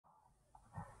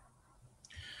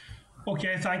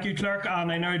Okay, thank you, Clerk.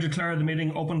 And I now declare the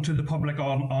meeting open to the public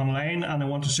online. And I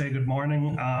want to say good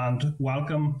morning and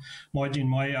welcome Moideen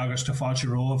Moy agus to Fáilte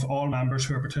of all members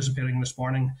who are participating this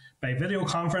morning by video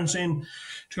conferencing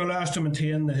to allow us to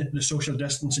maintain the social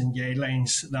distancing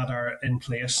guidelines that are in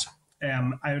place.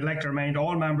 I would like to remind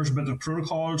all members about the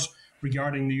protocols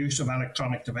regarding the use of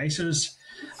electronic devices.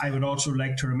 I would also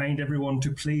like to remind everyone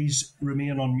to please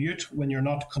remain on mute when you're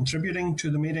not contributing to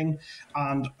the meeting,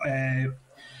 and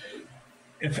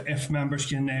if members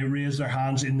can raise their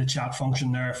hands in the chat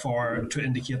function there to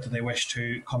indicate that they wish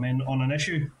to come in on an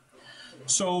issue.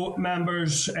 So,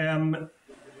 members,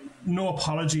 no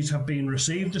apologies have been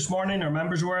received this morning. Are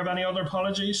members aware of any other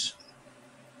apologies?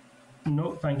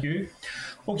 No, thank you.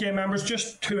 Okay, members,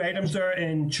 just two items there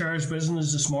in Chair's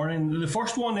business this morning. The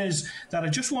first one is that I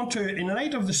just want to, in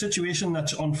light of the situation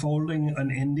that's unfolding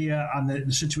in India and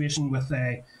the situation with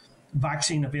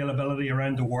vaccine availability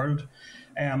around the world,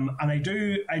 and I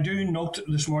do note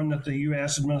this morning that the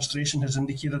US administration has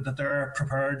indicated that they're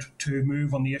prepared to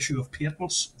move on the issue of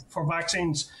patents for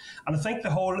vaccines. And I think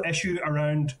the whole issue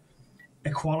around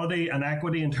equality and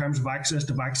equity in terms of access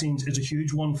to vaccines is a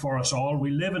huge one for us all. We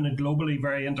live in a globally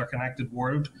very interconnected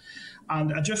world.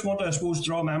 And I just want to, I suppose,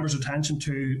 draw members' attention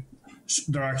to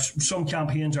there are some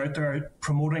campaigns out there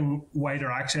promoting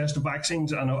wider access to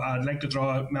vaccines, and I'd like to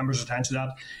draw members' attention to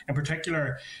that. In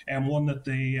particular, one that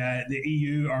the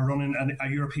EU are running a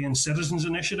European Citizens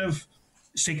Initiative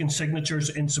seeking signatures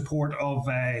in support of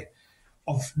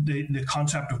the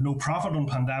concept of no profit on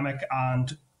pandemic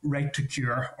and right to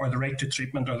cure, or the right to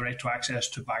treatment, or the right to access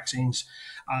to vaccines.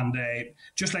 And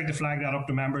just like to flag that up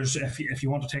to members, if you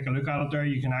want to take a look at it there,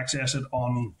 you can access it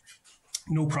on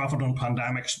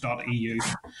noprofitonpandemics.eu.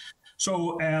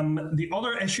 So the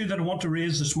other issue that I want to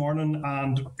raise this morning,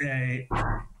 and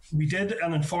we did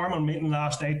an informal meeting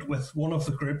last night with one of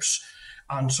the groups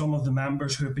and some of the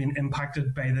members who have been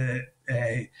impacted by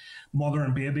the mother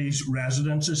and babies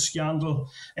residences scandal.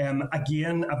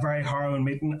 Again, a very harrowing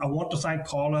meeting. I want to thank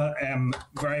Paula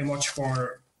very much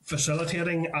for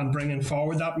facilitating and bringing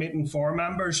forward that meeting for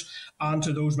members, and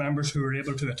to those members who were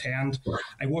able to attend.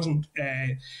 I wasn't.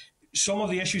 Some of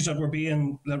the issues that were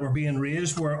being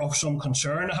raised were of some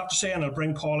concern, I have to say, and I'll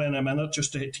bring Paula in a minute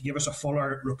just to give us a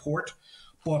fuller report.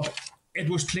 But it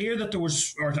was clear that there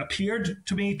was, or it appeared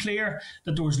to be clear,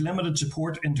 that there was limited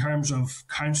support in terms of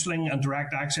counselling and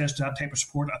direct access to that type of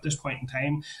support at this point in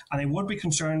time. And I would be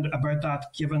concerned about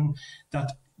that, given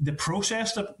that the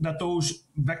process that those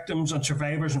victims and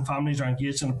survivors and families are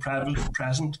engaged in at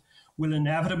present will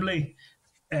inevitably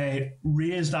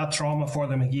raise that trauma for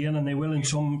them again, and they will in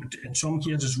some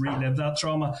cases relive that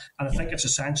trauma. And I think it's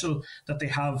essential that they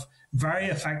have very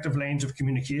effective lines of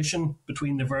communication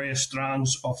between the various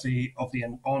strands of the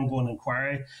ongoing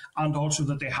inquiry, and also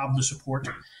that they have the support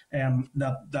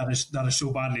that is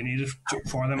so badly needed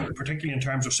for them, particularly in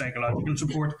terms of psychological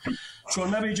support. So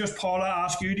maybe just Paula,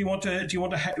 ask you, do you want to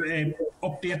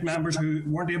update members who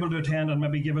weren't able to attend and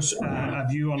maybe give us a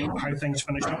view on how things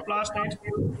finished up last night?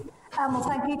 Well,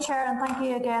 thank you, Chair, and thank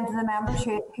you again to the members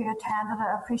who attended.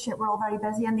 I appreciate we're all very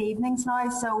busy in the evenings now.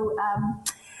 So,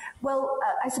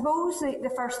 I suppose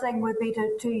the first thing would be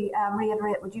to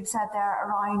reiterate what you've said there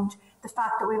around the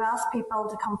fact that we've asked people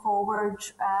to come forward.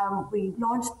 We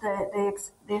launched the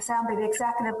Assembly, the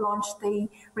Executive launched the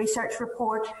research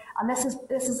report, and this has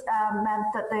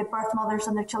meant that the birth mothers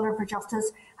and their Children for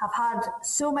Justice have had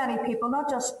so many people, not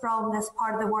just from this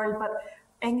part of the world, but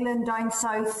England, down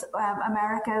south,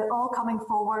 America, all coming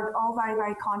forward, all very,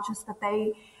 very conscious that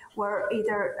they were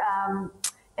either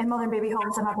in mother and baby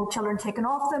homes and had their children taken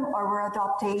off them, or were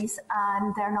adoptees,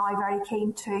 and they're now very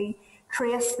keen to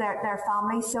trace their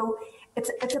families. So it's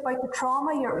about the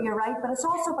trauma, you're right, but it's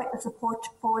also about the support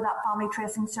for that family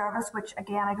tracing service, which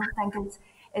again I don't think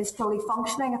is fully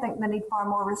functioning. I think they need far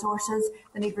more resources.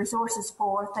 They need resources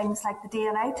for things like the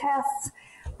DNA tests.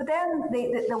 But then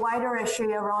the wider issue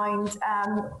around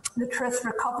the truth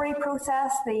recovery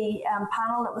process, the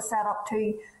panel that was set up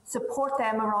to support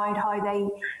them around how they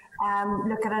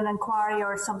look at an inquiry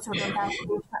or some sort of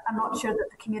investigation. I'm not sure that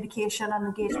the communication and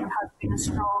engagement has been as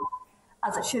strong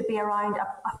as it should be around a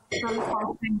fully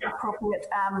functioning, appropriate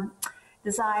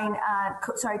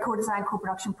co-design,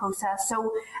 co-production process.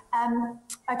 So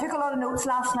I took a lot of notes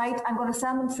last night. I'm going to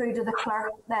send them through to the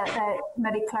clerk, the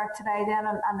committee clerk today then,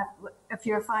 and if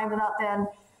you're fine with that, then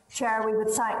Chair, we would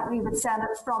send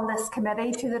it from this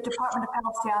committee to the Department of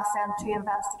Health to ask them to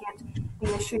investigate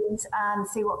the issues and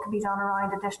see what can be done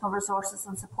around additional resources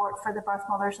and support for the birth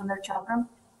mothers and their children.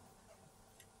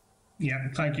 Yeah,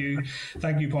 thank you,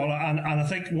 Paula. And I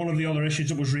think one of the other issues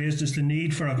that was raised is the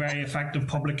need for a very effective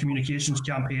public communications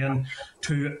campaign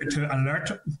to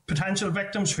alert potential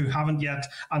victims who haven't yet,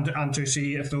 and to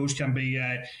see if those can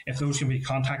be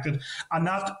contacted. And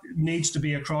that needs to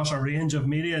be across a range of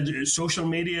media. Social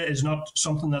media is not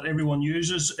something that everyone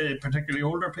uses, particularly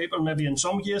older people, maybe in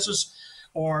some cases,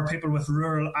 or people with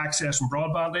rural access and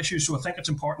broadband issues. So I think it's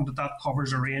important that that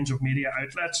covers a range of media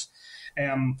outlets.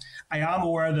 I am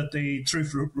aware that the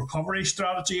Truth Recovery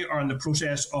Strategy are in the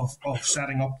process of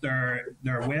setting up their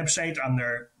website and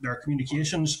their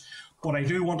communications. But I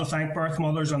do want to thank birth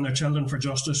mothers and their Children for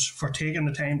Justice for taking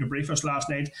the time to brief us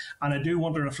last night. And I do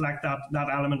want to reflect that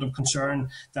element of concern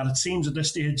that it seems at this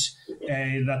stage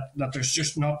that there's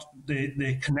just not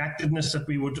the connectedness that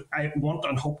we would want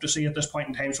and hope to see at this point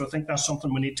in time. So I think that's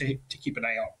something we need to keep an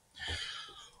eye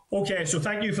on. Okay, so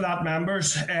thank you for that,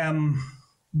 members.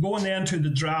 Going then to the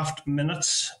draft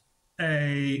minutes.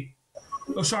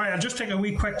 I'll just take a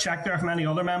wee quick check there from any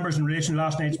other members in relation to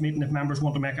last night's meeting. If members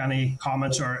want to make any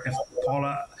comments, or if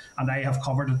Paula and I have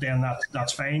covered it, then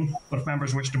that's fine. But if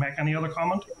members wish to make any other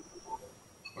comment,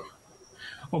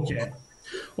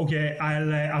 okay,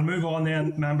 I'll move on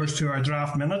then, members, to our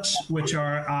draft minutes, which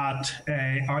are at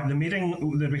the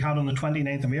meeting that we had on the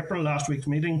 29th of April, last week's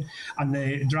meeting, and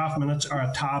the draft minutes are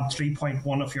at tab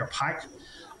 3.1 of your pack.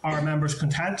 Are members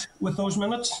content with those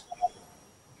minutes?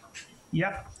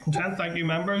 Yep, content. Thank you,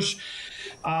 members.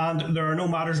 And there are no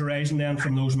matters arising then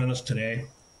from those minutes today.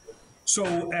 So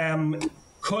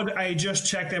could I just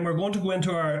check then? We're going to go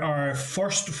into our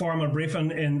first formal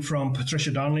briefing from Patricia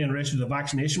Donnelly in relation to the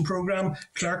vaccination programme.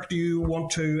 Clerk, do you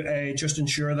want to just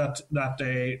ensure that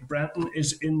Brenton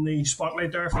is in the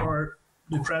spotlight there for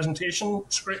the presentation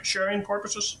sharing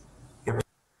purposes? Yep.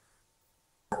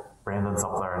 Brendan's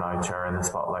up there now, Chair, in the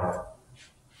spotlight.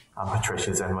 And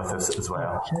Patricia's in with us as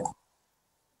well.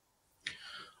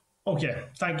 Okay,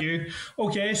 thank you.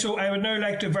 Okay, so I would now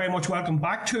like to very much welcome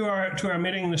back to our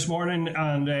meeting this morning,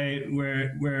 and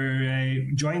we're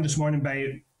joined this morning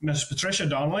by Ms. Patricia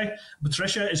Donnelly.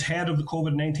 Patricia is head of the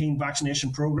COVID-19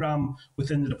 vaccination programme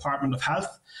within the Department of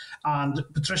Health, and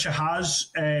Patricia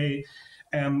has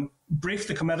briefed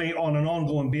the committee on an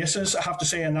ongoing basis, I have to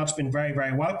say, and that's been very,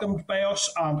 very welcomed by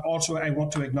us. And also I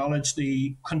want to acknowledge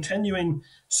the continuing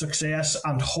success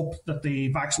and hope that the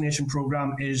vaccination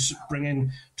programme is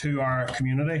bringing to our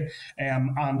community,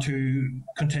 and to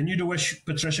continue to wish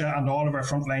Patricia and all of our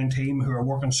frontline team who are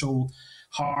working so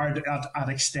hard at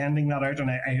extending that out,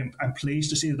 and I'm pleased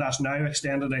to see that that's now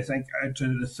extended, I think, out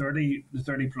to the 30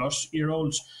 plus year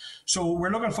olds. So we're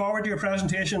looking forward to your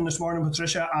presentation this morning,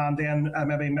 Patricia, and then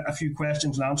maybe a few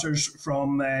questions and answers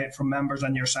from members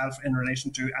and yourself in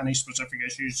relation to any specific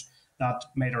issues that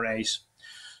might arise.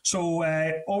 So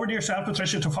over to yourself,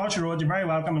 Patricia. To Fáilte Road, you're very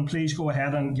welcome, and please go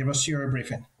ahead and give us your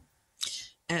briefing.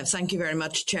 Thank you very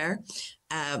much, Chair.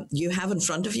 You have in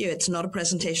front of you, it's not a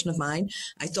presentation of mine.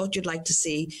 I thought you'd like to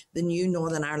see the new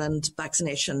Northern Ireland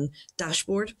vaccination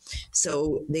dashboard.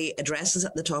 So the address is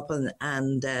at the top,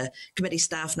 and committee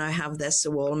staff now have this,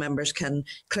 so all members can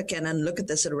click in and look at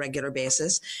this at a regular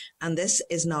basis. And this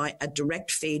is now a direct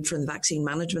feed from the vaccine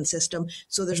management system,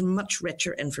 so there's much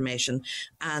richer information.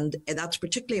 And that's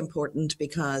particularly important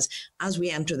because as we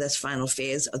enter this final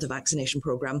phase of the vaccination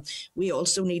programme, we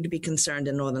also need to be concerned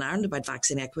in Northern Ireland about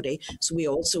vaccine equity. So we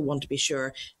also want to be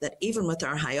sure that even with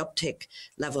our high uptake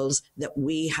levels, that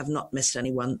we have not missed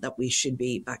anyone that we should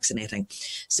be vaccinating.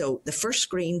 So the first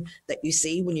screen that you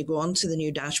see when you go onto the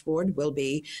new dashboard will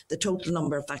be the total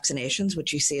number of vaccinations,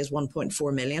 which you see is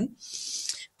 1.4 million.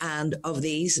 And of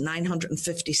these,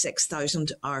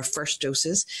 956,000 are first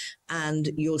doses.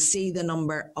 And you'll see the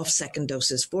number of second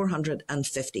doses,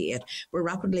 458. We're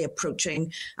rapidly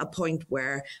approaching a point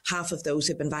where half of those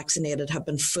who've been vaccinated have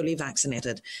been fully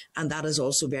vaccinated. And that is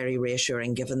also very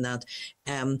reassuring, given that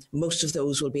most of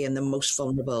those will be in the most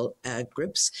vulnerable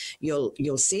groups.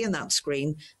 You'll see in that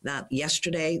screen that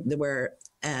yesterday there were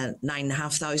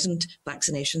 9,500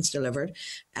 vaccinations delivered.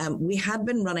 We had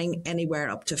been running anywhere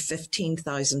up to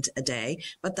 15,000 a day,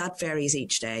 but that varies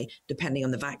each day, depending on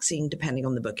the vaccine, depending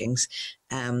on the bookings.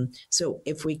 So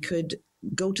if we could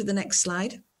go to the next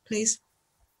slide, please.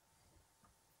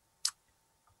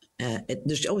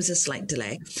 There's always a slight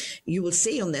delay. You will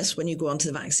see on this, when you go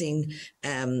onto the vaccine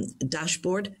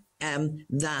dashboard,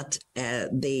 that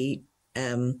the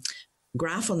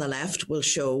graph on the left will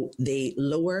show the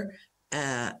lower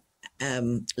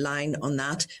line on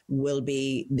that will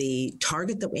be the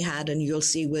target that we had, and you'll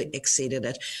see we exceeded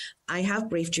it. I have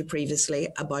briefed you previously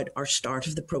about our start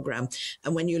of the programme,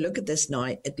 and when you look at this now,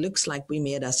 it looks like we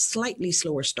made a slightly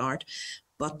slower start,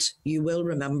 But you will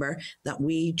remember that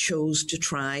we chose to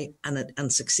try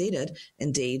and succeeded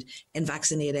indeed in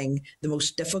vaccinating the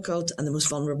most difficult and the most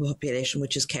vulnerable population,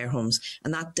 which is care homes.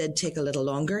 And that did take a little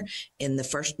longer in the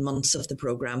first months of the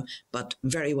programme, but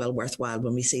very well worthwhile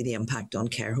when we see the impact on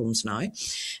care homes now.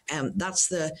 That's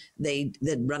the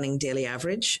running daily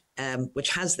average, which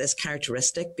has this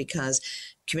characteristic because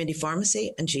community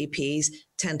pharmacy and GPs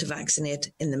tend to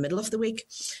vaccinate in the middle of the week.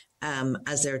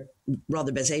 As they're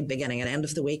rather busy beginning and end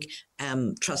of the week.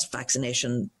 Trust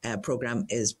vaccination programme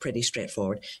is pretty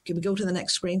straightforward. Could we go to the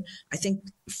next screen? I think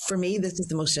for me this is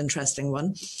the most interesting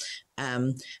one.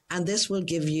 And this will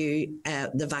give you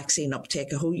the vaccine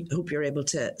uptake. I hope you're able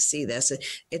to see this.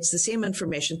 It's the same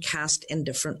information cast in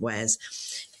different ways.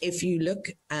 If you look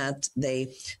at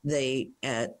the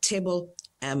table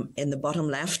in the bottom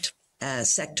left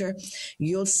sector,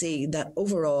 you'll see that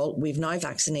overall we've now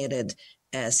vaccinated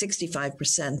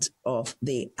 65% of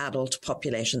the adult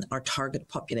population, our target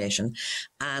population.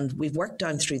 And we've worked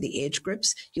down through the age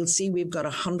groups. You'll see we've got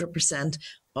 100%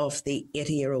 of the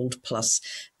 80-year-old plus.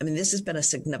 I mean, this has been a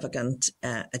significant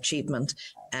achievement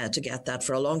to get that.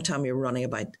 For a long time, we were running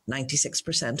about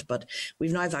 96%, but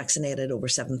we've now vaccinated over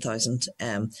 7,000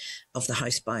 of the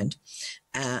housebound.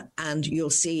 And you'll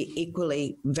see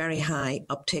equally very high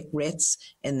uptake rates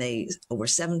in the over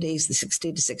 70s, the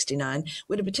 60 to 69.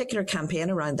 We had a particular campaign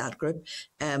around that group.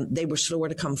 They were slower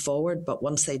to come forward, but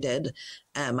once they did,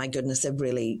 my goodness, they've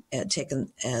really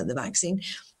taken the vaccine.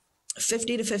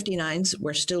 50 to 59s,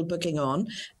 we're still booking on,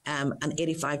 and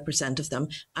 85% of them,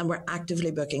 and we're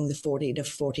actively booking the 40 to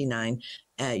 49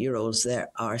 year olds. There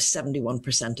are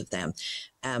 71% of them.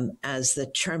 As the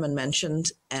chairman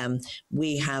mentioned,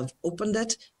 we have opened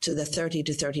it to the 30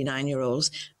 to 39 year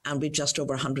olds, and we've just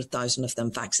over 100,000 of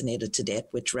them vaccinated to date,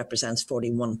 which represents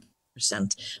 41%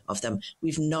 of them.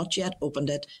 We've not yet opened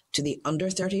it to the under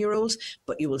 30-year-olds,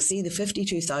 but you will see the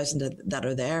 52,000 that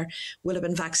are there will have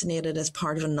been vaccinated as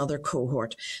part of another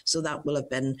cohort. So that will have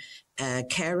been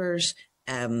carers,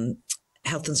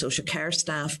 health and social care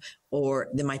staff, or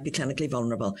they might be clinically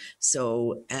vulnerable.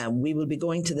 So we will be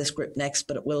going to this group next,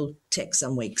 but it will take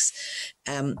some weeks.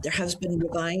 There has been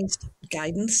revised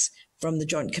guidance from the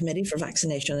Joint Committee for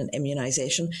Vaccination and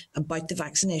Immunisation about the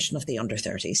vaccination of the under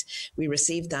 30s. We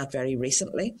received that very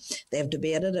recently. They have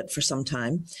debated it for some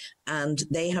time, and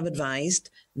they have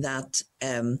advised that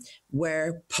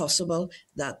where possible,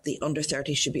 that the under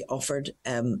 30s should be offered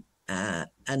a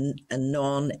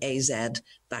non-AZ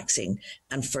vaccine.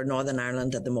 And for Northern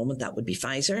Ireland at the moment, that would be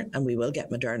Pfizer, and we will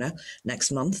get Moderna next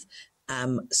month.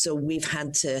 So we've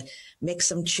had to make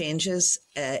some changes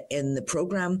in the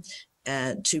programme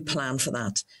to plan for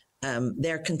that.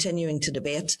 They're continuing to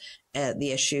debate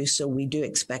the issue, so we do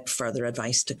expect further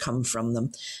advice to come from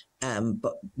them.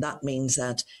 But that means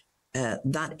that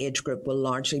that age group will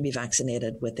largely be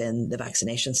vaccinated within the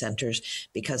vaccination centres,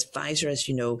 because Pfizer, as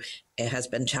you know, it has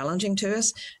been challenging to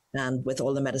us, and with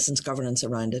all the medicines governance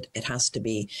around it, it has to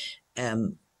be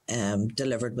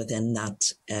delivered within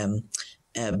that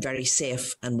very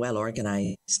safe and well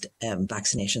organised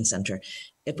vaccination centre.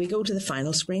 If we go to the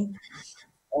final screen,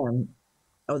 or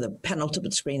the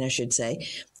penultimate screen, I should say,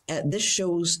 this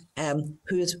shows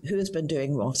who has been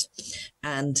doing what.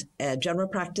 And general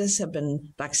practice have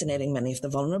been vaccinating many of the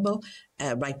vulnerable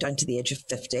right down to the age of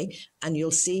 50. And you'll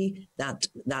see that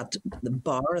the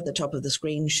bar at the top of the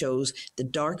screen shows the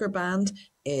darker band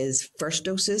is first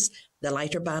doses, the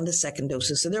lighter band is second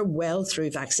doses. So they're well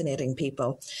through vaccinating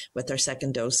people with their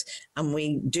second dose. And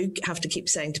we do have to keep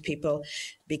saying to people,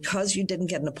 because you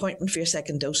didn't get an appointment for your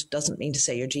second dose doesn't mean to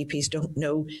say your GPs don't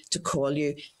know to call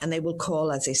you, and they will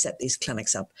call as they set these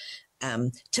clinics up.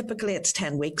 Typically it's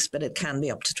 10 weeks, but it can be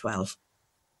up to 12.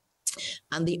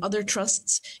 And the other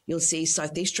trusts, you'll see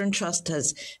South Eastern Trust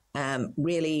has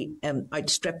really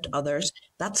outstripped others.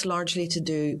 That's largely to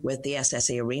do with the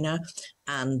SSE Arena,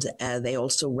 and they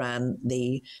also ran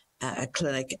the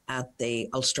clinic at the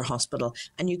Ulster Hospital.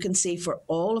 And you can see for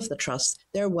all of the trusts,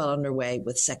 they're well underway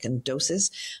with second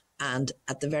doses. And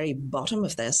at the very bottom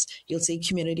of this, you'll see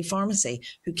Community Pharmacy,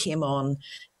 who came on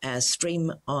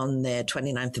stream on the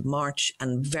 29th of March,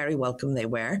 and very welcome they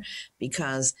were,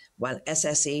 because while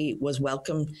SSE was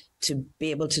welcome to be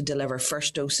able to deliver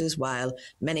first doses, while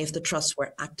many of the trusts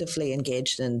were actively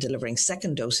engaged in delivering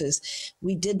second doses,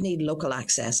 we did need local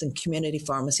access, and Community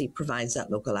Pharmacy provides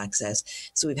that local access.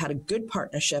 So we've had a good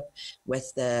partnership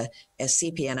with the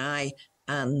CPNI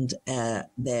and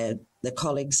the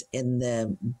colleagues in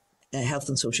the Health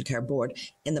and Social Care Board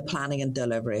in the planning and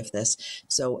delivery of this.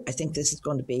 So I think this is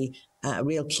going to be a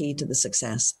real key to the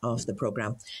success of the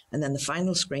programme. And then the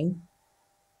final screen.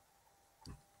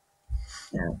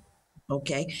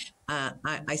 Okay,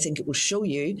 I think it will show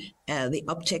you the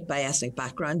uptake by ethnic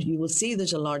background. You will see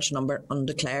there's a large number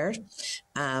undeclared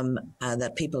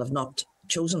that people have not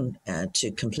chosen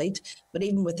to complete. But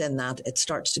even within that, it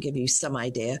starts to give you some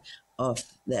idea of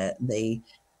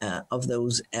of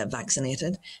those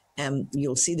vaccinated.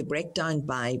 You'll see the breakdown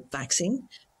by vaccine,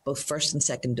 both first and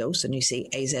second dose, and you see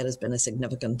AZ has been a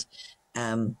significant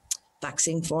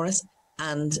vaccine for us.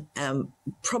 And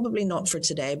probably not for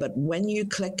today, but when you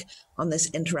click on this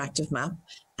interactive map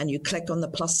and you click on the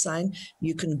plus sign,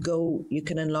 you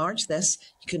can enlarge this,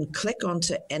 you can click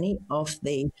onto any of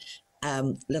the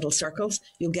little circles,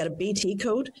 you'll get a BT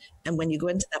code. And when you go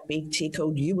into that BT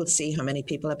code, you will see how many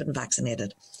people have been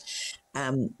vaccinated.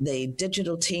 The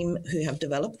digital team who have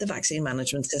developed the vaccine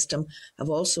management system have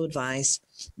also advised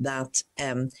that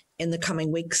in the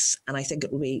coming weeks, and I think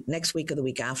it will be next week or the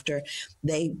week after,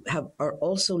 they are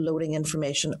also loading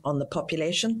information on the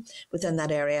population within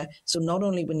that area. So not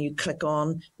only when you click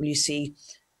on will you see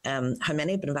how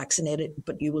many have been vaccinated,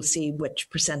 but you will see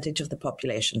which percentage of the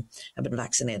population have been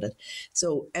vaccinated.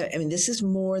 So, I mean, this is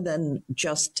more than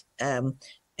just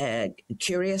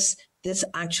curious. This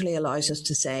actually allows us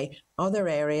to say, are there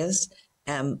areas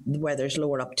where there's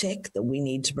lower uptake that we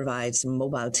need to provide some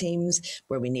mobile teams,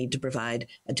 where we need to provide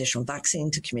additional vaccine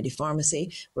to community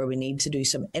pharmacy, where we need to do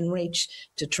some in-reach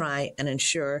to try and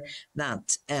ensure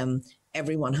that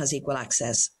everyone has equal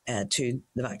access to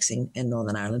the vaccine in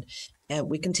Northern Ireland.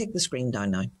 We can take the screen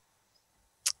down now.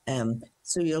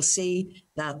 So you'll see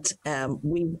that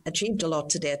we've achieved a lot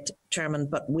to date, Chairman,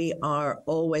 but we are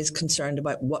always concerned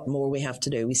about what more we have to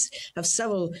do. We have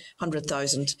several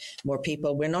 100,000 more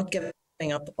people. We're not giving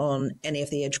up on any of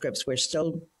the age groups. We're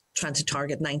still trying to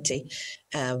target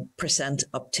 90%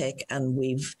 uptake, and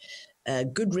we've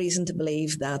good reason to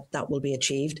believe that that will be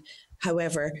achieved.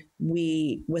 However,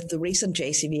 with the recent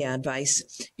JCVI advice,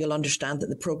 you'll understand that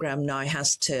the programme now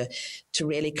has to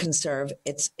really conserve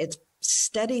its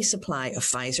steady supply of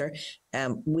Pfizer.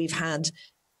 We've had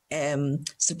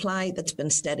supply that's been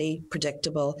steady,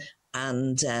 predictable,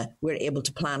 and we're able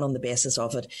to plan on the basis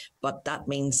of it. But that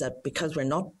means that because we're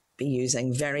not be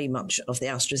using very much of the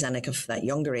AstraZeneca for that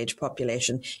younger age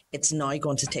population, it's now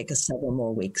going to take us several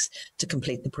more weeks to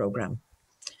complete the programme.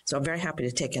 So I'm very happy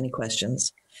to take any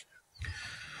questions.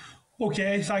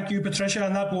 Okay, thank you, Patricia.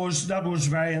 And that was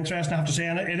very interesting, I have to say.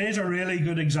 And it is a really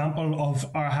good example of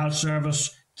our health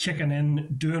service kicking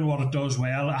in, doing what it does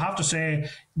well. I have to say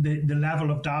the level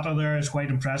of data there is quite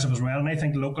impressive as well. And I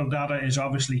think local data is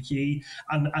obviously key.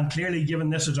 And clearly, given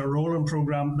this is a rolling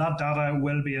programme, that data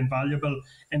will be invaluable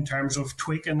in terms of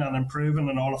tweaking and improving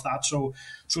and all of that. So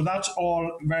that's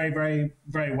all very, very,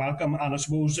 very welcome. And I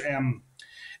suppose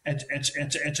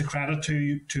it's a credit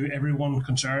to everyone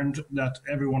concerned, that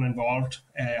everyone involved,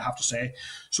 I have to say.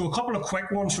 So a couple of quick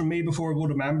ones from me before we go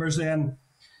to members then.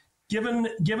 Given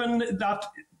that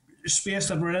space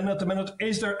that we're in at the minute,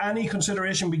 is there any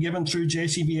consideration be given through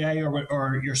JCVA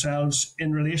or yourselves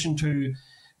in relation to,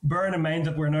 bearing in mind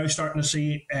that we're now starting to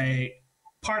see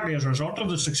partly as a result of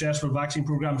the successful vaccine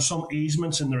programme, some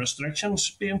easements in the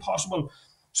restrictions being possible?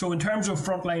 So in terms of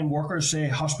frontline workers, say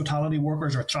hospitality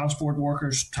workers or transport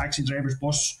workers, taxi drivers,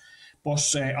 bus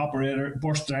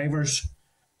drivers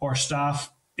or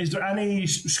staff, is there any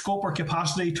scope or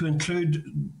capacity to include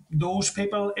those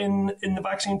people in the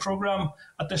vaccine programme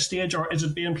at this stage, or is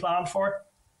it being planned for?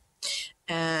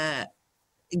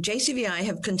 JCVI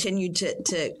have continued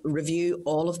to review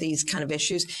all of these kind of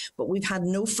issues, but we've had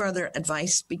no further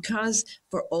advice because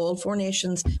for all four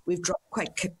nations, we've dropped quite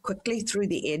quickly through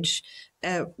the age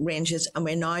ranges, and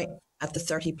we're now at the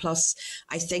 30 plus.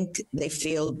 I think they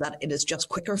feel that it is just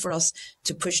quicker for us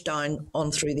to push down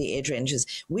on through the age ranges.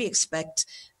 We expect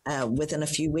within a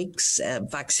few weeks,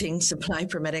 vaccine supply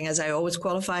permitting, as I always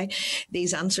qualify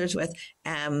these answers with,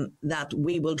 that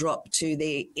we will drop to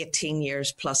the 18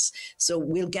 years plus. So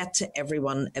we'll get to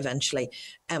everyone eventually.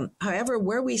 However,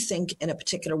 where we think in a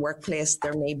particular workplace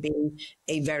there may be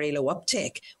a very low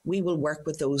uptake, we will work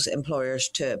with those employers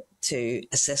to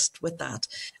assist with that.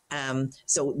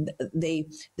 So the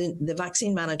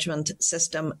vaccine management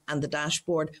system and the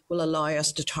dashboard will allow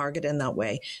us to target in that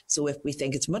way. So if we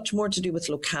think it's much more to do with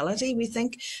locality, we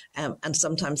think, and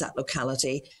sometimes that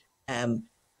locality,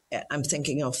 I'm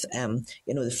thinking of,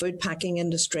 the food packing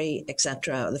industry,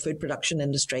 etc., the food production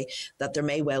industry, that there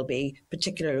may well be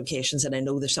particular locations, and I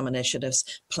know there's some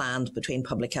initiatives planned between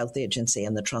Public Health Agency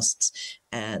and the trusts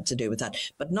to do with that,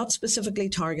 but not specifically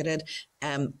targeted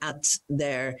at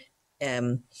their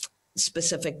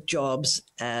specific jobs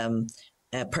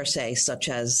per se, such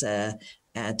as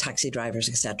taxi drivers,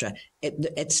 etc.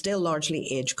 It's still largely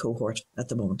age cohort at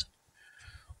the moment.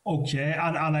 Okay,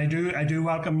 and I do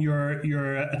welcome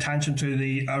your attention to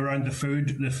the around the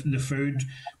food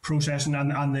processing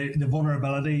and the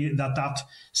vulnerability that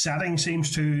setting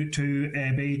seems to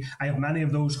be. I have many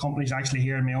of those companies actually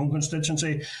here in my own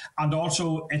constituency, and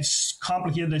also it's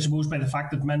complicated, I suppose, by the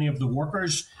fact that many of the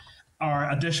workers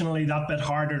are additionally that bit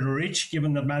harder to reach,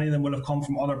 given that many of them will have come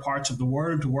from other parts of the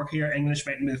world to work here, English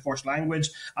might be the first language,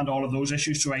 and all of those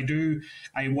issues. So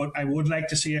I would like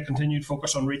to see a continued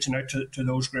focus on reaching out to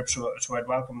those groups. So I'd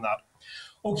welcome that.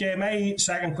 Okay, my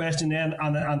second question then,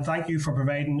 and thank you for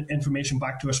providing information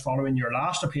back to us following your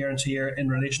last appearance here in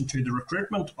relation to the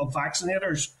recruitment of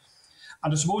vaccinators.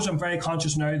 And I suppose I'm very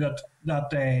conscious now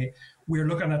that we're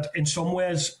looking at, in some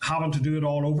ways, having to do it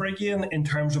all over again in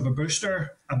terms of a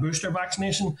booster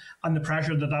vaccination and the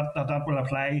pressure that will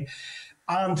apply,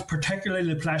 and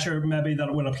particularly the pressure maybe that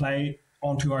it will apply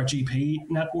onto our GP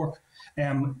network.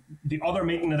 The other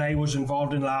meeting that I was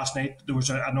involved in last night, there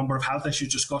was a number of health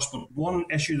issues discussed, but one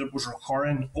issue that was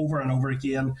recurring over and over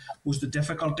again was the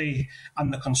difficulty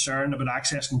and the concern about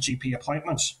accessing GP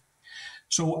appointments.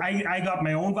 So I got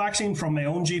my own vaccine from my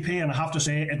own GP, and I have to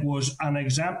say it was an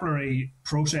exemplary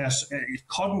process. It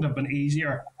couldn't have been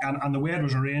easier, and the way it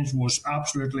was arranged was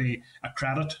absolutely a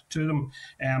credit to them,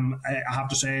 I have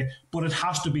to say. But it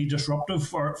has to be disruptive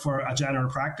for a general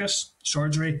practice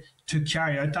surgery to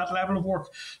carry out that level of work.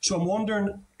 So I'm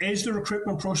wondering, is the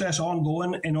recruitment process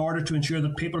ongoing in order to ensure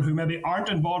that people who maybe aren't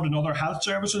involved in other health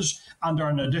services and are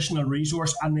an additional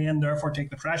resource and then therefore take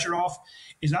the pressure off,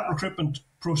 is that recruitment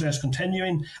process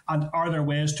continuing, and are there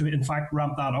ways to in fact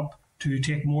ramp that up to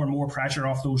take more and more pressure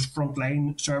off those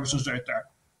frontline services out there?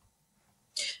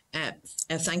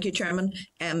 Thank you, Chairman.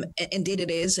 Indeed it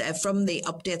is. From the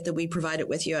update that we provided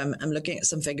with you, I'm looking at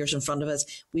some figures in front of us.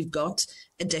 We've got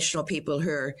additional people who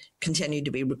are continue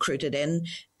to be recruited in.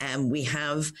 We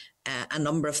have a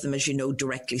number of them, as you know,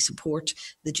 directly support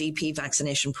the GP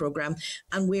vaccination programme.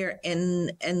 And we're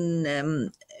in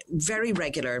very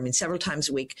regular, several times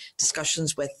a week,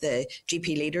 discussions with the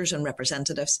GP leaders and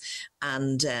representatives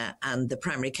and the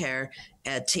primary care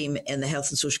team in the Health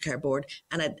and Social Care Board.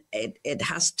 And it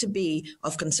has to be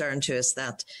of concern to us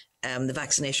that the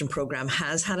vaccination programme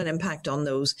has had an impact on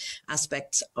those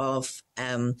aspects of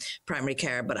primary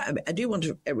care. But I do want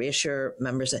to reassure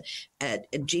members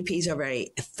that GPs are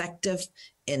very effective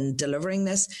in delivering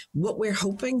this. What we're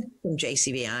hoping from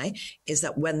JCVI is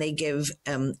that when they give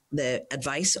the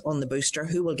advice on the booster,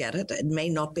 who will get it? It may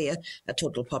not be a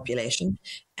total population.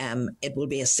 It will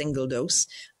be a single dose.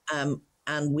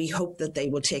 And we hope that they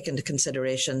will take into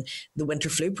consideration the winter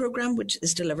flu programme, which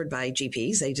is delivered by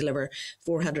GPs. They deliver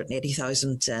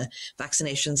 480,000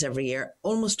 vaccinations every year,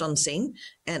 almost unseen,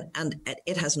 and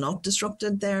it has not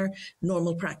disrupted their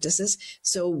normal practices.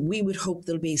 So we would hope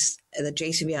that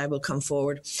JCVI will come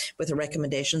forward with a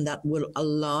recommendation that will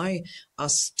allow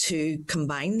us to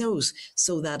combine those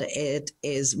so that it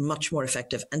is much more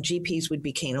effective. And GPs would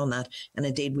be keen on that. And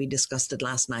indeed, we discussed it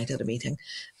last night at a meeting.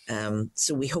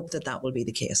 So we hope that will be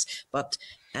the case. But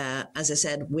as I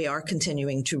said, we are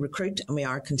continuing to recruit and we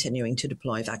are continuing to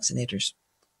deploy vaccinators.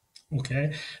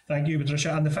 Okay, thank you,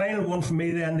 Patricia. And the final one for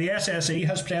me then, the SSE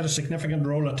has played a significant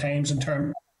role at times in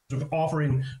terms of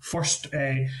offering first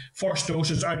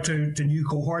doses out to new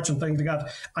cohorts and things like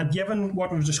that. And given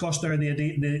what we've discussed there,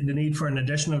 the need for an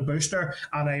additional booster,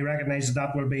 and I recognise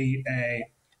that will be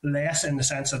less in the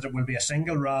sense that it will be a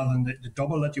single rather than the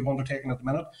double that you've undertaken at the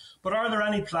minute. But are there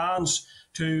any plans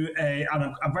to,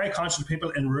 and I'm very conscious of people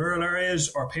in rural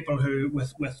areas or people who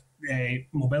with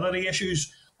mobility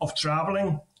issues of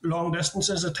travelling long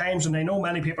distances at times, and I know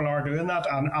many people are doing that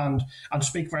and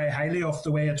speak very highly of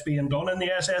the way it's being done in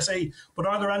the SSE, but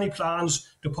are there any plans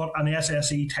to put an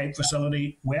SSE type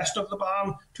facility west of the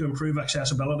ban to improve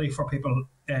accessibility for people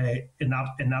in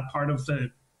that part of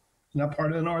the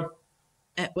north?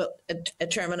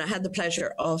 Chairman, I had the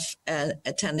pleasure of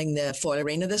attending the Foyle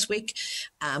Arena this week,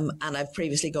 and I've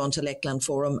previously gone to Lakeland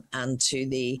Forum and to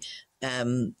the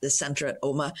centre at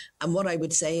Omagh. And what I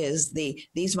would say is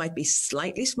these might be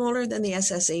slightly smaller than the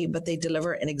SSE, but they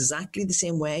deliver in exactly the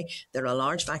same way. There are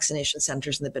large vaccination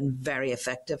centres and they've been very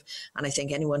effective. And I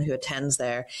think anyone who attends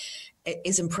there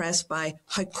is impressed by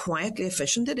how quietly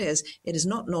efficient it is. It is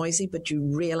not noisy, but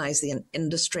you realise the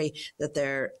industry that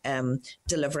they're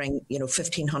delivering,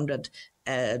 1,500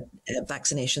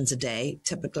 vaccinations a day,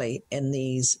 typically in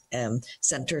these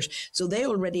centres. So they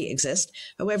already exist.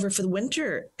 However, for the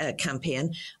winter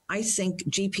campaign, I think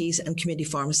GPs and community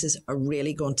pharmacists are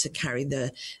really going to carry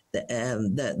the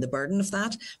burden of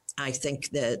that. I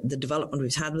think the development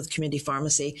we've had with community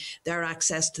pharmacy, their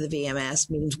access to the VMS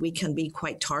means we can be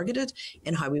quite targeted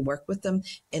in how we work with them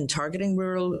in targeting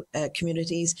rural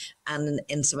communities and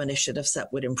in some initiatives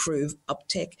that would improve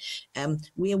uptake.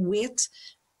 We await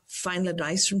final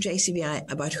advice from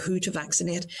JCVI about who to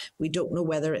vaccinate. We don't know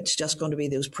whether it's just going to be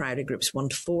those priority groups 1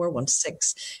 to 4, 1 to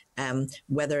 6,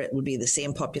 whether it will be the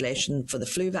same population for the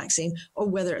flu vaccine or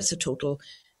whether it's a total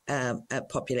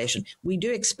population. We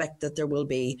do expect that there will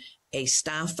be a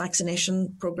staff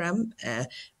vaccination program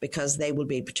because they will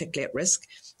be particularly at risk,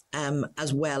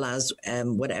 as well as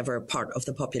whatever part of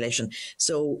the population.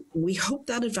 So we hope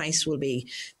that advice will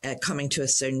be coming to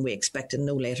us soon. We expect it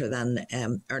no later than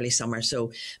early summer.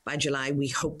 So by July, we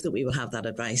hope that we will have that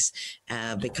advice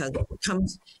because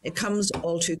it comes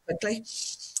all too quickly.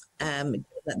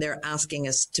 That they're asking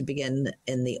us to begin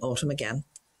in the autumn again.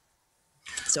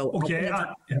 So and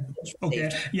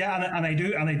I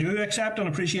do accept and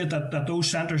appreciate that those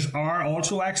centres are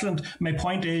also excellent. My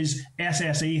point is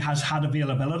SSE has had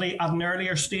availability at an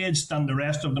earlier stage than the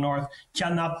rest of the North.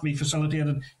 Can that be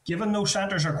facilitated? Given those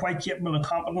centres are quite capable and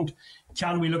competent,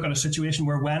 can we look at a situation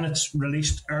where when it's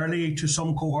released early to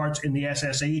some cohorts in the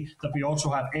SSE that we also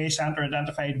have a centre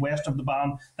identified west of the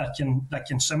ban that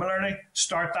can similarly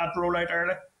start that rollout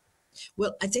early?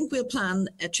 Well, I think we'll plan,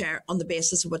 Chair, on the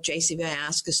basis of what JCVI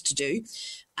asks us to do.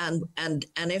 And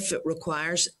if it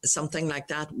requires something like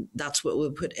that, that's what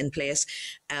we'll put in place.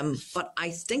 But I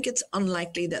think it's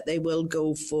unlikely that they will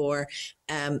go for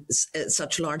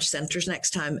such large centres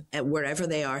next time, wherever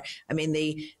they are. I mean,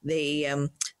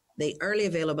 the early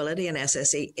availability in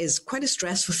SSE is quite a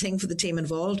stressful thing for the team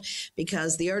involved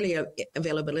because the early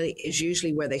availability is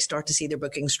usually where they start to see their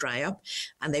bookings dry up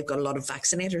and they've got a lot of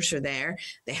vaccinators who are there.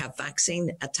 They have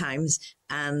vaccine at times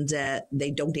and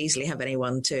they don't easily have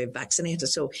anyone to vaccinate.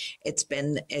 So it's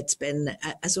been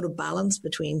a sort of balance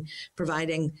between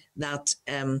providing that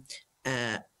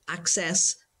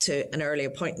access to an early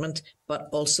appointment, but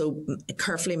also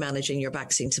carefully managing your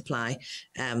vaccine supply.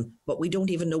 But we don't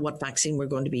even know what vaccine we're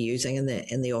going to be using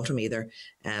in the autumn either.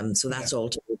 So that's all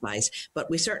to advise.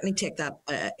 But we certainly take that.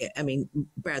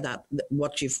 Bear that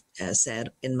what you've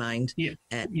said in mind.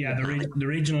 The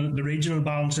regional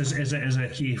balance is a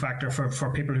key factor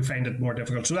for people who find it more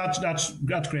difficult. So that's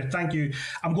great. Thank you.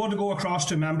 I'm going to go across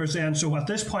to members then. So at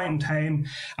this point in time,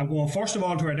 I'm going first of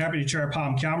all to our Deputy Chair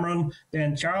Pam Cameron,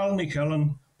 then Carol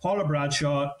McKillen, Paula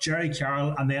Bradshaw, Jerry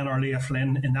Carroll, and then Arlea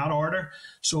Flynn in that order.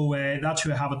 So that's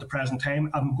who I have at the present time.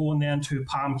 I'm going then to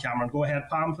Pam Cameron. Go ahead,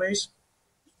 Pam, please.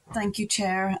 Thank you,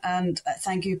 Chair, and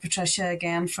thank you, Patricia,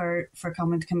 again for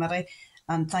coming to committee,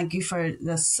 and thank you for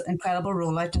this incredible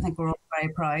rollout. I think we're all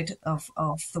very proud of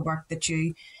the work that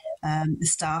you, the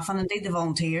staff, and indeed the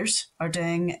volunteers are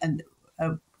doing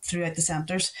throughout the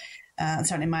centres. And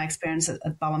certainly my experience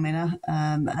at Ballymena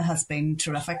has been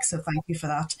terrific, so thank you for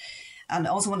that. And I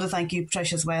also want to thank you,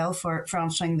 Patricia, as well for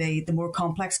answering the more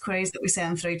complex queries that we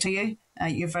send through to you.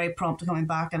 You're very prompt to coming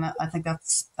back, and I think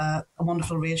that's a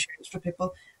wonderful reassurance for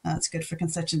people. It's good for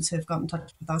constituents who have got in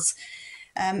touch with us.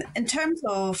 In terms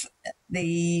of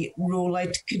the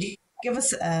rollout, could you give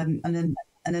us an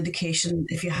indication,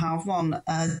 if you have one,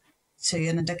 to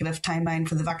an indicative timeline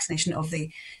for the vaccination of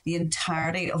the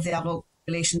entirety of the adult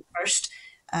population first?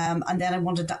 And then I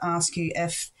wanted to ask you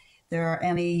if there are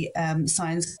any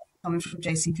signs coming from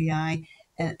JCVI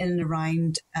in and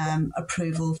around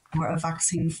approval for a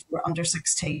vaccine for under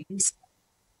 16s.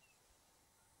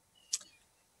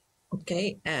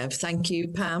 Okay, thank you,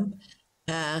 Pam.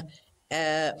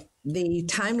 The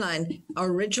timeline, our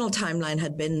original timeline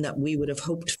had been that we would have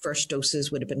hoped first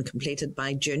doses would have been completed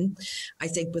by June. I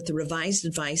think with the revised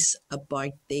advice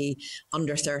about the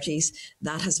under 30s,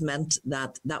 that has meant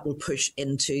that will push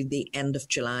into the end of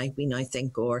July, we now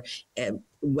think, or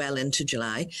well into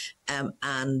July.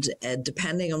 And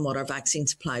depending on what our vaccine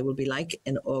supply will be like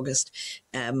in August,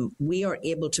 we are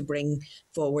able to bring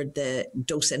forward the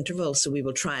dose interval. So we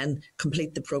will try and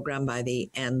complete the programme by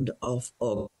the end of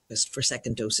August for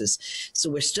second doses. So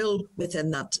we're still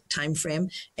within that time frame.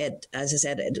 It, as I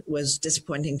said, it was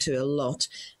disappointing to a lot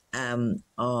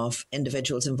of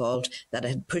individuals involved that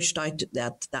had pushed out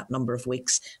that number of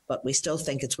weeks, but we still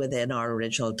think it's within our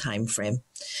original time frame.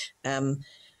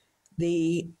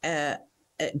 The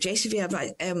JCVI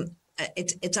advice,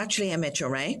 it's actually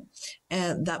MHRA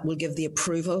that will give the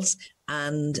approvals,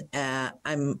 and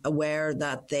I'm aware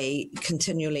that they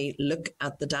continually look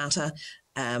at the data.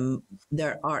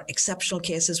 There are exceptional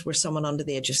cases where someone under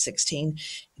the age of 16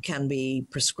 can be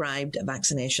prescribed a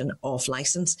vaccination off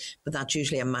licence, but that's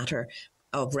usually a matter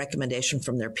of recommendation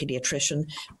from their paediatrician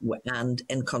and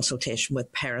in consultation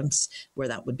with parents where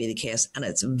that would be the case. And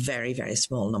it's a very, very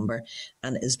small number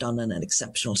and is done in an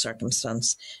exceptional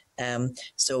circumstance. There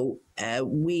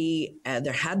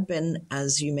had been,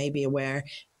 as you may be aware,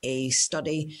 a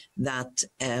study that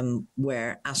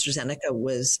where AstraZeneca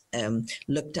was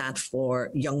looked at for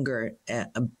younger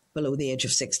below the age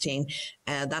of 16.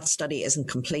 That study isn't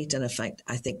complete and in fact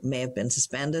I think may have been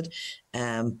suspended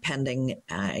pending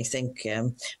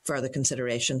further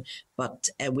consideration, but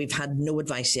we've had no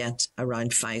advice yet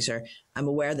around Pfizer. I'm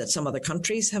aware that some other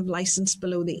countries have licensed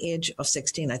below the age of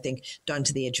 16, I think down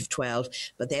to the age of 12,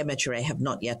 but the MHRA have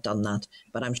not yet done that,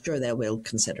 but I'm sure they will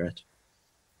consider it.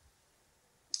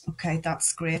 Okay,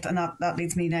 that's great. And that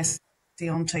leads me nicely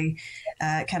on to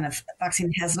kind of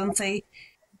vaccine hesitancy.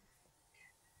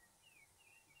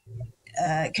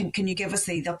 Can you give us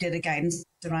the updated guidance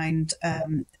around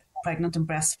pregnant and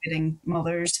breastfeeding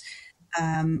mothers,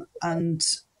 and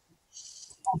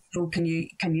also can you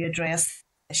address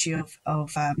the issue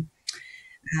of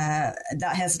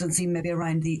that hesitancy maybe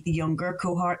around the younger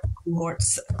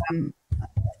cohorts,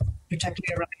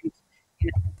 particularly around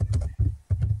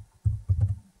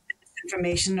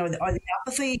information or the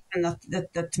apathy and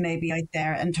that may be out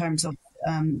there in terms of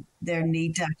their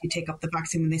need to actually take up the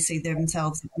vaccine when they see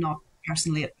themselves not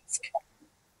personally at risk.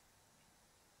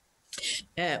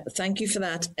 Thank you for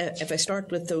that. If I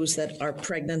start with those that are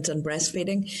pregnant and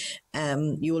breastfeeding,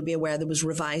 you will be aware there was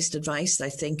revised advice. I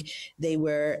think they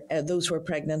were those who were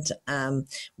pregnant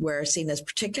were seen as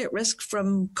particularly at risk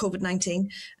from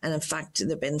COVID-19, and in fact there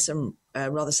have been some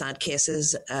rather sad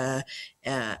cases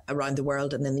around the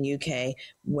world and in the UK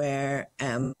where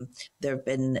there have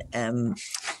been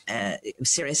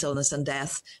serious illness and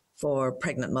death for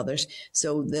pregnant mothers.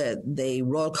 So the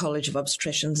Royal College of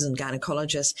Obstetricians and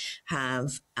Gynecologists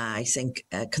have, I think,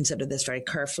 considered this very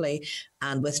carefully,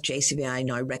 and with JCVI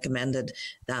now recommended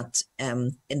that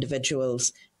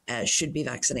individuals should be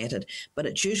vaccinated. But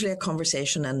it's usually a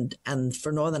conversation, and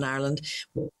for Northern Ireland,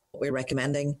 what we're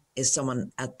recommending is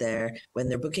someone when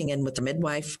they're booking in with the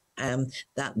midwife,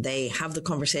 that they have the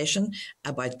conversation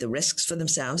about the risks for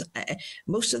themselves.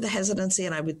 Most of the hesitancy,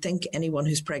 and I would think anyone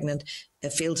who's pregnant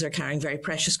feels they're carrying very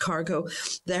precious cargo.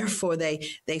 Therefore, they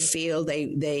feel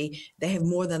they have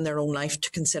more than their own life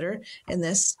to consider in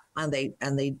this, and they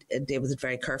deal with it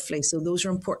very carefully. So those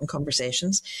are important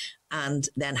conversations. And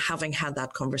then having had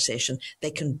that conversation,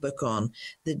 they can book on.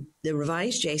 The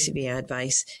revised JCVI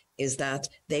advice is that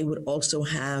they would also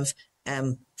have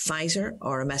Pfizer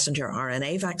or a messenger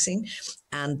RNA vaccine,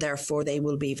 and therefore they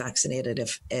will be vaccinated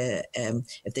if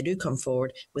they do come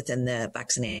forward within the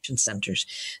vaccination centres.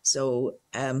 So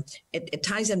it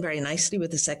ties in very nicely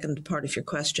with the second part of your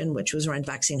question, which was around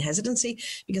vaccine hesitancy,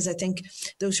 because I think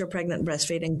those who are pregnant and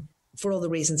breastfeeding, for all the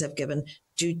reasons I've given,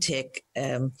 do take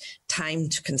time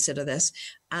to consider this,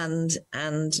 and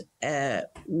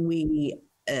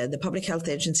the Public Health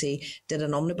Agency did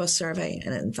an omnibus survey,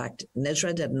 and in fact,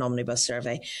 NISRA did an omnibus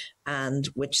survey, and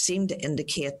which seemed to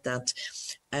indicate that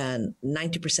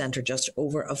 90% or just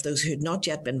over of those who had not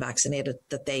yet been vaccinated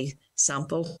that they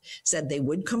sampled said they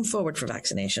would come forward for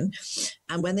vaccination.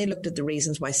 And when they looked at the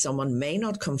reasons why someone may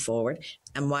not come forward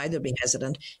and why they'd be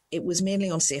hesitant, it was mainly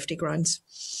on safety grounds.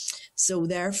 So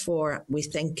therefore, we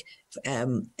think,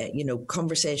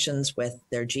 conversations with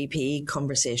their GP,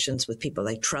 conversations with people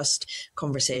they trust,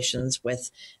 conversations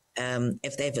with,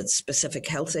 if they have a specific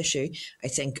health issue, I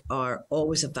think are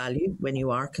always of value when you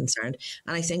are concerned.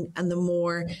 And I think, and the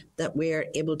more that we're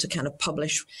able to kind of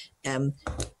publish, kind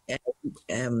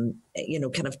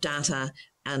of data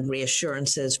and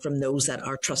reassurances from those that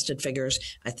are trusted figures,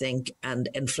 I think, and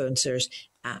influencers,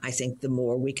 I think the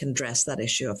more we can address that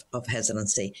issue of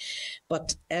hesitancy.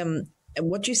 But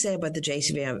what you say about the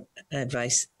JCVI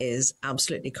advice is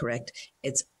absolutely correct.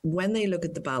 It's when they look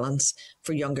at the balance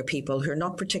for younger people who are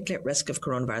not particularly at risk of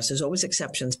coronavirus, there's always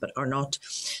exceptions, but are not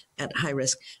at high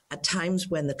risk, at times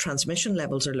when the transmission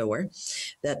levels are lower,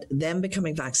 that them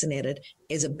becoming vaccinated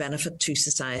is a benefit to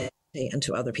society and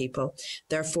to other people.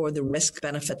 Therefore, the risk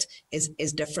benefit is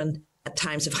different at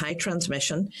times of high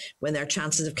transmission, when their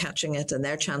chances of catching it and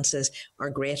their chances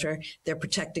are greater. They're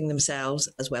protecting themselves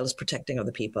as well as protecting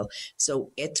other people.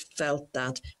 So it felt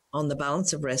that on the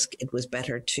balance of risk, it was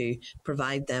better to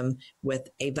provide them with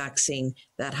a vaccine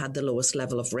that had the lowest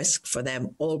level of risk for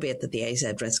them, albeit that the AZ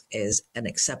risk is an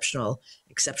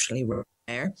exceptionally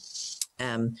rare.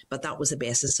 But that was the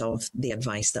basis of the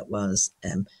advice that was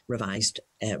revised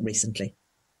recently.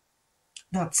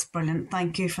 That's brilliant.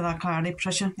 Thank you for that clarity,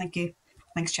 Patricia. Thank you.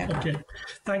 Thanks, Chair. Okay.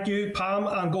 Thank you, Pam.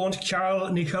 I'm going to Carol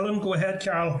Nichillen. Go ahead,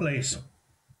 Carol, please.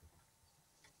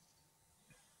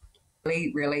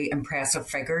 really, really impressive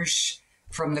figures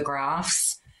from the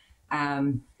graphs.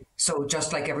 So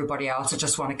just like everybody else, I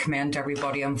just want to commend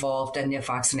everybody involved in the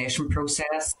vaccination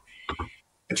process.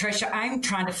 Patricia, I'm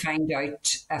trying to find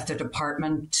out if the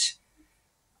department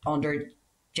under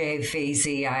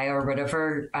JVZI or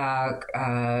whatever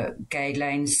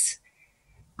guidelines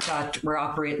that we're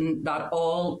operating, that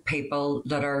all people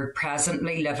that are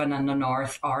presently living in the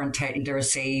North are entitled to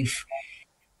receive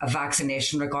a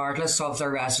vaccination regardless of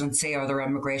their residency or their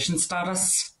immigration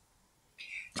status.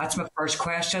 That's my first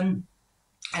question.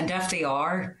 And if they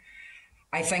are,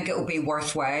 I think it would be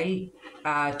worthwhile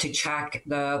to check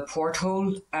the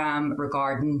portal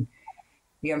regarding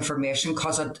the information,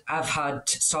 because I've had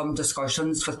some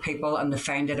discussions with people and they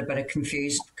find it a bit of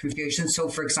confusion. So,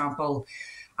 for example,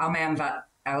 am I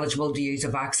eligible to use a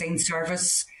vaccine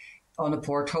service on the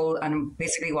portal? And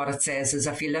basically what it says is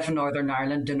if you live in Northern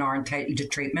Ireland and are entitled to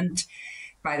treatment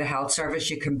by the health service,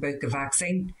 you can book a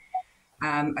vaccine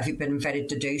if you've been invited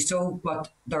to do so. But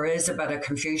there is a bit of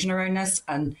confusion around this,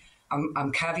 and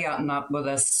I'm caveating that with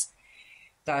this,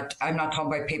 that I'm not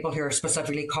talking about people who are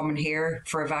specifically coming here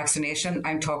for a vaccination.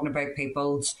 I'm talking about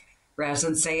people's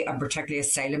residency, and particularly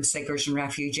asylum seekers and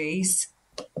refugees.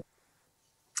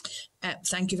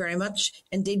 Thank you very much.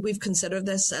 Indeed, we've considered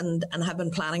this and have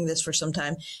been planning this for some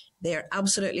time. They are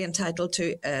absolutely entitled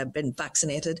to been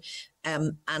vaccinated,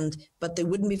 but they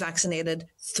wouldn't be vaccinated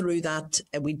through that.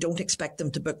 We don't expect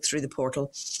them to book through the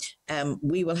portal.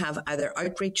 We will have either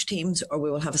outreach teams, or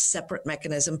we will have a separate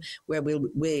mechanism where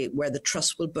where the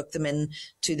trust will book them in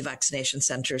to the vaccination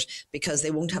centres, because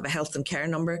they won't have a health and care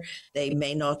number. They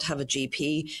may not have a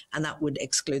GP, and that would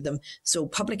exclude them. So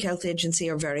Public Health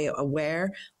Agency are very aware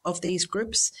of these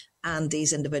groups and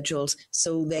these individuals,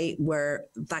 so they were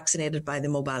vaccinated by the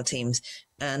mobile teams.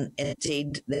 And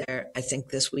indeed, I think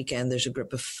this weekend there's a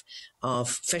group of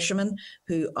fishermen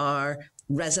who are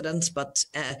residents, but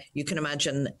you can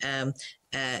imagine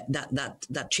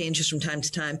that changes from time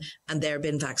to time, and they're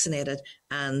being vaccinated.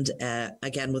 And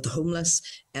again, with the homeless,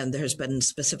 and there has been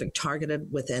specific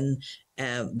targeted within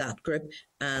that group,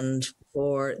 and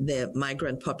for the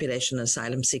migrant population and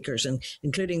asylum seekers, and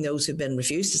including those who've been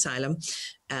refused asylum,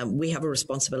 we have a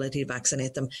responsibility to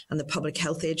vaccinate them. And the Public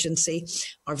Health Agency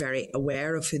are very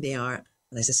aware of who they are.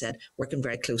 And as I said, working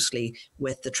very closely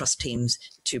with the trust teams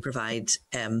to provide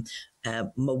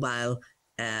mobile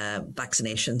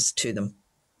vaccinations to them.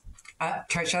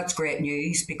 Trish, that's great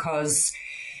news, because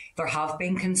there have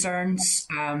been concerns,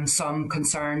 some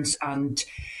concerns, and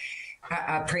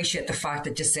I appreciate the fact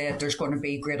that you said there's going to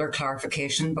be greater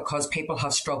clarification, because people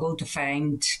have struggled to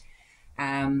find,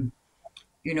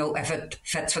 if it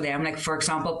fits for them. Like, for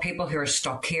example, people who are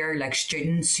stuck here, like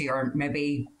students who are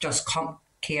maybe just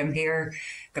came here,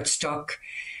 got stuck.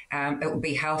 It would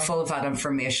be helpful if that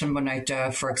information went out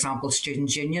to, for example,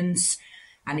 students' unions.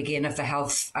 And again, if the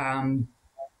Health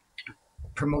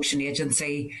Promotion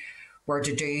Agency were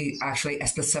to do actually a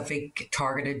specific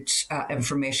targeted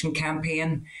information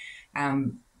campaign,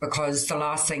 because the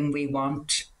last thing we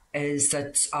want is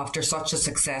that after such a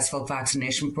successful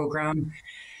vaccination programme,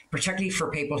 particularly for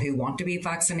people who want to be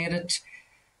vaccinated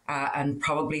and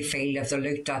probably feel, if they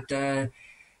looked at the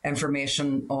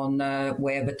information on the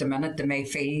web at the minute, they may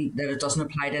feel that it doesn't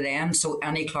apply to them. So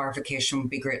any clarification would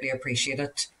be greatly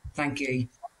appreciated. Thank you.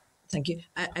 Thank you.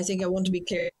 I think I want to be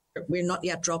clear. We're not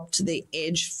yet dropped to the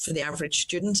age for the average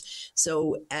student.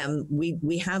 So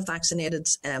we have vaccinated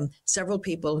several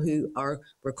people who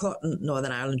were caught in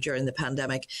Northern Ireland during the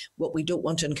pandemic. What we don't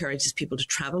want to encourage is people to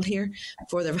travel here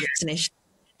for their vaccination.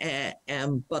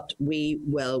 But we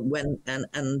will,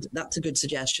 and that's a good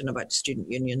suggestion about student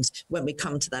unions, when we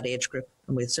come to that age group,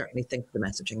 and we'll certainly think of the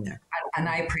messaging there. And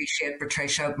I appreciate,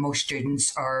 Patricia, most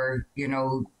students are,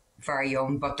 very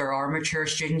young, but there are mature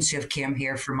students who have came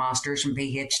here for masters and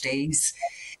PhDs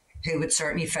who would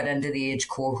certainly fit into the age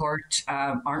cohort,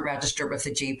 aren't registered with the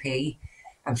GP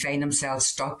and find themselves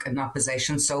stuck in that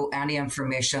position. So any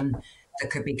information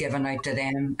that could be given out to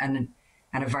them in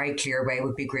a very clear way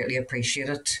would be greatly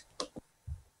appreciated.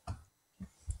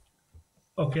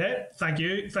 Okay, thank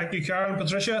you. Thank you, Karen,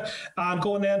 Patricia. And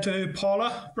going then to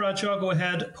Paula Bradshaw. Go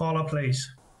ahead, Paula, please.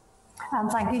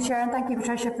 Thank you, Chair, and thank you,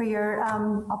 Patricia, for your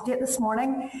update this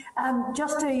morning.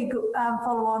 Just to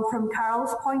follow on from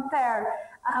Carol's point there,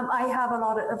 I have a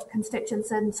lot of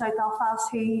constituents in South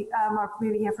Belfast who are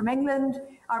maybe here from England,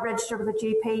 are registered with a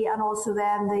GP, and also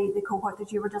then the cohort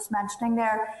that you were just mentioning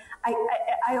there.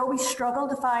 I always struggle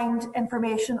to find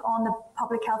information on the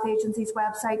Public Health Agency's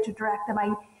website to direct them.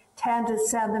 I tend to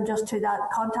send them just to that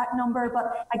contact number.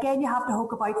 But again, you have to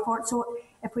hook about for it. So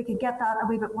if we could get that a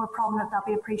wee bit more prominent, that'd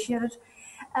be appreciated.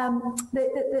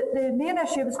 The main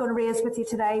issue I was going to raise with you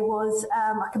today was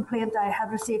a complaint I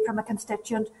had received from a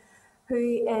constituent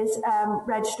who is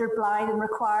registered blind and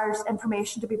requires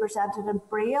information to be presented in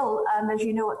Braille. And as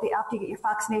you know, after you get your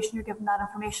vaccination, you're given that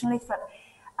information leaflet.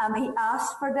 He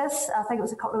asked for this, I think it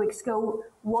was a couple of weeks ago,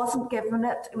 wasn't given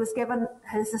it. It was given,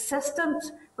 his assistant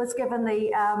was given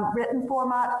the written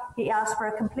format. He asked for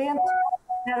a complaint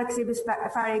because he was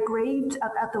very aggrieved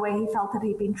at the way he felt that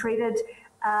he'd been treated.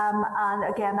 And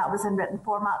again, that was in written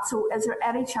format. So is there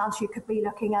any chance you could be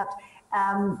looking at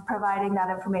providing that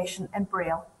information in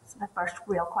Braille? That's the first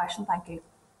real question. Thank you.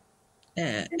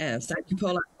 Thank you,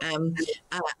 Paula.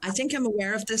 I think I'm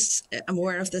aware of this. I'm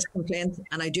aware of this complaint,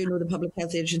 and I do know the Public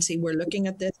Health Agency. We're looking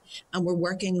at this, and we're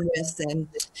working with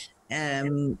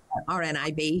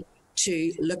RNIB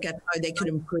to look at how they could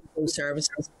improve those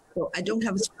services. So I don't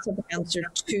have a specific answer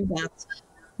to that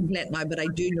complaint now, but I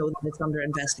do know that it's under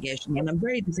investigation, and I'm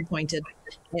very disappointed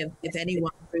if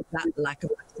anyone through that lack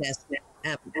of access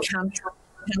can't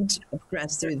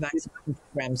progress through the vaccination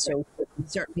program. So we'll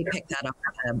certainly pick that up.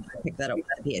 Pick that up with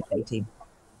the HA team.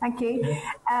 Thank you.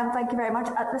 Thank you very much.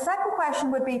 The second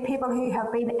question would be people who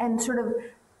have been in sort of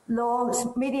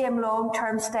medium,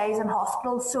 long-term stays in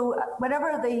hospitals. So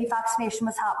whenever the vaccination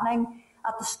was happening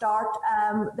at the start,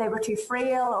 they were too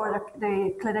frail, or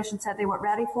the clinician said they weren't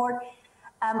ready for it.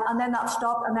 And then that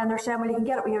stopped, and then they're saying, well, you can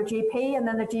get it with your GP, and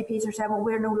then the GPs are saying, well,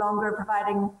 we're no longer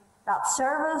providing that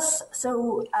service.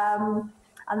 So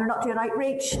and they're not doing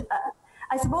outreach.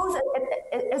 I suppose,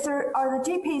 are the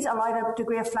GPs allowed a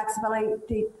degree of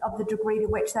flexibility of the degree to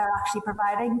which they're actually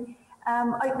providing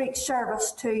outreach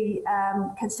service to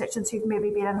constituents who've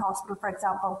maybe been in hospital, for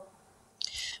example?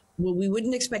 Well, we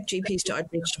wouldn't expect GPs to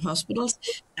outreach to hospitals.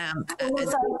 Sorry.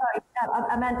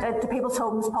 I meant to people's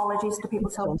homes. Apologies, to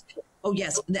people's homes. Oh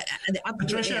yes,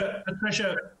 Patricia,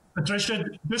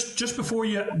 just before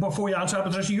you answer that,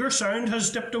 Patricia, your sound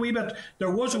has dipped a wee bit. There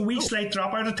was a wee slight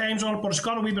drop out at times on it, but it's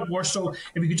got a wee bit worse. So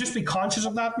if you could just be conscious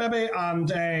of that, maybe,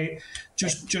 and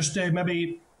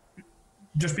maybe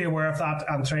just be aware of that,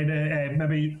 and try to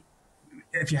maybe,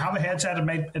 if you have a headset,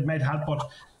 it might help.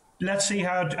 But let's see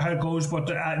how it goes. But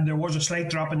there was a slight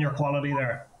drop in your quality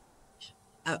there.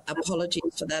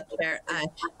 Apologies for that, Chair.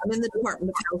 I'm in the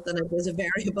Department of Health, and it is a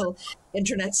variable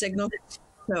internet signal.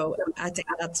 So I think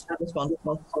that's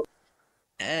responsible.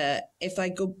 If I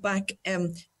go back,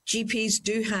 GPs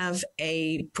do have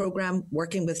a program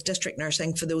working with district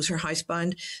nursing for those who are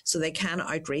housebound, so they can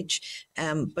outreach.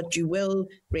 But you will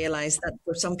realise that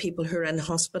for some people who are in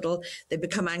hospital, they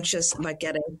become anxious about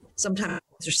getting sometimes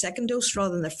their second dose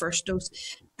rather than their first dose.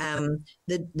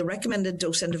 The recommended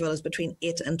dose interval is between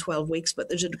 8 and 12 weeks, but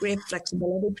there's a degree of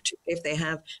flexibility, particularly if they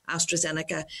have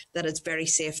AstraZeneca, that it's very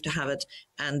safe to have it,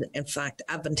 and in fact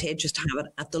advantageous to have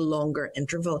it at the longer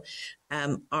interval.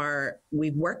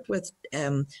 We've worked with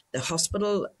the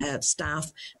hospital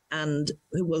staff, and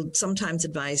who will sometimes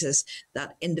advise us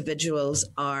that individuals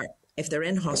are, if they're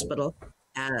in hospital,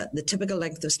 the typical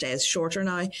length of stay is shorter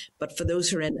now, but for those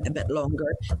who are in a bit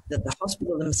longer, that the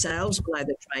hospital themselves will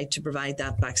either try to provide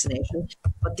that vaccination.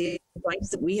 But the advice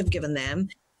that we have given them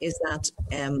is that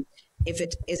if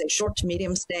it is a short to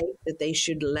medium stay, that they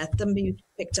should let them be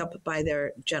picked up by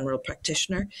their general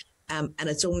practitioner. And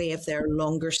it's only if they're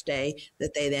longer stay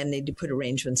that they then need to put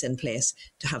arrangements in place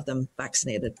to have them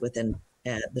vaccinated within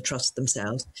the trust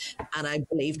themselves. And I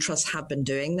believe trusts have been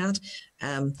doing that.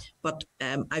 But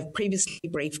I've previously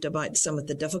briefed about some of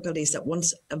the difficulties that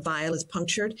once a vial is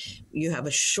punctured, you have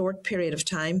a short period of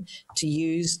time to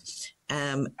use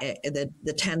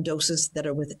the 10 doses that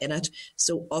are within it.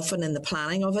 So often in the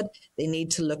planning of it, they need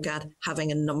to look at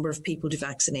having a number of people to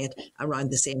vaccinate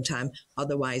around the same time.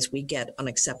 Otherwise, we get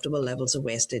unacceptable levels of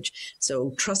wastage.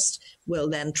 So trust will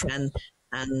then try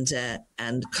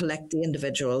and collect the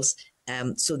individuals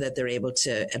so that they're able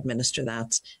to administer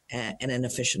that in an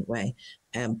efficient way.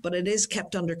 But it is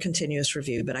kept under continuous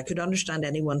review. But I could understand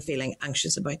anyone feeling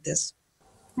anxious about this.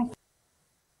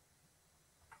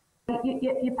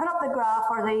 You put up the graph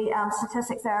or the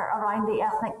statistics there around the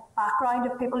ethnic background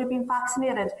of people who've been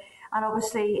vaccinated, and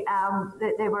obviously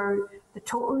they were the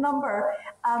total number.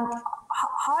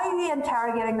 How are you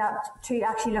interrogating that to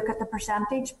actually look at the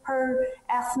percentage per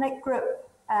ethnic group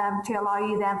to allow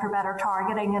you then for better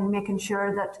targeting and making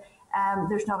sure that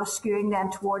there's not a skewing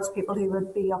then towards people who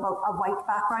would be of a white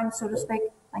background, so to speak?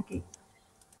 Thank you.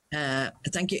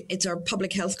 Thank you. It's our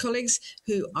public health colleagues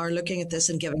who are looking at this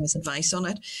and giving us advice on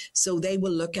it. So they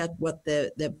will look at what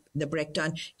the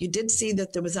breakdown. You did see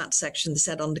that there was that section that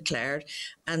said undeclared,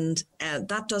 and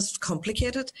that does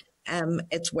complicate it.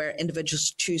 It's where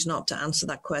individuals choose not to answer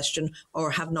that question or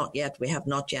we have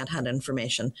not yet had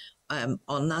information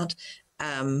on that.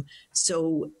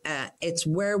 So it's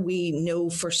where we know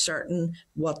for certain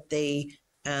what the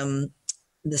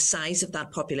size of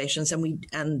that population is,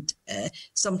 and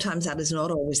sometimes that is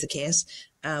not always the case.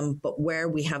 But where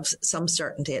we have some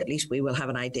certainty, at least we will have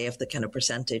an idea of the kind of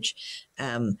percentage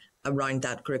around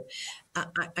that group.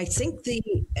 I think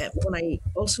when I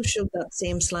also showed that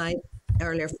same slide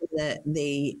earlier for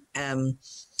the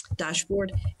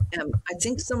dashboard, I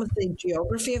think some of the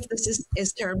geography of this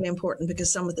is terribly important,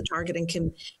 because some of the targeting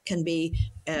can be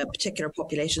particular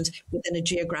populations within a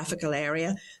geographical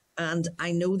area. And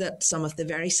I know that some of the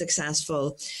very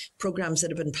successful programs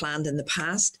that have been planned in the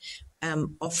past,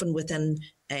 often within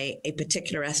a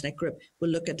particular ethnic group, will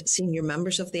look at senior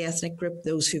members of the ethnic group.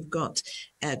 Those who've got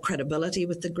credibility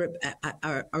with the group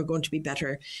are going to be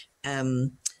better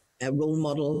role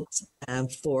models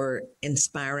for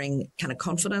inspiring kind of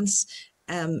confidence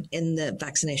in the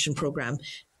vaccination program.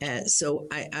 So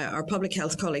our public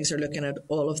health colleagues are looking at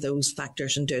all of those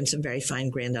factors and doing some very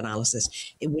fine-grained analysis.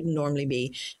 It wouldn't normally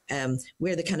be.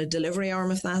 We're the kind of delivery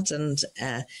arm of that, and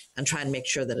try and make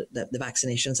sure that the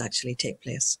vaccinations actually take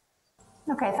place.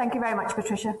 Okay, thank you very much,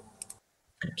 Patricia.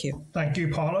 Thank you. Thank you,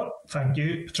 Paula. Thank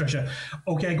you, Patricia.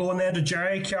 Okay, going then to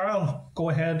Jerry Carroll.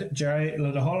 Go ahead, Jerry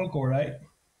Liddahall. Go right.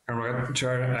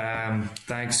 Sure.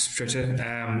 Thanks,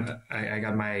 Patricia. I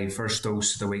got my first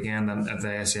dose the weekend at the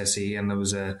SSE, and it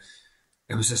was a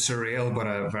surreal but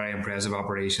a very impressive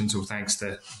operation. So thanks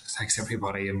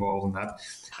everybody involved in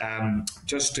that.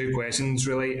 Just two questions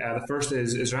really. The first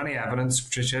is there any evidence,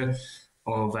 Patricia,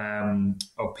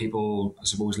 of people, I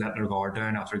suppose, letting their guard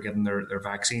down after getting their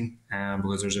vaccine?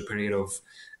 Because there's a period of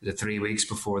 3 weeks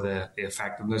before the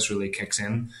effectiveness really kicks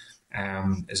in.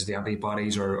 Is it the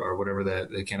antibodies or whatever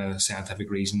the kind of scientific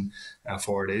reason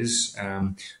for it is?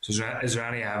 So is there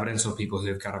any evidence of people who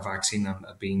have got a vaccine and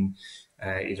have been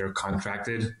either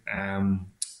contracted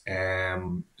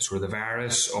sort of the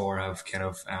virus, or have kind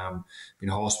of been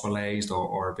hospitalised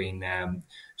or been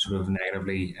sort of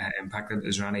negatively impacted?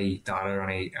 Is there any data or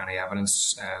any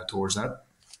evidence towards that?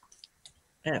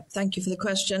 Thank you for the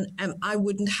question. I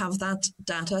wouldn't have that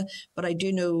data, but I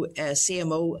do know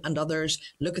CMO and others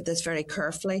look at this very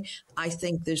carefully. I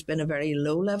think there's been a very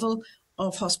low level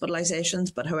of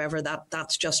hospitalisations, but however,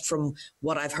 that's just from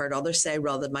what I've heard others say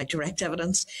rather than my direct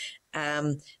evidence,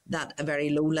 that a very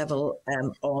low level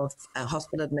of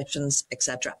hospital admissions,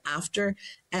 etc., after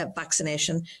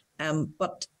vaccination.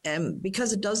 But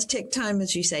because it does take time,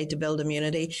 as you say, to build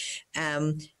immunity,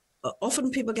 often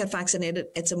people get vaccinated,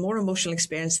 it's a more emotional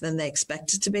experience than they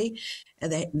expect it to be.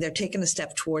 They're taking a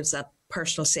step towards that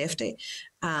personal safety.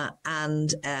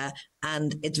 And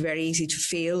it's very easy to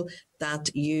feel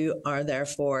that you are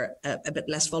therefore a bit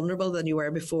less vulnerable than you were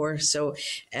before. So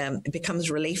it becomes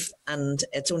relief, and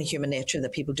it's only human nature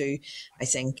that people do, I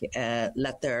think,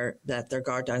 let their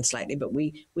guard down slightly. But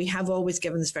we have always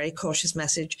given this very cautious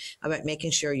message about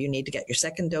making sure you need to get your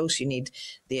second dose, you need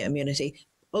the immunity.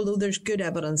 Although there's good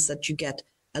evidence that you get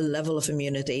a level of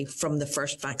immunity from the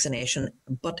first vaccination,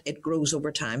 but it grows over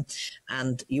time,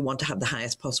 and you want to have the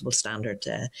highest possible standard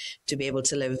to be able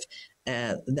to live,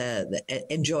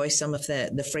 enjoy some of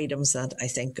the freedoms that I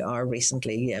think are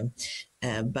recently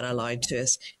been allowed to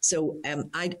us. So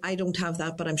I don't have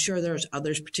that, but I'm sure there's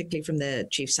others, particularly from the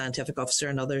Chief Scientific Officer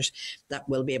and others, that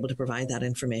will be able to provide that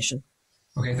information.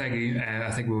 Okay, thank you. I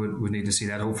think we would need to see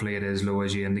that. Hopefully it is low,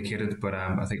 as you indicated, but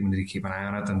I think we need to keep an eye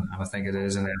on it, and I think it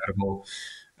is inevitable,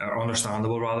 or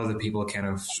understandable rather, that people kind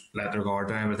of let their guard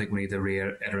down. But I think we need to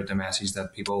reiterate the message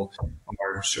that people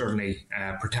are certainly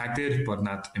protected but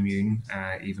not immune,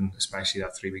 even especially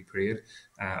that 3 week period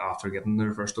after getting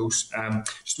their first dose.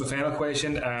 Just my final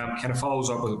question kind of follows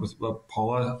up with what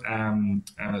Paula and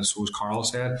I suppose Carl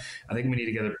said. I think we need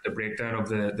to get a breakdown of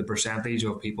the percentage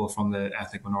of people from the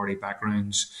ethnic minority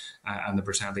backgrounds and the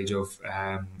percentage of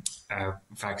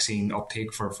vaccine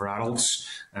uptake for adults,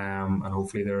 and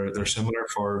hopefully they're similar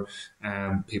for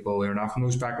people who are not from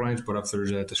those backgrounds. But if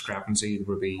there's a discrepancy, there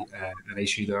would be an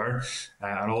issue there.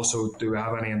 And also, do we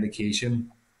have any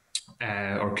indication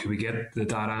or could we get the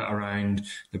data around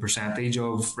the percentage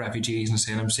of refugees and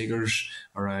asylum seekers,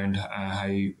 around how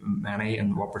many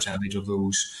and what percentage of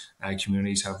those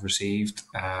communities have received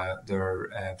their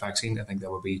vaccine? I think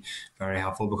that would be very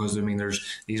helpful, because I mean,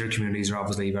 these are communities that are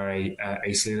obviously very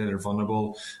isolated or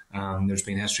vulnerable. There's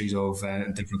been histories of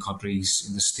in different countries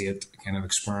in the state kind of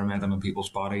experimenting on people's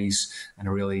bodies in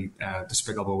a really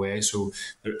despicable way. So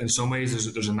in some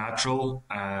ways, there's a natural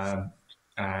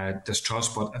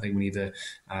distrust, but I think we need to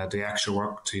do extra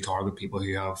work to target people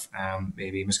who have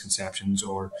maybe misconceptions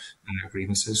or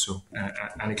grievances. So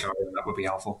any clarity on that would be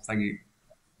helpful. Thank you.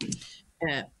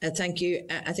 Thank you.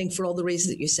 I think for all the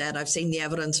reasons that you said, I've seen the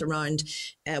evidence around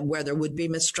where there would be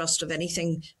mistrust of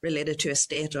anything related to a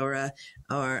state or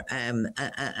an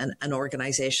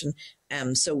organisation.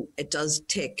 So it does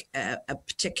take a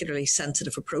particularly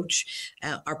sensitive approach.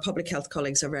 Our public health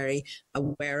colleagues are very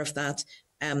aware of that.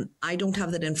 I don't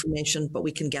have that information, but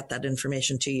we can get that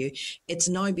information to you. It's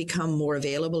now become more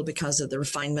available because of the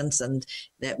refinements and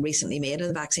that recently made in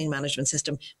the vaccine management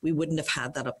system. We wouldn't have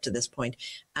had that up to this point.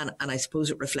 And I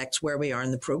suppose it reflects where we are in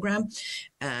the programme.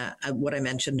 What I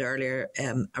mentioned earlier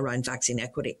around vaccine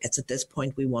equity, it's at this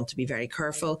point we want to be very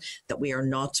careful that we are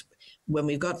not, when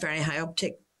we've got very high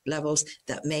uptake levels,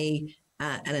 that may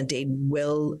and indeed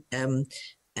will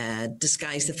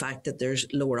disguise the fact that there's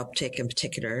lower uptake in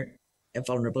particular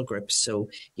vulnerable groups. So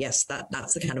yes,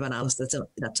 that's the kind of analysis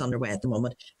that's underway at the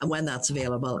moment. And when that's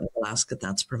available, I will ask that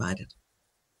that's provided.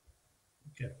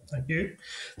 Okay, thank you.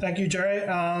 Thank you, Jerry.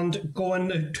 And going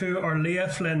to Orlia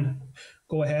Flynn.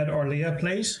 Go ahead, Orlia,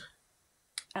 please.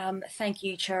 Thank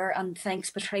you, Chair, and thanks,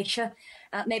 Patricia.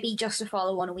 Maybe just to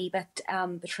follow on a wee bit,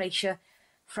 Patricia,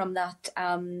 from that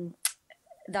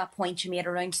that point you made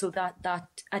around that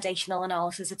additional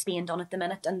analysis that's being done at the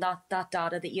minute, and that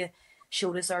data that you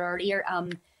showed us earlier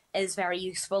is very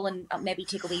useful, and I'll maybe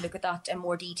take a wee look at that in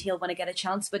more detail when I get a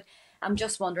chance. But I'm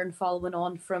just wondering, following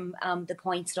on from the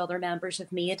points that other members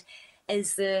have made,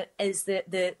 is the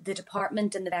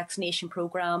department and the vaccination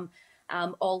programme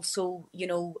also,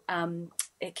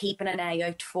 keeping an eye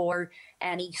out for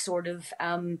any sort of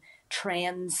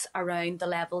trends around the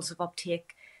levels of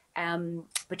uptake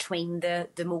between the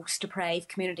most deprived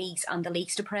communities and the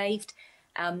least deprived?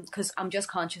 Because I'm just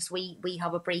conscious we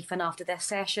have a briefing after this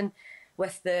session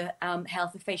with the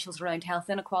health officials around health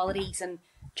inequalities, and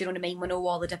do you know what I mean? We know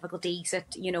all the difficulties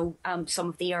that some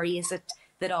of the areas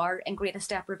that are in greatest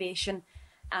deprivation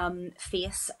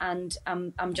face, and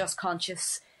I'm just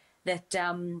conscious that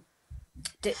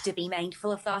to be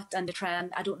mindful of that and to try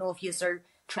and, I don't know if you are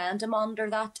trying to monitor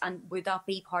that, and would that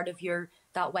be part of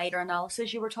that wider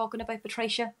analysis you were talking about,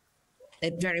 Patricia?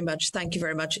 Very much. Thank you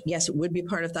very much. Yes, it would be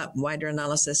part of that wider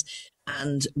analysis.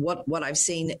 And what I've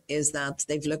seen is that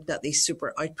they've looked at these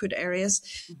super output areas.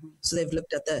 Mm-hmm. So they've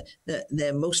looked at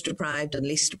the most deprived and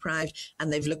least deprived,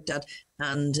 and they've looked at,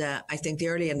 and I think the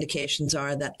early indications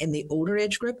are that in the older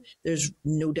age group, there's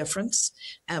no difference.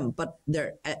 But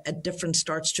there a difference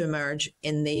starts to emerge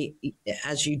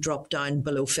as you drop down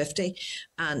below 50.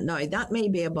 And now that may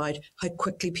be about how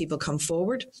quickly people come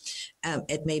forward.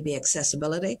 It may be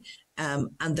accessibility.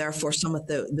 And therefore, some of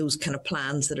those kind of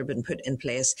plans that have been put in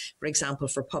place, for example,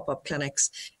 for pop-up clinics,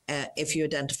 if you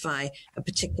identify a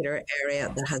particular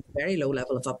area that has a very low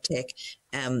level of uptake,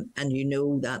 and you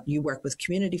know that you work with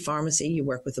community pharmacy, you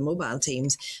work with the mobile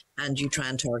teams, and you try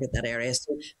and target that area.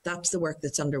 So that's the work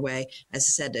that's underway. As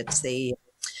I said, it's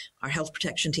our health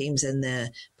protection teams in the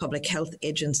Public Health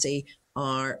Agency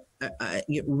are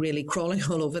really crawling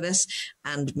all over this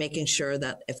and making sure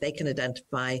that if they can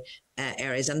identify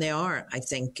areas, and they are, I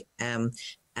think,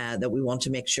 that we want to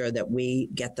make sure that we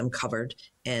get them covered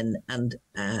in and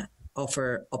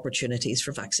offer opportunities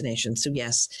for vaccination. So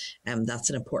yes, that's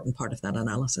an important part of that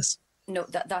analysis. No,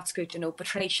 that's good to know,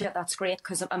 Patricia. That's great,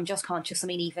 because I'm just conscious. I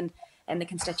mean, even in the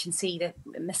constituency that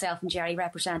myself and Jerry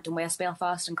represent in West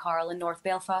Belfast and Carl in North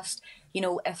Belfast,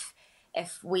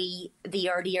 if the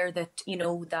earlier that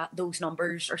that those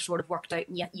numbers are sort of worked out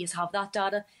and yet you have that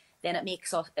data, then it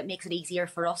makes it easier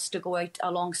for us to go out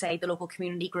alongside the local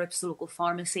community groups, the local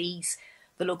pharmacies,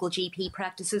 the local GP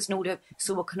practices,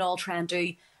 so we can all try and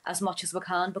do as much as we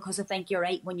can. Because I think you're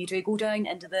right, when you do go down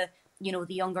into the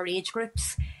younger age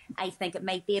groups, I think it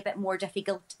might be a bit more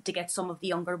difficult to get some of the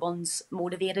younger ones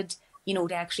motivated,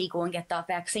 to actually go and get that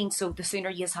vaccine. So the sooner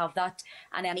you have that,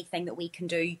 and anything that we can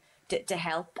do to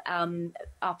help,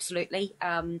 absolutely.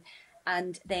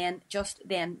 And then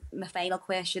my final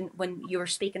question, when you were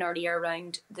speaking earlier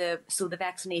around the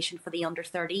vaccination for the under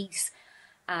 30s,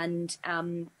 and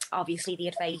obviously the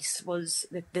advice was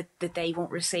that they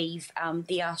won't receive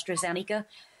the AstraZeneca.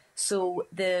 So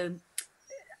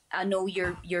I know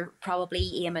you're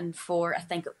probably aiming for, I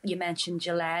think you mentioned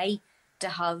July, to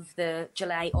have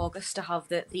August to have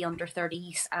the under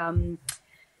 30s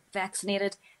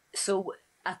vaccinated. So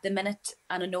at the minute,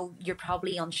 and I know you're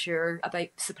probably unsure about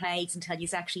supplies until you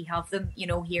actually have them,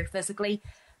 here physically,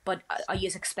 but are you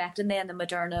expecting then the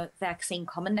Moderna vaccine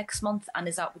coming next month? And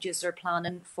is that what you're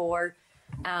planning for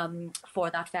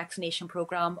that vaccination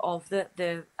programme of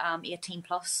the 18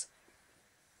 plus?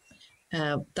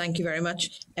 Thank you very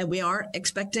much. We are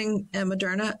expecting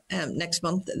Moderna next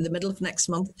month, the middle of next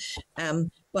month.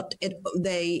 But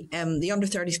the under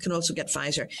 30s can also get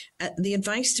Pfizer. The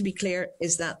advice, to be clear,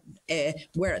 is that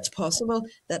where it's possible,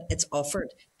 that it's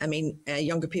offered. I mean,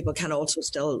 younger people can also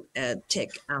still take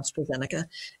AstraZeneca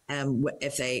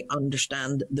if they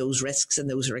understand those risks and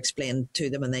those are explained to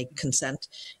them and they consent.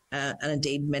 And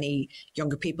indeed, many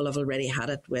younger people have already had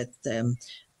it with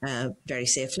very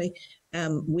safely.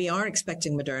 We are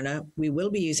expecting Moderna. We will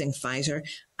be using Pfizer.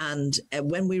 And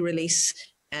when we release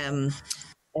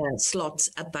slots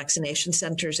at vaccination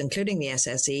centres, including the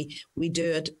SSE, we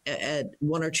do it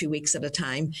 1 or 2 weeks at a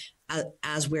time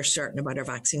as we're certain about our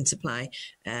vaccine supply.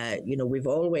 We've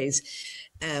always,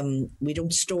 we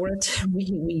don't store it. We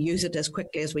use it as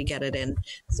quickly as we get it in.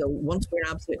 So once we're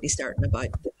absolutely certain about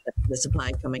the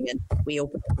supply coming in, we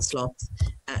open up the slots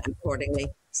accordingly.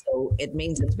 So it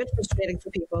means it's a bit frustrating for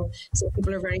people. Some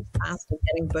people are very fast at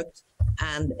getting booked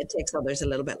and it takes others a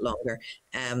little bit longer.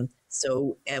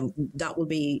 So that will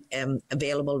be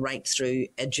available right through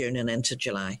June and into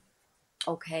July.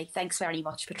 Okay, thanks very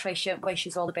much, Patricia. Wish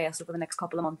you all the best over the next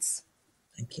couple of months.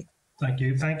 Thank you.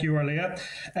 Thank you, Arlea.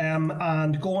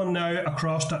 And going now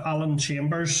across to Alan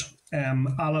Chambers.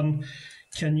 Alan,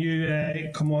 can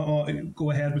you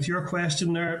go ahead with your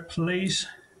question there, please?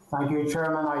 Thank you,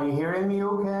 Chairman. Are you hearing me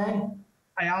okay?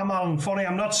 I am, Alan. Funny,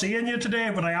 I'm not seeing you today,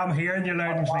 but I am hearing you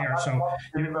loud and clear. So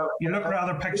you look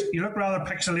rather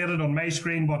pixelated on my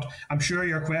screen, but I'm sure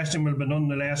your question will be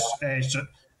nonetheless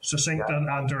succinct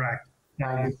and direct.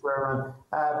 Thank you, Chairman.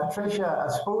 Patricia,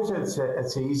 I suppose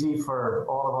it's easy for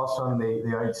all of us on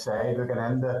the outside looking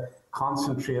in to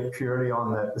concentrate purely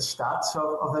on the stats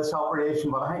of this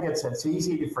operation, but I think it's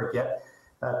easy to forget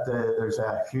that there's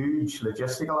a huge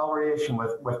logistical operation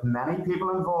with many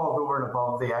people involved over and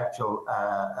above the actual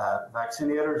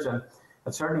vaccinators, and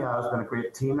it certainly has been a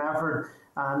great team effort.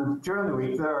 And during the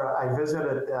week there, I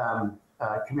visited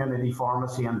a community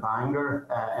pharmacy in Bangor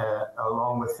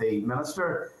along with the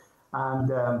minister, and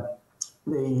the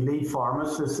lead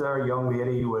pharmacist there, a young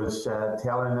lady, was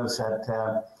telling us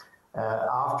that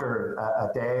after a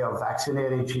day of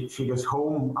vaccinating, she goes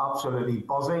home absolutely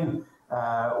buzzing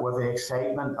with the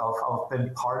excitement of being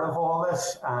part of all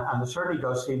this, and there certainly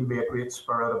does seem to be a great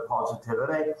spirit of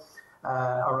positivity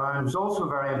around. I was also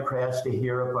very impressed to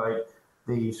hear about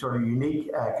the sort of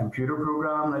unique computer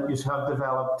program that you have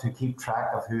developed to keep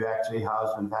track of who actually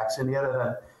has been vaccinated,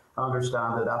 and I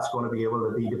understand that that's going to be able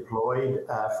to be deployed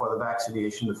for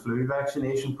the flu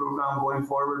vaccination program going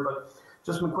forward. But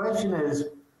just my question is,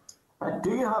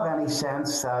 do you have any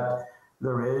sense that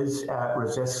there is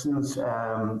resistance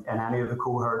in any of the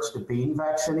cohorts to being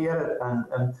vaccinated,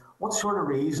 and what sort of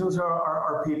reasons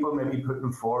are people maybe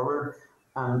putting forward,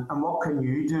 and what can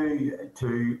you do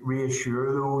to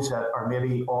reassure those that are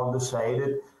maybe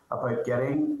undecided about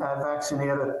getting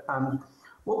vaccinated? And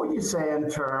what would you say in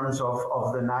terms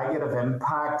of the negative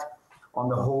impact on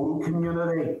the whole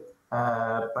community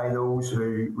by those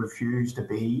who refuse to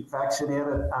be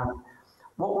vaccinated? And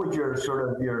what would your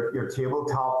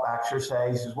tabletop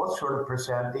exercises, what sort of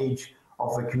percentage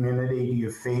of the community do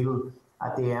you feel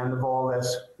at the end of all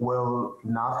this will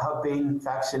not have been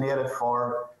vaccinated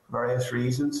for various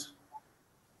reasons?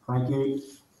 Thank you.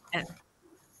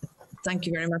 Thank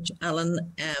you very much, Alan.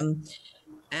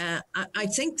 I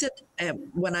think that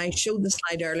when I showed the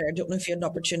slide earlier, I don't know if you had an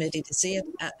opportunity to see it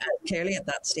clearly at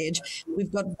that stage,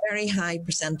 we've got very high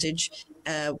percentage,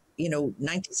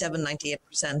 97,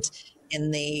 98% in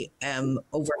the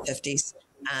over 50s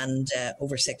and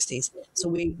over 60s. So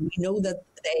we know that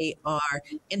they are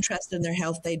interested in their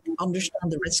health, they understand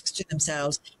the risks to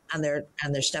themselves, and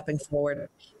they're stepping forward.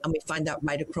 And we find that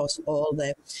right across all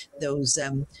those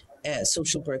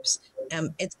social groups.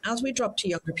 It's as we drop to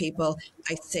younger people,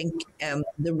 I think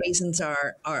the reasons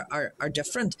are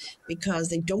different because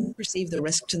they don't perceive the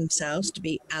risk to themselves to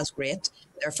be as great.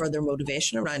 Therefore, their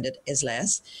motivation around it is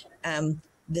less.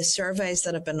 The surveys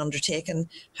that have been undertaken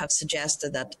have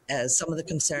suggested that some of the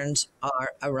concerns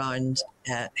are around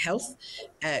health.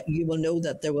 You will know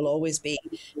that there will always be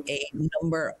a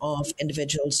number of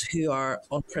individuals who are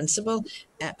on principle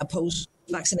opposed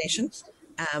to vaccination.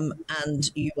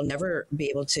 and you will never be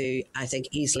able to, I think,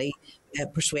 easily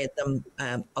persuade them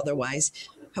otherwise.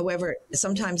 However,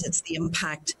 sometimes it's the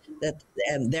impact that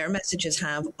their messages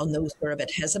have on those who are a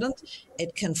bit hesitant.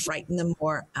 It can frighten them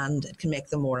more and it can make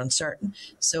them more uncertain.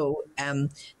 So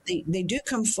they do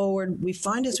come forward. We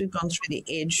found as we've gone through the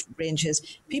age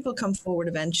ranges, people come forward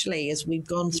eventually as we've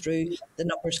gone through, the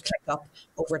numbers click up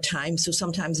over time. So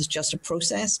sometimes it's just a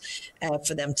process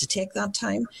for them to take that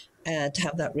time to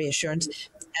have that reassurance.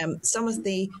 Some of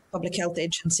the public health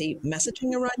agency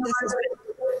messaging around this has been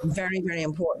very, very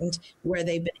important, where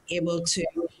they've been able to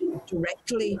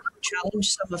directly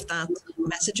challenge some of that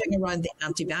messaging around the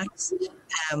anti-vax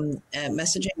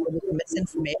messaging, where there's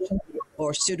misinformation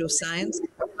or pseudoscience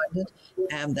around it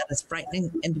that is frightening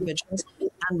individuals.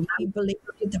 And we believe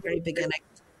at the very beginning,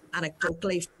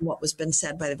 anecdotally, from what was been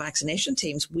said by the vaccination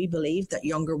teams, we believe that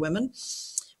younger women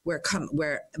were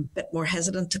a bit more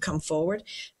hesitant to come forward.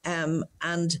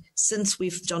 And since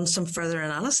we've done some further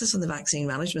analysis on the vaccine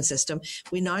management system,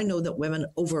 we now know that women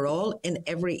overall in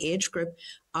every age group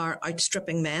are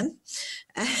outstripping men,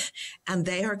 and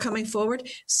they are coming forward.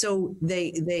 So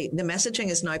the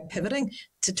messaging is now pivoting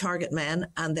to target men,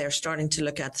 and they're starting to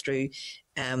look at through,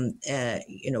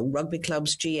 rugby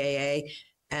clubs, GAA,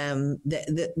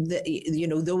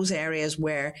 those areas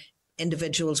where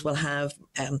individuals will have,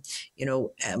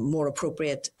 more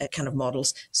appropriate kind of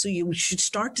models. So you should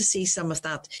start to see some of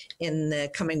that in the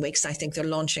coming weeks. I think they're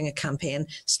launching a campaign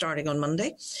starting on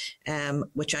Monday,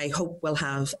 which I hope will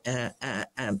have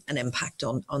an impact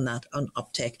on that, on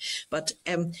uptake. But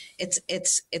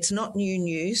it's not new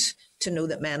news to know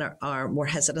that men are more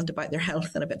hesitant about their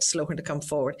health and a bit slower to come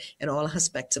forward in all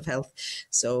aspects of health.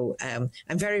 So I'm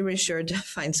very reassured to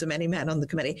find so many men on the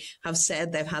committee have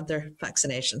said they've had their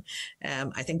vaccination.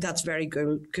 I think that's very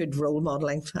good role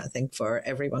modelling, I think, for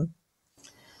everyone.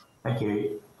 Thank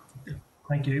you.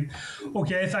 Thank you.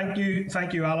 Okay,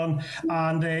 thank you, Alan.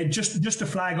 And just to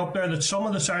flag up there that some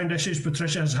of the sound issues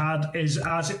Patricia has had is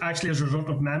actually as a result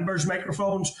of members'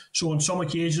 microphones. So on some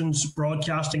occasions,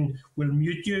 broadcasting will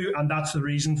mute you, and that's the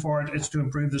reason for it. It's to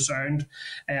improve the sound.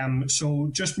 So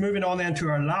just moving on then to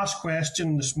our last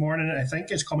question this morning, I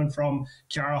think is coming from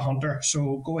Ciara Hunter.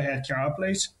 So go ahead, Ciara,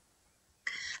 please.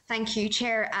 Thank you,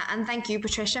 Chair, and thank you,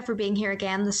 Patricia, for being here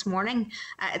again this morning.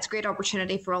 It's a great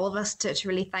opportunity for all of us to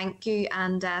really thank you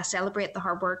and celebrate the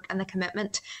hard work and the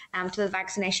commitment to the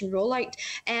vaccination rollout.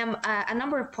 A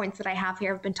number of points that I have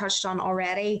here have been touched on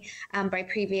already by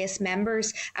previous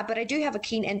members, but I do have a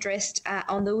keen interest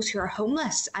on those who are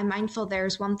homeless. I'm mindful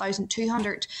there's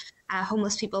 1,200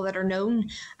 homeless people that are known,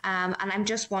 and I'm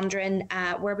just wondering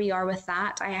where we are with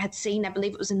that. I had seen, I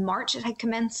believe it was in March, it had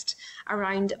commenced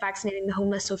around vaccinating the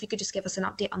homeless. So if you could just give us an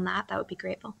update on that, that would be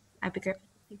grateful. I'd be grateful.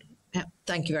 Thank you. Yeah,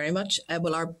 thank you very much.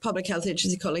 Well, our public health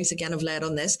agency colleagues again have led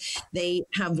on this. They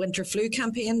have winter flu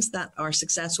campaigns that are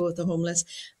successful with the homeless,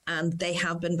 and they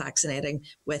have been vaccinating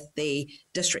with the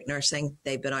district nursing.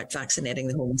 They've been out vaccinating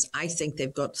the homes. I think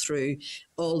they've got through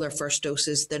all their first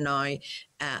doses. They're now,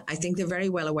 I think they're very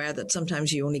well aware that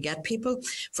sometimes you only get people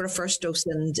for a first dose,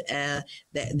 and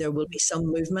there will be some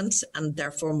movements and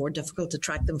therefore more difficult to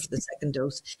track them for the second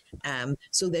dose.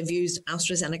 So they've used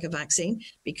AstraZeneca vaccine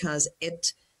because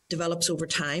it develops over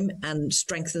time and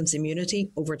strengthens immunity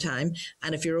over time.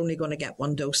 And if you're only going to get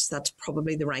one dose, that's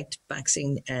probably the right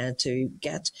vaccine to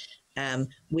get.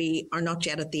 We are not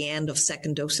yet at the end of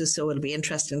second doses, so it'll be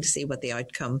interesting to see what the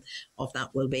outcome of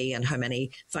that will be and how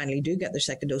many finally do get their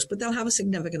second dose. But they'll have a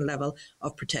significant level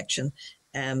of protection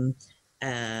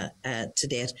to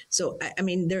date. So, I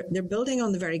mean, they're building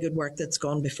on the very good work that's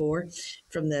gone before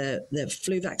from the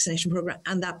flu vaccination program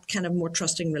and that kind of more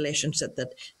trusting relationship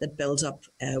that builds up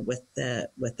with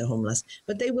the homeless.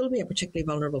 But they will be a particularly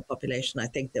vulnerable population. I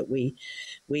think that we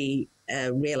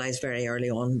realised very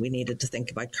early on we needed to think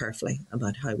about carefully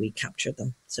about how we captured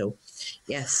them. So,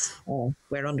 yes,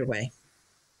 we're underway.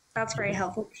 That's very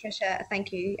helpful, Patricia.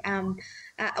 Thank you.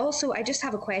 Also, I just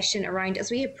have a question around as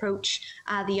we approach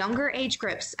the younger age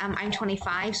groups. I'm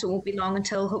 25, so it won't be long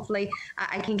until hopefully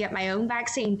I can get my own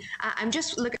vaccine. I'm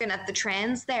just looking at the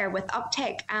trends there with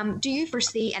uptake. Do you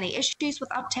foresee any issues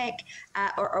with uptake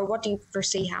or what do you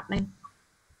foresee happening?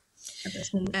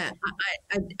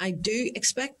 I do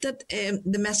expect that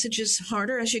the message is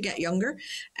harder as you get younger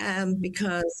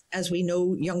because, as we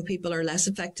know, young people are less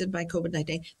affected by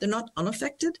COVID-19. They're not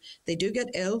unaffected. They do get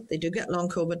ill. They do get long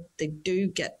COVID. They do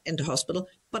get into hospital.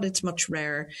 but it's much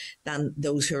rarer than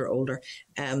those who are older.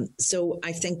 So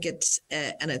I think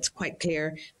and it's quite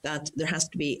clear that there has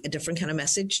to be a different kind of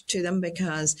message to them,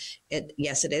 because it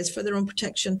is for their own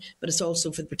protection, but it's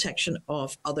also for the protection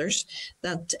of others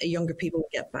that younger people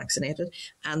get vaccinated.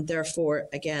 And therefore,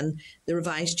 again, the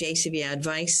revised JCVI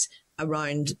advice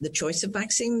around the choice of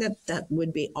vaccine that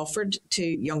would be offered to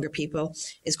younger people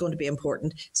is going to be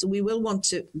important. So we will want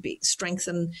to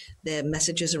strengthen the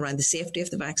messages around the safety of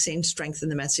the vaccine, strengthen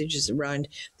the messages around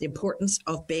the importance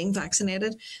of being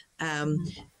vaccinated. Now,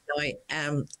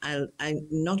 I'm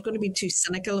not going to be too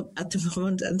cynical at the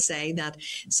moment and say that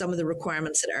some of the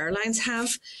requirements that airlines have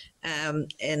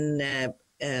in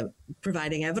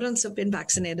providing evidence of being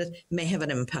vaccinated may have an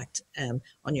impact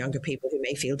on younger people who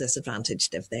may feel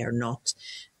disadvantaged if they are not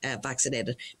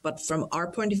vaccinated. But from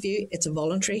our point of view, it's a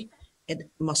voluntary. It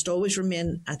must always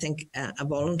remain, I think, a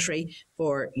voluntary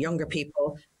for younger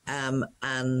people,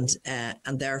 and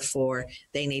therefore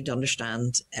they need to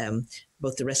understand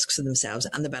both the risks to themselves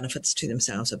and the benefits to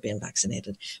themselves of being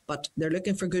vaccinated. But they're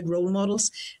looking for good role models,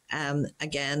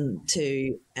 again,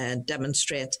 to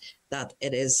demonstrate that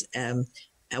it is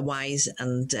a wise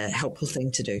and helpful thing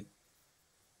to do.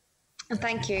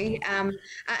 Thank you.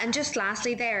 And just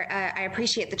lastly there, I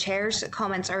appreciate the Chair's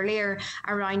comments earlier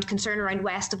around concern around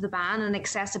west of the ban and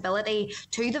accessibility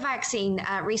to the vaccine.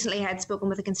 Recently I had spoken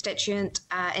with a constituent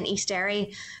in East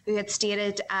Derry who had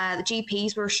stated the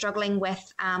GPs were struggling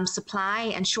with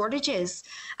supply and shortages,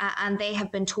 and they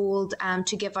have been told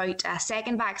to give out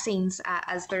second vaccines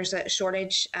as there's a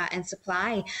shortage in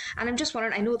supply. And I'm just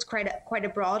wondering, I know it's quite a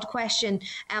broad question,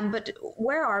 but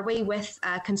where are we with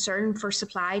concern for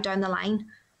supply down the line?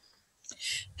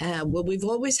 Well, we've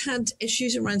always had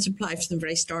issues around supply from the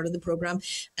very start of the programme,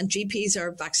 and GPs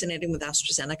are vaccinating with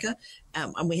AstraZeneca,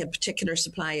 and we had particular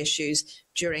supply issues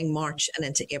during March and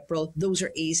into April. Those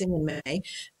are easing in May.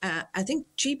 I think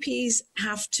GPs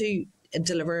have to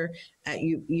deliver,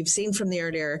 you've seen from the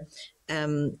earlier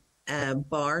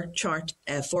bar chart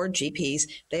for GPs,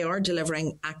 they are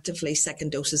delivering actively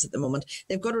second doses at the moment.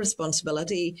 They've got a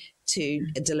responsibility to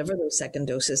deliver those second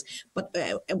doses, but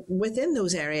within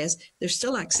those areas, there's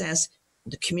still access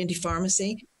to community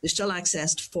pharmacy, there's still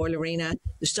access to Foyle Arena,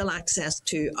 there's still access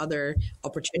to other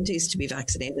opportunities to be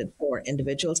vaccinated for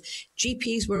individuals.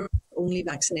 GPs were only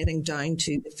vaccinating down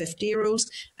to the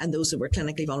 50-year-olds and those that were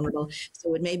clinically vulnerable.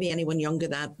 So it may be anyone younger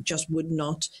that just would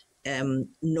not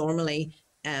normally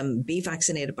be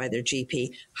vaccinated by their GP.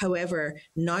 However,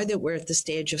 now that we're at the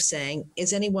stage of saying,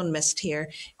 is anyone missed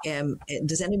here?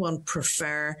 Does anyone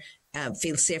prefer,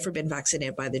 feel safer being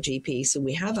vaccinated by the GP? So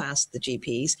we have asked the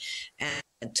GPs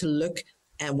to look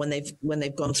when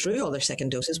they've gone through all their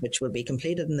second doses, which will be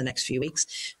completed in the next few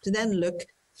weeks, to then look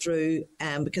through,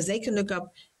 because they can look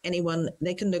up anyone,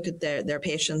 they can look at their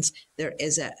patients. There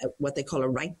is a what they call a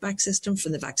write-back system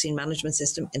from the vaccine management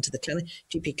system into the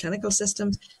GP clinical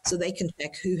systems, so they can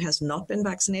check who has not been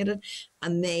vaccinated,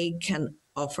 and they can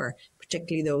offer,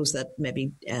 particularly those that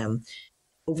maybe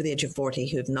over the age of 40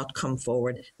 who have not come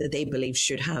forward, that they believe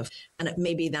should have. And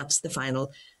maybe that's the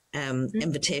final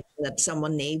invitation that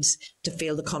someone needs to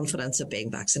feel the confidence of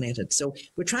being vaccinated. So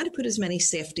we're trying to put as many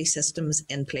safety systems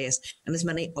in place and as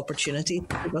many opportunities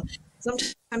for people.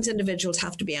 Sometimes individuals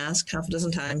have to be asked half a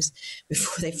dozen times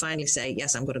before they finally say,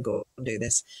 yes, I'm going to go and do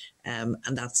this. And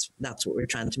that's what we're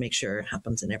trying to make sure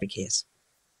happens in every case.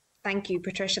 Thank you,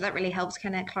 Patricia. That really helps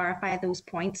kind of clarify those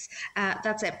points.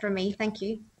 That's it for me. Thank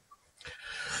you.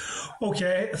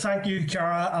 Okay, thank you,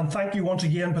 Cara, and thank you once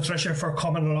again, Patricia, for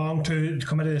coming along to the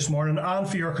committee this morning and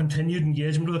for your continued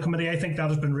engagement with the committee. I think that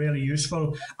has been really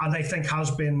useful, and I think has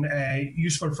been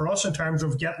useful for us in terms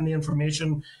of getting the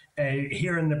information,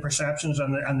 hearing the perceptions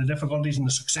and the difficulties and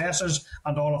the successes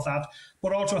and all of that.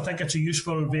 But also I think it's a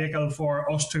useful vehicle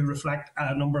for us to reflect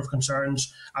a number of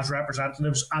concerns as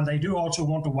representatives. And I do also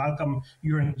want to welcome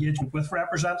your engagement with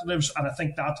representatives. And I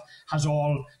think that has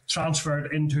all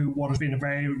transferred into what has been a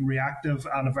very reactive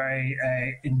and a very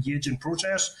engaging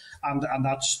process. And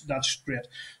that's great.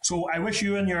 So I wish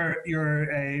you and your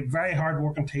very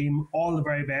hard-working team all the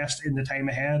very best in the time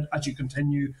ahead as you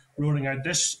continue rolling out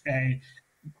this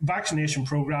vaccination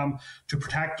programme to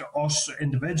protect us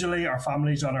individually, our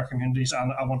families and our communities,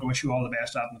 and I want to wish you all the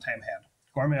best in the time ahead.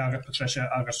 Gormay agad, Patricia,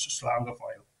 agus slanga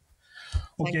foil.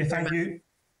 Okay,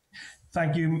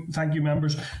 thank you,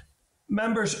 members.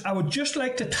 Members, I would just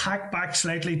like to tack back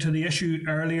slightly to the issue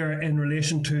earlier in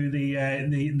relation to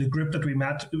the group that we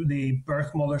met, the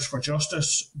Birth Mothers for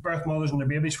Justice, Birth Mothers and Their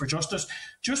Babies for Justice.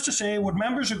 Just to say, would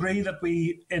members agree that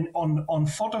we, on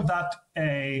foot of that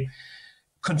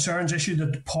concerns issue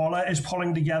that Paula is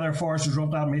pulling together for us as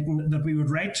result of that meeting, that we would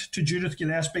write to Judith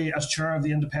Gillespie as chair of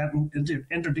the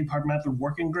interdepartmental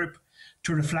working group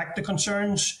to reflect the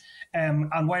concerns. And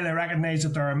while I recognise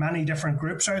that there are many different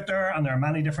groups out there and there are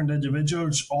many different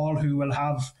individuals, all who will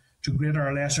have to greater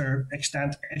or lesser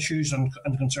extent issues and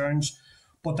concerns,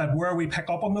 but that where we pick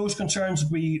up on those concerns,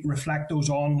 we reflect those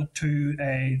on to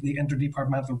the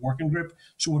interdepartmental working group.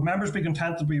 So would members be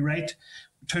content that we write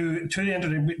to the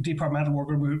interdepartmental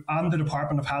working group and the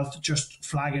Department of Health, just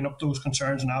flagging up those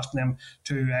concerns and asking them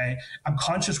to, I'm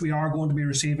conscious we are going to be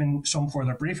receiving some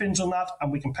further briefings on that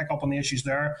and we can pick up on the issues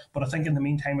there, but I think in the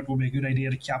meantime it would be a good idea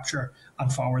to capture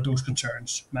and forward those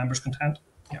concerns. Members content?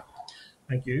 Yeah,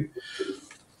 thank you.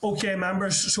 Okay,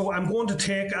 members, so I'm going to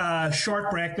take a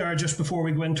short break there just before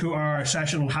we go into our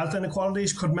session on health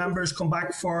inequalities. Could members come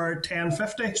back for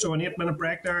 10:50? So an 8-minute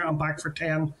break there and back for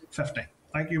 10:50.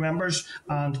 Thank you, members.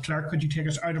 And Clerk, could you take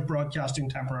us out of broadcasting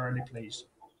temporarily, please?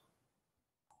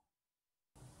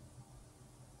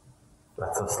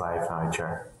 That's us live now,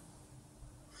 Chair.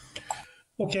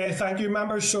 Okay, thank you,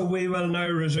 members. So we will now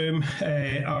resume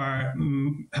our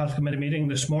Health Committee meeting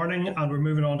this morning, and we're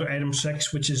moving on to item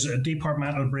 6, which is a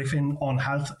departmental briefing on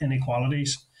health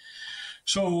inequalities.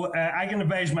 So I can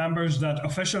advise members that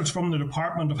officials from the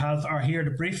Department of Health are here to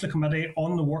brief the committee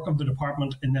on the work of the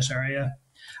department in this area.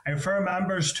 I refer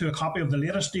members to a copy of the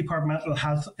latest Departmental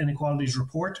Health Inequalities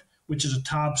Report, which is at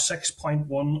tab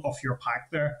 6.1 of your pack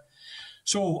there.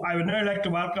 So I would now like to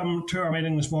welcome to our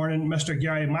meeting this morning Mr.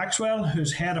 Gary Maxwell,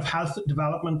 who's Head of Health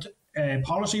Development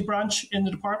Policy Branch in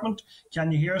the department.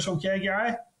 Can you hear us okay,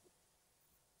 Gary?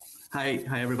 Hi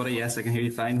everybody. Yes, I can hear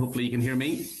you fine. Hopefully you can hear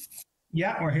me.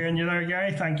 Yeah, we're hearing you there,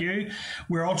 Gary. Thank you.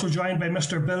 We're also joined by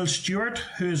Mr. Bill Stewart,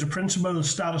 who is a principal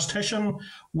statistician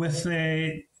with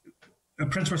a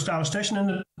principal statistician in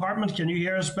the department. Can you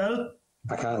hear us, Bill?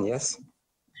 I can, yes.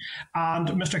 And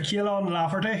Mr. Caolan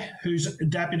Lafferty, who's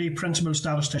Deputy Principal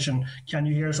Statistician. Can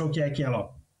you hear us okay, Caolan?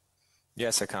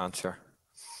 Yes, I can, sir.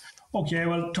 Okay,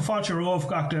 well, to fault your oath,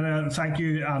 thank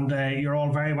you, and you're all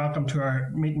very welcome to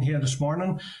our meeting here this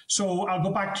morning. So I'll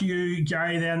go back to you,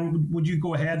 Gary, then. Would you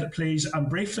go ahead, please, and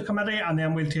brief the committee, and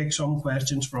then we'll take some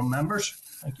questions from members.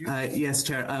 Thank you. Yes,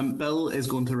 Chair. Bill is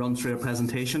going to run through a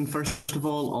presentation, first of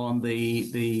all, on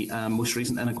the most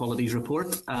recent inequalities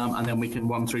report, and then we can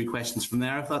run through questions from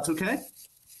there, if that's okay.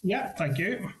 Yeah, thank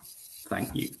you.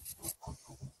 Thank you.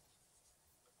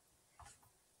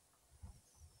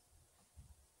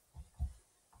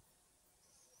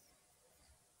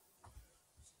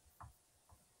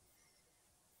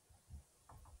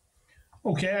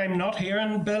 Okay, I'm not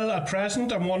hearing Bill at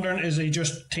present. I'm wondering, is he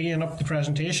just teeing up the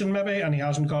presentation maybe, and he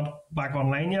hasn't got back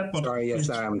online yet? But sorry, yes,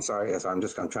 I'm sorry. Yes, I'm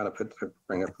trying to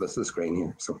bring up this screen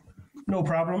here. So no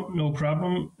problem,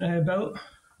 Bill.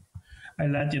 I'll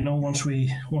let you know once we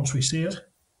see it.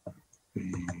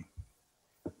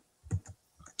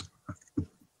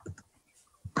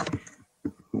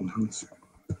 Hold on a second.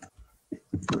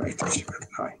 Right,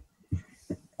 hi.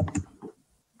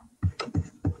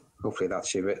 Hopefully that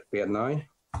should be it now.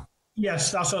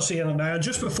 Yes, that's us seeing it now.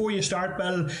 Just before you start,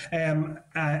 Bill,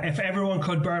 if everyone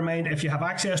could bear in mind, if you have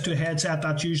access to a headset,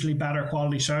 that's usually better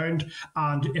quality sound.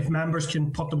 And if members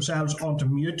can put themselves onto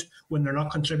mute when they're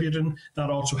not contributing, that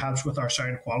also helps with our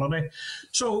sound quality.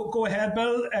 So go ahead,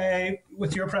 Bill,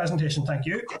 with your presentation. Thank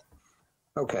you.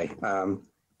 Okay.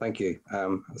 Thank you.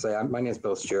 My name is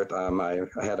Bill Stewart. I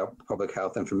head up Public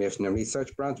Health Information and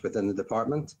Research Branch within the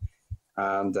department.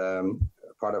 And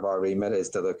part of our remit is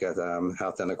to look at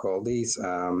health inequalities,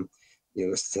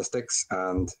 statistics,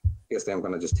 and basically I'm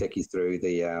going to just take you through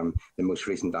the most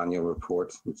recent annual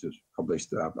report, which was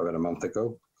published about a month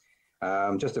ago.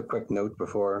 Just a quick note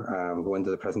before going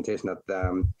into the presentation that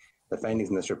the findings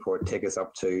in this report take us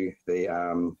up to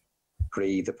the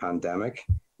pre the pandemic.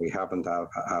 We haven't have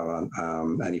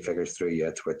any figures through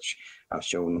yet, which have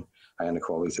shown how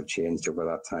inequalities have changed over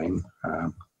that time.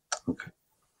 Okay.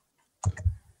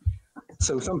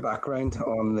 So some background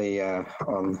on the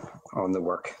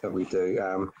work that we do.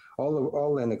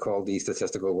 All inequality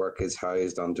statistical work is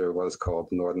housed under what is called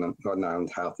Northern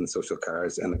Ireland Health and Social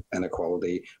Care's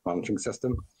Inequality Monitoring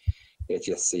System,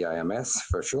 HSCIMS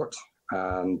for short.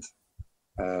 And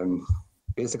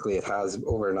basically, it has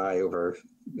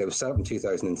it was set up in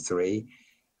 2003,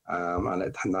 and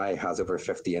it now has over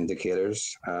 50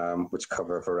 indicators, which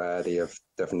cover a variety of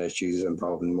different issues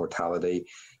involving mortality,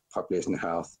 population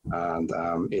health, and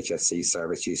HSC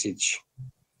service usage.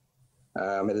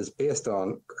 It is based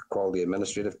on quality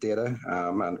administrative data,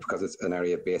 and because it's an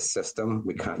area-based system,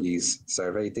 we can't use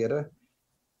survey data.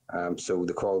 So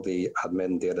the quality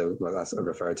admin data, well, that's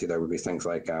referred to, there would be things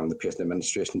like the patient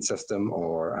administration system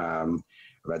or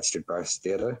registered births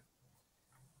data.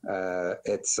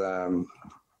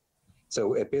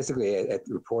 So it basically it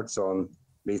reports on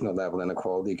regional level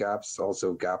inequality gaps,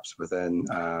 also gaps within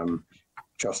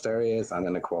trust areas and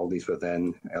inequalities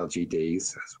within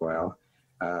LGDs as well.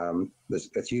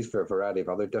 It's used for a variety of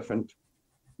other different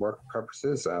work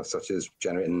purposes, such as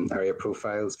generating area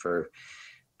profiles for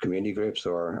community groups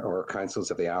or councils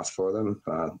if they ask for them.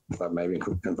 That may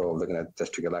involve looking at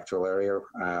district electoral area.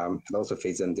 It also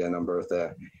feeds into a number of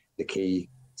the key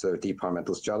sort of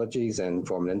departmental strategies and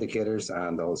forming indicators,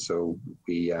 and also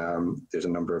there's a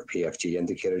number of PFG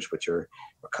indicators which are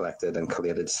collected and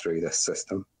collated through this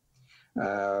system.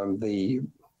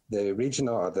 The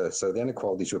regional, so the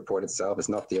inequalities report itself is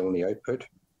not the only output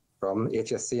from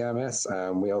HSCMS.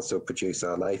 We also produce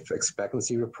a life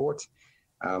expectancy report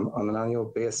on an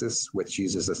annual basis, which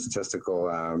uses a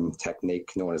statistical technique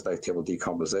known as life table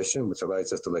decomposition, which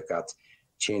allows us to look at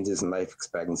changes in life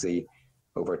expectancy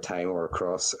over time or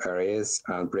across areas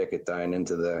and break it down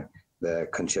into the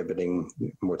contributing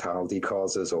mortality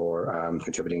causes or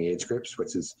contributing age groups,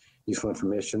 which is useful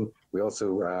information. We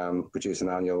also produce an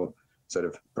annual sort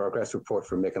of progress report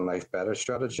for Making Life Better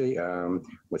strategy,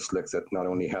 which looks at not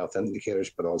only health indicators,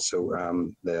 but also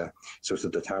the social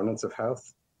determinants of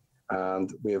health.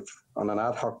 And we've, on an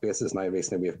ad hoc basis now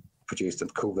recently, we've produced a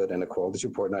COVID inequalities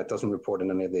report. Now, it doesn't report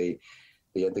on any of the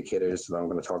indicators that I'm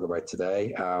going to talk about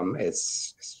today.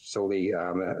 It's solely,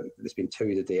 there's been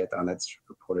 2 to date, and it's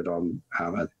reported on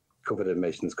COVID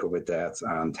admissions, COVID deaths,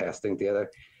 and testing data.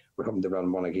 We're hoping to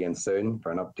run one again soon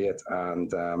for an update,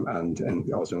 and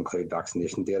also include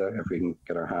vaccination data if we can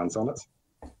get our hands on it.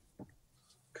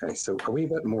 Okay, so a wee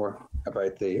bit more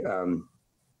about the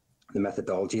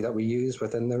methodology that we use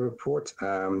within the report.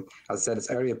 As I said, it's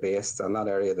area-based, and that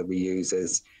area that we use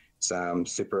is some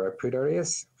super output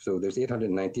areas. So there's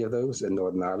 890 of those in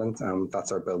Northern Ireland.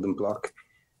 That's our building block.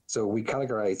 So we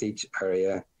categorise each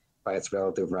area by its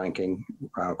relative ranking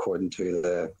according to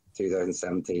the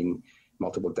 2017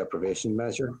 multiple deprivation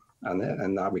measure.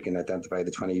 And that we can identify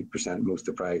the 20% most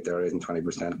deprived areas and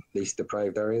 20% least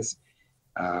deprived areas.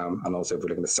 And also if we're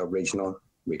looking at sub-regional,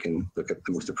 we can look at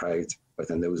the most deprived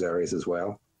within those areas as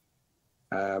well.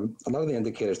 A lot of the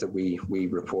indicators that we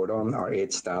report on are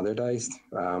age standardised,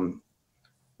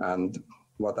 and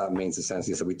what that means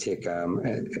essentially is that we take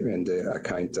into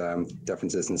account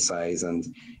differences in size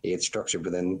and age structure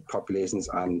within populations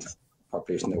and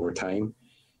population over time.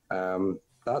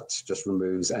 That just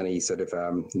removes any sort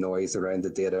of noise around the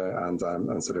data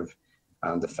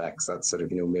and effects that sort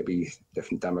of maybe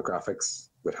different demographics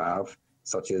would have,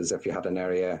 such as if you had an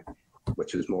area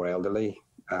which was more elderly.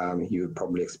 You would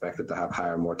probably expect it to have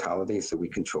higher mortality, so we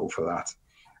control for that,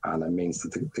 and that means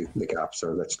that the gaps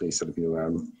are literally sort of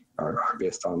are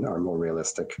based on are more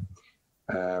realistic.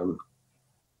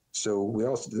 So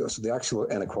the actual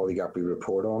inequality gap we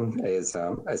report on is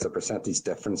a percentage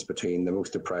difference between the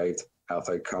most deprived health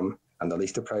outcome and the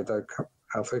least deprived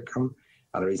health outcome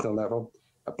at a regional level.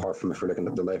 Apart from if we're looking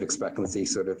at the life expectancy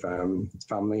sort of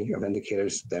family of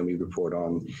indicators, then we report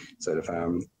on sort of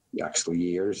the actual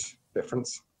years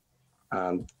difference.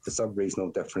 And the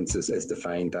sub-regional difference is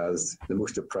defined as the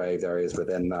most deprived areas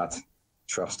within that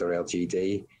trust or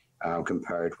LGD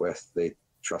compared with the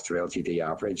trust or LGD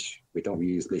average. We don't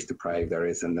use least deprived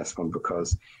areas in this one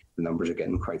because the numbers are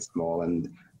getting quite small and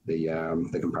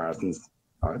the comparisons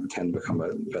tend to become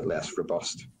a bit less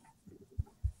robust.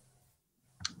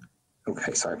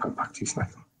 Okay, sorry, going back to you,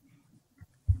 Smith.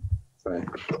 Sorry.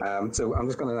 So I'm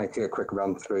just going to take a quick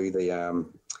run through the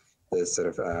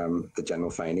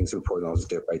general findings report, and I'll just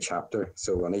do it by chapter.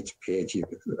 So on each page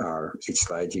or each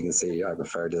slide, you can see I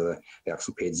refer to the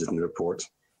actual pages in the report.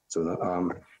 So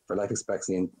for life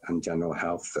expectancy and general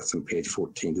health, that's on page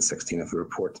 14 to 16 of the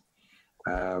report.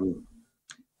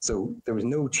 So there was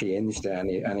no change to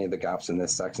any of the gaps in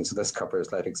this section. So this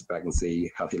covers life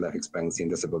expectancy, healthy life expectancy, and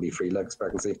disability-free life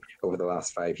expectancy over the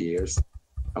last 5 years.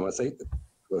 And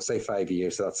we'll say 5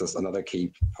 years. So that's just another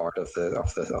key part of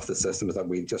the system, is that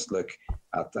we just look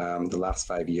at the last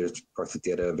 5 years worth of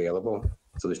data available.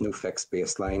 So there's no fixed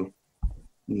baseline,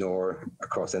 nor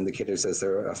across indicators is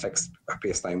there a fixed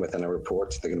baseline within a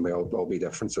report. They can all be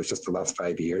different. So it's just the last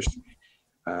 5 years.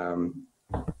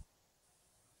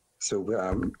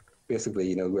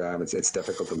 Basically, it's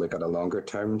difficult to look at a longer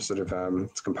term sort of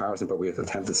comparison, but we've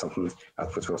attempted something which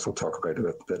we'll also talk about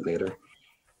a bit later.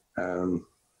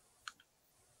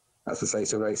 As I say,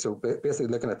 so basically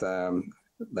looking at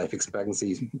life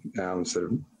expectancy sort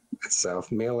of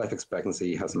itself, male life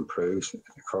expectancy has improved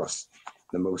across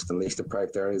the most and least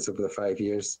deprived areas over the 5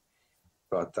 years.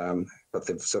 But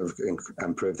they've sort of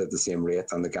improved at the same rate,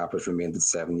 and the gap has remained at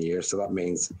 7 years. So that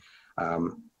means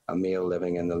a male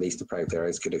living in the least deprived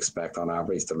areas could expect on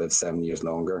average to live 7 years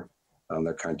longer than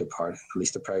their counterpart in the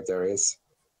least deprived areas.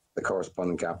 The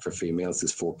corresponding gap for females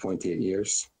is 4.8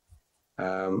 years.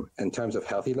 In terms of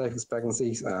healthy life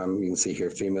expectancies, you can see here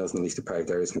females in the least deprived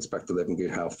areas can expect to live in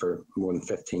good health for more than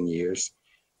 15 years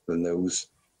than those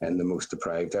in the most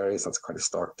deprived areas. That's quite a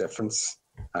stark difference.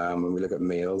 When we look at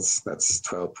males, that's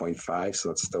 12.5, so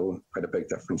that's still quite a big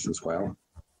difference as well.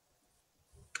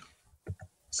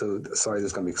 So sorry,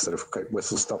 there's going to be sort of quite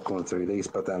whistle stop going through these,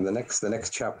 but the next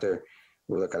chapter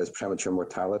we'll look at is premature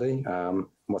mortality.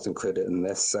 What's included in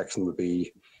this section would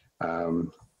be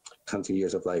 20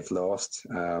 years of life lost,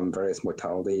 various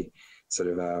mortality sort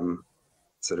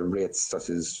of rates such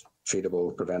as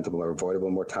treatable, preventable, or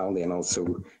avoidable mortality, and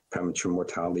also premature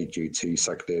mortality due to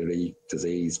circulatory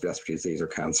disease, respiratory disease, or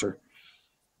cancer.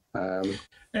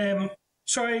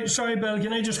 Sorry, Bill,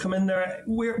 can I just come in there?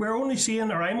 We're only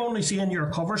seeing, or I'm only seeing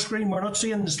your cover screen. We're not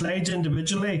seeing the slides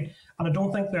individually, and I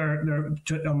don't think they're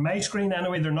on my screen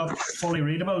anyway. They're not fully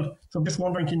readable. So I'm just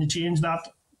wondering, can you change that?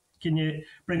 Can you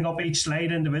bring up each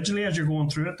slide individually as you're going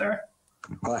through it there?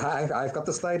 Well, I've got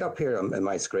the slide up here on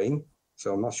my screen,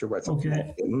 so I'm not sure what's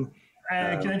okay. Can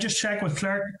I just check with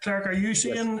Clark? Clark, are you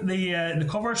seeing the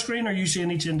cover screen, or are you seeing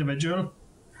each individual?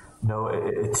 No,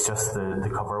 it's just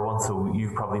the cover one. So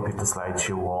you've probably put the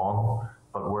slideshow on,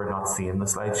 but we're not seeing the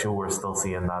slideshow. We're still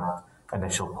seeing that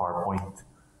initial PowerPoint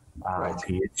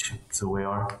page. So we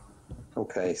are.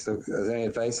 Okay, so is there any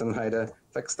advice on how to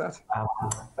fix that?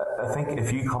 I think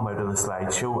if you come out of the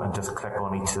slideshow and just click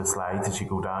on each of the slides as you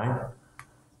go down,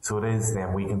 so it is,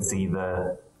 then we can see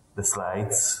the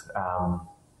slides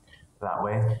that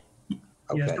way.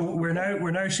 Okay. Yeah, so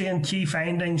we're now seeing key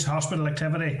findings, hospital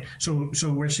activity. So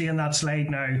we're seeing that slide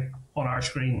now on our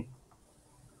screen.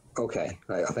 Okay,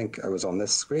 right. I think I was on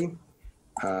this screen.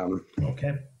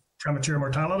 Okay, premature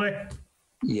mortality.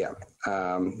 Yeah,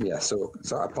 yeah. So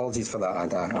apologies for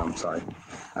that. I'm sorry.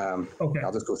 Okay,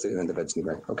 I'll just go through them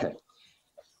individually. Okay.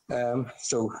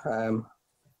 So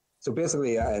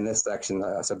basically, in this section,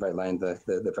 I sort of outlined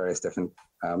the various different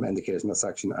indicators in this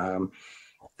section.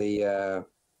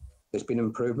 There's been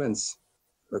improvements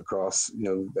across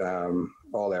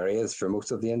all areas for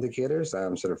most of the indicators.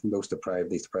 Sort of most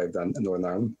deprived, least deprived, and Northern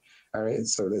Ireland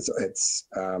areas. So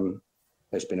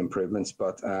there's been improvements,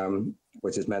 but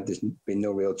which has meant there's been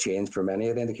no real change for many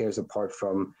of the indicators apart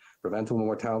from preventable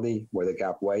mortality, where the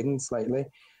gap widened slightly,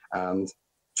 and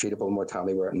treatable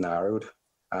mortality where it narrowed.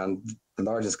 And the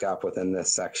largest gap within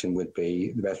this section would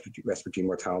be the respiratory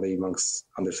mortality amongst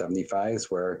under 75s,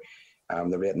 where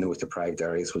the rate in the most deprived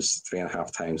areas was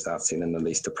 3.5 times that seen in the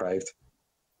least deprived.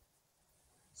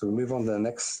 So we move on to the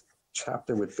next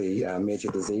chapter, would be major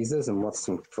diseases, and what's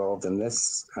involved in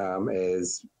this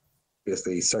is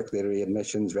basically circulatory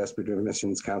admissions, respiratory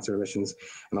admissions, cancer admissions,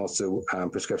 and also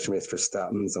prescription rates for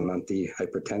statins and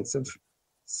antihypertensives.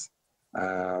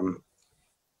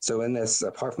 So in this,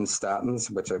 apart from statins,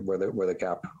 which are where the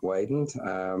gap widened,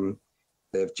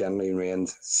 they've generally remained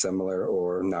similar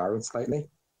or narrowed slightly.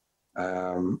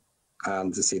 And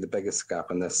to see the biggest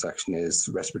gap in this section is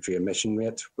respiratory admission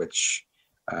rate, which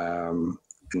in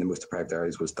the most deprived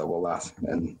areas was double that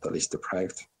in the least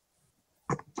deprived.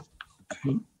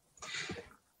 Okay.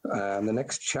 The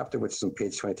next chapter, which is on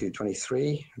page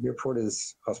 22-23, the report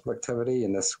is hospital activity,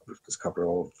 and this does cover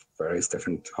all various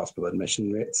different hospital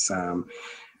admission rates.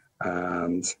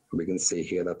 And we can see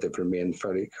here that they've remained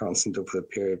fairly constant over the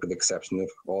period, with the exception of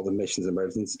all the admissions,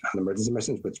 emergency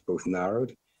admissions, which both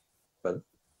narrowed. But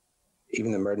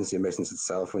even the emergency admissions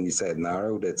itself, when you say it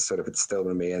narrowed, it still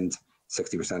remained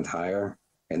 60% higher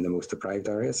in the most deprived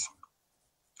areas.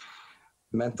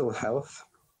 Mental health,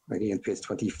 again, page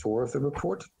 24 of the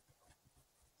report.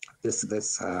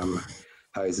 This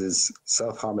houses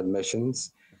self-harm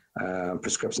admissions,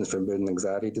 prescriptions for mood and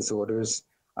anxiety disorders,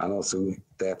 and also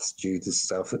deaths due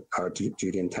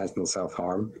to intentional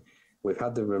self-harm. We've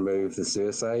had to remove the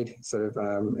suicide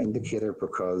indicator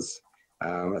because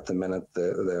at the minute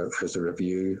there's a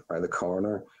review by the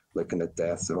coroner looking at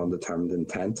deaths of undetermined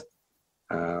intent,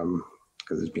 because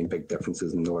there's been big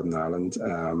differences in Northern Ireland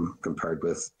compared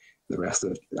with the rest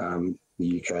of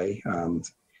the UK, and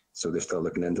so they're still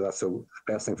looking into that. So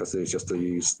the best thing for us is just to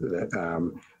use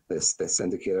this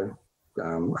indicator.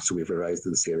 So we've revised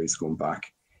the series going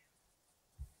back.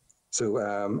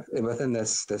 So within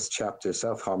this chapter,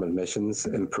 self-harm admissions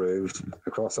improved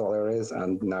across all areas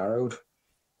and narrowed,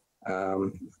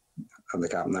 and the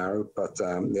gap narrowed, but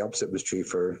the opposite was true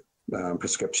for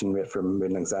prescription rate for mood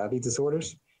and anxiety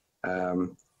disorders.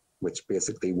 which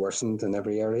basically worsened in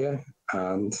every area,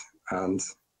 and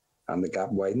the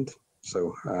gap widened.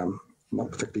 So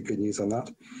not particularly good news on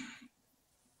that.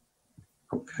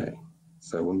 Okay,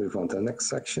 so we'll move on to the next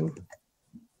section,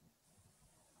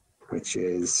 which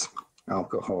is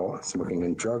alcohol, smoking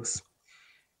and drugs.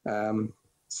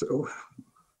 So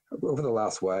over the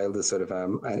last while, the sort of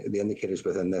the indicators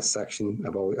within this section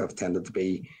have tended to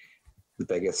be the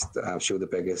biggest, show the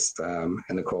biggest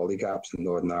inequality gaps in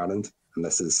Northern Ireland, and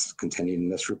this is continued in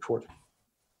this report.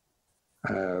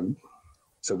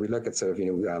 So we look at sort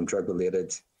of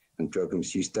drug-related and drug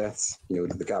misuse deaths.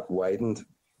 The gap widened,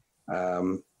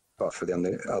 but for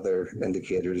the other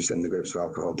indicators in the groups of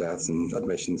alcohol deaths and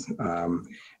admissions,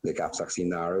 the gaps actually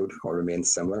narrowed or remained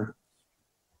similar.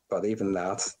 But even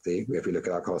that, if we look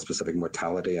at alcohol-specific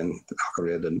mortality and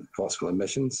alcohol-related hospital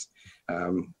admissions,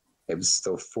 it was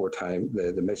still 4 times, the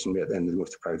admission rate in the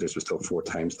most deprived areas was still 4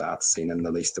 times that seen in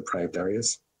the least deprived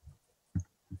areas.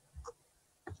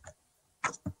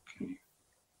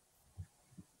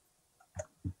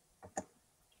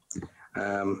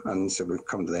 And so we've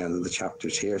come to the end of the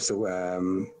chapters here. So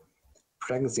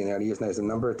pregnancy and early years. Now, there's a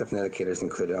number of different indicators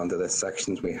included under this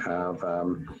sections. We have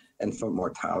infant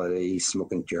mortality,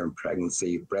 smoking during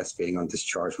pregnancy, breastfeeding on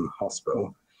discharge from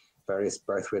hospital, various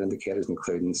birth rate indicators,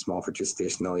 including small for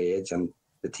gestational age and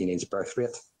the teenage birth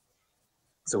rate.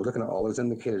 So looking at all those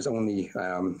indicators, only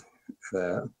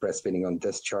the breastfeeding on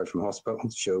discharge from hospital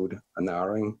showed a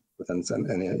narrowing within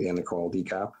the inequality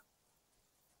gap.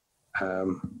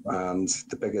 And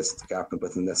the biggest gap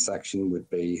within this section would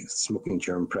be smoking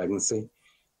during pregnancy,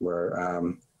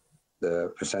 where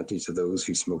the percentage of those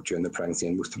who smoked during the pregnancy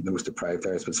in the most deprived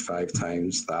areas was 5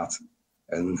 times that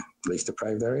in least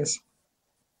deprived areas.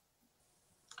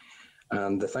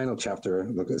 And the final chapter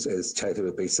is childhood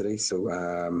obesity. So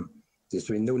there's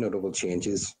been no notable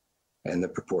changes in the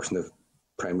proportion of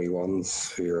primary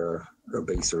ones who are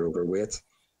obese or overweight.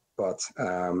 But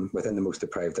within the most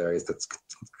deprived areas, that's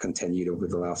continued over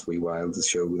the last wee while to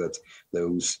show that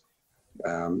those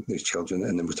children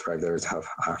in the most deprived areas have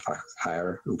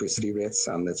higher obesity rates,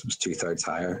 and it was 2/3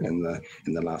 higher in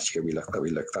the last year we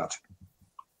looked at.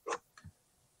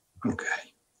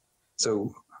 Okay,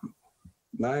 so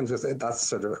now that's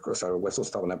sort of our whistle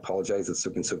stop, and I apologise it's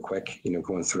been so quick,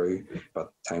 going through,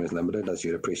 but time is limited, as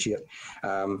you'd appreciate.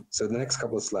 So the next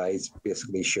couple of slides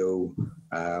basically show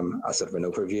a sort of an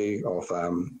overview of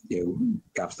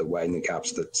gaps that widened and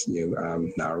gaps that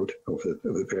narrowed over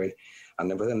the period. And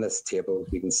then within this table,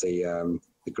 we can see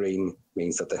the green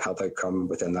means that the health outcome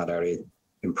within that area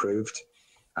improved.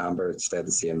 Amber stayed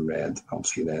the same. Red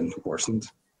obviously then worsened.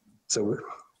 So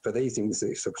for these things,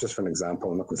 so just for an example,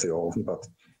 I'm not going to say all of them, but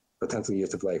potential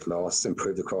years of life lost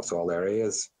improved across all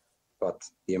areas, but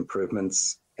the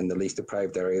improvements in the least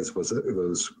deprived areas was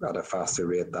at a faster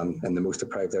rate than in the most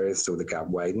deprived areas, so the gap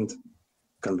widened.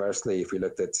 Conversely, if we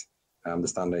looked at the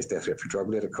standardised death rate for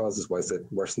drug-related causes, was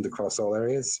it worsened across all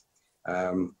areas?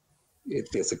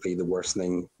 Basically the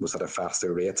worsening was at a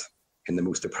faster rate in the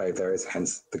most deprived areas,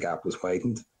 hence the gap was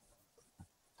widened.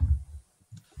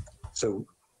 So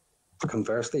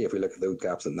conversely, if we look at those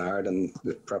gaps that narrowed, and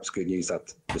perhaps good news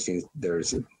that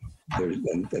there's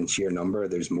in sheer number,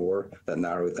 there's more that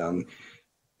narrowed than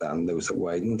those that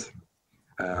widened.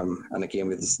 And again,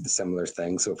 with the similar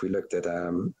thing. So if we looked at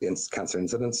cancer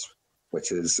incidence,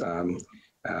 which is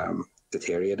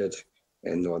deteriorated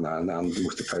in Northern Ireland and the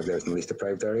most deprived areas and the least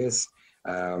deprived areas,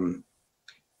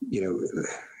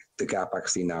 the gap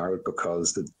actually narrowed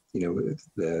because the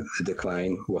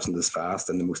decline wasn't as fast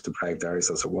in the most deprived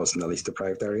areas as it was in the least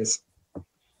deprived areas.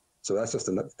 So that's just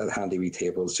a handy wee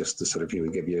tables just to sort of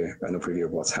give you an overview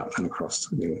of what's happening across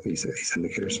these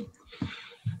indicators.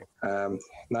 Now,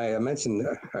 I mentioned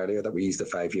earlier that we used a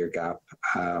 5-year gap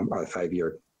or a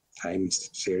 5-year time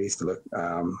series to look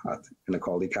at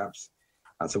inequality gaps.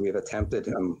 And so we've attempted,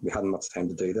 and we hadn't much time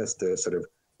to do this, to sort of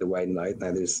widen out.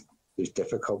 Now, there's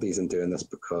difficulties in doing this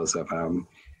because of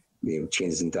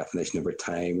changes in definition over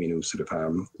time,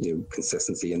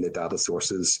 consistency in the data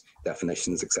sources,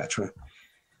 definitions, etc.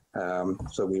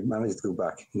 So we managed to go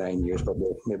back 9 years, but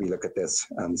we'll maybe look at this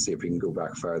and see if we can go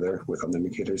back further with other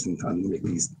indicators and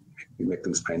make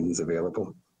those findings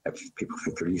available if people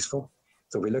think they're useful.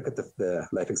 So we look at the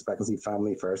life expectancy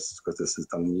family first, because this is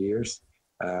done in years.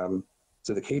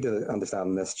 So the key to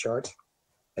understanding this chart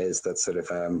is that sort of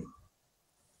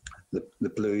the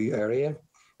blue area,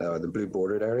 the blue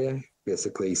bordered area,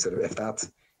 basically sort of if that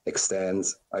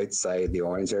extends outside the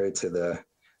orange area to the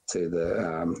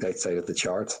outside of the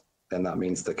chart, then that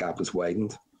means the gap is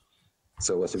widened.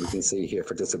 So as we can see here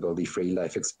for disability-free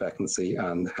life expectancy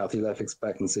and healthy life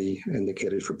expectancy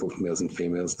indicators for both males and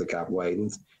females, the gap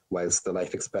widens, whilst the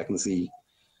life expectancy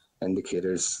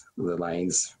indicators, the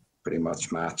lines pretty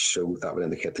much match. So that would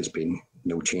indicate there's been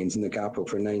no change in the gap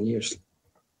over 9 years.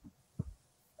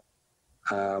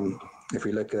 If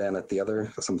we look then at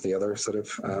some of the other sort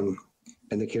of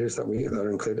indicators that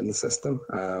are included in the system,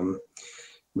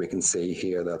 we can see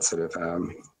here that sort of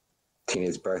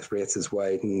teenage birth rates has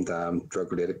widened,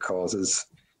 drug-related causes,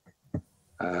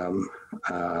 and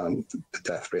the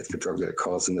death rates for drug-related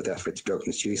causes and the death rate of drug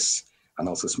misuse, and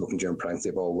also smoking during pregnancy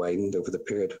have all widened over the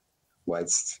period,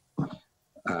 whilst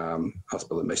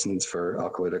hospital admissions for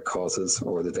alcohol-related causes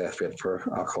or the death rate for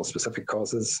alcohol-specific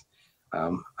causes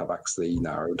have actually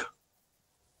narrowed.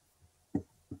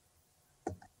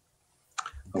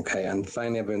 Okay, and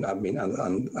finally,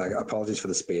 and apologies for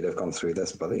the speed I've gone through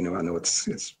this, but I know it's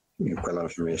quite a lot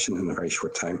of information in a very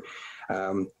short time.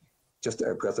 Just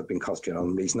because I've been concentrating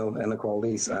on regional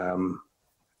inequalities,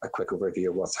 a quick overview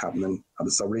of what's happening at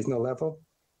the sub-regional level,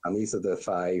 and these are the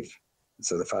five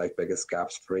biggest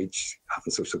gaps for each health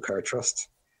and social care trust,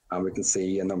 and we can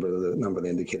see a number of the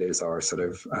indicators are sort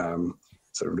of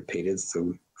repeated.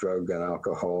 So drug and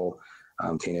alcohol,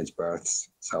 teenage births,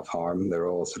 self-harm, they're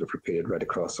all sort of repeated right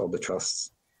across all the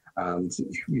trusts. And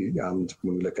when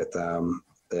we look at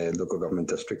the local government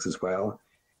districts as well,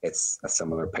 it's a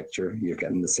similar picture. You're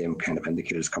getting the same kind of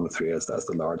indicators coming through as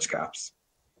the large gaps.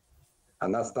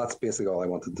 And that's basically all I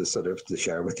wanted to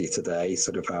share with you today.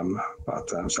 So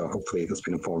hopefully that's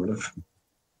been informative.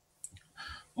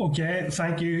 Okay,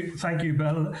 thank you,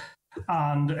 Bill.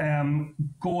 And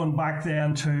going back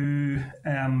then to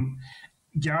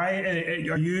Gary,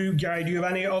 Gary, do you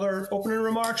have any other opening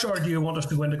remarks, or do you want us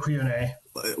to go into Q&A?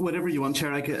 Whatever you want,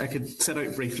 Chair. I could set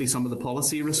out briefly some of the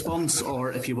policy response,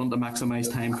 or if you want to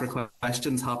maximise time for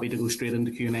questions, happy to go straight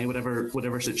into Q&A,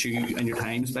 whatever suits you and your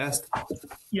time's best.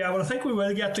 Yeah, well, I think we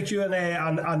will get to Q&A,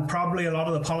 and probably a lot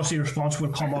of the policy response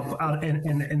will come up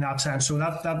in that sense, so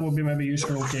that will be maybe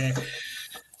useful. Okay.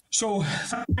 So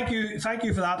thank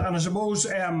you for that. And I suppose,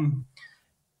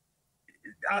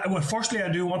 well, firstly, I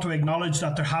do want to acknowledge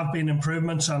that there have been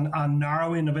improvements and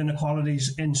narrowing of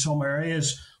inequalities in some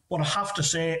areas. But I have to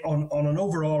say, on an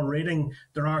overall reading,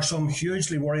 there are some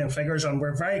hugely worrying figures, and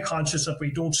we're very conscious that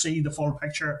we don't see the full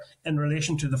picture in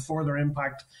relation to the further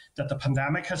impact that the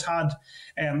pandemic has had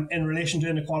in relation to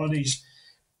inequalities.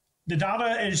 The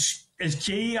data is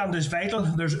key and is vital.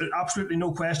 There's absolutely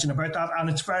no question about that, and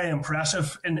it's very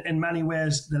impressive in many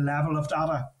ways, the level of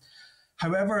data.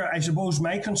 However, I suppose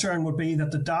my concern would be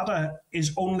that the data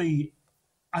is only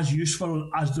as useful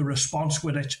as the response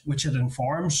which it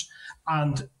informs.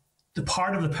 And the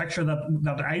part of the picture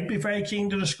that I'd be very keen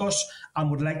to discuss and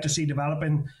would like to see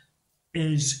developing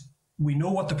is we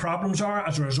know what the problems are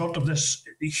as a result of this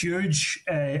huge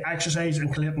exercise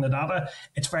in collating the data.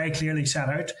 It's very clearly set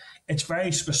out. It's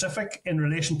very specific in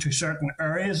relation to certain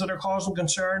areas that are causing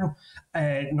concern,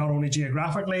 not only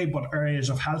geographically, but areas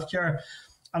of healthcare.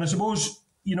 And I suppose,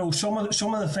 some of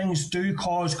the things do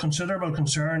cause considerable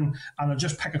concern, and I'll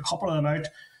just pick a couple of them out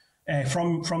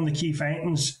from the key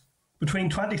findings. Between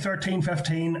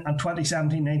 2013-15 and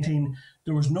 2017-19,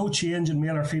 there was no change in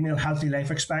male or female healthy life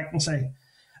expectancy,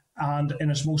 and in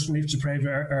its most least deprived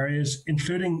areas,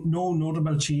 including no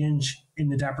notable change in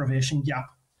the deprivation gap.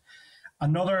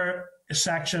 Another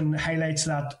section highlights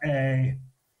that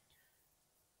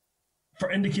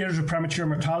for indicators of premature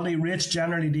mortality, rates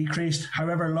generally decreased.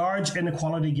 However, large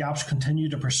inequality gaps continue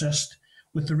to persist,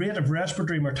 with the rate of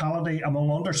respiratory mortality among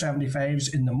under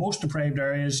 75s in the most deprived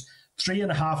areas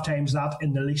 3.5 times that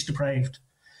in the least deprived.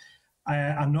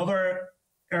 Another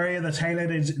area that's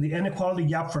highlighted is the inequality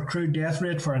gap for accrued death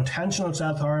rate for intentional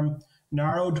self-harm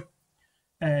narrowed,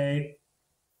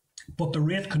 but the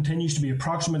rate continues to be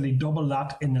approximately double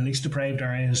that in the least deprived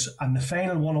areas. And the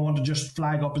final one I want to just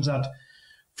flag up is that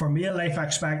for male life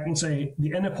expectancy,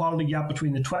 the inequality gap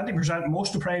between the 20%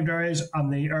 most deprived areas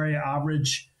and the area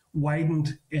average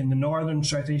widened in the northern,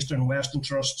 southeastern, western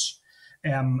trusts,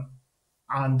 and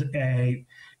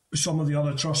some of the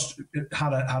other trusts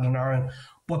had an narrowing.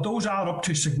 But those add up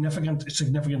to significant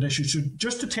issues. So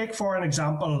just to take for an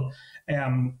example,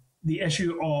 the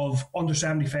issue of under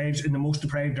 75s in the most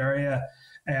deprived area,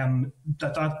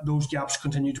 those gaps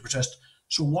continue to persist.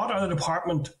 So what are the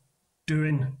department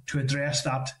doing to address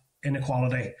that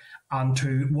inequality, and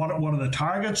to what are the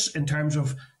targets in terms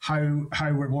of how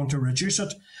we're going to reduce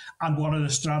it, and what are the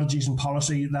strategies and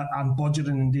policy and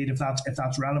budgeting, indeed, if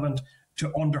that's relevant, to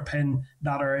underpin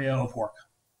that area of work?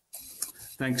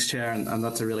 Thanks, Chair, and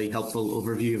that's a really helpful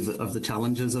overview of the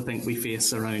challenges I think we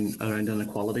face around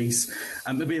inequalities.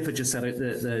 Maybe if I just set out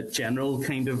the general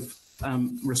kind of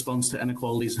response to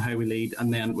inequalities and how we lead,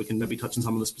 and then we can maybe touch on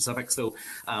some of the specifics. So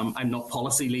I'm not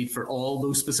policy lead for all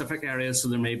those specific areas, so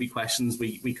there may be questions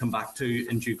we come back to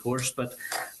in due course. But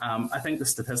I think the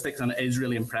statistics, and it is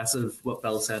really impressive what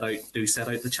Bill set out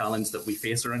the challenge that we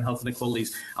face around health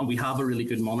inequalities, and we have a really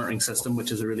good monitoring system,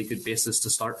 which is a really good basis to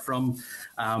start from,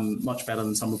 much better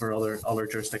than some of our other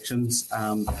jurisdictions.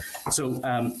 And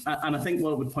I think what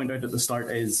I would point out at the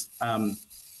start is our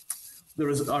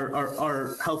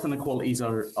health inequalities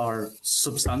are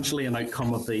substantially an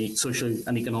outcome of the social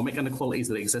and economic inequalities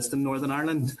that exist in Northern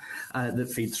Ireland that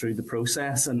feed through the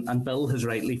process. And Bill has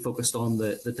rightly focused on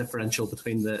the differential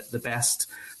between the best,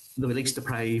 the least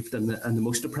deprived and the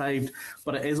most deprived.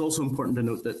 But it is also important to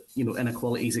note that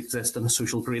inequalities exist in a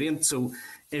social gradient. So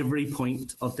every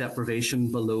point of deprivation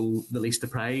below the least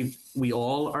deprived, we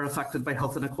all are affected by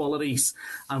health inequalities,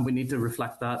 and we need to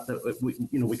reflect that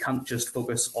we can't just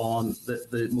focus on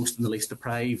the most and the least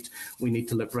deprived. We need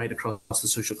to look right across the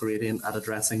social gradient at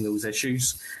addressing those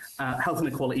issues. Health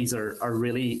inequalities are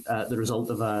really the result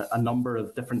of a number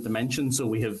of different dimensions. So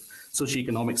we have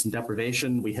socioeconomics and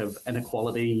deprivation, we have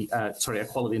equality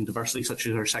and diversity, such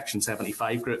as our Section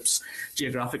 75 groups,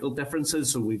 geographical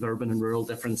differences, so we've urban and rural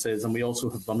differences, and we also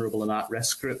have vulnerable and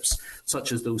at-risk groups,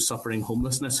 such as those suffering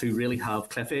homelessness, who really have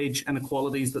cliff edge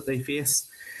inequalities that they face.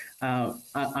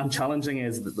 And challenging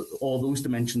is that all those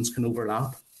dimensions can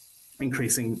overlap,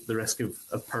 increasing the risk of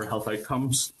poor health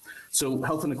outcomes. So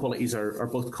health inequalities are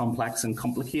both complex and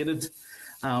complicated.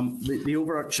 The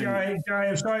overarching. Gary,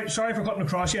 I'm sorry for cutting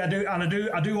across you. I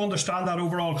do understand that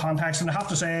overall context, and I have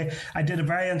to say I did a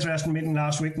very interesting meeting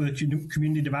last week with the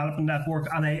Community Development Network,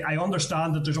 and I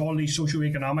understand that there's all these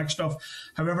socio-economic stuff.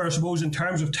 However, I suppose in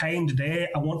terms of time today,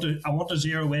 I want to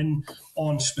zero in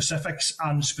on specifics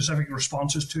and specific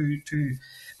responses to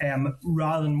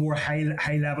rather than more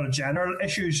high level general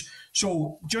issues.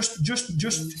 So just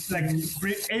like,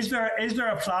 is there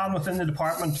a plan within the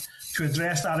department to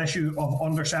address that issue of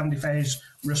under 75s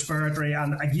respiratory?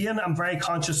 And again, I'm very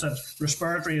conscious that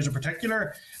respiratory is a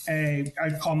particular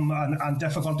outcome and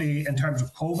difficulty in terms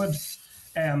of COVID.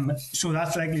 So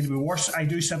that's likely to be worse. I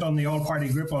do sit on the all-party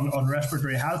group on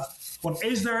respiratory health. But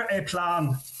is there a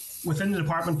plan within the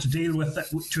department to deal with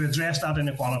to address that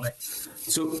inequality?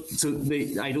 So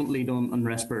I don't lead on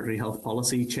respiratory health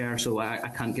policy, Chair, so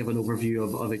I can't give an overview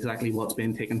of exactly what's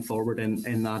being taken forward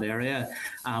in that area.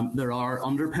 There are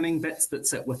underpinning bits that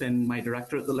sit within my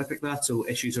directorate that look at that, so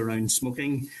issues around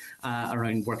smoking,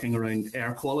 around working around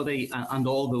air quality, and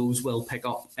all those will pick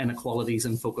up inequalities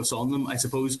and focus on them. I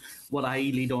suppose what I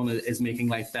lead on is Making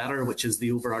Life Better, which is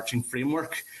the overarching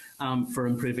framework for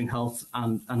improving health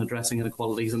and addressing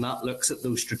inequalities, and that looks at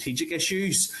those strategic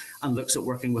issues and looks at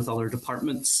working with other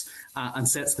departments and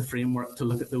sets the framework to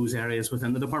look at those areas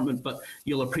within the department. But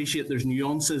you'll appreciate there's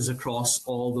nuances across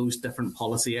all those different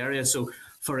policy areas. So,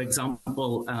 for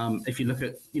example, if you look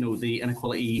at the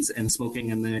inequalities in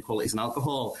smoking and the inequalities in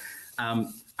alcohol,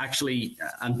 actually,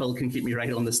 and Bill can keep me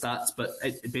right on the stats, but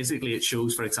it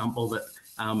shows, for example, that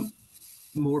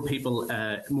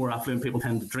more affluent people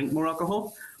tend to drink more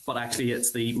alcohol, but actually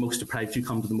it's the most deprived who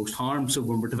come to the most harm. So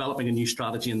when we're developing a new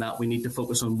strategy in that, we need to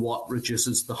focus on what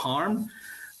reduces the harm.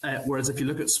 Whereas if you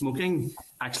look at smoking,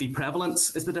 actually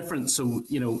prevalence is the difference. So,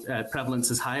 prevalence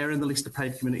is higher in the least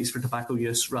deprived communities for tobacco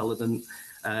use rather than,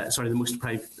 the most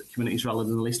deprived communities rather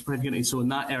than the least deprived communities. So in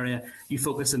that area, you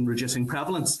focus on reducing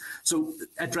prevalence. So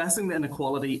addressing the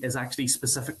inequality is actually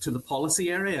specific to the policy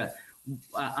area.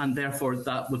 And therefore,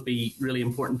 that would be really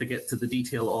important to get to the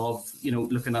detail of,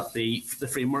 looking at the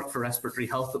framework for respiratory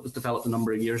health that was developed a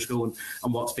number of years ago and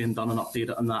what's being done and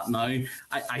updated on that now.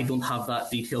 I don't have that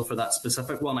detail for that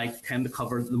specific one. I tend to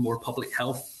cover the more public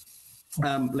health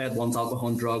led ones, alcohol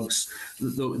and drugs,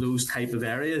 those type of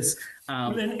areas.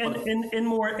 In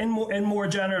more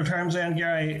general terms, then,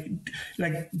 Gary,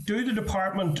 do the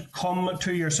department come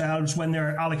to yourselves when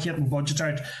they're allocating budgets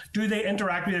out? Do they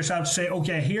interact with yourselves, say,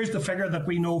 okay, here's the figure that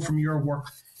we know from your work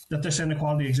that this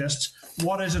inequality exists.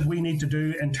 What is it we need to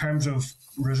do in terms of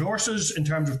resources, in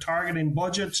terms of targeting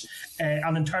budgets,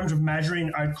 and in terms of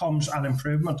measuring outcomes and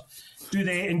improvement? Do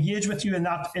they engage with you in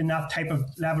that type of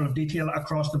level of detail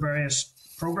across the various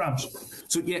programmes?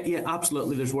 So yeah,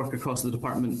 absolutely. There's work across the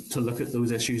department to look at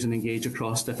those issues and engage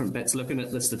across different bits, looking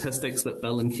at the statistics that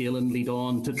Bill and Caelan lead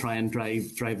on to try and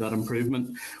drive that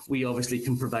improvement. We obviously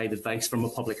can provide advice from a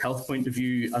public health point of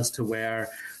view as to where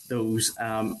those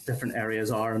different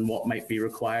areas are and what might be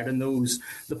required in those.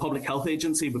 The Public Health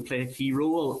Agency would play a key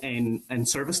role in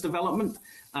service development.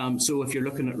 So if you're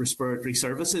looking at respiratory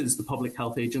services, the Public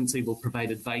Health Agency will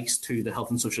provide advice to the Health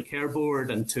and Social Care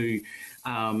Board and to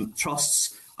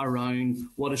trusts around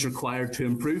what is required to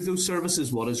improve those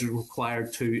services, what is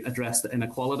required to address the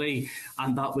inequality,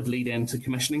 and that would lead into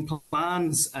commissioning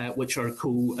plans, which are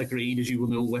co-agreed, as you will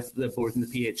know, with the board and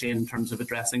the PHA in terms of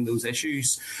addressing those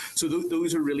issues. So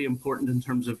those are really important in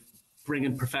terms of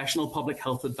bringing professional public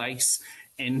health advice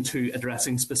into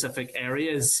addressing specific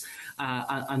areas,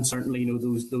 and certainly,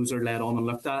 those are led on and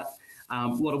looked at.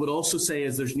 What I would also say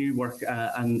is there's new work,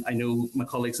 and I know my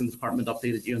colleagues in the department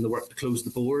updated you on the work to close the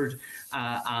board,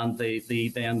 and the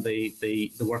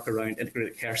work around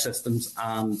integrated care systems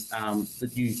and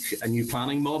the new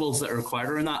planning models that are required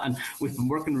around that. And we've been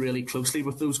working really closely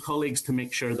with those colleagues to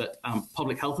make sure that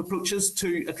public health approaches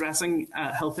to addressing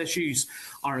health issues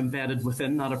are embedded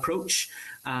within that approach.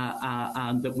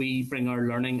 And that we bring our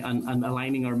learning and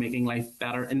aligning our Making Life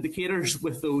Better indicators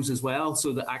with those as well,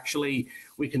 so that actually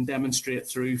we can demonstrate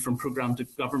through from programme to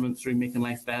government through Making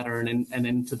Life Better and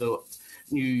into the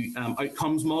new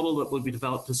outcomes model that will be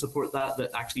developed to support that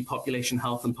actually population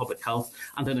health and public health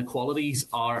and inequalities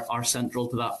are central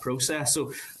to that process.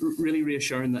 So really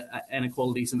reassuring that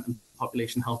inequalities and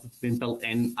population health have been built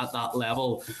in at that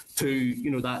level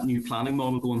to that new planning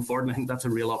model going forward, and I think that's a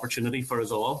real opportunity for us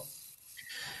all.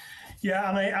 Yeah,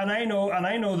 and I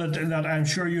know that I'm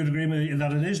sure you'd agree with me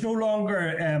that it is no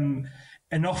longer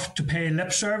enough to pay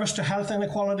lip service to health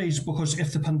inequalities, because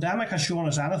if the pandemic has shown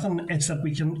us anything, it's that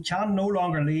we can no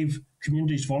longer leave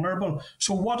communities vulnerable.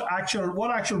 So what actual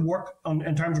work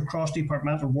in terms of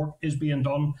cross-departmental work is being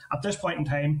done at this point in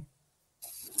time?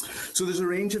 So there's a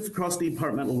range of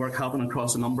cross-departmental work happening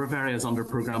across a number of areas under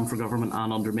Programme for Government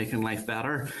and under Making Life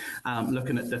Better,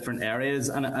 looking at different areas.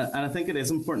 And I think it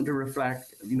is important to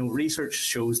reflect, research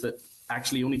shows that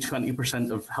actually only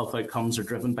 20% of health outcomes are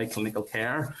driven by clinical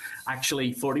care.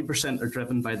 Actually, 40% are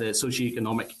driven by the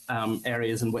socioeconomic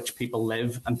areas in which people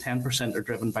live, and 10% are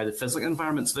driven by the physical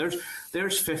environment. So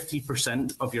there's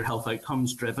 50% of your health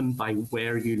outcomes driven by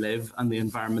where you live and the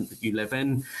environment that you live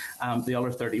in. The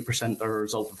other 30% are a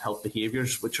result of health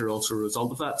behaviours, which are also a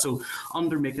result of that. So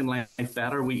under Making Life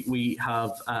Better, we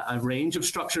have a range of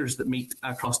structures that meet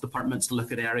across departments to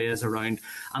look at areas around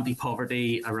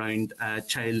anti-poverty, around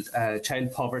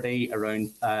child poverty,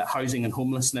 around housing and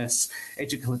homelessness,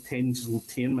 educational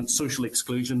attainment, social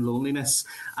exclusion, loneliness,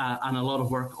 and a lot of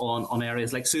work on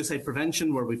areas like suicide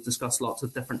prevention, where we've discussed lots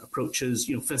of different approaches,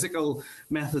 physical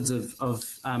methods of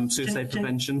suicide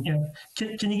prevention.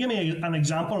 Can you give me an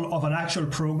example of an actual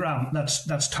programme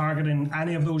that's targeting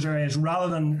any of those areas, rather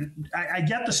than, I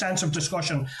get the sense of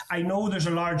discussion. I know there's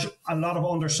a lot of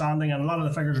understanding and a lot of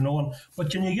the figures are known,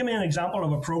 but can you give me an example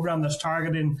of a programme that's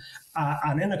targeting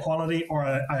an inequality or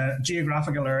a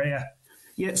geographical area?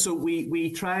 Yeah, so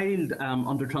we trialled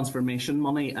under transformation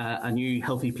money a new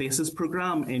Healthy Places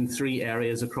programme in 3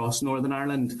 areas across Northern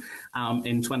Ireland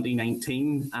in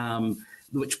 2019,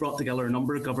 which brought together a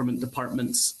number of government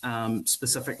departments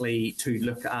specifically to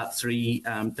look at 3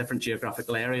 different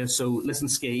geographical areas. So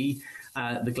Lissenskea,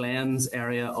 the Glens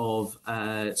area of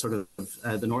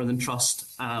the Northern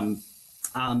Trust,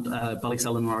 and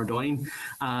Ballysill and Ardoyne,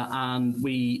 and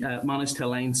we managed to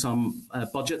align some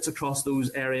budgets across those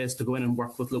areas to go in and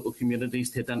work with local communities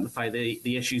to identify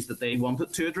the issues that they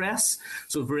wanted to address.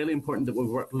 So it's really important that we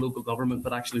work with local government,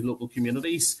 but actually local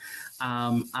communities,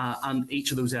 and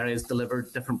each of those areas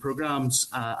delivered different programmes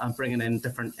and bringing in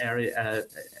different area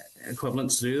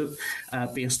equivalents to do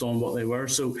it based on what they were.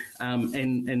 So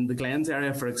in the Glens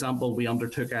area, for example, we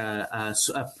undertook a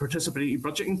participatory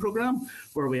budgeting programme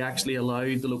where we actually allowed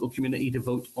the local community to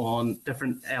vote on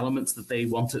different elements that they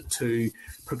wanted to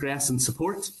progress and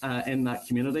support in that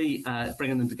community,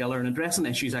 bringing them together and addressing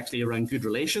issues actually around good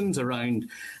relations, around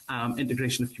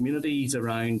integration of communities,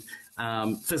 around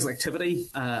physical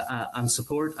activity and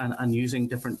support, and using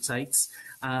different sites.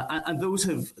 And those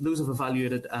have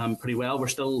evaluated pretty well. We're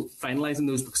still finalising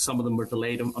those because some of them were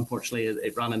delayed. Unfortunately,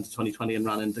 it ran into 2020 and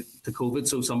ran into COVID,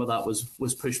 so some of that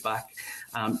was pushed back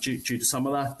due to some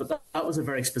of that. But that was a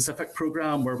very specific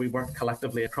programme where we worked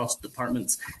collectively across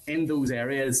departments in those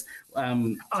areas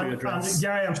to address. And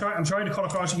Gary, I'm sorry to cut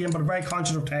across again, but I'm very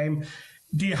conscious of time.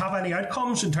 Do you have any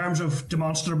outcomes in terms of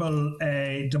demonstrable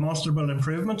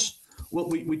improvements? Well,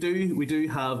 we do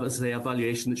have, as the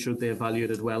evaluation that showed they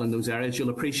evaluated well in those areas. You'll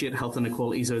appreciate health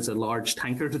inequalities as a large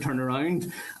tanker to turn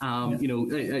around.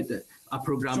 A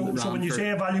programme. So when you say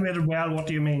evaluated well, what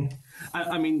do you mean?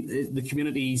 I mean, the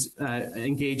communities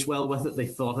engaged well with it. They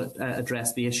thought it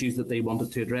addressed the issues that they wanted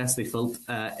to address. They felt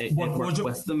it worked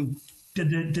with them.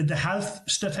 Did the health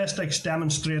statistics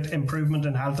demonstrate improvement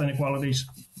in health inequalities?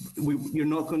 You're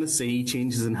not going to see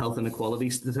changes in health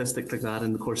inequality statistics like that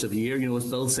in the course of a year. As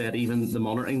Bill said, even the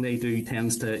monitoring they do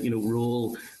tends to,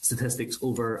 roll statistics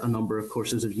over a number of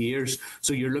courses of years.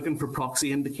 So you're looking for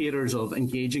proxy indicators of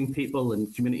engaging people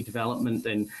and community development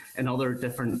and other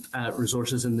different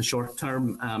resources in the short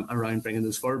term around bringing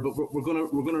those forward. But we're going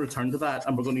to return to that,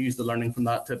 and we're going to use the learning from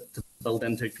that to build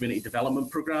into a community development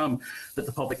programme that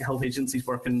the Public Health Agency is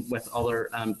working with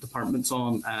other departments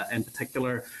on, in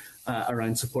particular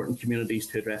around supporting communities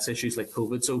to address issues like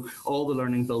COVID. So all the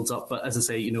learning builds up, but as I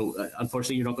say,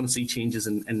 unfortunately you're not going to see changes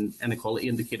in inequality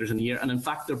indicators in a year. And in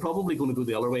fact, they're probably going to go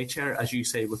the other way, Chair, as you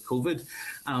say, with COVID.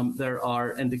 There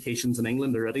are indications in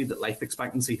England already that life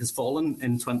expectancy has fallen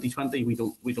in 2020.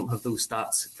 We don't have those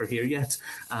stats for here yet,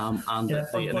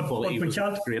 the inequality was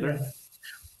greater.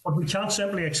 But we can't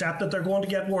simply accept that they're going to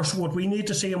get worse. What we need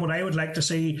to see, and what I would like to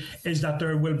see, is that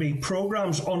there will be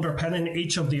programmes underpinning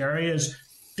each of the areas,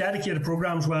 dedicated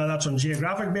programmes, whether that's on a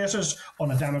geographic basis,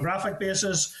 on a demographic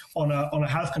basis, on a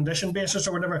health condition basis,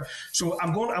 or whatever. So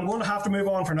I'm going to have to move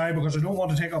on for now because I don't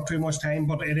want to take up too much time.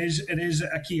 But it is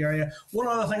a key area. One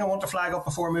other thing I want to flag up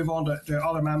before I move on to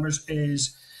other members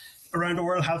is around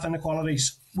oral health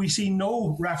inequalities. We see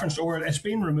no reference to oral. It's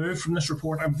been removed from this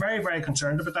report. I'm very, very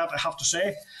concerned about that, I have to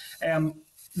say.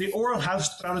 The oral health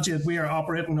strategy that we are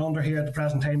operating under here at the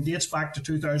present time dates back to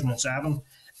 2007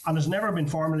 and has never been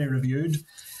formally reviewed.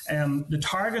 The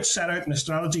targets set out in the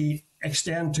strategy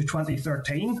extend to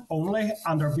 2013 only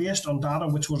and are based on data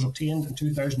which was obtained in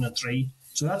 2003.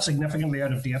 So that's significantly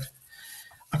out of date.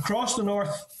 Across the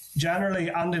north, generally,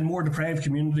 and in more deprived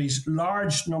communities,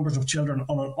 large numbers of children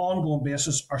on an ongoing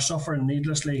basis are suffering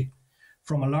needlessly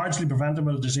from a largely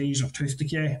preventable disease of tooth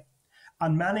decay.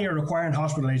 And many are requiring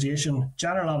hospitalisation,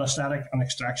 general anaesthetic and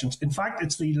extractions. In fact,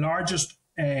 it's the largest,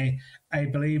 I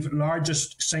believe,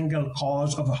 largest single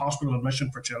cause of a hospital admission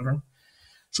for children.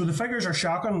 So the figures are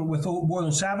shocking, with more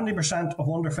than 70% of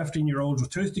under 15-year-olds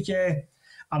with tooth decay.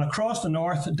 And across the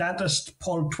north, dentists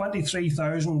pulled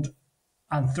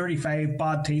 23,035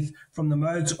 bad teeth from the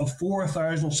mouths of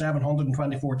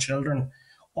 4,724 children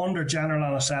under general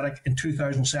anaesthetic in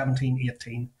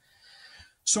 2017-18.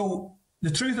 So the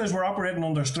truth is we're operating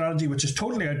under a strategy which is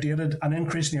totally outdated and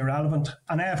increasingly irrelevant,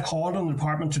 and I have called on the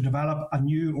department to develop a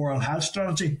new oral health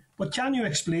strategy. But can you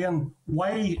explain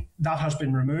why that has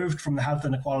been removed from the Health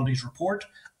Inequalities report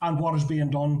and what is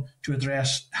being done to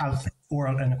address health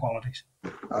oral inequalities?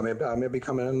 I may be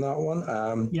coming in that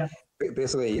one. Yeah.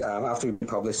 Basically, after we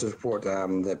published the report,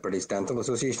 the British Dental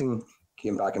Association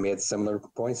came back and made similar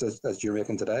points as you're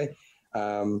making today.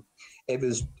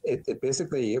 It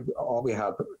basically, all we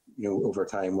had over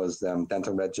time was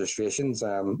dental registrations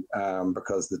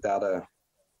because the data,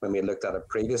 when we looked at it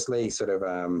previously, sort of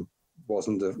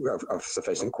wasn't of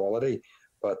sufficient quality.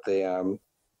 But the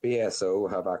BSO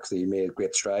have actually made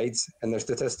great strides in their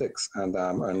statistics, and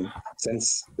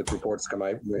since the reports come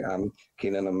out,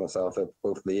 Keenan and myself have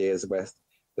both liaised with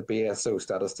the BSO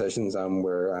statisticians, and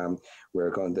we're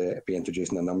going to be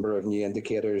introducing a number of new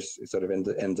indicators sort of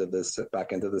into this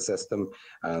back into the system,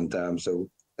 and so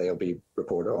they'll be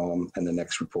reported on in the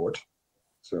next report.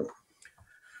 So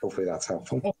hopefully that's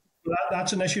helpful.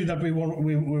 That's an issue that we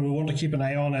want to keep an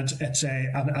eye on.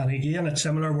 And again, it's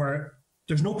similar where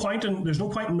there's no point in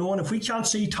knowing if we can't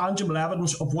see tangible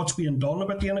evidence of what's being done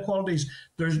about the inequalities.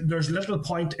 There's little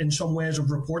point in some ways of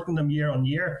reporting them year on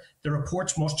year. The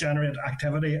reports must generate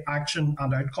activity, action,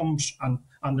 and outcomes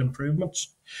and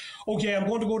improvements. Okay, I'm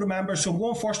going to go to members. So I'm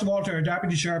going first of all to our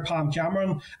Deputy Chair, Pam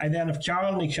Cameron. I then have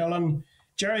Carol Nichillen,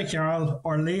 Jerry Carroll,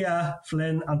 Orleah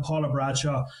Flynn, and Paula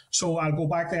Bradshaw. So I'll go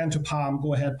back then to Pam.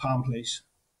 Go ahead, Pam, please.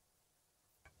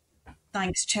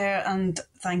 Thanks, Chair, and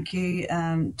thank you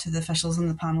to the officials on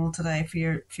the panel today for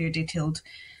your detailed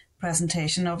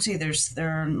presentation. Obviously,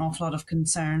 there are an awful lot of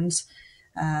concerns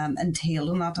entailed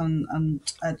in that, and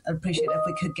I'd appreciate if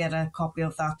we could get a copy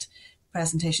of that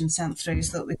presentation sent through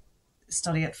so that we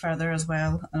study it further as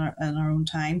well in our own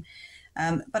time.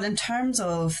 But in terms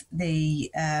of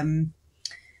the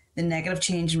negative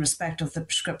change in respect of the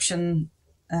prescription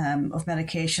of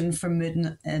medication for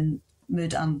mood and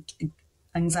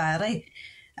anxiety,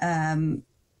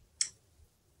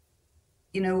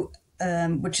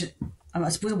 which I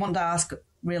suppose I want to ask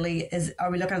really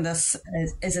are we looking at this?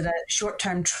 Is it a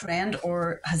short-term trend,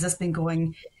 or has this been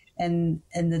going in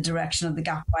the direction of the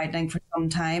gap widening for some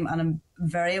time? And I'm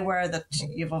very aware that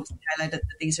you've obviously highlighted that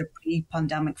these are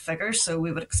pre-pandemic figures, so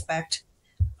we would expect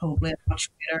probably a much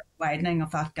greater widening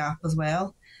of that gap as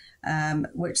well.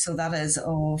 So that is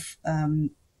of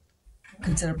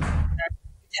considerable concern.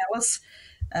 Tell us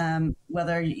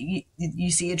whether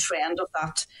you see a trend of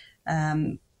that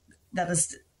that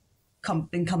has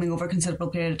been coming over a considerable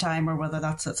period of time, or whether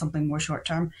that's something more short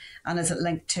term, and is it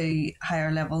linked to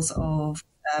higher levels of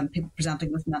people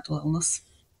presenting with mental illness?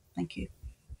 Thank you.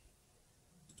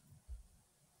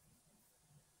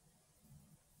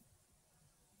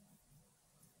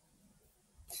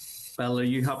 Bill, are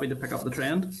you happy to pick up the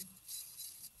trend?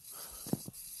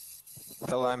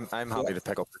 Bill, I'm happy to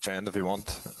pick up the trend if you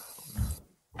want.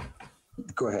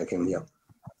 Go ahead, Kim.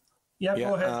 Yeah,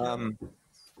 go ahead.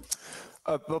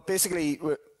 Well, basically,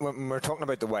 when we're talking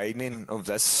about the widening of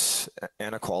this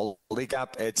inequality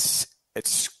gap, it's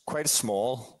quite a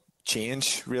small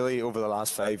change, really, over the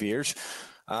last 5 years.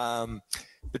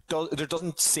 There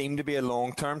doesn't seem to be a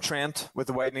long-term trend with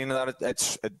the widening of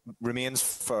that. It remains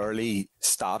fairly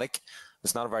static.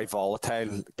 It's not a very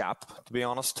volatile gap, to be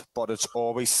honest, but it's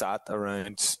always sat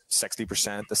around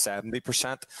 60% to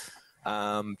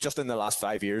 70%. Just in the last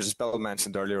 5 years, as Bill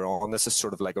mentioned earlier on, this is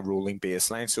sort of like a rolling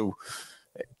baseline. So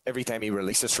every time you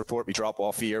release this report, we drop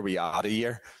off a year, we add a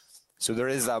year. So there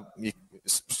is that.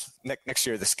 Next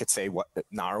year, this could say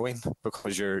narrowing,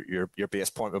 because your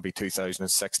base point will be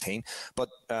 2016. But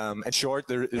in short,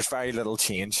 there's very little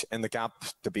change in the gap,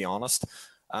 to be honest.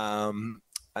 And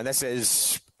this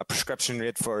is a prescription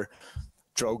rate for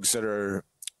drugs that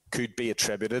could be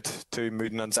attributed to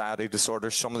mood and anxiety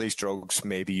disorders. Some of these drugs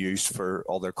may be used for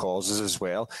other causes as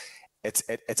well. It's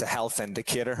a health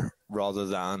indicator rather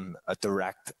than a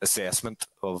direct assessment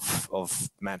of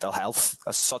mental health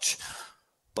as such.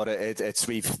 But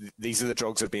these are the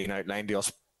drugs that are being outlined to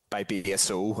us by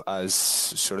BSO as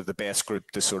sort of the best group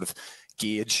to sort of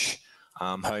gauge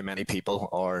how many people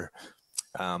are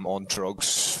on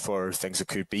drugs for things that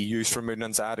could be used for mood and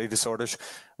anxiety disorders.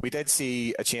 We did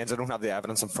see a change. I don't have the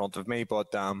evidence in front of me,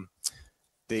 but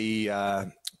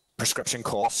the prescription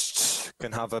costs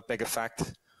can have a big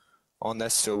effect on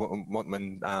this. So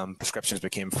when prescriptions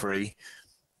became free,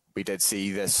 we did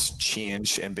see this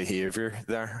change in behaviour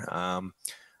there.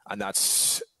 And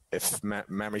that's, if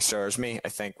memory serves me, I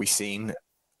think we've seen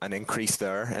an increase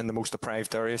there in the most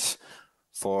deprived areas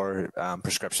for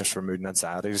prescriptions for mood and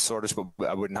anxiety disorders, but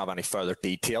I wouldn't have any further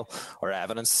detail or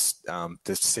evidence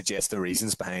to suggest the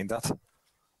reasons behind that.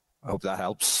 I hope that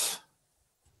helps.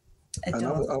 And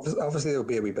obviously there'll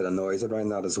be a wee bit of noise around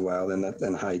that as well, in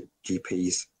how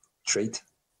GPs treat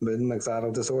mood and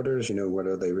anxiety disorders.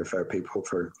 Whether they refer people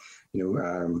for,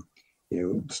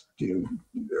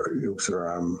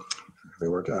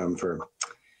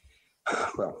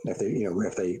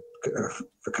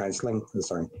 for counselling,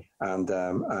 sorry, and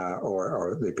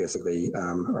or they basically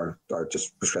are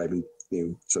just prescribing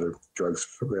sort of drugs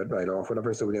for right off,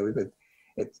 whatever. So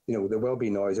there will be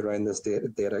noise around this data.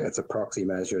 It's a proxy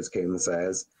measure, as Caitlin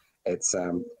says. It's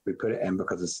we put it in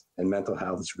because in mental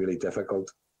health it's really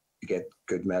difficult to get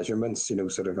good measurements,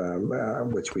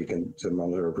 which we can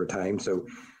monitor over time. So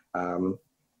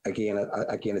again,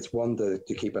 it's one to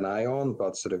keep an eye on,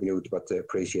 but but to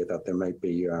appreciate that there might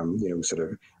be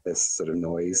this sort of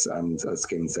noise. And as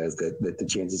Kim says, the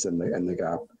changes in the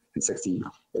gap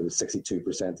it was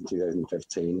 62% in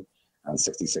 2015 and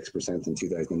 66% in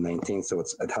 2019. So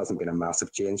it hasn't been a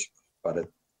massive change, but it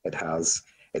does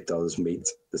meet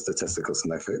the statistical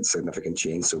significant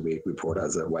change. So we report it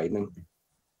as a widening.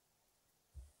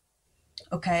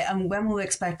 Okay, and when will we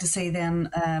expect to see then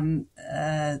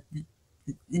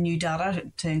the new data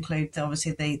to include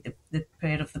obviously the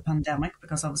period of the pandemic?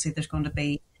 Because obviously there's going to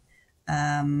be,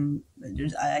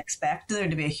 I expect there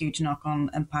to be a huge knock-on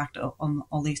impact on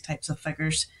all these types of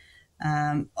figures.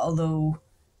 Although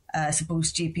I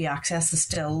suppose GP access is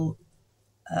still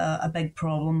a big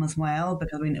problem as well,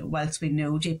 because whilst we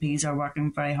know GPs are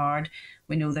working very hard,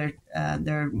 we know there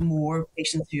are more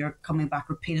patients who are coming back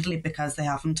repeatedly because they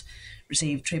haven't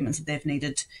received treatments that they've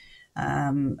needed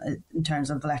in terms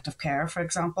of elective care, for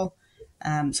example.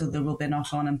 So there will be a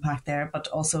knock-on impact there. But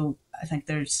also, I think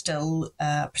there's still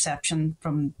a perception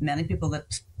from many people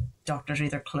that doctors are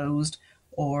either closed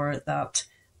or that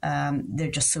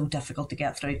they're just so difficult to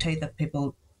get through to that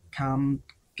people can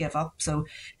give up. So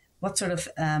what sort of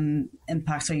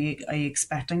impacts are you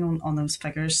expecting on those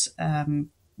figures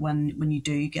when you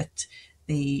do get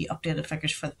the updated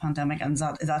figures for the pandemic? And is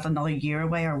that another year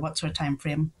away, or what sort of time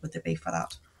frame would there be for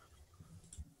that?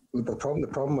 The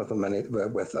problem with many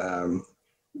well,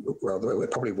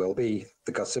 it probably will be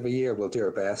the guts of a year. We'll do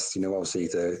our best, obviously,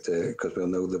 because we'll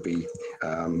know there'll be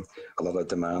a lot of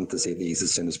demand to see these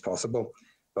as soon as possible.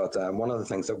 But one of the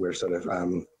things that we're sort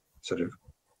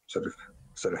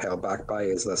of held back by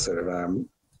is this sort of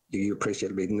you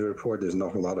appreciate reading the report. There's an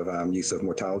awful lot of use of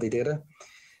mortality data,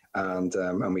 and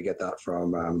we get that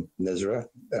from NISRA,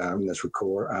 NISRA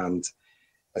Core, and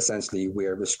essentially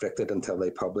we're restricted until they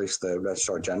publish the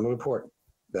Registrar General report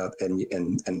that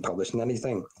in publishing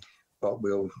anything. But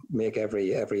we'll make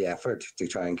every effort to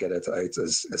try and get it out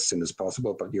as soon as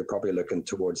possible. But you're probably looking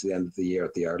towards the end of the year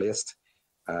at the earliest.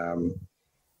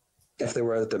 If there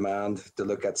were a demand to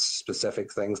look at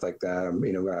specific things like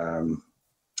the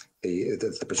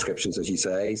prescriptions, as you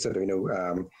say,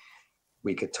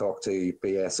 we could talk to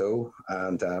BSO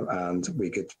and we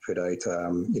could put out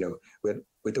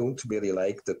we don't really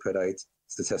like to put out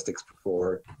statistics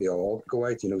before they all go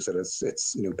out, so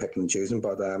it's picking and choosing.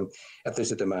 But if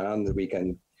there's a demand, we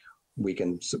can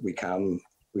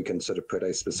sort of put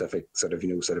out specific sort of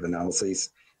analyses,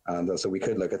 and so we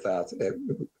could look at that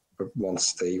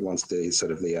once the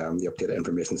sort of the updated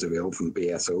information is available from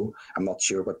BSO. I'm not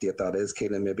sure what date that is.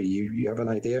 Caelan, maybe you have an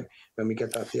idea when we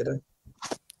get that data?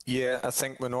 Yeah, I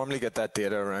think we normally get that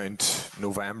data around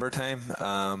November time.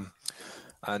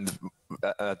 And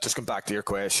just come back to your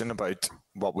question about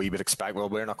what we would expect. Well,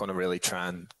 we're not going to really try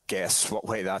and guess what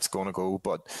way that's going to go,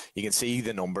 but you can see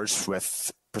the numbers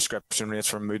with prescription rates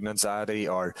for mood and anxiety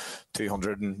are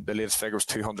 200, and the latest figure was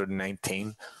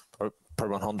 219 per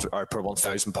 100 or per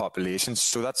 1,000 population.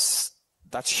 So that's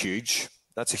huge.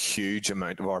 That's a huge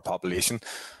amount of our population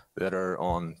that are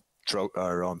on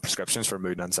prescriptions for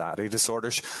mood and anxiety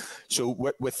disorders. So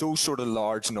with those sort of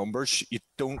large numbers, you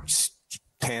don't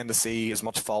tend to see as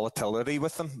much volatility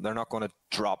with them. They're not going to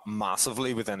drop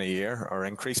massively within a year or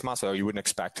increase massively, or you wouldn't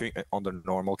expect to under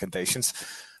normal conditions.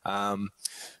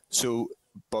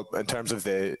 But in terms of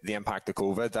the impact of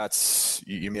COVID,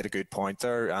 you made a good point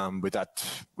there. With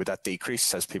that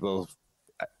decrease, as people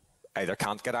either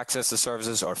can't get access to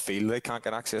services or feel they can't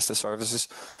get access to services,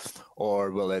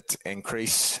 or will it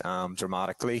increase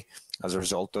dramatically as a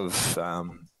result of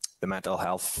the mental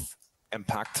health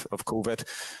impact of COVID?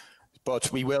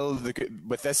 But we will,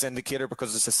 with this indicator,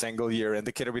 because it's a single year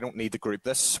indicator, we don't need to group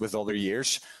this with other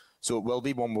years. So it will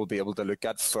be one we'll be able to look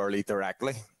at fairly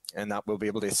directly, and that we'll be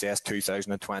able to assess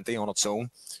 2020 on its own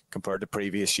compared to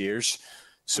previous years.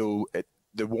 So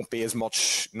there won't be as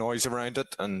much noise around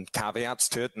it and caveats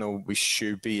to it. No, we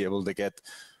should be able to get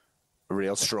a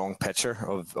real strong picture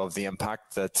of the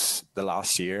impact that the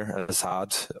last year has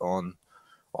had on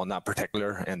that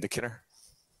particular indicator.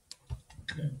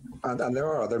 And there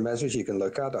are other measures you can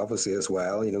look at, obviously, as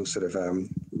well. Where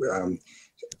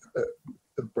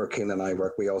Caelan and I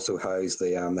work, we also house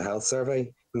the health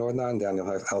survey, Northern Ireland, the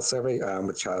annual health survey,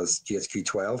 which has GHQ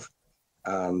 12,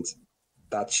 and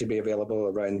that should be available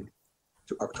around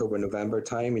October, November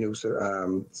time. And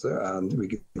we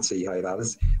can see how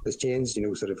that has changed. And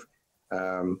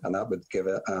that would give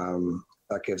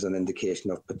that gives an indication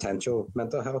of potential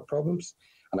mental health problems.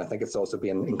 And I think it's also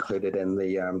being included in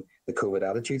the COVID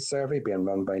attitude survey being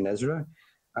run by NISRA.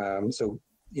 So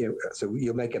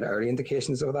you'll make an early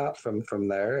indications of that from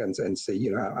there and see,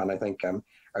 and I think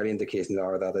early indications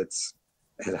are that it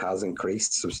has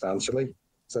increased substantially,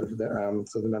 sort of the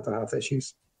mental health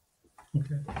issues.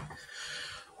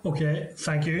 Okay,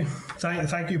 thank you.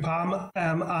 Thank you, Pam.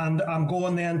 And I'm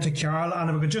going then to Carol. And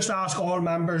if we could just ask all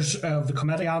members of the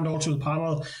committee and also the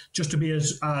panel just to be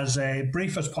as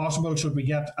brief as possible, should we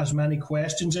get as many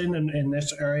questions in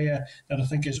this area that I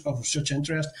think is of such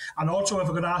interest. And also, if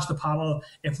I could ask the panel,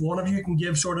 if one of you can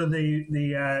give sort of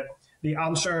the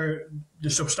answer, the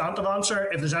substantive answer.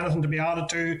 If there's anything to be added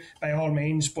to, by all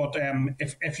means. But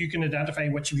if you can identify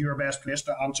which of you are best placed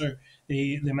to answer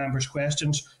the members'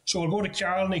 questions. So we'll go to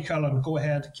Carol Nicolan. Go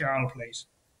ahead, Carol, please.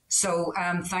 So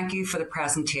thank you for the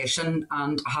presentation.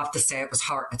 And I have to say it's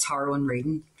harrowing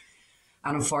reading.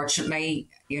 And unfortunately,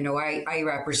 I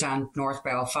represent North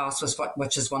Belfast,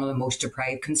 which is one of the most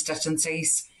deprived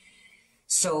constituencies.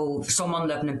 So someone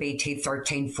living in BT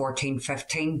 13, 14,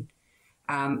 15,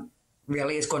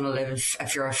 really is going to live,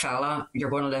 if you're a fella, you're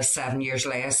going to live 7 years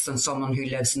less than someone who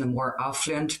lives in the more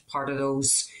affluent part of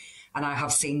those. And I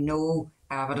have seen no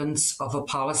evidence of a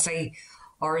policy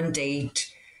or indeed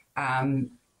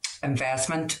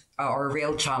investment or a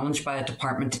real challenge by a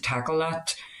department to tackle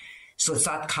that. So it's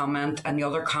that comment. And the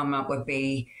other comment would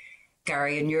be,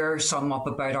 Gary, in your sum up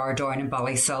about Ardoyne and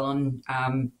Ballysillan,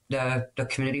 the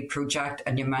community project,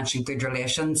 and you mentioned good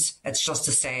relations, it's just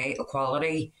to say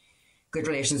equality. Good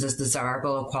relations is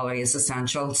desirable, equality is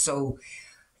essential. So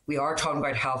we are talking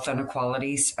about health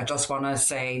inequalities, I just want to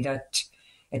say that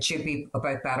it should be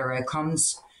about better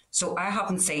outcomes. So I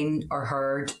haven't seen or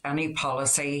heard any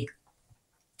policy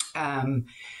plans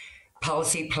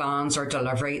or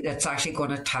delivery that's actually going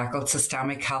to tackle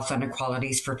systemic health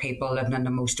inequalities for people living in the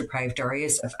most deprived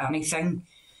areas, if anything.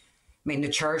 I mean, the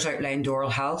Chair's outlined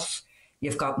oral health.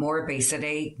 You've got more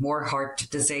obesity, more heart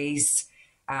disease,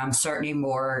 certainly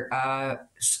more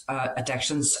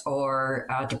addictions or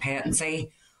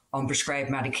dependency on prescribed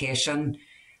medication.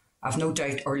 I've no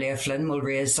doubt Orlea Flynn will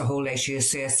raise the whole issue of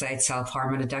suicide,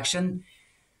 self-harm and addiction.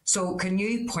 So can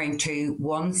you point to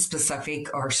one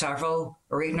specific or several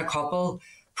or even a couple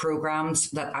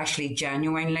programmes that actually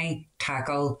genuinely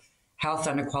tackle health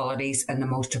inequalities in the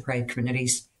most deprived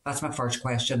communities? That's my first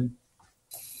question.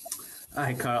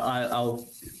 Hi, Carl. I'll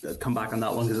come back on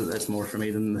that one because it's more for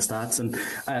me than the stats. And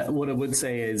what I would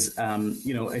say is,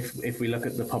 if we look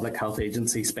at the public health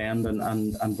agency spend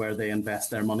and where they invest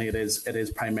their money, it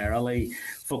is primarily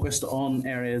focused on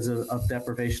areas of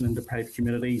deprivation in deprived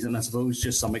communities. And I suppose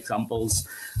just some examples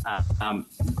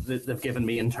that they've given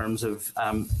me in terms of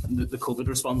the COVID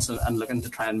response and looking to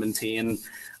try and maintain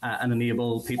and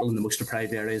enable people in the most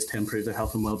deprived areas to improve their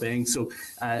health and well-being. So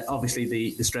obviously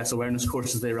the stress awareness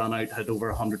courses they ran out had over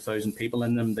 100,000 people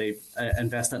in them. They've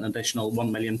invested an additional £1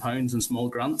 million in small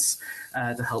grants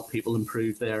to help people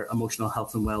improve their emotional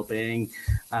health and well-being.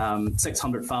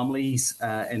 600 families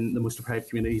in the most deprived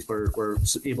communities were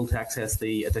able to access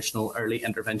the additional early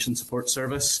intervention support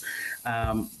service.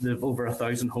 They've over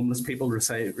 1,000 homeless people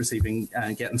receiving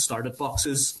getting started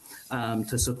boxes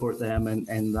to support them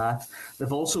in that.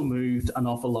 They've also moved an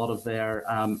awful lot of their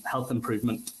health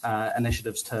improvement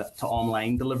initiatives to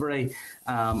online delivery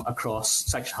across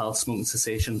sexual health, smoking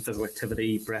cessation, physical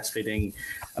activity, breastfeeding,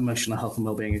 emotional health and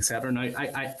well-being, etc. Now,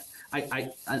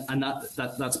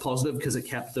 that's positive because it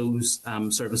kept those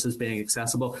services being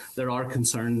accessible. There are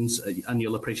concerns, and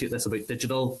you'll appreciate this, about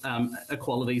digital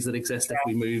equalities that exist if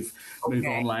we move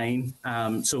online.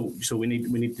 So we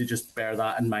need to just bear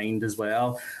that in mind as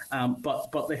well.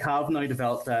 But they have now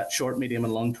developed a short, medium,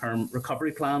 and long-term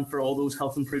recovery plan for all those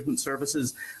health improvement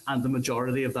services, and the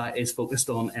majority of that is focused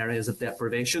on areas of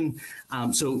deprivation.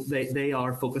 So they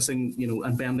are focusing,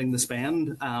 and bending the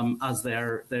spend as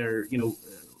their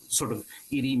sort of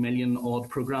 80 million odd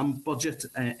programme budget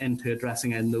into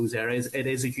addressing in those areas. It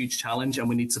is a huge challenge, and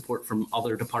we need support from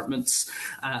other departments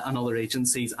and other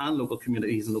agencies and local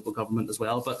communities and local government as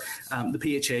well. But the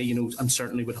PHA, I'm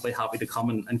certainly would be happy to come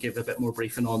and give a bit more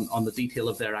briefing on the detail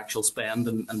of their actual spend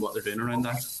and what they're doing around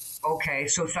that. Okay,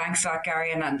 so thanks for that,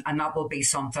 Gary, and that will be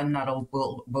something that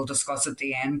we'll discuss at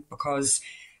the end, because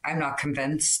I'm not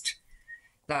convinced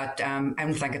that I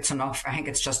don't think it's enough. I think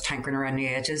it's just tinkering around the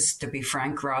edges, to be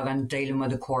frank, rather than dealing with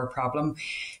the core problem.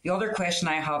 The other question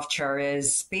I have, Chair,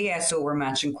 is BSO were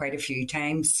mentioned quite a few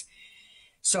times.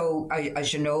 So,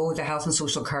 as you know, the Health and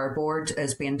Social Care Board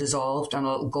is being dissolved and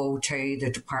it'll go to the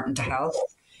Departmental Health.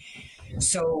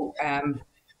 So,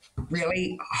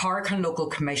 really, how can local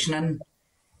commissioning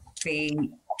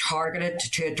be targeted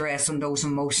to addressing those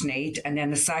in most need? And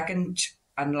then the third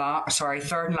and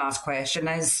last question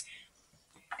is,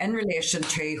 in relation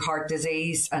to heart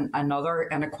disease and other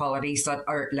inequalities that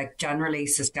are generally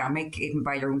systemic, even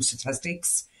by your own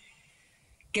statistics,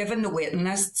 given the waiting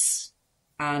lists,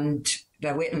 and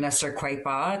the waiting lists are quite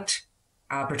bad,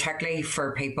 particularly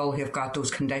for people who've got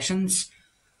those conditions,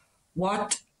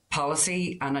 what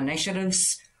policy and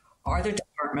initiatives are the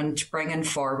department bringing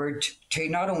forward to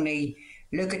not only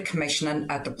look at commissioning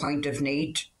at the point of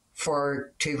need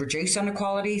to reduce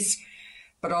inequalities,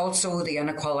 but also the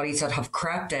inequalities that have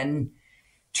crept in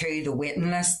to the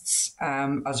waiting lists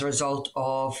as a result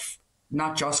of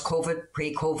not just COVID,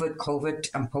 pre-COVID, COVID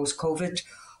and post-COVID?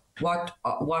 What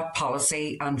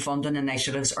policy and funding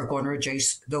initiatives are going to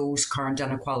reduce those current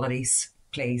inequalities,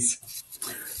 please?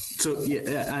 So,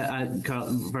 Carl,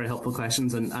 very helpful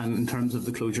questions. And in terms of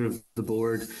the closure of the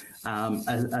board,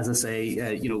 as I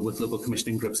say, with local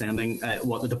commissioning groups ending,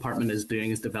 what the department is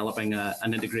doing is developing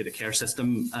an integrated care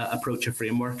system approach, a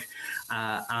framework,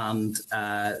 and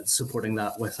supporting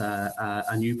that with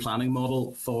a new planning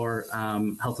model for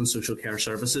health and social care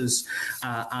services.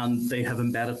 And they have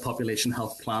embedded population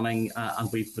health planning,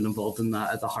 and we've been involved in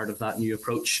that at the heart of that new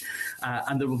approach.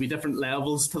 And there will be different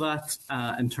levels to that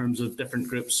in terms of different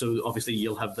groups. So obviously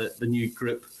you'll have the new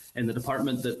group in the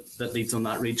department that leads on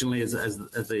that regionally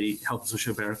as the the health and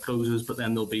social care closes, but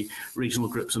then there'll be regional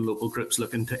groups and local groups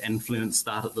looking to influence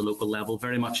that at the local level,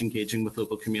 very much engaging with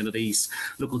local communities,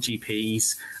 local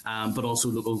GPs, but also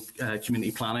local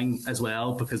community planning as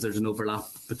well, because there's an overlap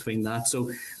between that.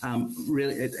 So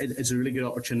really, it's a really good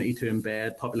opportunity to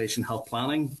embed population health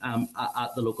planning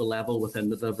at the local level within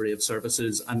the delivery of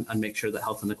services, and make sure that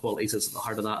health inequalities is at the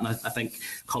heart of that. And I think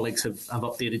colleagues have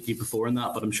updated you before in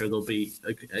that, but I'm sure they'll be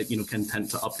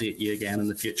content to update you again in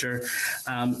the future.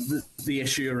 The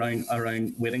issue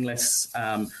around waiting lists,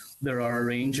 there are a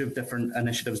range of different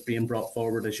initiatives being brought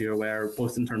forward, as you're aware,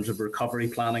 both in terms of recovery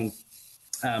planning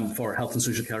for health and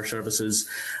social care services,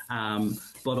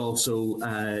 but also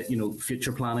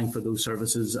future planning for those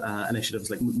services, initiatives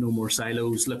like No More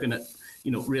Silos, looking at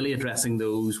really addressing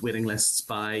those waiting lists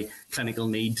by clinical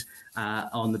need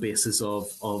on the basis of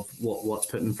what's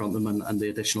put in front of them and the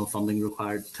additional funding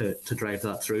required to drive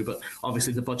that through. But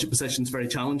obviously the budget position is very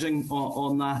challenging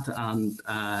on that, and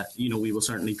we will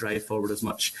certainly drive forward as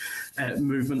much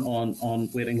movement on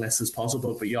waiting lists as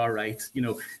possible. But you are right,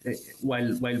 while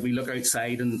we look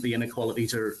outside and the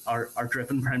inequalities are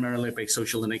driven primarily by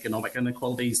social and economic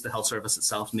inequalities, the health service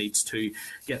itself needs to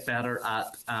get better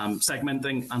at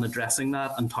segmenting and addressing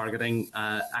that and targeting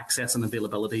access and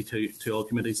availability to all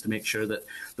communities to make sure that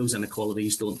those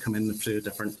inequalities don't come in through a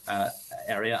different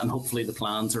area, and hopefully the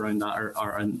plans around that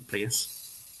are in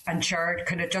place. And Chair,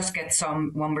 could it just get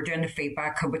when we're doing the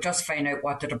feedback, could we just find out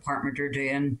what the department are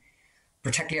doing,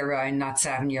 particularly around that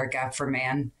 7-year gap for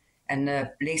men in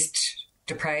the least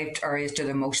deprived areas to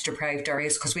the most deprived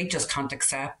areas? Because we just can't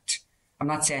accept, I'm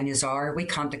not saying you are, we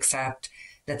can't accept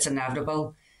that it's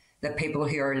inevitable that people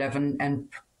who are living in,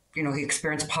 who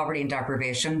experience poverty and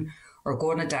deprivation are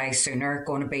going to die sooner,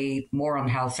 going to be more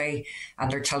unhealthy, and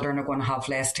their children are going to have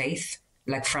less teeth.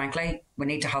 Like, frankly, we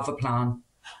need to have a plan.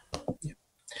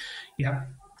 Yeah.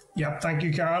 Thank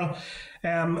you, Carol.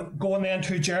 Going then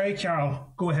to Jerry.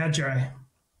 Carol, go ahead, Jerry.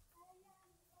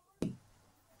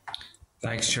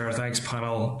 Thanks, Chair. Thanks,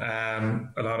 panel.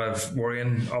 A lot of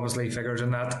worrying, obviously, figures in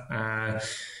that.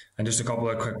 And just a couple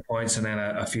of quick points, and then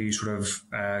a few sort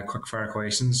of quick fire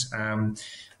questions.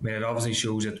 It obviously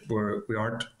shows that we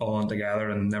aren't all in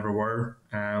together and never were.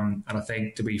 And I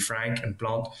think, to be frank and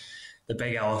blunt, the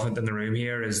big elephant in the room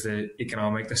here is the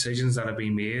economic decisions that have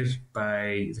been made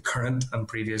by the current and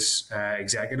previous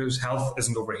executives. Health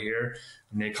isn't over here,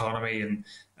 and the economy and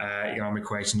economic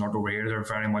questions aren't over here. They're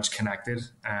very much connected,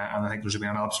 and I think there's going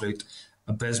to be an absolute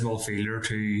abysmal failure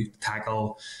to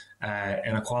tackle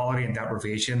inequality and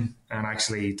deprivation, and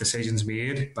actually decisions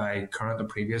made by current and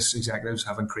previous executives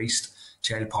have increased.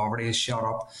 Child poverty has shot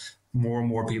up. More and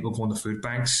more people going to food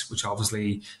banks, which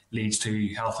obviously leads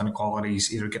to health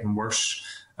inequalities either getting worse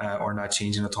or not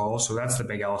changing at all. So that's the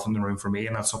big elephant in the room for me,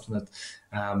 and that's something that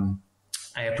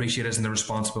I appreciate isn't the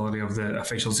responsibility of the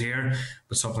officials here,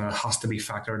 but something that has to be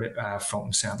factored front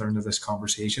and centre into this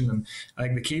conversation. And I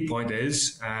think the key point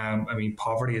is,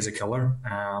 poverty is a killer,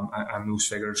 and those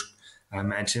figures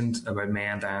mentioned about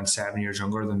men dying 7 years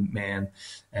younger than men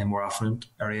in more affluent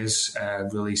areas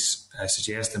really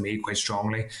suggest to me quite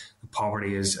strongly that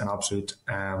poverty is an absolute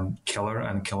killer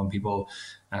and killing people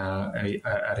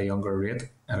at a younger rate,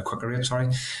 at a quicker rate, sorry.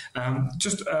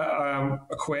 Just a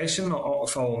question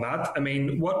following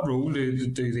that. What role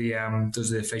does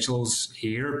the officials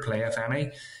here play, if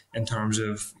any, in terms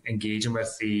of engaging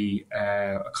with the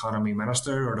economy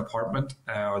minister or department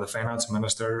or the finance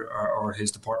minister or his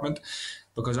department?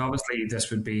 Because obviously this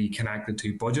would be connected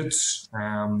to budgets,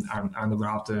 and they would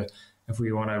have to, if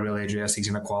we want to really address these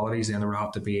inequalities, then there would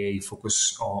have to be a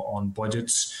focus on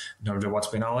budgets in terms of what's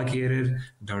being allocated,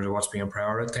 in terms of what's being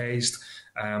prioritised.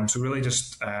 So really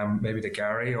just maybe to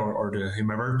Gary or to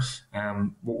whomever,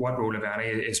 what role, if any,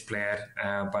 is played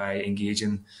by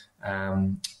engaging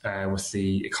with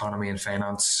the economy and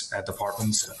finance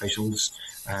departments, officials,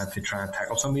 to try and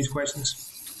tackle some of these questions?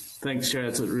 Thanks, Chair.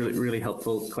 It's a really, really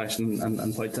helpful question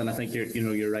and point, and I think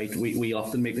you're right. We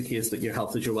often make the case that your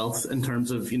health is your wealth in terms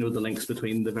of the links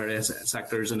between the various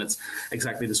sectors, and it's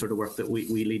exactly the sort of work that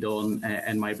we lead on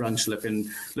in my branch, looking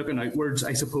outwards,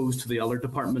 I suppose, to the other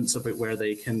departments about where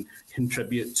they can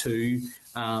contribute to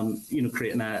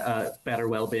creating a better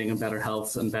well-being and better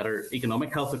health and better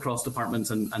economic health across departments,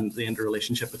 and the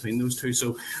interrelationship between those two.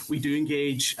 So we do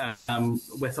engage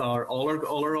with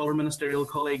all our ministerial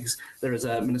colleagues. There is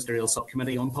a ministerial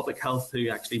subcommittee on public health who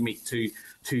actually meet to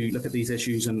look at these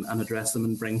issues and address them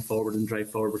and bring forward and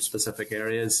drive forward specific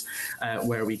areas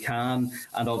where we can.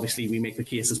 And obviously we make the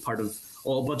case as part of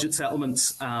all budget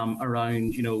settlements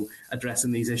around,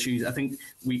 addressing these issues. I think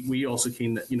we also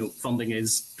keen that, funding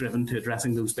is driven to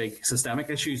addressing those big systemic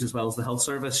issues as well as the health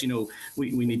service.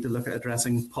 We need to look at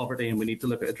addressing poverty, and we need to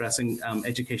look at addressing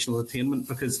educational attainment,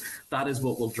 because that is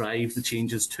what will drive the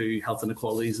changes to health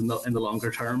inequalities in the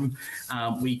longer term.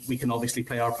 We can obviously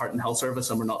play our part in health service,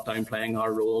 and we're not downplaying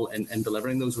our role in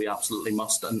delivering those. We absolutely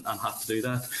must and have to do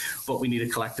that. But we need a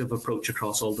collective approach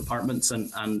across all departments,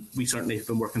 and we certainly have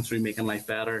been working through Making Life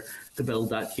Better to build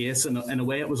that case. And in a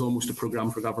way, it was almost a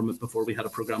programme for government before we had a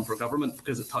programme for government,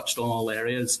 because it touched on all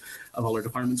areas of all our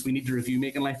departments. We need to review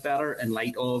Making Life Better in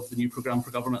light of the new programme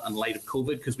for government and in light of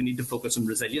COVID, because we need to focus on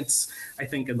resilience, I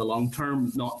think, in the long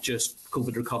term, not just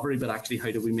COVID recovery, but actually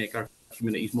how do we make our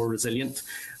communities more resilient,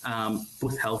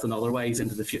 both health and otherwise,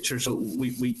 into the future. So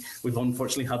we've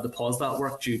unfortunately had to pause that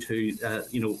work due to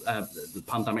the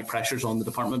pandemic pressures on the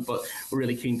department, but we're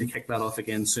really keen to kick that off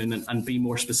again soon and be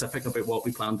more specific about what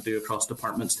we plan to do across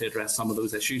departments to address some of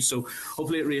those issues. So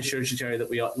hopefully it reassures you, Jerry, that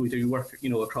we do work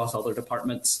across other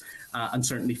departments and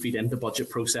certainly feed into budget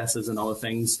processes and other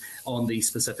things on these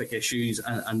specific issues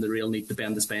and the real need to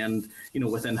bend the spend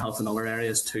within health and other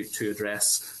areas to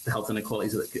address the health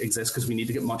inequalities that exist, because we need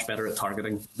to get much better at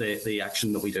targeting the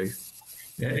action that we do.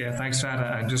 Yeah, thanks, Fred.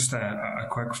 And just a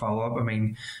quick follow-up. I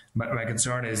mean, my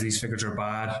concern is these figures are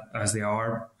bad as they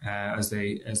are, as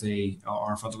they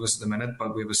are in front of us at the minute,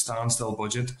 but we have a standstill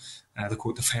budget, to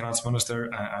quote the Finance Minister,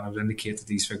 and it would indicate that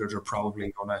these figures are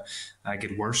probably going to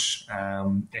get worse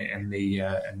in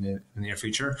the near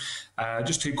future.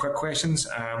 Just two quick questions.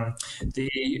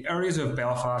 The areas of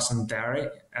Belfast and Derry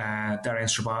and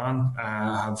Strabane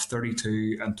have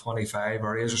 32 and 25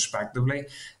 areas respectively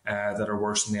that are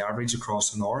worse than the average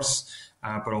across the north.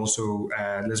 But also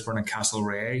Lisburn and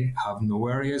Castlereagh have no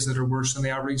areas that are worse than the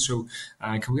average. So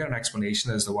can we get an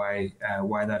explanation as to why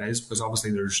that is? Because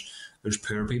obviously there's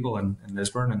poor people in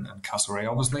Lisburn and Castlereagh,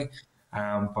 obviously.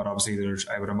 But obviously there's,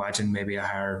 I would imagine, maybe a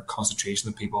higher concentration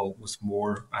of people with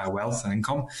more wealth and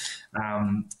income.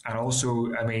 And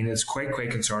also, I mean, it's quite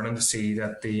concerning to see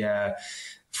that the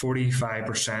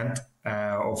 45%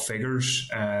 of figures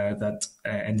that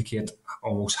indicate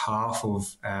almost half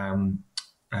of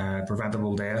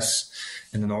preventable deaths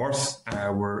in the north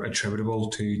were attributable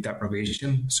to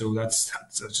deprivation. So that's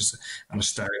just an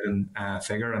astounding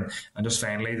figure. And just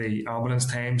finally, the ambulance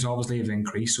times obviously have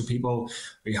increased. So people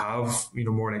who have,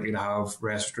 more likely to have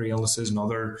respiratory illnesses and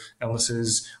other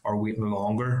illnesses are waiting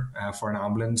longer for an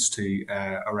ambulance to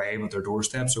arrive at their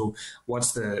doorstep. So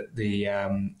what's the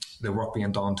work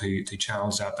being done to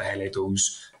challenge that, to highlight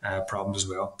those problems as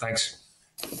well? Thanks.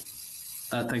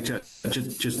 Thanks.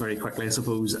 Just very quickly, I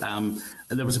suppose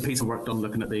there was a piece of work done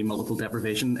looking at the multiple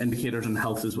deprivation indicators, and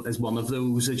health is one of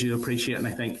those, as you appreciate. And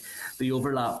I think the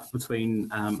overlap between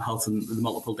health and the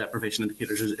multiple deprivation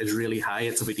indicators is really high.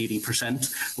 It's about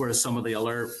 80%, whereas some of the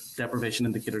other deprivation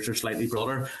indicators are slightly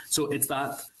broader. So it's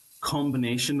that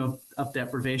combination of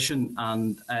deprivation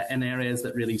and in areas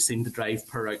that really seem to drive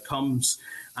poor outcomes.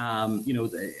 And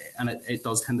it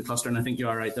does tend to cluster. And I think you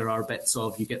are right. There are bits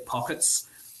of, you get pockets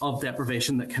of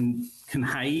deprivation that can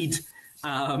hide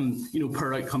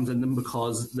poor outcomes in them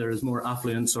because there is more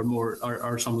affluence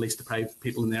or some least deprived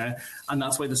people in the area. And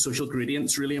that's why the social gradient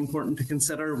is really important to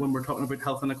consider when we're talking about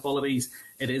health inequalities.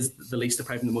 It is the least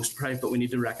deprived and the most deprived, but we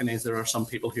need to recognise there are some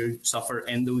people who suffer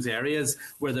in those areas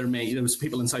where there's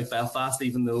people in South Belfast,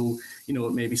 even though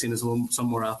it may be seen as some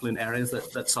more affluent areas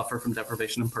that suffer from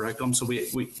deprivation and poor outcomes. So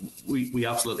we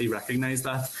absolutely recognise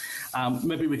that.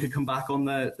 Maybe we could come back on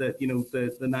the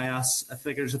NIAS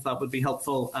figures if that would be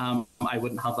helpful. I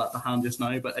wouldn't have that to hand just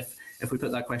now, but if we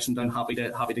put that question down, happy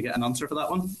to get an answer for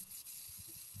that one.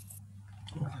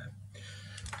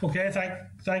 Okay,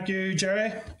 thank you,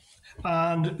 Jerry.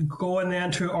 And going then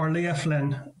to Orlia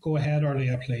Flynn. Go ahead,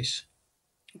 Orlia, please.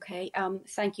 Okay,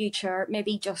 thank you, Chair.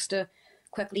 Maybe just to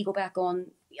quickly go back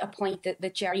on a point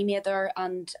that Jerry made there,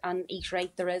 and he's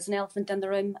right, there is an elephant in the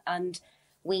room, and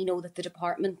we know that the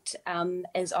department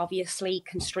is obviously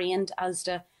constrained as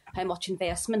to how much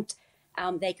investment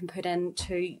they can put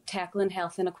into tackling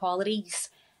health inequalities.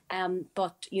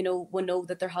 But, we know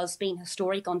that there has been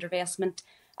historic underinvestment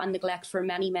and neglect for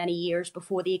many, many years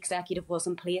before the executive was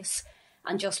in place.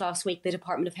 And just last week, the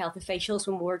Department of Health officials,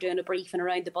 when we were doing a briefing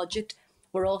around the budget,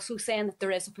 were also saying that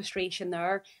there is a frustration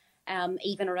there,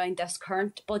 even around this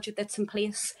current budget that's in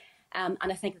place. And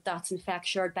I think that that's in fact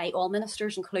shared by all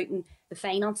ministers, including the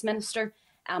Finance Minister,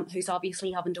 who's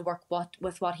obviously having to work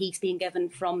with what he's being given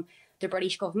from the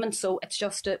British government. So it's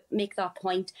just to make that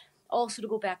point. Also to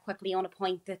go back quickly on a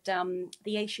point that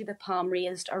the issue that Pam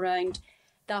raised around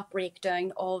that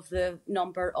breakdown of the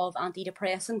number of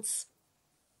antidepressants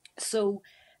So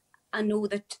I know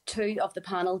that two of the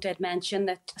panel did mention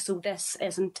that, so this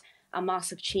isn't a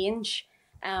massive change,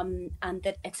 and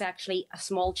that it's actually a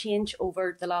small change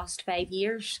over the last 5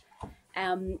 years.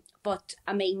 But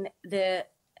I mean,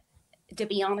 to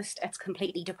be honest, it's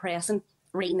completely depressing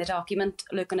reading the document,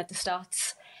 looking at the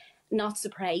stats. Not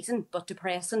surprising, but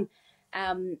depressing.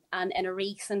 And in a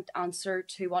recent answer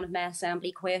to one of my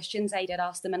assembly questions, I did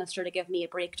ask the Minister to give me a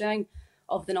breakdown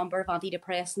of the number of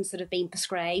antidepressants that have been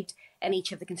prescribed in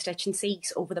each of the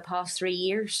constituencies over the past 3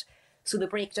 years. So the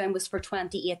breakdown was for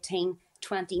 2018,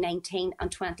 2019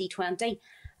 and 2020.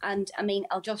 And I mean,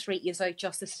 I'll just read you out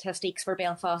just the statistics for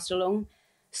Belfast alone.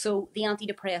 So the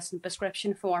antidepressant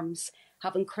prescription forms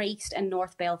have increased in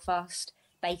North Belfast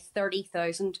by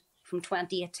 30,000 from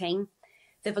 2018.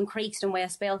 They've increased in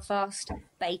West Belfast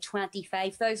by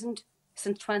 25,000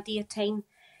 since 2018.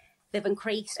 They've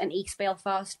increased in East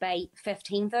Belfast by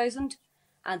 15,000,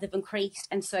 and they've increased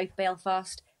in South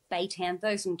Belfast by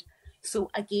 10,000. So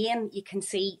again, you can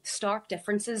see stark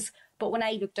differences. But when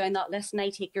I look down that list, and I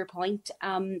take your point,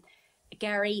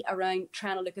 Gary, around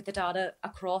trying to look at the data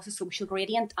across a social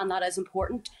gradient, and that is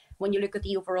important when you look at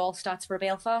the overall stats for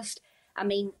Belfast. I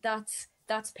mean, that's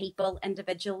people,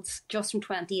 individuals, just from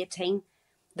 2018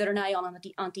 that are now on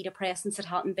antidepressants that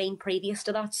hadn't been previous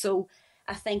to that. So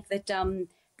I think that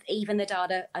even the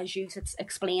data, as you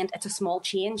explained, it's a small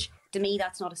change. To me,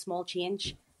 that's not a small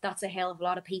change. That's a hell of a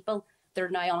lot of people that are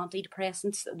now on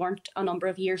antidepressants that weren't a number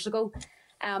of years ago.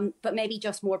 But maybe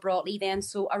just more broadly then,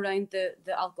 so around the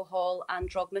alcohol and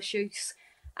drug misuse,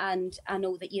 and I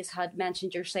know that you had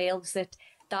mentioned yourselves that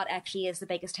actually is the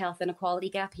biggest health inequality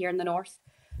gap here in the North.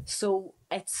 So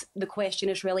the question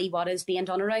is really what is being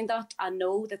done around that. I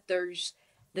know that there's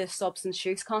the substance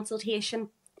use consultation,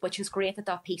 which is great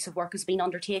that piece of work has been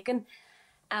undertaken.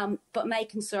 But my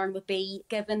concern would be,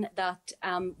 given that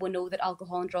we know that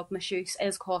alcohol and drug misuse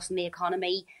is costing the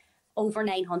economy over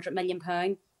 £900 million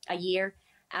a year,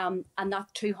 and that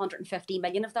 250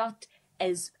 million of that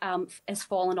is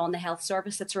falling on the health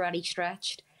service that's already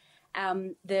stretched.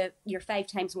 You're 5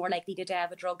 times more likely to die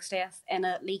of a drugs death in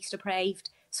the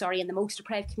most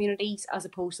deprived communities as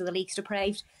opposed to the least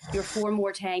deprived. You're 4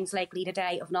 more times likely to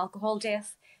die of an alcohol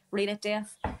death, related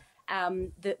death.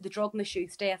 The drug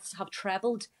misuse deaths have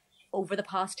trebled over the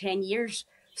past 10 years.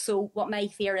 So what my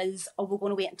fear is, we're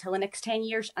going to wait until the next 10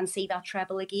 years and see that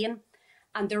treble again.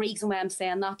 And the reason why I'm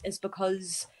saying that is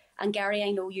because, and Gary,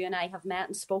 I know you and I have met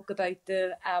and spoke about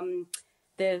the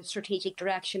strategic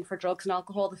direction for drugs and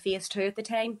alcohol, the phase 2 at the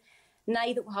time.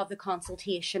 Now that we have the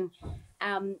consultation,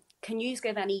 can you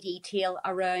give any detail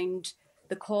around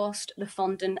the cost, the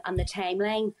funding and the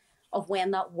timeline of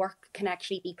when that work can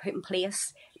actually be put in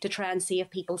place to try and save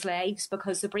people's lives?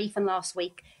 Because the briefing last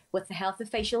week with the health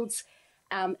officials,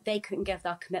 they couldn't give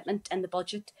that commitment in the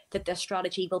budget that this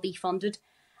strategy will be funded.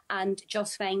 And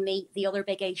just finally, the other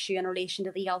big issue in relation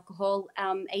to the alcohol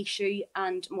issue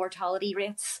and mortality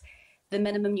rates, the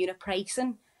minimum unit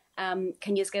pricing.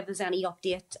 Can you give us any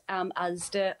update as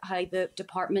to how the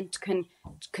department can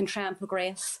try and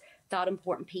progress that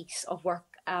important piece of work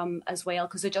as well?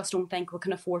 Because I just don't think we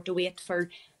can afford to wait for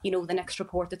the next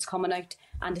report that's coming out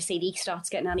and to see these stats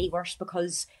getting any worse,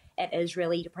 because it is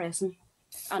really depressing.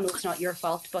 I know it's not your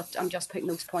fault, but I'm just putting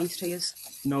those points to you.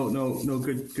 No,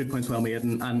 good points well made,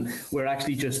 and we're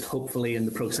actually just hopefully in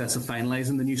the process of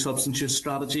finalising the new substance use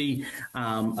strategy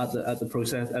at the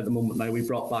process at the moment. Now we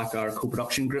brought back our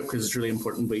co-production group because it's really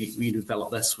important we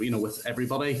develop this with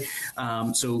everybody.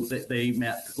 So they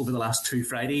met over the last 2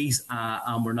 Fridays,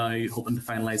 and we're now hoping to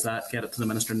finalise that, get it to the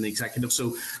Minister and the Executive.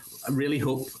 So I really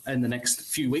hope in the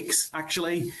next few weeks,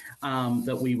 actually,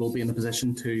 that we will be in a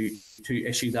position to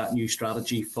issue that new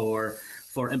strategy for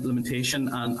implementation,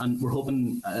 and we're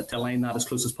hoping to align that as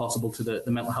close as possible to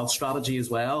the mental health strategy as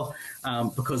well,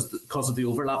 because of the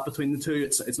overlap between the two.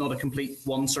 It's not a complete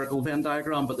one circle Venn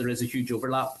diagram, but there is a huge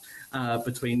overlap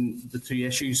between the two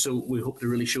issues. So we hope to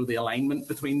really show the alignment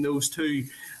between those two.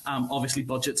 Obviously,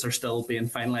 budgets are still being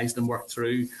finalised and worked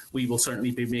through. We will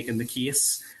certainly be making the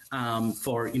case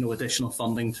for additional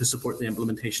funding to support the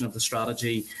implementation of the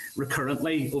strategy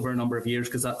recurrently over a number of years,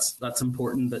 because that's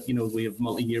important that we have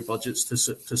multi-year budgets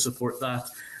to support that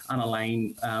and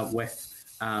align with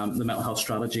the mental health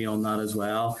strategy on that as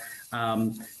well.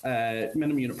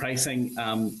 Minimum unit pricing,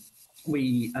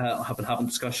 we have been having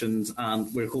discussions,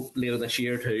 and we hope later this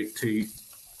year to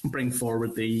bring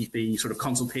forward the sort of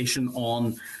consultation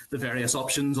on the various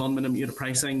options on minimum unit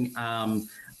pricing.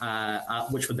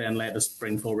 Which would then let us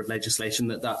bring forward legislation.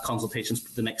 That consultation is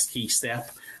the next key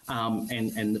step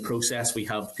in the process. We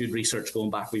have good research going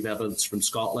back. We have evidence from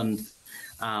Scotland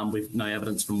We've now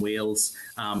evidence from Wales.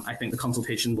 I think the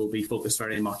consultation will be focused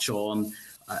very much on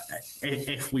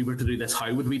if we were to do this,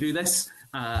 how would we do this?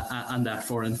 And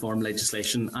therefore inform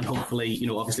legislation. And hopefully,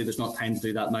 obviously there's not time to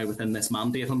do that now within this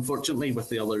mandate, unfortunately, with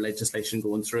the other legislation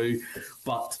going through.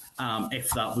 But if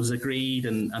that was agreed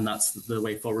and that's the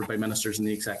way forward by ministers in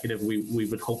the executive, we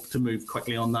would hope to move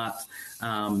quickly on that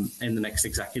in the next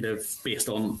executive based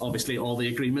on obviously all the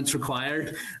agreements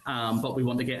required. But we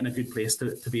want to get in a good place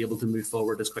to be able to move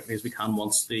forward as quickly as we can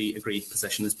once the agreed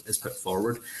position is put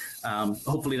forward.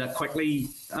 Hopefully that quickly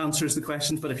answers the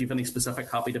questions, but if you've any specific,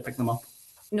 happy to pick them up.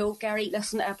 No, Gary,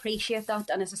 listen, I appreciate that.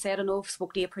 And as I said, I know I've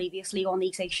spoke to you previously on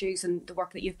these issues and the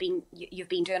work that you've been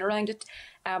doing around it.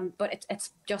 But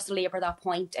it's just to labour that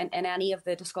point in any of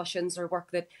the discussions or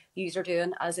work that you are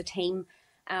doing as a team,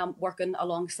 working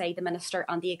alongside the Minister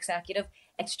and the Executive.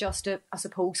 It's just to, I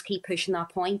suppose, keep pushing that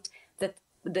point, that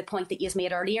the point that you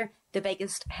made earlier, the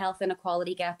biggest health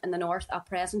inequality gap in the North at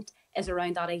present is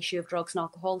around that issue of drugs and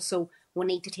alcohol. So we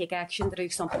need to take action to do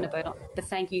something about it. But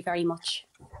thank you very much.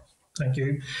 Thank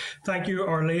you. Thank you,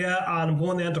 Orlia. And I'm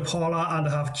going then to Paula and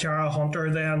to have Ciara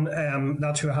Hunter then.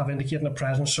 That's who I have indicating the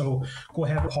presence. So go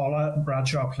ahead, Paula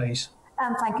Bradshaw, please.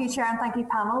 Thank you, Chair, and thank you,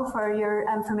 panel, for your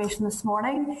information this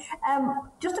morning.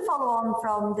 Just to follow on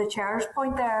from the Chair's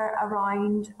point there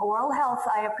around oral health,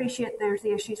 I appreciate there's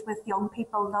the issues with young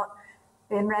people not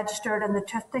being registered in the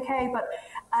tooth decay, but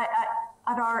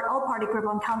at our all-party group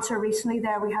on cancer recently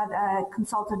there, we had a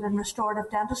consultant in restorative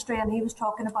dentistry, and he was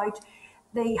talking about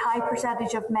the high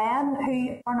percentage of men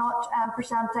who are not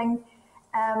presenting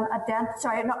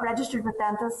not registered with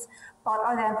dentists, but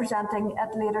are then presenting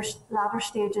at latter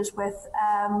stages with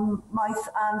mouth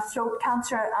and throat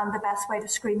cancer, and the best way to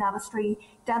screen that is through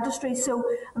dentistry. So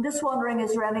I'm just wondering,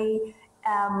 is there any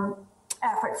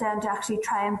efforts then to actually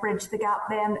try and bridge the gap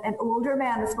then in older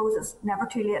men? I suppose it's never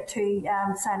too late to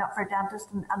sign up for a dentist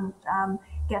and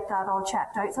get that all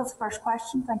checked out. So that's the first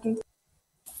question. Thank you.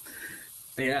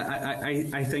 Yeah,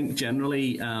 I think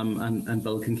generally, and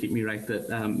Bill can keep me right, that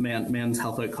men's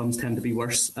health outcomes tend to be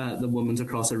worse than women's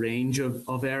across a range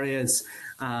of areas,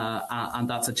 and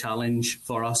that's a challenge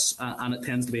for us. And it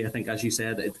tends to be, I think, as you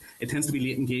said, it tends to be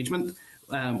late engagement,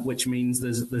 which means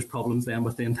there's problems then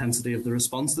with the intensity of the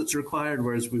response that's required,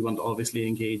 whereas we want to obviously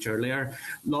engage earlier.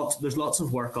 There's lots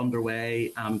of work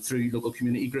underway through local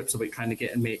community groups about trying to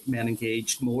get men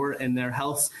engaged more in their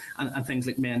health, and things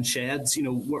like men's sheds.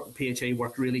 PHA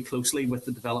work really closely with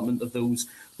the development of those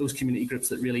community groups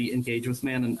that really engage with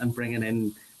men and bringing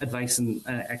in advice and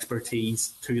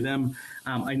expertise to them.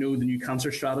 I know the new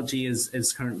cancer strategy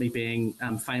is currently being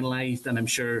finalised, and I'm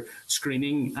sure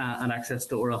screening and access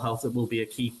to oral health will be a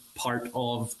key part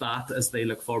of that as they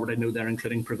look forward. I know they're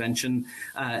including prevention,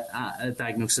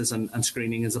 diagnosis and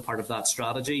screening as a part of that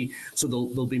strategy. So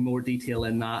there'll be more detail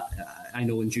in that, I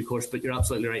know, in due course, but you're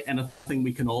absolutely right. Anything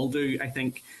we can all do, I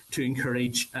think, to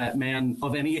encourage men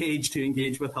of any age to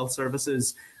engage with health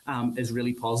services is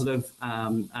really positive,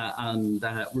 and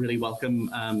really welcome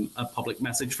a public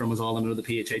message from us all. I know the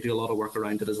PHA do a lot of work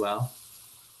around it as well.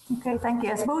 Okay, thank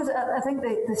you. I suppose I think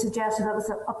they suggested that was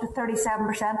up to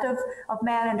 37% of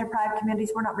men in deprived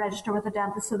communities were not registered with a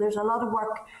dentist, so there's a lot of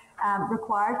work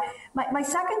required. My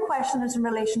second question is in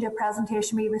relation to a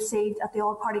presentation we received at the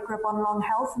all-party group on lung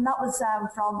health, and that was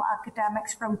from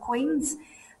academics from Queen's,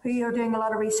 who are doing a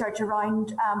lot of research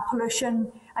around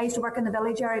pollution. I used to work in the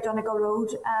village area, Donegal Road,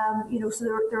 so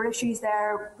there are issues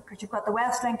there because you've got the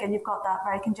West Link and you've got that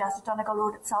very congested Donegal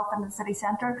Road itself in the city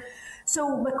centre.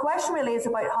 So my question really is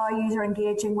about how you are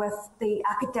engaging with the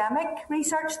academic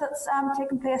research that's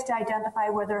taking place to identify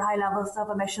where there are high levels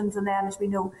of emissions, and then, as we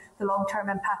know, the long-term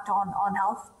impact on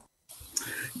health.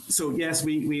 So yes,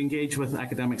 we engage with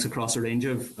academics across a range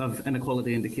of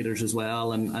inequality indicators as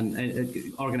well,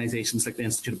 and organisations like the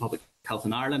Institute of Public Health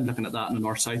in Ireland looking at that on a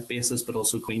north-south basis, but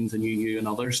also Queen's and UU and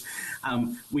others.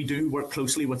 We do work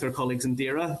closely with our colleagues in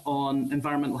DAERA on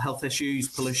environmental health issues,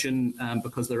 pollution,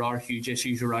 because there are huge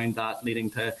issues around that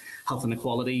leading to health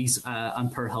inequalities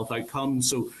and poor health outcomes.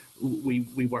 So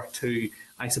we work to,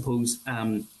 I suppose,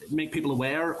 make people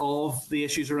aware of the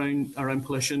issues around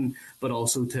pollution, but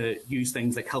also to use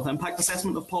things like health impact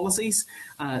assessment of policies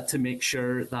to make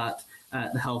sure that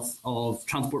the health of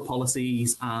transport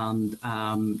policies and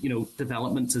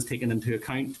developments is taken into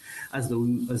account as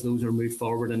those are moved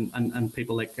forward, and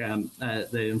people like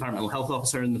the environmental health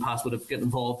officer in the past would have get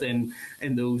involved in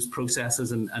those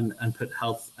processes and put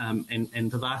health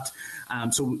into that.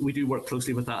 So we do work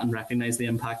closely with that and recognise the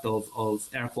impact of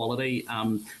air quality,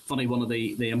 Funny, one of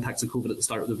the impacts of COVID at the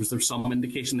start, there's some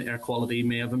indication that air quality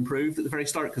may have improved at the very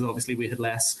start, because obviously we had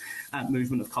less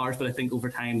movement of cars, but I think over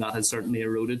time that has certainly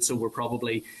eroded. So we're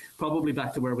probably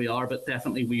back to where we are, but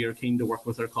definitely we are keen to work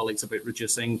with our colleagues about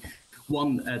reducing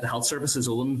the health services'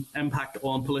 own impact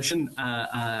on pollution,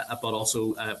 but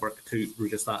also work to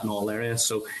reduce that in all areas.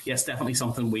 So yes, definitely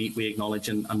something we acknowledge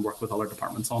and work with other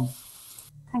departments on.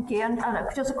 Thank you. And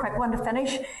just a quick one to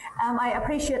finish. I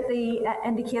appreciate the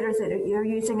indicators that you're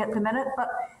using at the minute, but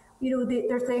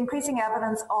there's the increasing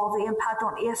evidence of the impact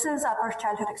on ACEs, adverse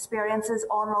childhood experiences,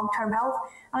 on long-term health.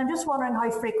 And I'm just wondering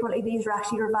how frequently these are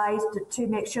actually revised to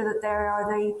make sure that there are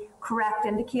the correct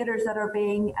indicators that are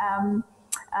being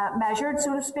measured,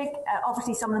 so to speak.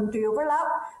 Obviously, some of them do overlap,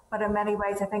 but in many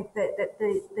ways, I think that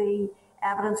the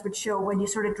evidence would show, when you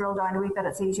sort of drill down a wee bit,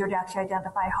 it's easier to actually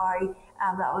identify how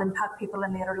that will impact people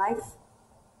in later life.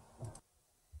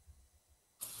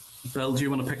 Bill, do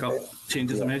you want to pick up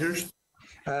changes and measures?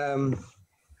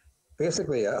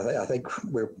 Basically, I think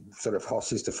we're sort of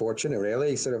hostage to fortune,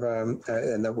 really, sort of,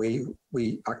 in that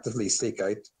we actively seek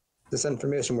out this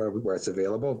information where it's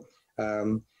available.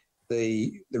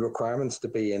 The requirements to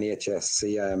be an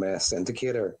HSCIMS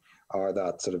indicator are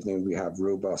that sort of thing. We have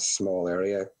robust small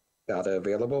area data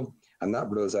available, and that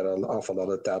rules out an awful lot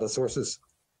of data sources.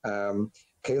 Keelan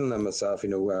and myself,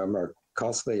 are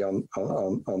constantly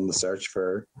on the search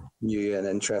for new and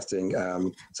interesting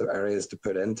sort of areas to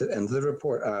put into the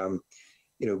report.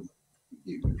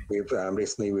 We've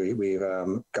recently we've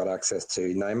got access to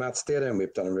NIMAT's data, and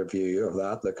we've done a review of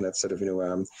that, looking at sort of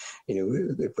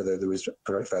whether there was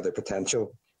further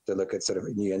potential to look at sort of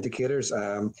new indicators,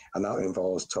 and that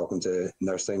involves talking to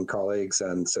nursing colleagues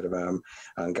and sort of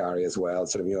and Gary as well,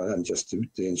 sort of and just to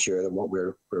ensure that what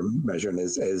we're measuring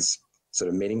is sort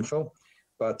of meaningful.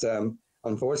 But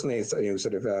unfortunately, it's,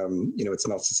 it's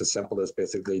not just as simple as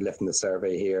basically lifting the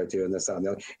survey here, doing this and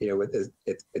that.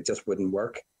 It just wouldn't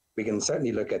work. We can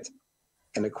certainly look at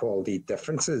inequality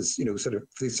differences, sort of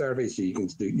these surveys you can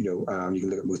do, you can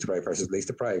look at most deprived versus least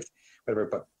deprived, whatever.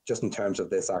 But just in terms of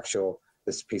this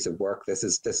piece of work, this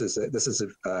is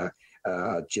a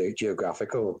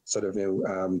geographical sort of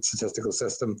statistical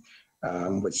system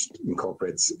which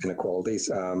incorporates inequalities.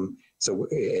 So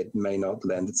it may not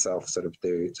lend itself sort of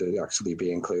to actually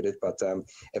be included. But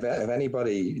if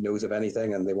anybody knows of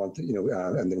anything and they want to,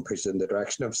 and then push it in the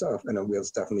direction of stuff, we'll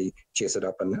definitely chase it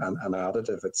up and add it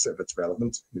if it's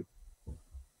relevant.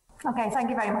 Okay, thank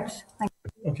you very much.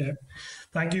 Okay,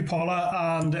 thank you, Paula.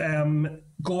 And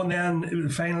going then, the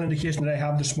final indication that I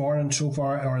have this morning so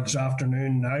far, or this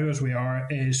afternoon now as we are,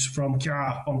 is from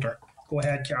Ciara Hunter. Go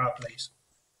ahead, Ciara, please.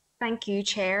 Thank you,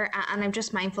 Chair, and I'm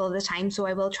just mindful of the time, so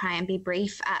I will try and be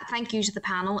brief. Thank you to the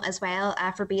panel as well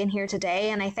for being here today,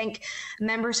 and I think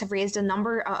members have raised a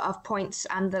number of points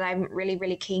that I'm really,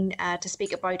 really keen to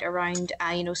speak about around,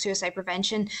 suicide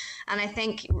prevention. And I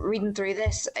think reading through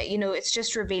this, it's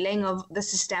just revealing of the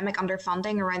systemic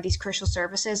underfunding around these crucial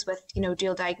services with,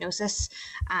 dual diagnosis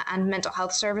and mental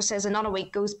health services. And not a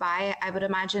week goes by, I would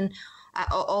imagine,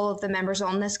 all of the members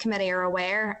on this committee are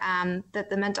aware that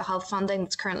the mental health funding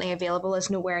that's currently available is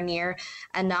nowhere near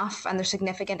enough, and there's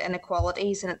significant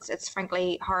inequalities, and it's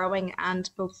frankly harrowing and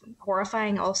both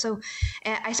horrifying also.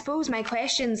 I suppose my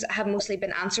questions have mostly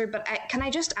been answered, but can I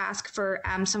just ask for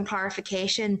some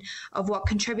clarification of what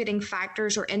contributing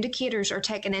factors or indicators are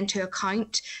taken into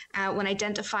account when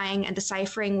identifying and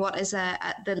deciphering what is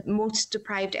the most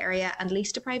deprived area and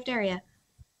least deprived area?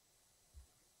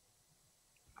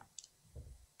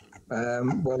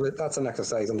 Well, that's an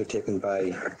exercise undertaken by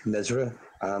NISRA,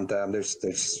 and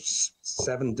there's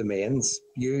 7 domains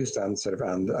used and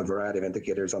a variety of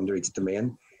indicators under each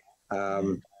domain,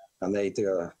 and they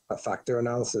do a factor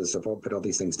analysis of put all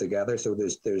these things together. So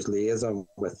there's liaison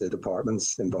with the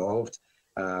departments involved,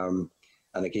 and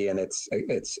again, it's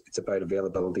about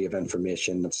availability of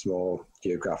information at small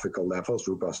geographical levels,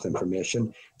 robust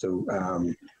information. So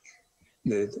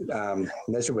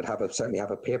NISRA would certainly have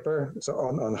a paper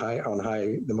on how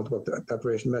the multiple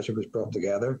deprivation measure was brought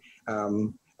together.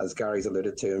 As Gary's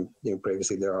alluded to,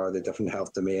 previously, there are the different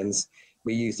health domains.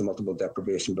 We use the multiple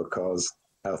deprivation because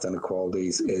health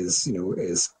inequalities is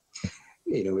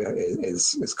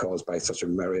caused by such a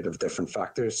myriad of different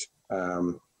factors.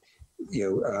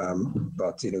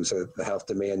 So the health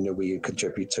domain we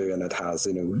contribute to, and it has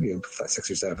 6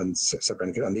 or 7 separate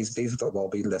indicators, and these will all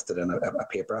be listed in a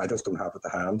paper. I just don't have it to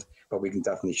hand, but we can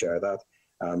definitely share that.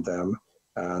 And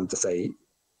to say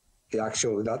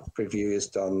that review is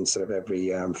done sort of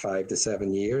every 5 to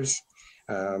 7 years.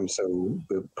 So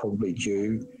we're probably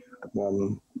due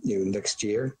one next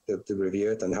year to review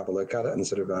it and have a look at it and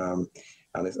sort of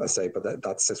And as I say, but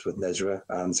that sits with NISRA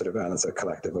and and it's a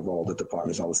collective of all the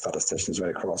departments, all the statisticians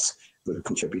right across who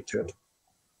contribute to it.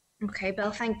 Okay, Bill,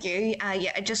 thank you.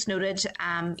 I just noted,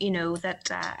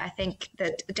 that I think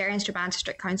that Derry and Strabane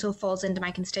District Council falls into my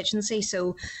constituency.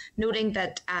 So noting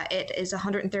that it is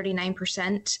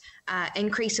 139%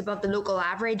 increase above the local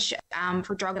average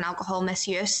for drug and alcohol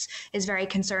misuse is very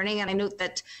concerning. And I note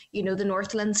that, the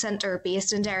Northland Centre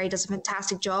based in Derry does a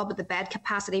fantastic job, but the bed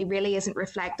capacity really isn't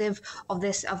reflective of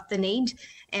the need.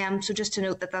 So just to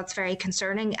note that that's very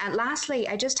concerning. And lastly,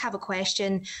 I just have a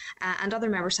question, and other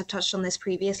members have touched on this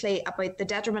previously, about the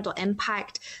detrimental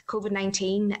impact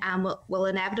COVID-19 will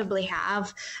inevitably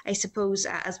have, I suppose,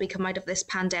 as we come out of this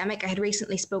pandemic. I had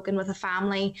recently spoken with a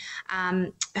family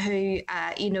who,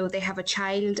 they have a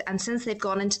child, and since they've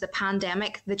gone into the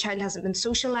pandemic, the child hasn't been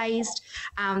socialised.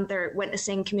 They're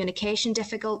witnessing communication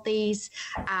difficulties,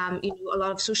 a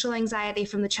lot of social anxiety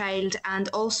from the child, and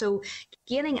also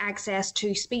gaining access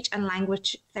to speech and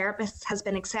language therapists has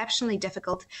been exceptionally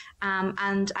difficult.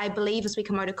 And I believe as we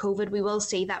come out of COVID, we will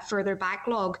see that further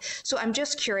backlog. So I'm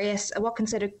just curious, what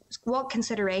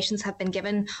considerations have been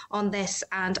given on this,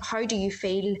 and how do you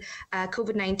feel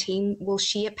COVID-19 will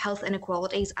shape health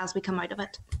inequalities as we come out of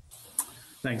it?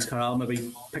 Thanks, Carol.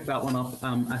 Maybe pick that one up.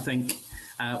 I think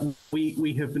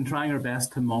we have been trying our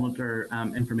best to monitor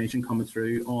information coming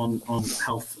through on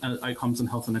health outcomes and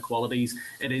health inequalities.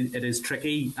 It is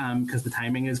tricky because the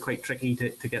timing is quite tricky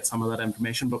to get some of that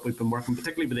information, but we've been working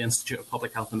particularly with the Institute of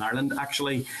Public Health in Ireland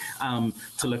actually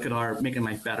to look at our Making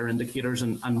Life Better indicators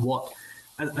and what,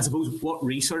 I suppose, what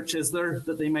research is there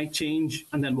that they might change,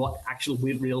 and then what actual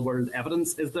real world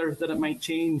evidence is there that it might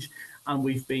change. And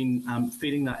we've been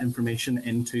feeding that information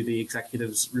into the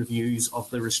executive's reviews of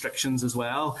the restrictions as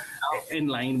well, in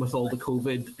line with all the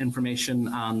COVID information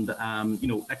and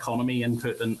economy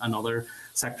input and other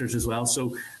sectors as well.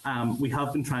 So we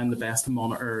have been trying the best to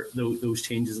monitor those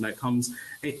changes and outcomes.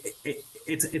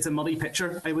 It's a muddy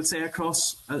picture, I would say,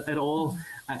 across it all.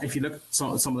 If you look at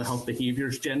some of the health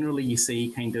behaviours, generally you see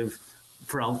kind of,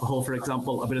 for alcohol, for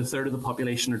example, about a third of the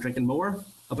population are drinking more,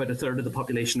 about a third of the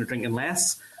population are drinking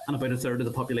less, and about a third of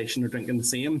the population are drinking the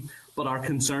same. But our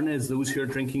concern is those who are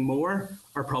drinking more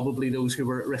are probably those who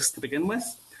were at risk to begin with.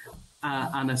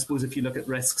 And I suppose if you look at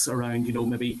risks around,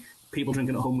 maybe people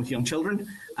drinking at home with young children,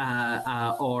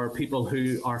 or people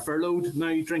who are furloughed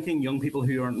now drinking, young people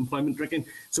who are in employment drinking.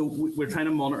 So we're trying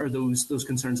to monitor those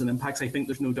concerns and impacts. I think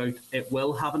there's no doubt it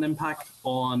will have an impact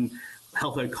on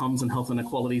health outcomes and health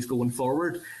inequalities going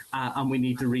forward. And we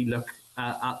need to relook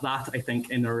at that, I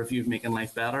think, in our review of Making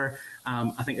Life Better.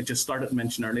 I think it just started to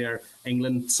mention earlier,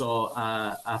 England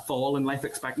saw a fall in life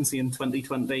expectancy in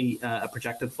 2020, a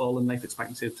projected fall in life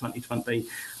expectancy of 2020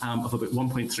 of about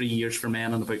 1.3 years for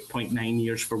men and about 0.9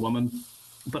 years for women,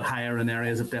 but higher in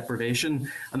areas of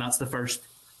deprivation. And that's the first,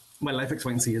 while life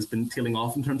expectancy has been tailing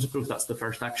off in terms of growth, that's the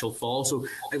first actual fall. So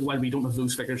while we don't have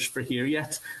those figures for here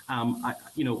yet,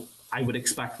 I would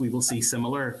expect we will see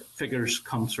similar figures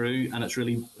come through, and it's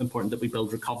really important that we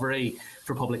build recovery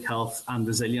for public health and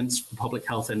resilience for public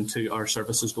health into our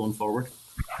services going forward.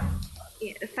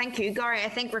 Yeah, thank you, Gary. I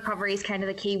think recovery is kind of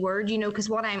the key word, because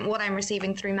what I'm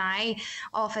receiving through my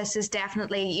office is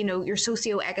definitely, your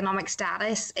socio-economic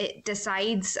status. It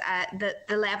decides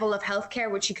the level of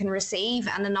healthcare which you can receive,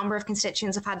 and the number of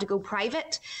constituents have had to go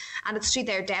private, and it's to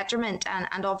their detriment.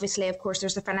 And obviously, of course,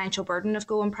 there's the financial burden of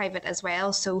going private as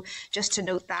well. So just to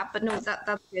note that, but no,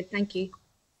 that's good. Thank you.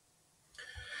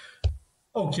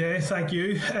 Okay, thank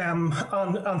you. And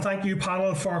thank you,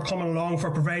 panel, for coming along,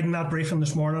 for providing that briefing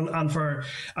this morning, and for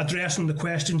addressing the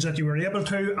questions that you were able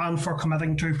to, and for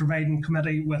committing to providing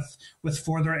committee with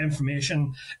further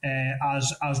information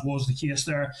as was the case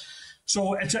there.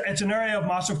 So it's an area of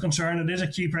massive concern. It is a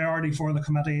key priority for the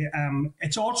committee.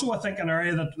 It's also, I think, an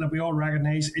area that we all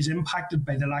recognise is impacted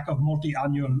by the lack of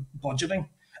multi-annual budgeting.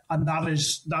 And that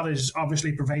is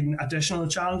obviously providing additional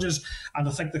challenges. And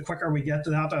I think the quicker we get to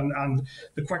that, and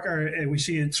the quicker we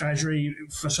see a Treasury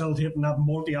facilitating that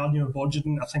multi-annual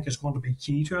budgeting, I think is going to be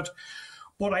key to it.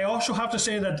 But I also have to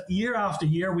say that year after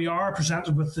year, we are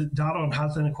presented with the data on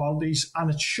health inequalities, and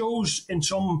it shows in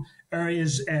some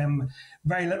areas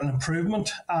very little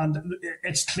improvement. And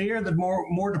it's clear that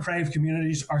more deprived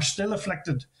communities are still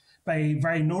afflicted by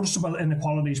very noticeable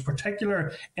inequalities,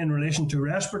 particularly in relation to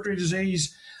respiratory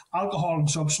disease, alcohol and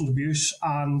substance abuse,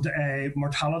 and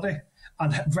mortality,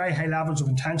 and very high levels of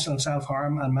intentional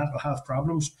self-harm and mental health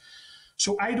problems.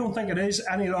 So I don't think it is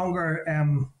any longer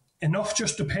enough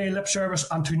just to pay lip service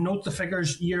and to note the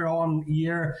figures year on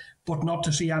year, but not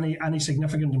to see any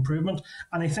significant improvement.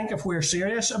 And I think if we're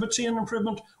serious about seeing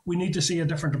improvement, we need to see a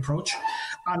different approach.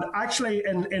 And actually,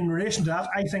 in relation to that,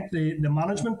 I think the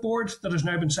management board that has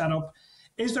now been set up,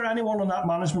 is there anyone on that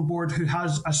management board who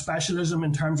has a specialism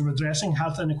in terms of addressing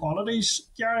health inequalities?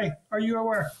 Gary, are you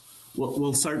aware?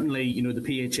 Well, certainly,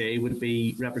 the PHA would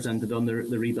be represented on the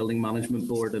Rebuilding Management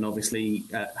Board, and obviously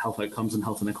health outcomes and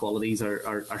health inequalities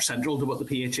are central to what the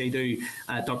PHA do.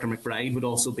 Dr McBride would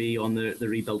also be on the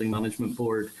Rebuilding Management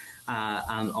Board,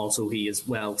 and also he is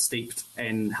well steeped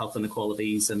in health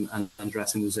inequalities and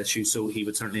addressing those issues, so he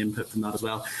would certainly input from that as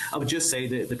well. I would just say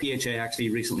that the PHA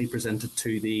actually recently presented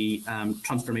to the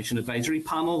Transformation Advisory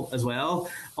Panel as well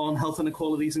on health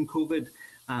inequalities and COVID.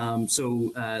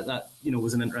 So that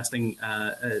was an interesting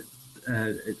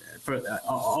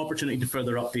opportunity to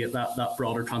further update that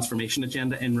broader transformation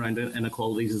agenda in around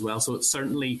inequalities as well. So it's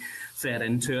certainly fed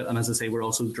into it, and as I say, we're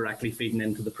also directly feeding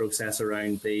into the process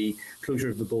around the closure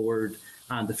of the board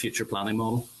and the future planning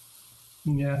model.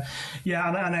 Yeah,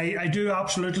 and I do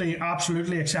absolutely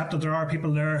accept that there are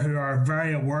people there who are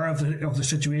very aware of the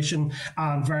situation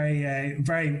and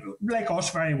very like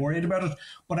us, very worried about it.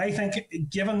 But I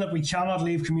think, given that we cannot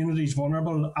leave communities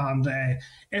vulnerable, and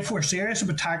if we're serious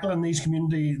about tackling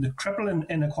the crippling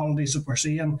inequalities that we're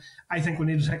seeing, I think we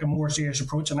need to take a more serious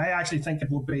approach. And I actually think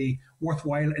it would be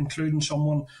worthwhile including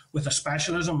someone with a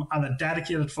specialism and a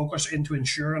dedicated focus into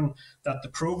ensuring that the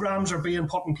programs are being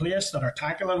put in place that are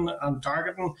tackling and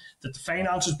targeting, that the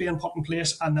finance is being put in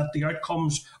place, and that the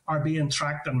outcomes are being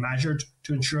tracked and measured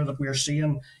to ensure that we are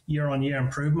seeing year-on-year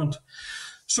improvement.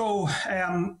 So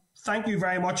thank you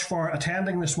very much for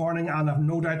attending this morning, and I've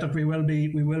no doubt that we will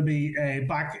be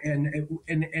back in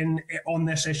on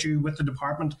this issue with the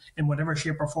department in whatever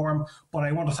shape or form. But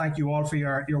I want to thank you all for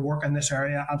your work in this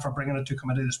area and for bringing it to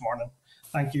committee this morning.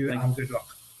 Thank you and good luck.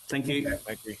 Thank you. Okay,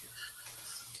 thank you.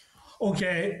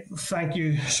 Okay, thank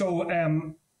you. So,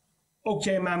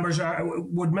 okay, members,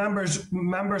 would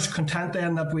members content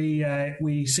then that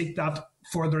we seek that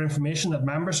further information that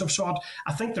members have sought?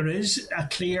 I think there is a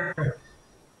clear,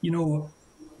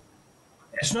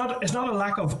 it's not a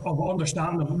lack of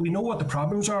understanding. We know what the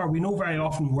problems are. We know very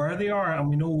often where they are, and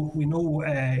we know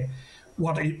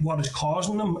what is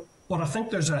causing them. But I think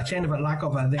there's a kind of a lack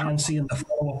of then seeing the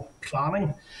follow-up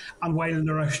planning. And while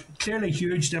there are clearly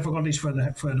huge difficulties for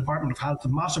the Department of Health, a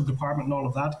massive department and all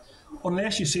of that,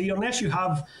 unless you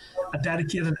have a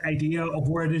dedicated idea of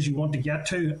where it is you want to get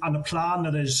to and a plan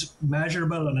that is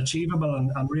measurable and achievable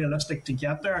and realistic to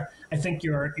get there, I think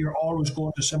you're always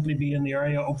going to simply be in the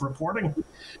area of reporting.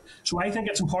 So I think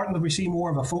it's important that we see more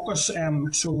of a focus.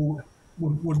 So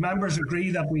would members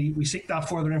agree that we seek that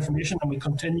further information and we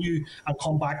continue and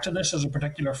come back to this as a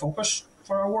particular focus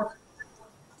for our work?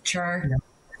 Sure. Yeah.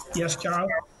 Yes, Carol?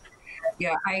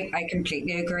 Yeah, I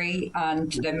completely agree.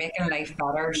 And the Making Life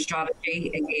Better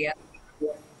strategy, again,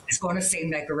 is going to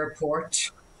seem like a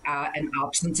report in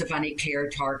absence of any clear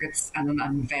targets and an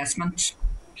investment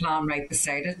plan right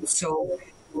beside it. So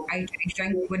I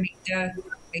think we need to,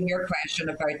 in your question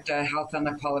about the health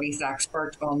inequalities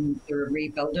expert on the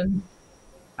Rebuilding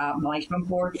Management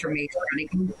Board, for me, for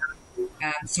anything.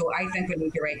 So I think we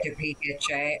need to write to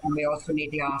PHA, and we also need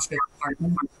to ask the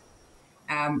department,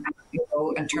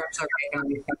 in terms of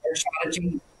Making Life Better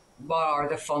strategy, what are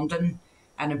the funding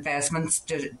and investments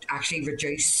to actually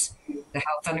reduce the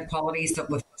health inequalities that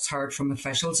we've just heard from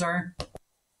officials are?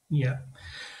 Yeah.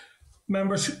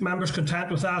 Members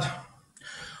content with that?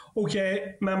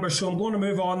 Okay, members, so I'm going to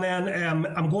move on then.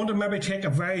 I'm going to maybe take a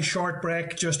very short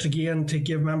break just again to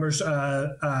give members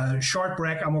a short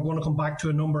break, and we're going to come back to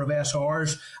a number of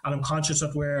SRs, and I'm conscious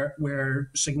that we're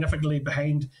significantly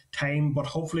behind time, but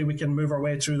hopefully we can move our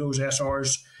way through those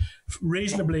SRs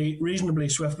reasonably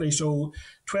swiftly. So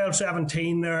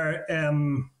 12:17 there,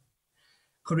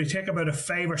 could we take about a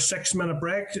 5 or 6 minute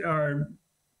break? Or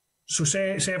so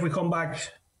say if we come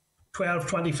back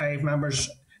 12:25, members,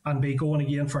 and be going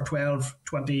again for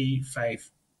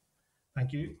 12:25.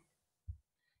 Thank you.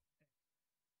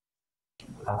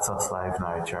 That's us live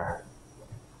now, Chair.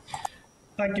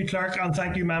 Thank you, Clerk, and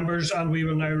thank you, members, and we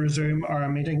will now resume our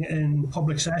meeting in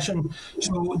public session.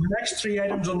 So the next 3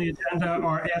 items on the agenda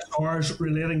are SRs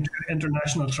relating to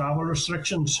international travel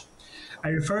restrictions. I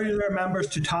refer you there, members,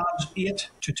 to tabs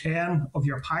 8 to 10 of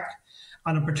your pack,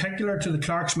 and in particular to the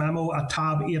Clerk's memo at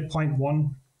tab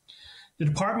 8.1. The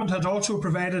Department has also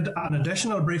provided an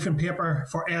additional briefing paper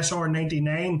for SR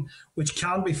 99, which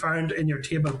can be found in your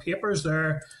table papers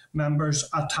there, members,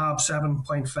 at tab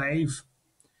 7.5.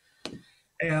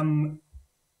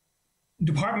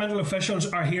 Departmental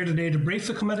officials are here today to brief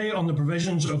the committee on the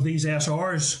provisions of these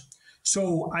SRs.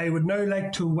 So I would now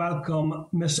like to welcome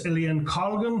Miss Elaine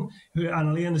Colgan, and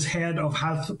Elaine is Head of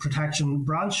Health Protection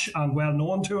Branch and well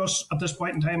known to us at this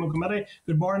point in time in committee.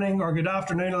 Good morning or good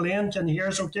afternoon, Elaine. Can you hear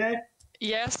us okay?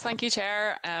 Yes, thank you,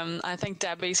 Chair. I think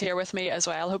Debbie's here with me as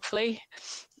well, hopefully.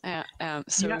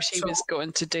 She was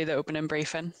going to do the opening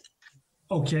briefing.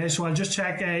 Okay, so I'll just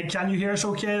check. Can you hear us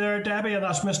okay there, Debbie? And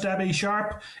that's Miss Debbie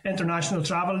Sharp, International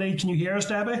Travel Lead. Can you hear us,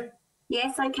 Debbie?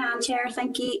 Yes, I can, Chair.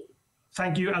 Thank you.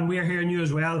 Thank you, and we are hearing you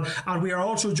as well. And we are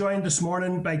also joined this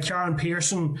morning by Karen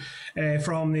Pearson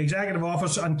from the Executive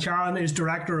Office, and Karen is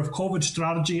Director of COVID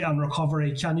Strategy and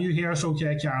Recovery. Can you hear us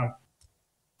okay, Karen?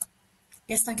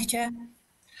 Yes, thank you, Chair.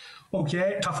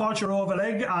 Okay,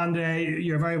 and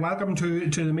you're very welcome to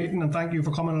the meeting, and thank you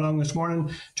for coming along this morning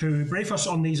to brief us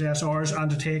on these SRs and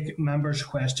to take members'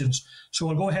 questions. So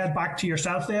I'll go ahead back to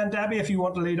yourself then, Debbie, if you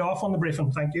want to lead off on the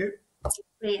briefing. Thank you.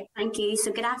 Great, thank you.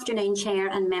 So good afternoon, Chair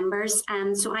and members.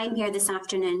 So I'm here this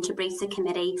afternoon to brief the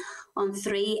committee on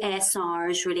 3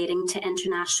 SRs relating to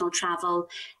international travel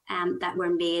that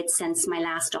were made since my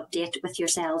last update with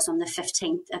yourselves on the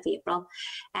 15th of April.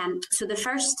 So the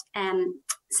first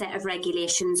set of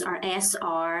regulations are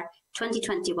SR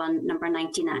 2021 number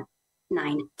 99.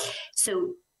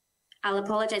 So I'll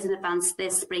apologise in advance.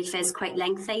 This brief is quite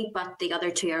lengthy, but the other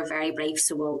 2 are very brief,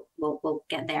 so we'll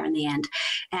get there in the end.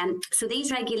 So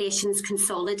these regulations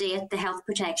consolidate the health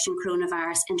protection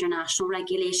coronavirus international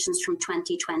regulations from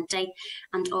 2020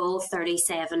 and all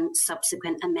 37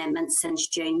 subsequent amendments since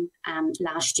June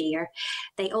last year.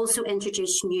 They also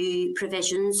introduce new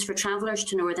provisions for travellers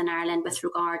to Northern Ireland with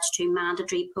regards to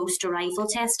mandatory post-arrival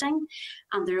testing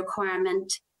and the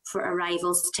requirement for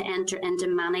arrivals to enter into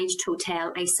managed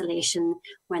hotel isolation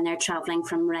when they're travelling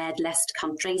from red list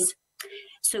countries.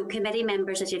 So committee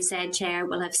members, as you've said, Chair,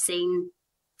 will have seen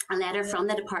a letter from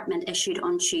the department issued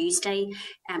on Tuesday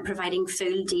providing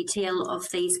full detail of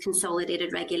these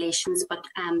consolidated regulations, but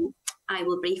I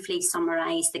will briefly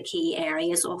summarise the key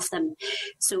areas of them.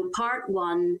 So Part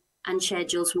 1 and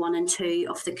Schedules 1 and 2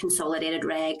 of the consolidated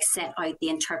regs set out the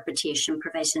interpretation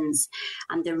provisions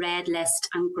and the red list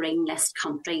and green list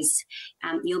countries.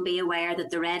 You'll be aware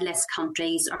that the red list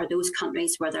countries are those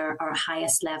countries where there are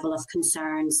highest level of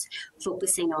concerns,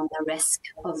 focusing on the risk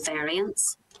of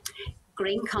variants.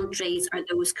 Green countries are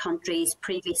those countries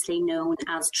previously known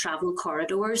as travel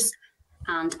corridors,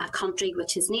 and a country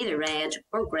which is neither red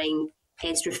or green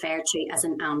is referred to as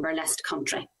an amber list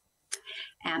country.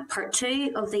 Part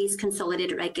 2 of these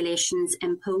consolidated regulations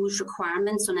impose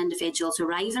requirements on individuals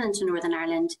arriving into Northern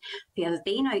Ireland who have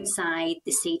been outside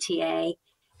the CTA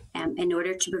in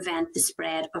order to prevent the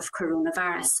spread of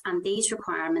coronavirus. And these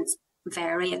requirements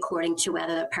vary according to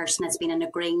whether the person has been in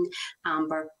a green,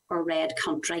 amber or red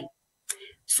country.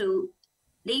 So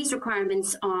these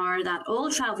requirements are that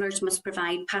all travellers must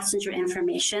provide passenger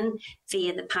information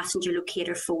via the passenger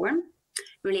locator form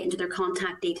relating to their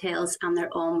contact details and their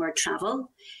onward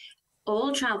travel.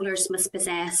 All travellers must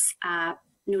possess a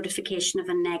notification of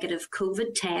a negative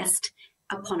COVID test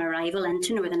upon arrival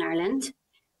into Northern Ireland.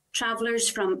 Travellers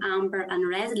from amber and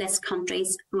red list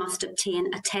countries must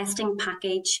obtain a testing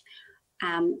package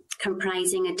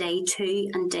comprising a day 2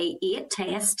 and day 8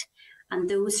 test, and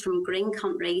those from green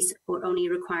countries are only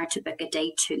required to book a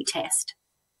day 2 test.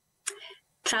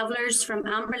 Travellers from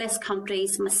amber list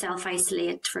countries must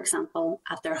self-isolate, for example,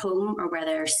 at their home or where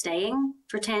they're staying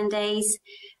for 10 days,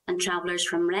 and travellers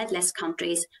from red list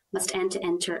countries must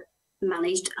enter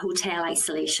managed hotel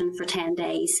isolation for 10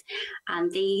 days.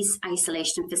 And these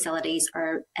isolation facilities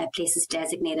are places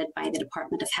designated by the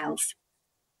Department of Health.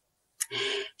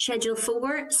 Schedule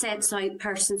 4 sets out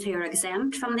persons who are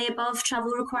exempt from the above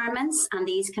travel requirements, and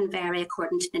these can vary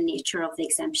according to the nature of the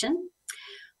exemption.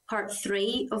 Part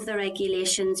 3 of the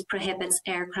regulations prohibits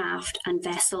aircraft and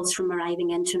vessels from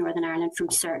arriving into Northern Ireland from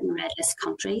certain red list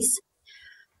countries.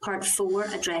 Part 4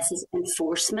 addresses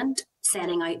enforcement,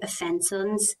 setting out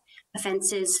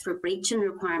offences for breaching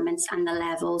requirements and the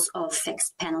levels of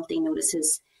fixed penalty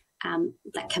notices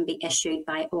that can be issued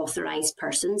by authorised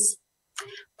persons.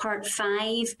 Part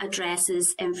 5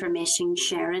 addresses information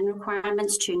sharing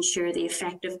requirements to ensure the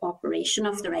effective operation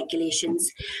of the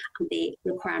regulations and the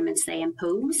requirements they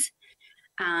impose.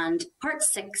 And Part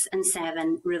 6 and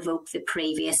 7 revoke the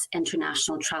previous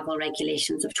international travel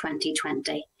regulations of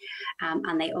 2020.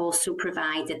 And they also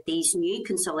provide that these new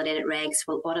consolidated regs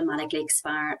will automatically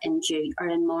expire in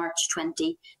March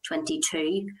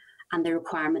 2022, and the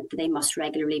requirement that they must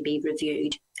regularly be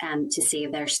reviewed to see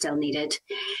if they're still needed.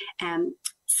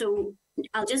 So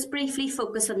I'll just briefly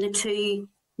focus on the 2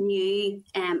 new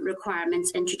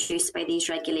requirements introduced by these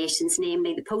regulations,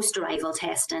 namely the post-arrival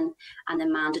testing and the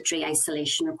mandatory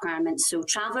isolation requirements. So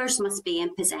travellers must be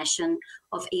in possession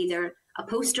of either a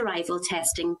post-arrival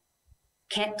testing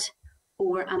kit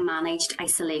or a managed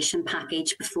isolation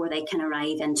package before they can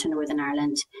arrive into Northern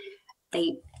Ireland.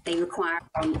 They require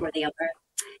one or the other.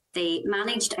 The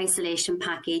managed isolation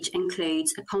package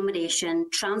includes accommodation,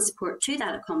 transport to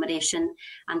that accommodation,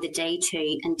 and the day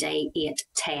 2 and day 8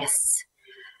 tests.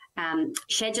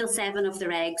 Schedule 7 of the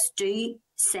regs do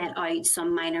set out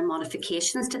some minor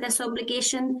modifications to this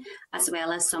obligation, as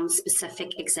well as some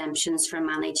specific exemptions for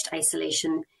managed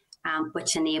isolation,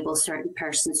 which enable certain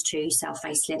persons to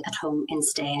self-isolate at home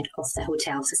instead of the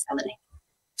hotel facility.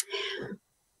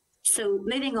 So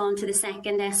moving on to the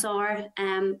second SR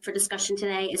for discussion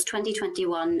today is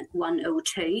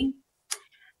 2021-102.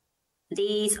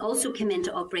 These also came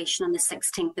into operation on the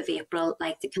 16th of April,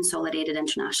 like the Consolidated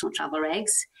International Travel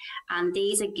Regs. And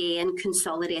these again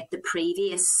consolidate the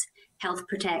previous health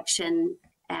protection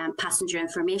passenger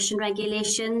information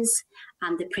regulations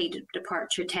and the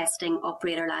pre-departure testing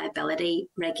operator liability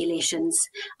regulations,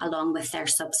 along with their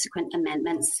subsequent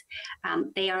amendments.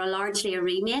 They are largely a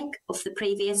remake of the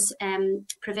previous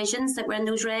provisions that were in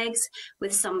those regs,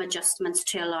 with some adjustments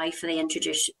to allow for the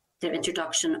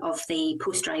introduction of the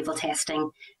post-arrival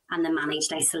testing and the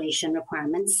managed isolation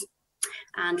requirements.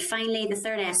 And finally, the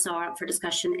third SR for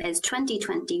discussion is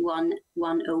 2021-108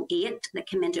 that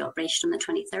came into operation on the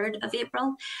 23rd of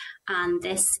April. And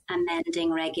this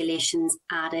amending regulations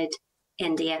added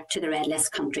India to the red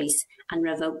list countries and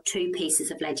revoked 2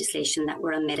 pieces of legislation that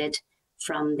were omitted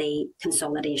from the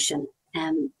consolidation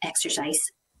exercise.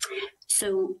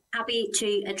 So happy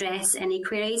to address any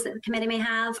queries that the committee may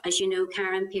have. As you know,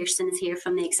 Karen Pearson is here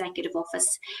from the Executive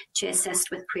Office to assist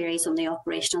with queries on the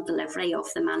operational delivery of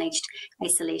the managed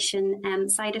isolation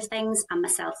side of things, and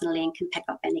myself and Elaine can pick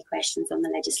up any questions on the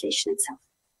legislation itself.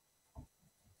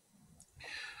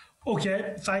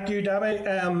 Okay, thank you, Debbie.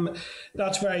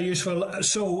 That's very useful.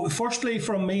 So firstly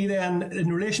from me then,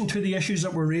 in relation to the issues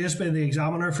that were raised by the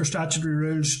examiner for statutory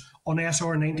rules on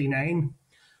SR 99,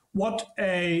 what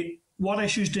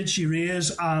issues did she raise,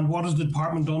 and what has the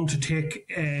department done to take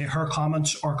her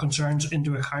comments or concerns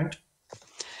into account?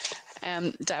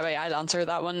 Debbie, I'll answer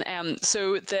that one.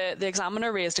 So the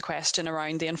examiner raised a question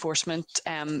around the enforcement,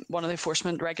 one of the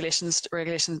enforcement regulations,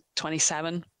 Regulation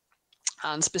 27,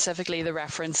 and specifically the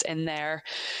reference in there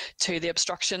to the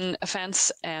obstruction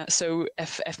offence. So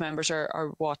if members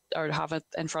are have it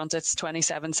in front, it's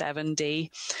 27.7D,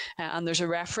 and there's a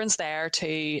reference there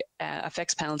to a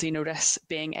fixed penalty notice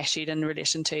being issued in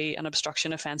relation to an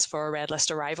obstruction offence for a red list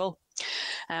arrival.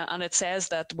 And it says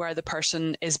that where the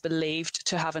person is believed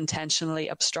to have intentionally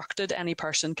obstructed any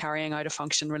person carrying out a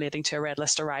function relating to a red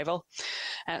list arrival.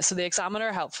 So the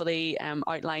examiner helpfully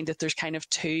outlined that there's kind of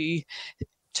two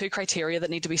criteria that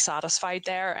need to be satisfied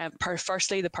there.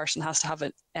 Firstly, the person has to have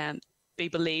be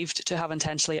believed to have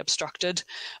intentionally obstructed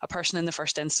a person in the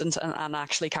first instance and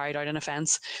actually carried out an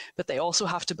offence, but they also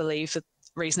have to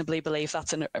reasonably believe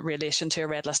that's in relation to a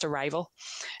red list arrival.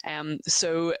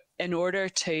 So in order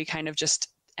to kind of just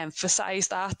emphasise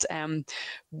that,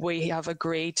 we have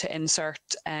agreed to insert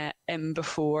in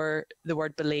before the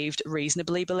word believed,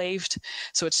 reasonably believed.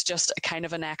 So it's just a kind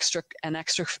of an extra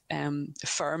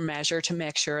firm measure to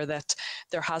make sure that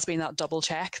there has been that double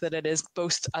check, that it is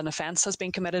both an offence has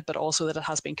been committed, but also that it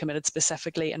has been committed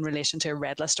specifically in relation to a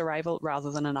red list arrival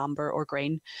rather than an amber or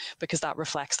green, because that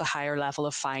reflects the higher level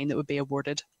of fine that would be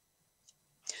awarded.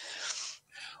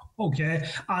 Okay,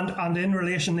 and in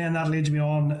relation then, that leads me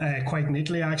on quite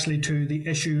neatly actually to the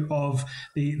issue of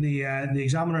the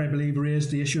examiner, I believe,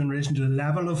 raised the issue in relation to the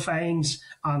level of fines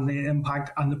and the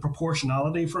impact and the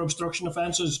proportionality for obstruction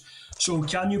offences. So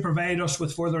can you provide us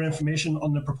with further information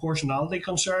on the proportionality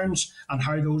concerns and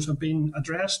how those have been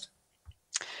addressed?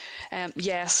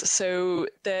 Yes, so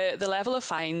the level of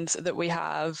fines that we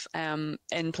have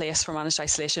in place for managed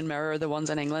isolation mirror the ones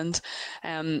in England.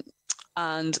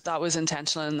 And that was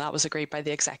intentional and that was agreed by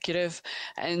the executive.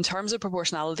 In terms of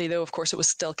proportionality, though, of course, it was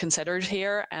still considered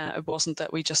here. It wasn't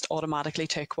that we just automatically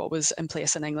took what was in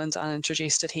place in England and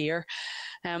introduced it here.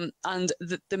 And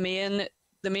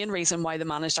the main reason why the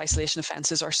managed isolation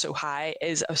offences are so high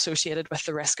is associated with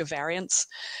the risk of variance.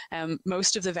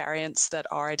 Most of the variants that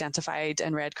are identified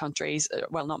in red countries,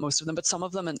 well, not most of them, but some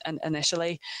of them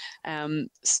initially,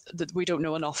 that we don't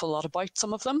know an awful lot about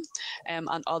some of them. And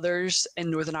others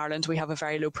in Northern Ireland, we have a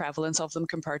very low prevalence of them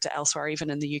compared to elsewhere, even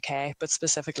in the UK, but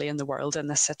specifically in the world in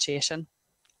this situation.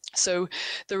 So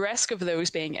the risk of those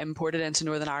being imported into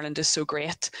Northern Ireland is so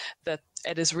great that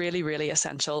it is really, really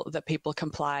essential that people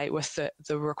comply with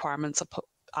the requirements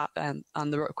and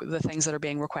the things that are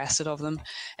being requested of them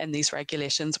in these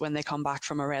regulations when they come back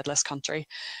from a red list country.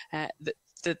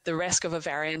 The risk of a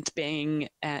variant being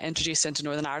introduced into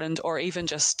Northern Ireland, or even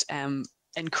just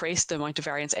the amount of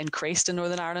variants increased in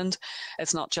Northern Ireland.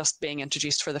 It's not just being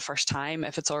introduced for the first time.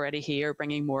 If it's already here,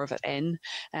 bringing more of it in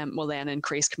will then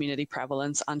increase community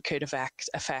prevalence and could affect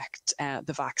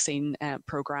the vaccine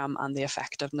programme and the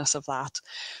effectiveness of that.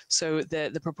 So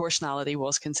the proportionality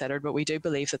was considered, but we do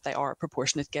believe that they are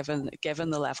proportionate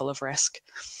given the level of risk.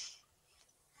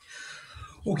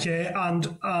 Okay,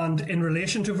 and in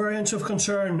relation to variants of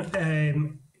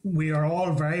concern, we are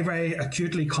all very, very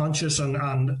acutely conscious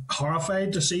and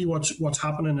horrified to see what's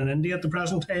happening in India at the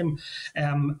present time.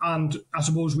 And I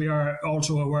suppose we are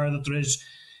also aware that there is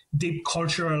deep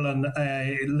cultural and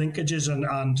linkages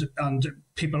and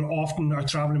people often are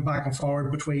travelling back and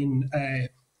forward between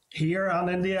here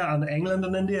and India and England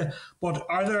and India. But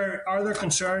are there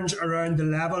concerns around the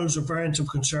levels of variants of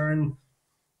concern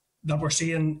that we're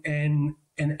seeing in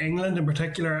England in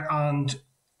particular, and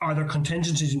are there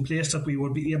contingencies in place that we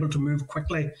would be able to move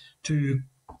quickly to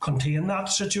contain that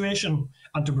situation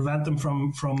and to prevent them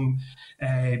from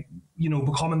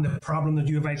becoming the problem that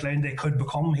you have outlined they could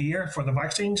become here for the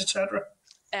vaccines, etc.?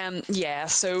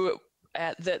 So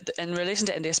in relation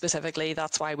to India specifically,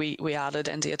 that's why we added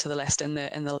India to the list in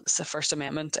the First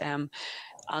Amendment.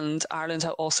 And Ireland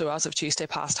also, as of Tuesday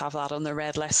past, have that on their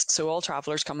red list. So all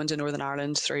travellers coming to Northern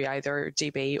Ireland through either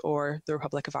GB or the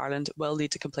Republic of Ireland will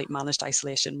need to complete managed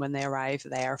isolation when they arrive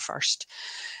there first.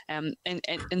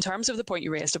 In terms of the point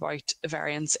you raised about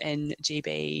variants in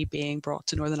GB being brought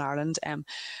to Northern Ireland,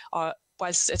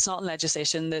 whilst it's not in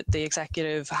legislation, that the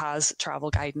executive has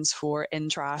travel guidance for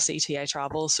intra-CTA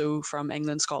travel, so from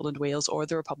England, Scotland, Wales, or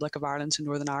the Republic of Ireland to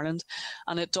Northern Ireland,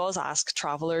 and it does ask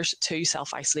travellers to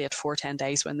self-isolate for 10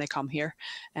 days when they come here.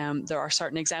 There are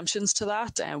certain exemptions to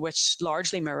that, which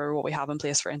largely mirror what we have in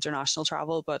place for international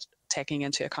travel, but taking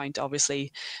into account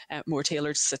obviously more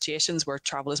tailored situations where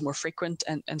travel is more frequent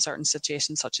in certain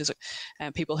situations, such as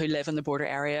people who live in the border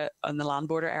area, in the land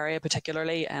border area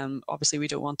particularly. Obviously we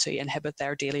don't want to inhibit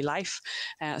their daily life,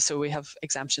 so we have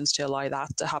exemptions to allow that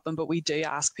to happen, but we do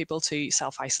ask people to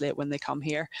self-isolate when they come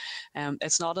here.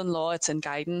 It's not in law, it's in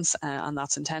guidance, and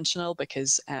that's intentional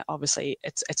because obviously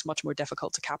it's much more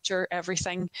difficult to capture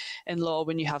everything in law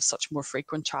when you have such more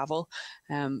frequent travel,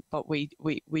 but we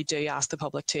do ask the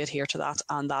public to adhere to that,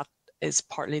 and that is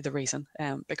partly the reason,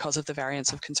 because of the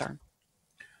variants of concern.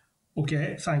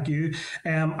 Okay, thank you.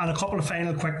 And a couple of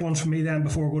final quick ones for me then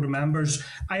before we go to members.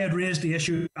 I had raised the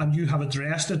issue, and you have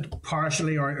addressed it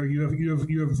partially, or you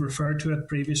have referred to it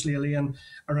previously, Elaine,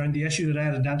 around the issue that I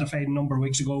had identified a number of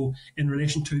weeks ago in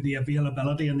relation to the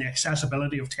availability and the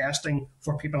accessibility of testing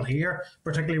for people here,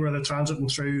 particularly where they're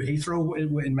transiting through Heathrow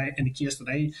in the case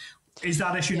today. Is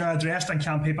that issue now addressed, and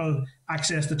can people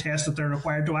access the test that they're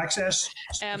required to access?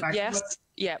 Yes.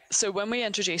 Yeah, so when we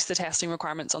introduced the testing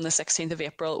requirements on the 16th of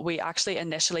April, we actually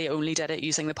initially only did it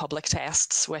using the public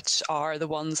tests, which are the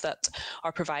ones that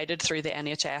are provided through the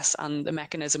NHS, and the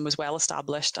mechanism was well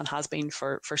established and has been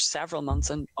for several months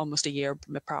and almost a year,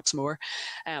 perhaps more.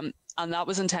 And that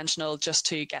was intentional just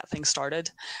to get things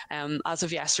started. As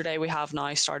of yesterday, we have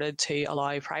now started to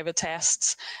allow private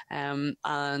tests,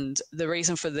 and the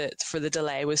reason for the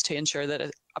delay was to ensure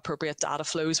that appropriate data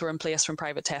flows were in place from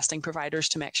private testing providers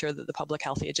to make sure that the Public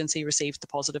Health Agency received the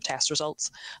positive test results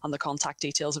and the contact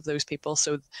details of those people.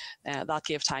 So that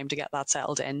gave time to get that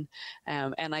settled in.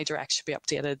 NI Direct should be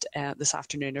updated this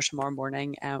afternoon or tomorrow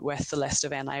morning with the list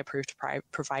of NI approved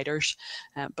providers,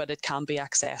 but it can be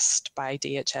accessed by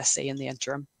DHSC in the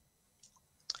interim.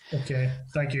 Okay,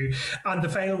 thank you. And the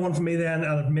final one for me then,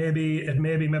 and it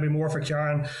may be more for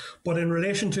Karen, but in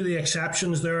relation to the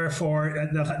exceptions there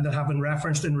that have been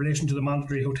referenced in relation to the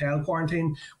mandatory hotel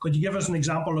quarantine, could you give us an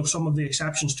example of some of the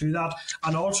exceptions to that?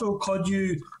 And also, could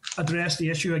you address the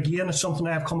issue again? It's something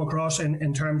I have come across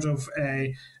in terms of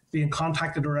being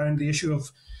contacted around the issue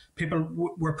of people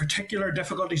where particular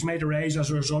difficulties might arise as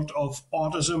a result of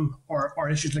autism or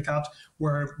issues like that,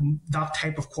 where that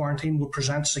type of quarantine would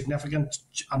present significant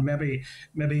and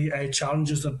maybe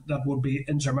challenges that would be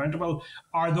insurmountable.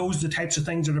 Are those the types of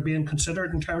things that are being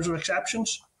considered in terms of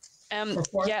exceptions?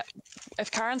 Yeah,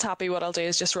 if Karen's happy, what I'll do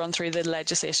is just run through the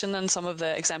legislation and some of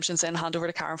the exemptions and hand over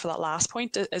to Karen for that last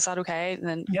point. Is that okay? And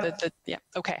then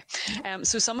okay.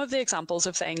 So some of the examples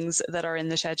of things that are in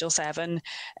the Schedule 7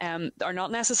 are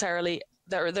not necessarily,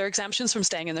 they're exemptions from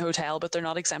staying in the hotel, but they're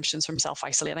not exemptions from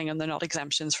self-isolating, and they're not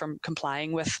exemptions from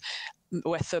complying with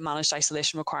with the managed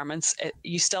isolation requirements,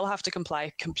 you still have to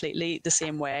comply completely the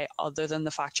same way, other than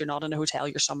the fact you're not in a hotel,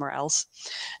 you're somewhere else,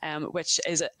 which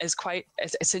is quite,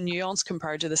 it's a nuance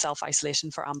compared to the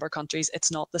self-isolation for amber countries.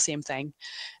 It's not the same thing.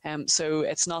 So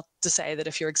it's not to say that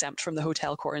if you're exempt from the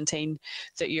hotel quarantine,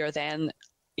 that you're then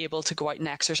able to go out and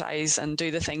exercise and do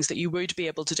the things that you would be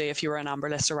able to do if you were an amber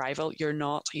list arrival. You're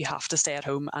not. You have to stay at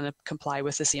home and comply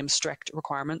with the same strict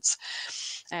requirements.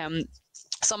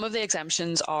 Some of the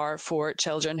exemptions are for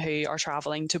children who are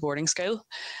travelling to boarding school,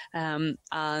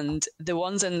 and the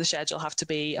ones in the schedule have to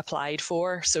be applied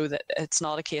for, so that it's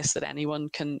not a case that anyone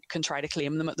can try to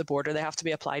claim them at the border. They have to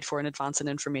be applied for in advance and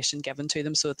information given to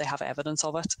them so that they have evidence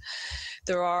of it.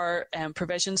 There are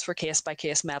provisions for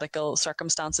case-by-case medical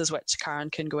circumstances, which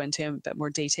Karen can go into in a bit more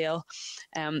detail.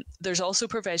 There's also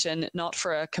provision not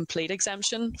for a complete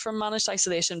exemption from managed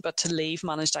isolation, but to leave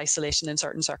managed isolation in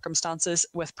certain circumstances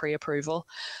with pre-approval.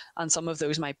 And some of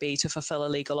those might be to fulfil a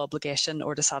legal obligation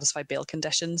or to satisfy bail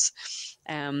conditions,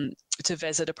 to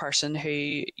visit a person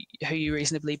who you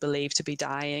reasonably believe to be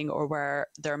dying, or where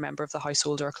they're a member of the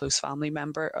household or a close family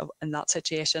member in that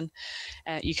situation.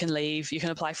 You can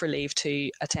apply for leave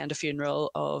to attend a funeral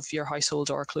of your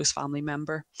household or a close family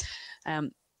member.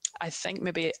 I think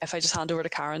maybe if I just hand over to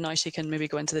Karen now, she can maybe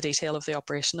go into the detail of the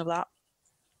operation of that.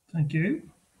 Thank you.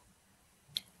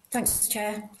 Thanks,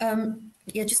 Chair.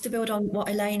 Just to build on what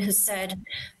Elaine has said,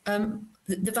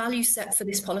 the value set for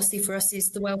this policy for us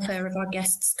is the welfare of our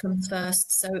guests comes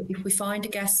first. So if we find a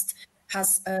guest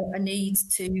has a need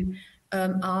to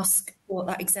ask for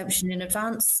that exemption in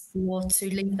advance, or to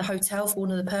leave the hotel for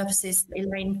one of the purposes that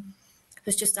Elaine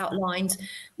has just outlined,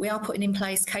 we are putting in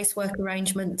place casework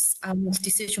arrangements and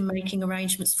decision-making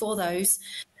arrangements for those.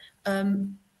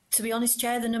 To be honest,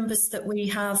 Chair, the numbers that we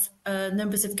have,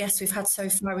 numbers of guests we've had so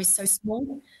far is so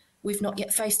small. We've not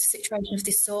yet faced a situation of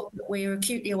this sort, but we are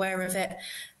acutely aware of it.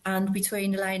 And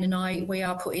between Elaine and I, we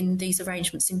are putting these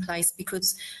arrangements in place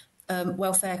because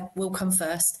welfare will come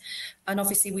first. And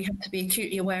obviously we have to be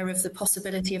acutely aware of the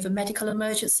possibility of a medical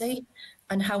emergency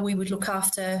and how we would look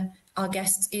after our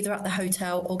guests either at the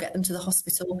hotel or get them to the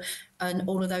hospital. And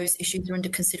all of those issues are under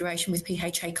consideration with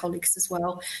PHA colleagues as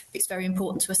well. It's very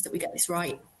important to us that we get this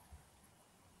right.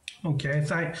 Okay,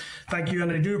 thank you,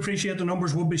 and I do appreciate the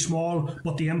numbers would be small,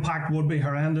 but the impact would be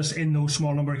horrendous in those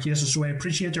small number of cases. So I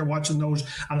appreciate you're watching those,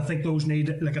 and I think those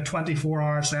need like a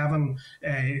 24/7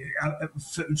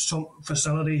 some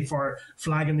facility for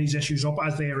flagging these issues up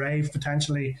as they arrive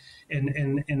potentially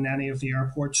in any of the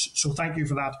airports. So thank you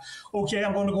for that. Okay,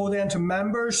 I'm going to go then to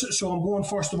members. So I'm going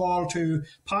first of all to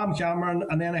Pam Cameron,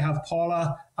 and then I have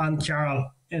Paula and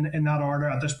Carol. In that order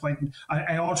at this point.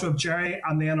 I also have Jerry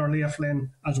and then Orlia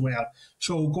Flynn as well.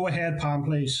 So go ahead, Pam,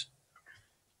 please.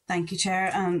 Thank you,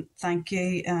 Chair, and thank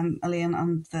you, Elaine,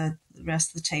 and the rest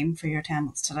of the team for your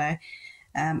attendance today.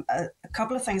 A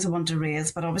couple of things I want to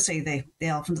raise, but obviously the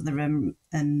elephant in the room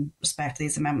in respect to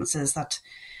these amendments is that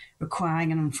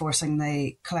requiring and enforcing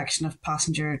the collection of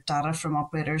passenger data from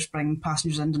operators bringing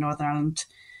passengers into Northern Ireland,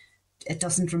 it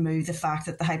doesn't remove the fact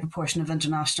that the high proportion of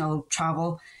international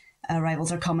travel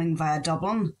arrivals are coming via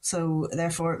Dublin. So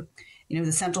therefore,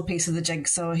 the central piece of the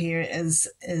jigsaw here is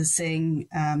seeing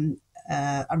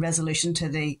a resolution to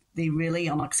the really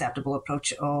unacceptable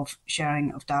approach of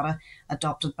sharing of data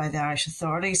adopted by the Irish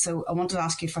authorities. So I wanted to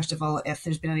ask you, first of all, if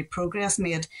there's been any progress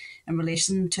made in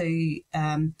relation to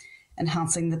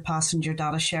enhancing the passenger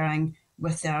data sharing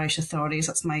with the Irish authorities.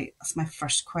 That's my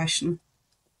first question.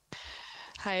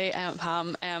 Hi,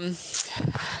 Pam.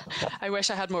 I wish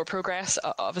I had more progress,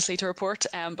 obviously, to report,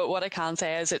 but what I can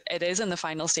say is it is in the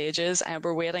final stages.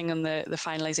 We're waiting on the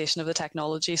finalisation of the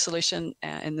technology solution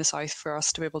in the south for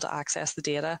us to be able to access the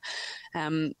data.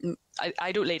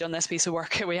 I don't lead on this piece of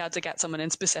work. We had to get someone in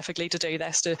specifically to do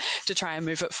this to try and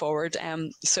move it forward.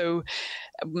 So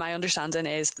my understanding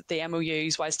is that the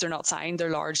MOUs, whilst they're not signed,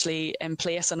 they're largely in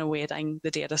place and awaiting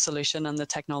the data solution and the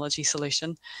technology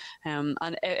solution.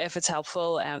 And if it's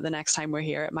helpful, the next time we're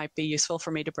here, it might be useful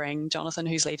for me to bring Jonathan,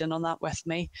 who's leading on that, with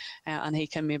me, and he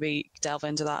can maybe delve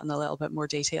into that in a little bit more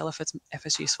detail if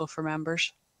it's useful for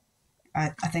members. I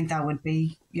think that would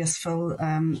be useful.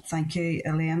 Thank you,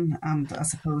 Elaine. And I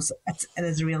suppose it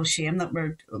is a real shame that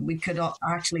we could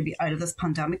actually be out of this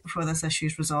pandemic before this issue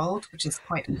is resolved, which is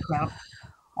quite incredible.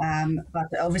 But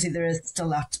obviously there is still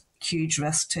that huge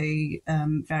risk to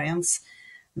variants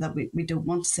that we don't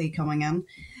want to see coming in.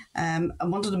 I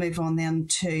wanted to move on then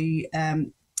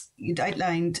to, you'd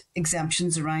outlined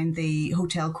exemptions around the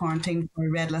hotel quarantine for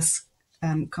red list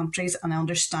countries, and I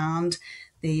understand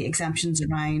the exemptions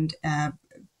around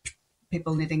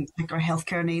people needing particular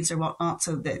healthcare needs or whatnot,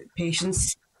 so that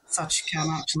patients such can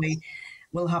actually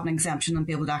will have an exemption and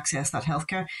be able to access that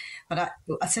healthcare. But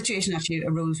a situation actually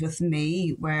arose with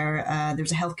me where there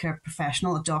was a healthcare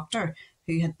professional, a doctor,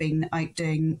 who had been out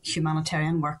doing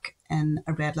humanitarian work in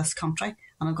a red list country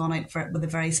and had gone out for it with a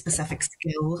very specific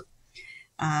skill.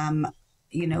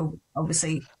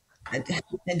 Obviously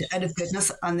out of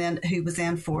goodness, and then who was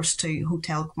then forced to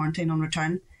hotel quarantine on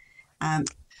return.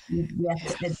 That's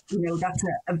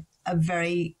a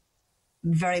very,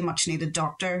 very much needed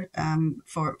doctor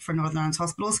for Northern Ireland's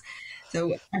hospitals.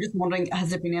 So I'm just wondering, has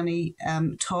there been any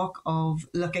talk of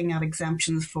looking at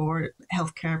exemptions for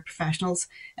healthcare professionals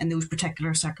in those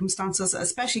particular circumstances,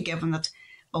 especially given that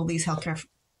all these healthcare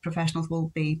professionals will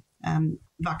be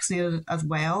vaccinated as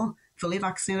well, fully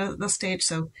vaccinated at this stage?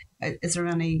 So is there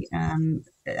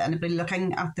anybody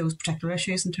looking at those particular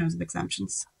issues in terms of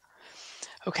exemptions?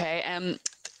 Okay.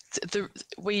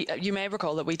 You may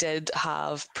recall that we did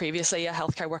have previously a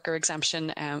healthcare worker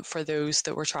exemption for those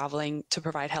that were travelling to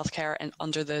provide healthcare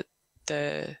under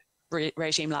the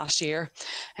regime last year,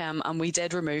 and we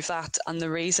did remove that. And the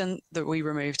reason that we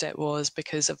removed it was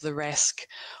because of the risk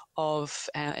of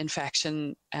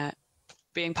infection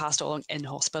being passed on in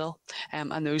hospital,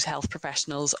 and those health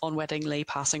professionals unwittingly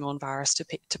passing on virus to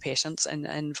patients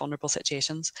in vulnerable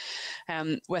situations.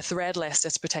 With the red list,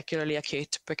 it's particularly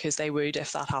acute because they would,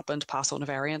 if that happened, pass on a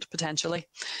variant potentially.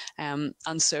 And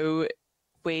so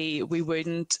we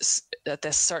wouldn't,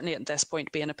 certainly at this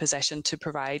point, be in a position to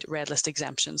provide red list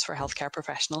exemptions for healthcare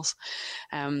professionals.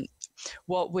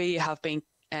 What we have been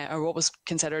or what was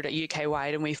considered at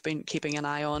UK-wide and we've been keeping an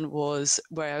eye on was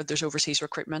where there's overseas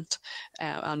recruitment,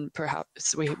 and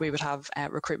perhaps we would have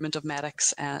recruitment of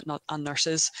medics and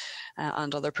nurses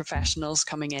and other professionals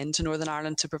coming into Northern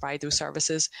Ireland to provide those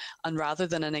services. And rather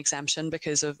than an exemption,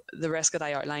 because of the risk that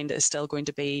I outlined is still going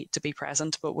to be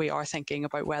present, but we are thinking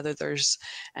about whether there's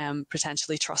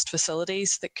potentially trust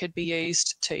facilities that could be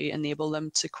used to enable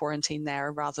them to quarantine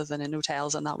there rather than in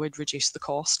hotels, and that would reduce the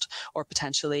cost or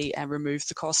potentially remove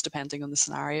the cost depending on the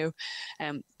scenario.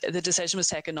 The decision was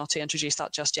taken not to introduce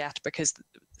that just yet because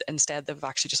instead they've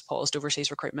actually just paused overseas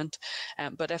recruitment.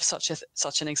 But if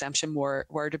such an exemption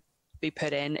were to be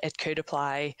put in, it could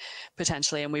apply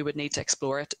potentially, and we would need to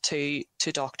explore it to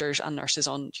doctors and nurses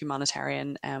on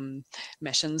humanitarian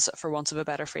missions, for want of a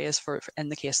better phrase, for in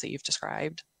the case that you've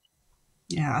described.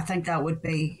 Yeah, I think that would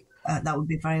be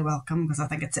very welcome, because I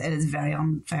think it is very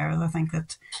unfair. I think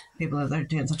that people that are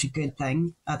doing such a good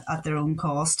thing at their own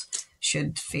cost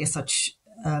should face such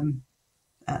an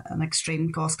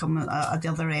extreme cost coming at the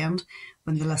other end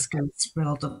when the list goes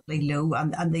relatively low,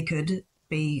 and they could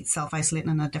be self-isolating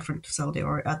in a different facility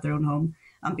or at their own home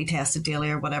and be tested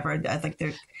daily or whatever. I think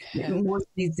more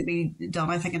needs to be done,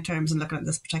 I think, in terms of looking at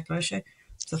this particular issue.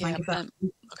 So thank you for that.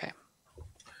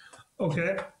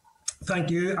 Okay. Thank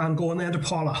you. And going then to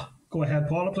Paula. Go ahead,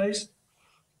 Paula, please.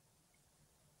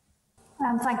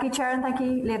 Thank you, Chair, and thank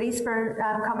you, ladies, for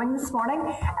coming this morning.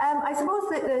 I suppose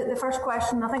the first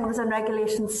question, I think it was in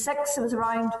Regulation 6, it was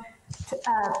around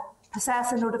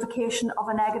process and notification of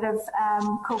a negative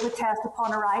COVID test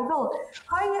upon arrival.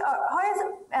 How is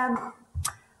it,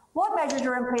 what measures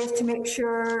are in place to make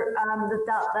sure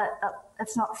that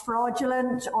it's not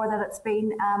fraudulent or that it's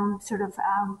been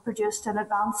produced in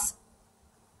advance?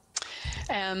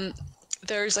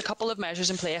 There's a couple of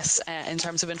measures in place in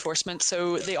terms of enforcement.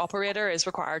 So the operator is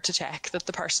required to check that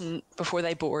the person, before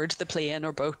they board the plane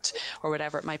or boat or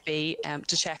whatever it might be,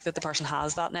 to check that the person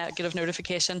has that negative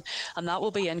notification, and that will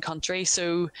be in country.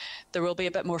 So there will be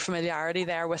a bit more familiarity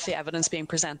there with the evidence being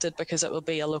presented, because it will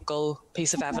be a local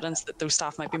piece of evidence that those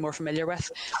staff might be more familiar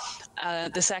with.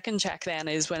 The second check then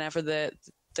is whenever the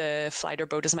flight or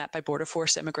boat is met by Border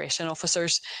Force immigration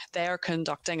officers. They are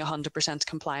conducting 100%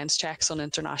 compliance checks on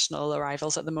international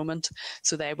arrivals at the moment.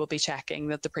 So they will be checking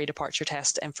that the pre-departure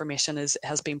test information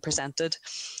has been presented.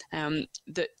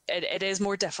 It is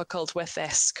more difficult with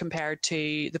this compared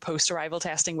to the post-arrival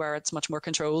testing, where it's much more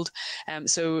controlled.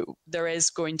 So there is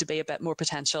going to be a bit more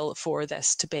potential for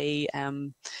this to be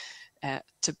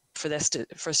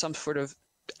for some sort of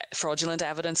fraudulent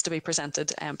evidence to be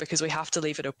presented, because we have to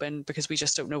leave it open, because we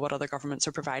just don't know what other governments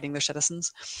are providing their citizens.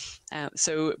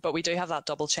 But we do have that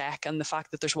double check, and the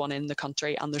fact that there's one in the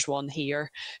country and there's one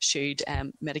here should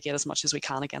mitigate as much as we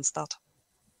can against that.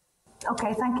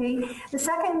 Okay, thank you. The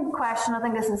second question, I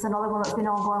think this is another one that's been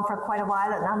ongoing for quite a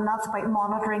while, and that's about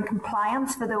monitoring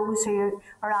compliance for those who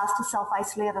are asked to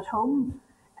self-isolate at home.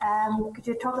 Could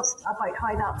you talk about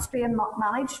how that's being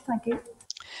managed? Thank you.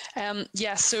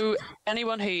 Yes, so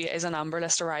anyone who is an Amber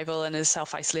List arrival and is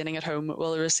self-isolating at home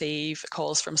will receive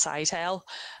calls from Cytel,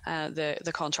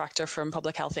 the contractor from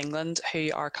Public Health England, who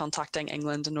are contacting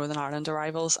England and Northern Ireland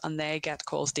arrivals, and they get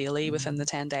calls daily within the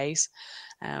 10 days.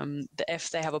 If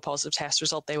they have a positive test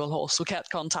result, they will also get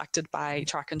contacted by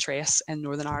Track and Trace in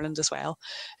Northern Ireland as well.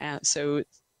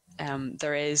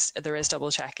 There is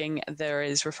double checking. There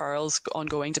is referrals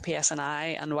ongoing to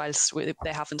PSNI, and whilst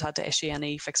they haven't had to issue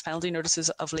any fixed penalty notices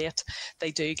of late,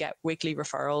 they do get weekly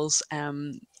referrals,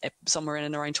 somewhere in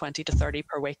and around 20 to 30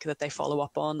 per week that they follow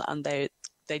up on, and they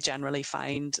generally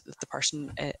find that the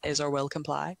person is or will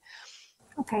comply.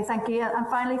 Okay, thank you. And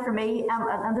finally for me,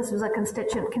 and this was a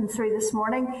constituent came through this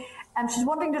morning, she's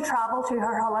wanting to travel to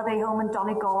her holiday home in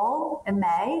Donegal in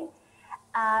May,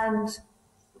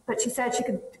 but she said she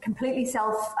could completely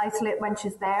self-isolate when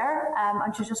she's there,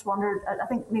 and she just wondered, I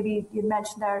think maybe you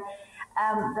mentioned there,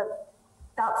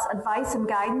 that's advice and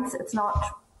guidance, it's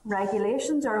not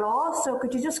regulations or laws. So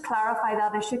could you just clarify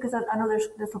that issue? Because I know this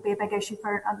will be a big issue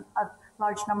for a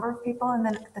large number of people in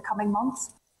the coming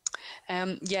months.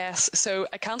 Yes, so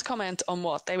I can't comment on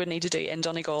what they would need to do in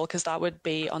Donegal because that would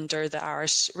be under the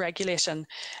Irish regulation.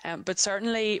 But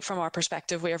certainly from our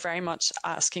perspective, we are very much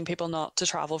asking people not to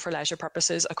travel for leisure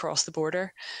purposes across the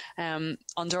border.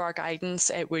 Under our guidance,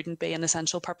 it wouldn't be an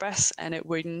essential purpose and it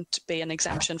wouldn't be an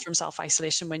exemption from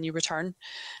self-isolation when you return.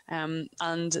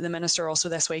 And the Minister also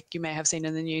this week, you may have seen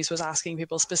in the news, was asking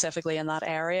people specifically in that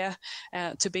area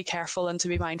to be careful and to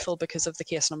be mindful because of the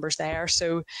case numbers there.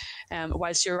 So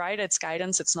whilst you're right, it's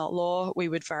guidance, it's not law, we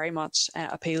would very much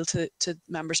appeal to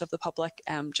members of the public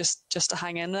just to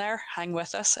hang in there, hang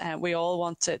with us. We all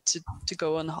want to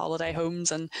go on holiday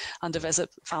homes and to visit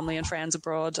family and friends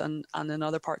abroad and in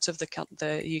other parts of the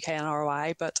UK and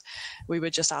ROI, but we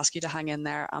would just ask you to hang in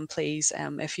there, and please,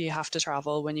 if you have to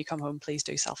travel, when you come home, please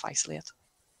do self-isolate.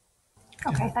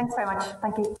 Okay, thanks very much.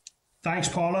 Thank you. Thanks,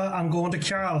 Paula. I'm going to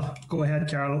Carol. Go ahead,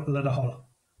 Carol Liddahall.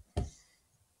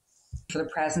 For the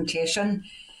presentation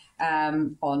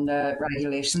on the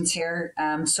regulations here.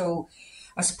 So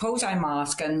I suppose I'm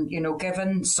asking,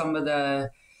 given some of the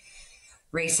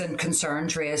recent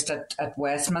concerns raised at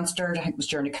Westminster, I think it was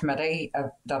during the committee,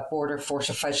 that border force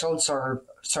officials are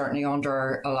certainly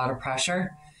under a lot of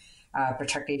pressure,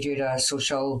 particularly due to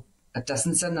social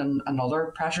distancing and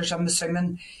other pressures, I'm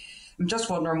assuming. I'm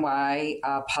just wondering why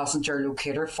passenger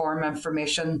locator form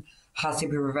information has to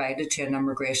be provided to an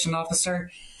immigration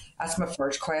officer. That's my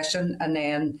first question. And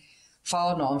then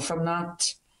following on from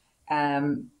that,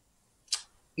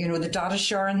 the data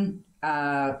sharing,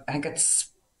 I think it's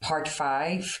part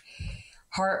 5.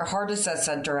 How does this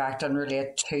interact and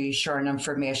relate to sharing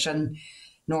information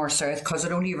north-south? Because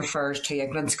it only refers to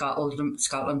England,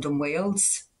 Scotland and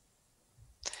Wales.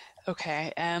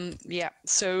 Okay, yeah,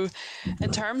 so in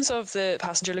terms of the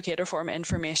passenger locator form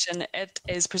information, it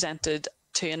is presented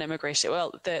to an immigration,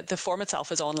 well, the form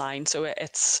itself is online, so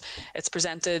it's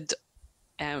presented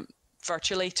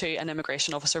virtually to an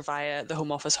immigration officer via the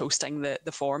Home Office hosting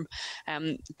the form.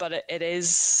 But it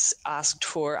is asked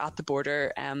for at the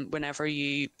border whenever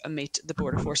you meet the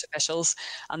border force officials.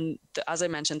 And as I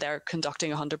mentioned, they're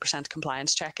conducting 100%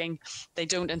 compliance checking. They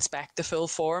don't inspect the full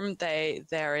form.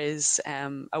 There is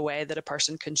a way that a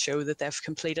person can show that they've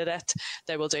completed it.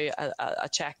 They will do a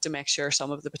check to make sure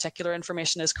some of the particular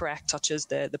information is correct, such as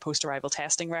the post-arrival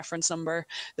testing reference number,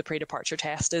 the pre-departure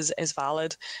test is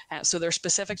valid. So there are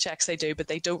specific checks they do, but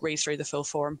they don't read through the full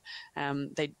form.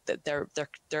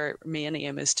 Their main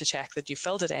aim is to check that you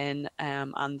filled it in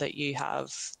and that you have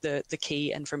the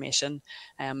key information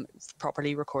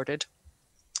properly recorded.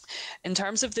 In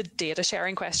terms of the data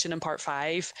sharing question in part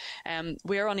 5,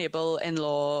 we are unable in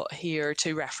law here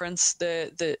to reference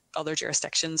the other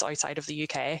jurisdictions outside of the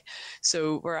UK.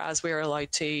 So whereas we are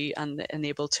allowed to and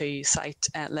able to cite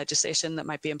legislation that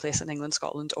might be in place in England,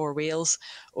 Scotland or Wales,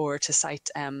 or to cite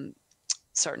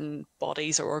certain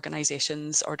bodies or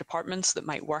organisations or departments that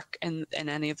might work in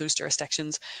any of those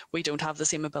jurisdictions, we don't have the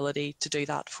same ability to do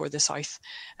that for the South,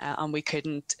 and we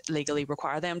couldn't legally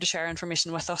require them to share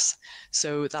information with us.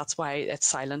 So that's why it's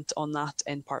silent on that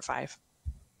in part 5.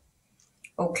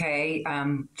 Okay,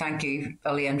 thank you,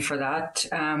 Elaine, for that.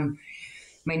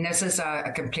 This is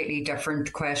a completely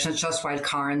different question. It's just while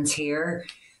Karen's here.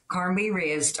 Karen, we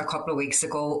raised a couple of weeks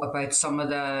ago about some of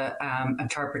the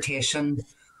interpretation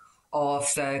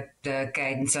of the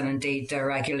guidance and indeed the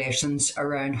regulations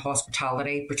around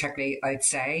hospitality, particularly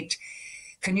outside.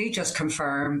 Can you just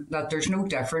confirm that there's no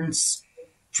difference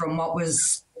from what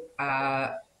was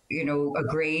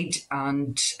agreed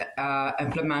and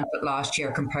implemented last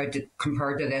year compared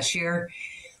to this year?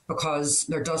 Because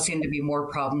there does seem to be more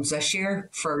problems this year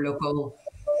for local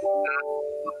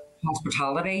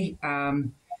hospitality,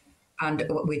 and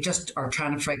we just are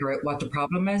trying to figure out what the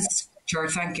problem is. Chair,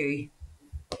 thank you.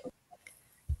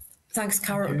 Thanks,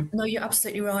 Carol. No, you're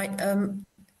absolutely right.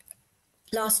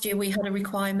 Last year we had a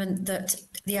requirement that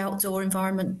the outdoor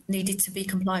environment needed to be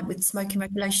compliant with smoking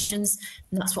regulations,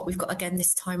 and that's what we've got again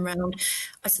this time round.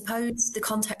 I suppose the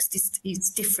context is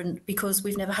different because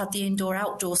we've never had the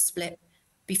indoor-outdoor split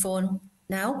before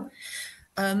now.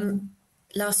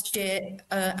 Last year,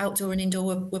 outdoor and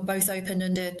indoor were both open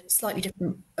under slightly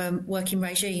different working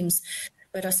regimes.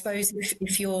 But I suppose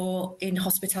if you're in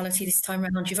hospitality this time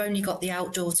around, you've only got the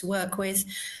outdoor to work with.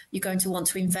 You're going to want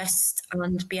to invest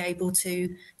and be able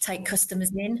to take customers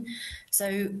in.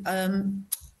 So,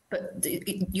 but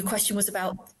your question was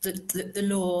about the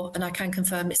law, and I can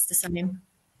confirm it's the same.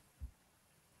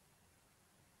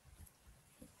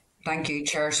 Thank you,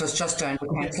 Chair. So it's just down to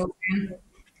council.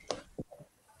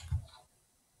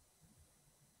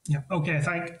 Yeah. Okay.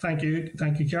 Thank you,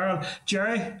 Carol.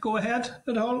 Jerry, go ahead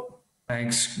at all.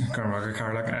 Thanks,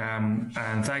 Carla.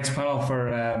 And thanks, panel, for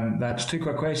that. Just two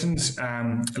quick questions.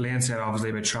 Elaine said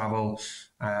obviously about travel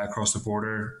across the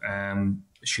border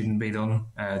shouldn't be done.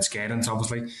 It's guidance,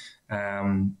 obviously.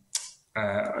 In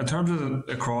terms of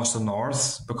across the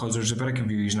north, because there's a bit of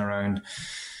confusion around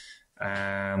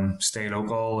stay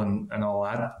local and all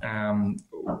that.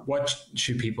 What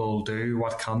should people do?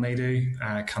 What can they do?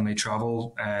 Can they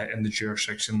travel in the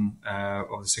jurisdiction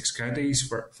of the 6 counties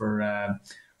for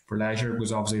leisure?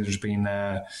 Because obviously there's been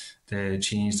the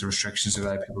change, the restrictions to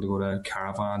allow people to go to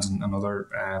caravans and other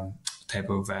type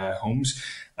of homes.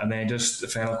 And then just the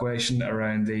final question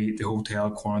around the hotel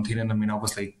quarantining. I mean,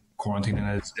 obviously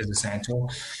quarantining is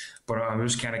essential, but I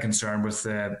was kind of concerned with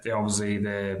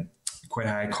the quite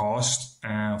high cost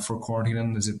for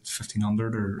quarantining. Is it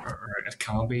 1,500 or it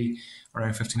can be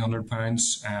around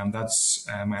 £1,500? That's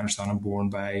my understanding, borne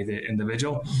by the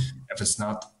individual. If it's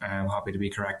not, I'm happy to be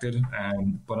corrected.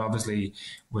 But obviously,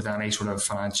 with any sort of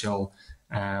financial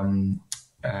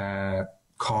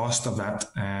cost of that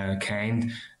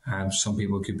kind, some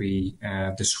people could be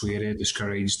dissuaded,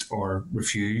 discouraged, or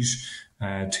refuse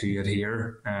to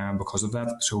adhere because of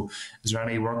that. So is there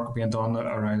any work being done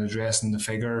around addressing the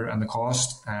figure and the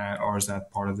cost, or is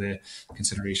that part of the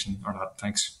consideration or not?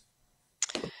 Thanks.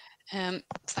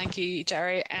 Thank you,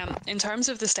 Jerry. In terms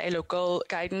of the stay local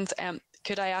guidance,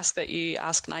 could I ask that you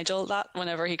ask Nigel that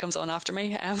whenever he comes on after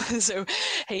me? So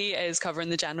he is covering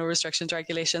the general restrictions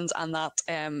regulations, and that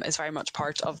is very much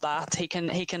part of that. He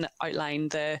can outline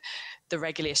the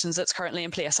regulations that's currently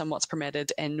in place and what's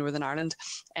permitted in Northern Ireland.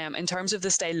 In terms of the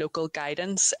stay local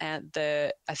guidance, I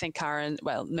think Karen,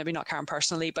 well, maybe not Karen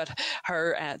personally, but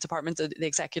her department, the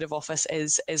executive office,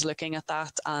 is looking at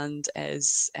that and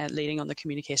is leading on the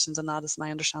communications on that, is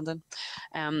my understanding.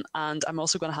 And I'm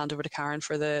also going to hand over to Karen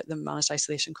for the managed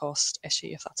isolation cost issue,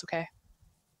 if that's okay.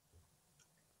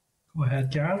 Go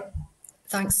ahead, Karen.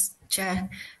 Thanks, Chair.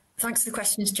 Thanks for the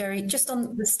questions, Jerry. Just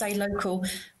on the stay local,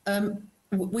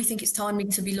 we think it's timely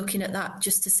to be looking at that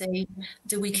just to see,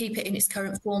 do we keep it in its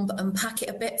current form but unpack it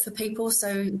a bit for people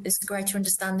so there's a greater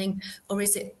understanding, or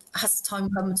has the time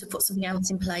come to put something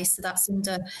else in place? So that's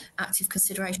under active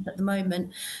consideration at the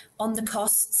moment. On the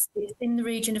costs, it's in the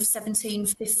region of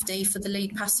 $17.50 for the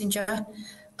lead passenger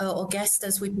or guest,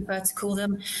 as we prefer to call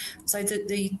them. So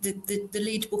the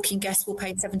lead booking guest will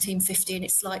pay $17.50, and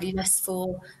it's slightly less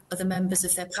for other members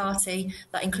of their party.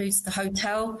 That includes the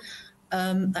hotel.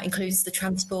 That includes the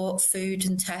transport, food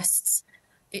and tests.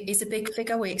 It is a big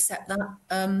figure, we accept that.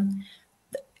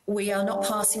 We are not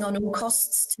passing on all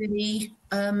costs to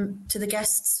the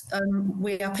guests.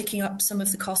 We are picking up some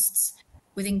of the costs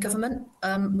within government.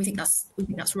 We think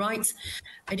that's right.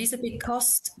 It is a big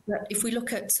cost, but if we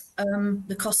look at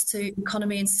the cost to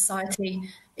economy and society,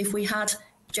 if we had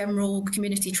general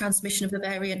community transmission of a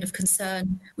variant of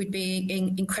concern, we'd be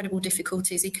in incredible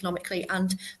difficulties economically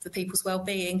and for people's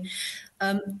well-being.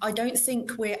 I don't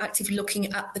think we're actively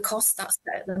looking at the cost that's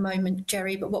there at the moment,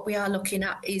 Jerry, but what we are looking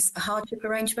at is a hardship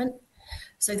arrangement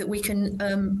so that we can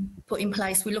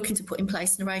we're looking to put in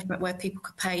place an arrangement where people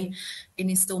could pay in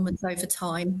instalments over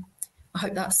time. I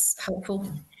hope that's helpful.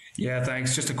 Yeah,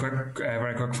 thanks. Just a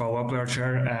very quick follow-up there,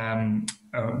 Chair.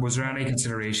 Was there any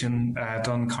consideration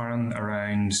done, Karen,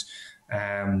 around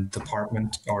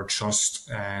department or trust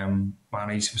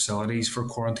managed facilities for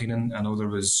quarantining? I know there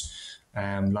was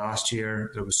last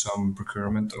year there was some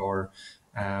procurement or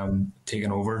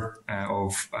taking over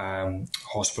of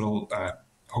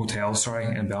hotels,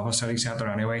 in Belfast City Centre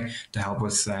anyway, to help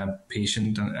with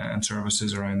patient and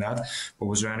services around that. But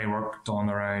was there any work done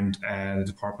around the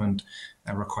department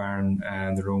requiring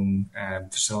their own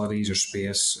facilities or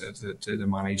space to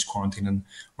manage quarantining,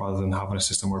 rather than having a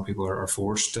system where people are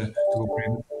forced to go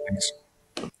private? Thanks.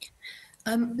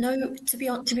 No, to be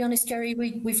honest, Jerry,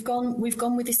 we've gone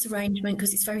with this arrangement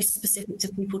because it's very specific to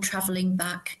people travelling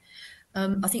back.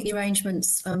 I think the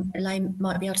arrangements, Elaine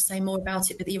might be able to say more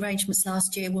about it, but the arrangements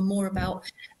last year were more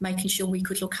about making sure we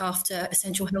could look after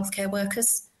essential healthcare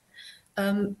workers.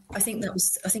 I think that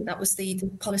was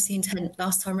the policy intent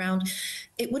last time round.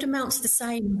 It would amount to the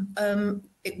same.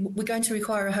 We're going to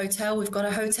require a hotel. We've got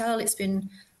a hotel. It's been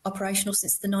operational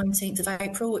since the 19th of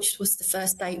April, which was the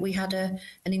first date we had an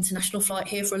international flight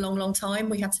here for a long, long time.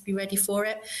 We had to be ready for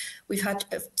it. We've had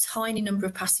a tiny number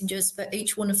of passengers, but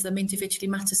each one of them individually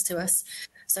matters to us.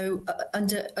 So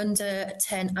under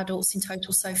 10 adults in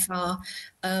total so far.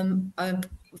 I'm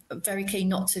very keen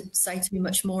not to say too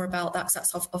much more about that, because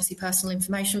that's obviously personal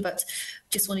information, but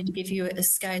just wanted to give you a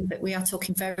scale that we are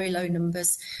talking very low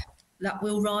numbers. That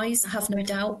will rise, I have no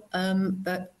doubt,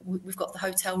 but we've got the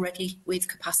hotel ready with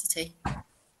capacity.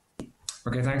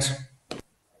 Okay, thanks.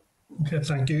 Okay,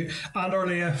 thank you. And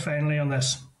Orlia, finally on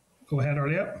this. Go ahead,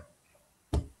 Orlia.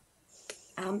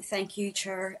 Thank you,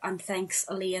 Chair, and thanks,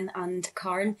 Elaine and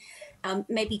Karen.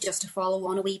 Maybe just to follow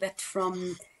on a wee bit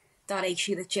from that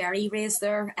issue that Jerry raised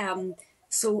there.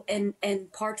 So in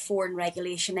Part 4 in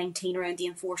Regulation 19 around the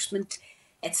enforcement,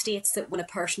 it states that when a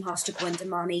person has to go into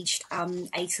managed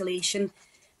isolation,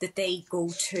 that they go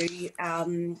to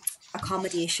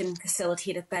accommodation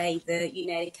facilitated by the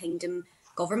United Kingdom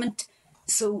government.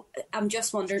 So I'm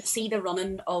just wondering, see the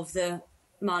running of the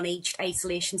managed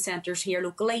isolation centres here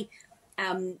locally,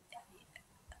 are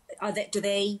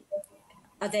they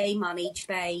managed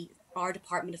by our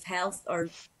Department of Health or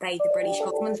by the British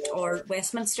government or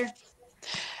Westminster?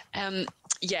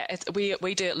 Yeah,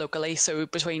 we do it locally. So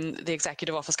between the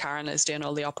Executive Office, Karen is doing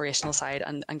all the operational side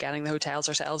and getting the hotels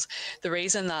ourselves. The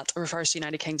reason that refers to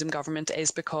United Kingdom government is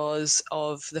because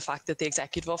of the fact that the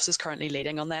Executive Office is currently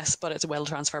leading on this, but it will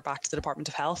transfer back to the Department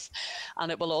of Health.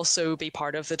 And it will also be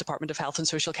part of the Department of Health and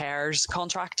Social Care's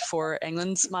contract for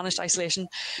England's managed isolation.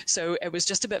 So it was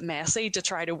just a bit messy to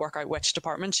try to work out which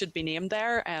department should be named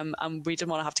there. And we didn't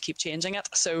want to have to keep changing it.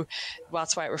 So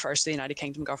that's why it refers to the United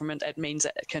Kingdom government. It means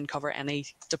it can cover any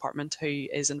department who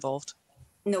is involved.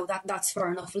 No, that's fair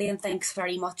enough, Liam. Thanks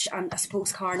very much. And I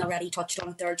suppose Karen already touched on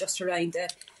it there, just around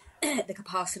the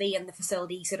capacity and the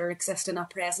facilities that are existing at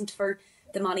present for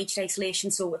the managed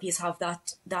isolation. So if you have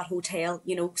that hotel,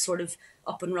 sort of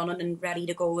up and running and ready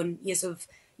to go, and you're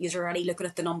already looking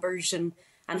at the numbers and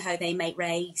how they might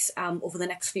rise over the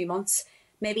next few months.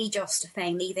 Maybe just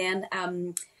finally then,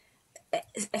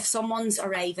 if someone's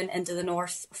arriving into the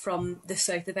north from the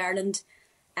south of Ireland,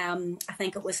 I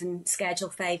think it was in Schedule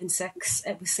 5 and 6,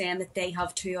 it was saying that they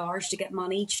have 2 hours to get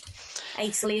managed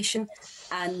isolation.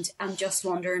 And I'm just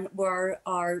wondering, where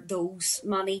are those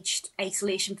managed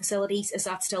isolation facilities? Is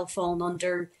that still falling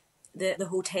under the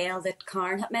hotel that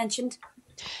Karen had mentioned?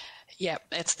 Yeah,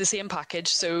 it's the same package.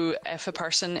 So if a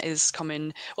person is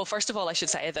coming, well, first of all, I should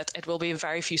say that it will be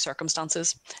very few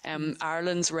circumstances.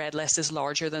 Ireland's red list is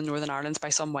larger than Northern Ireland's by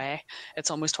some way.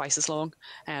 It's almost twice as long.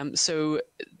 So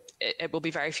it will be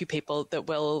very few people that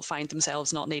will find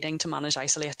themselves not needing to manage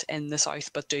isolate in the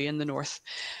south, but do in the north.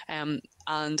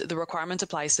 And the requirement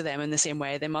applies to them in the same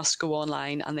way. They must go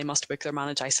online and they must book their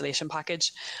managed isolation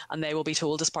package, and they will be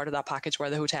told as part of that package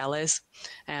where the hotel is.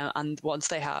 And once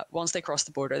they cross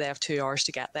the border, they have 2 hours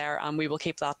to get there, and we will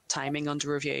keep that timing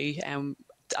under review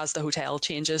as the hotel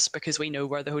changes, because we know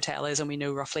where the hotel is and we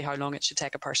know roughly how long it should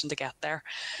take a person to get there.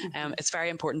 It's very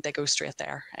important they go straight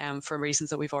there for reasons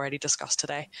that we've already discussed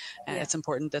today. It's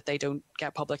important that they don't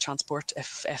get public transport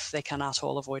if they can at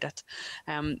all avoid it.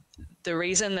 The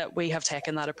reason that we have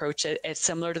taken that approach, it's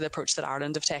similar to the approach that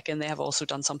Ireland have taken. They have also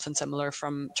done something similar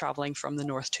from travelling from the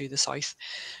north to the south.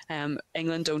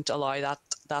 England don't allow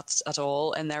that at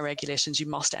all in their regulations. You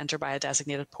must enter by a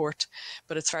designated port,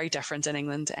 but it's very different in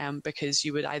England because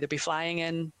you would either be flying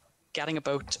in, getting a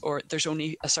boat, or there's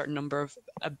only a certain number of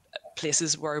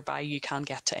places whereby you can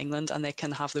get to England and they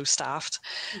can have those staffed.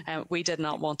 We did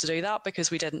not want to do that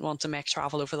because we didn't want to make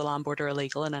travel over the land border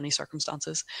illegal in any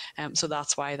circumstances. So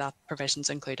that's why that provision's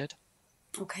included.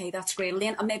 Okay, that's great,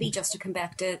 Elaine. And maybe just to come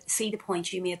back to see the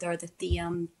point you made there, that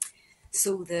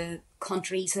the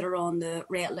countries that are on the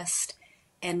red list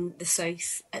in the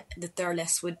south, that their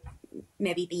list would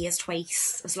maybe be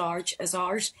twice as large as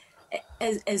ours.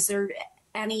 Is there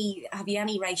have you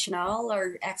any rationale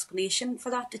or explanation for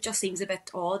that? It just seems a bit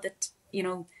odd that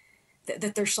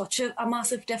that there's such a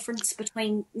massive difference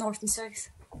between North and South?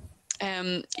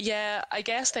 Yeah, I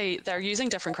guess they're using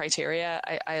different criteria,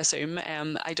 I assume.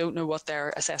 I don't know what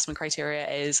their assessment criteria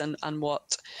is and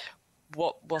what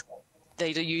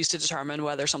they use to determine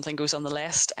whether something goes on the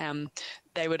list.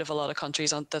 They would have a lot of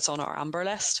countries that's on our amber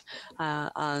list,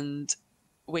 and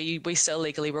we still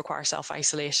legally require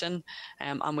self-isolation,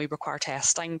 and we require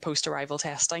testing, post-arrival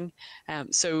testing.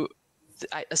 So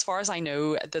as far as I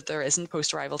know, that there isn't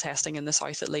post-arrival testing in the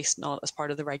South, at least not as part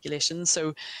of the regulations.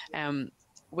 So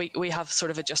we have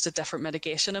sort of adjusted different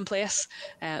mitigation in place.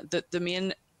 The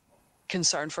main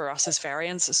concern for us is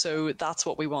variants, so that's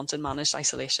what we want in managed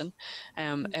isolation.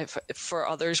 If for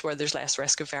others where there's less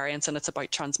risk of variants and it's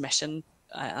about transmission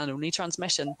and only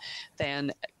transmission,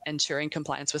 then ensuring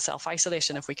compliance with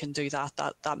self-isolation, if we can do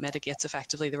that mitigates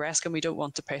effectively the risk, and we don't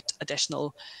want to put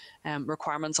additional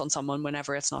requirements on someone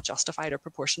whenever it's not justified or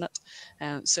proportionate.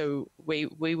 So we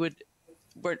would.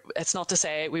 It's not to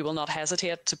say we will not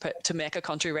hesitate to make a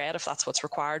country red if that's what's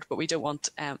required, but we don't want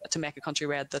to make a country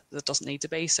red that doesn't need to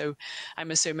be. So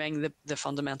I'm assuming the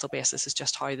fundamental basis is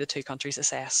just how the two countries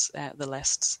assess the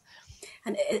lists.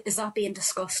 And is that being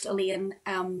discussed, Elaine?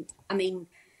 I mean,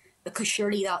 because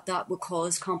surely that would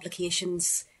cause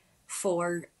complications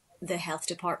for the health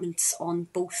departments on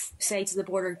both sides of the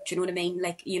border. Do you know what I mean?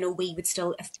 Like, you know, we would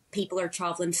still, if people are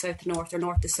travelling south to north or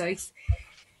north to south,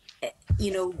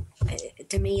 you know,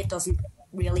 to me it doesn't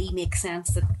really make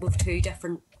sense that we've two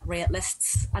different rate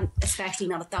lists, and especially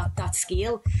not at that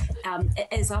scale.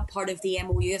 Is that part of the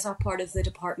MOU? Is that part of the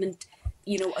department?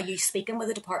 You know, are you speaking with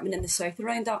the department in the south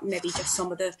around that, and maybe just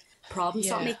some of the problems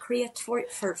that may create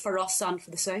for us and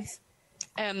for the south?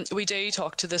 We do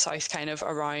talk to the south kind of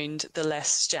around the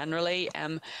lists generally.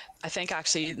 I think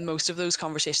actually most of those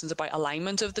conversations about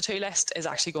alignment of the two lists is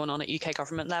actually going on at UK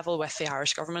government level with the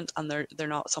Irish government, and they're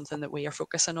not something that we are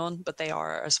focusing on, but they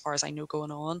are, as far as I know,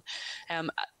 going on.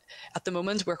 At the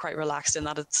moment, we're quite relaxed in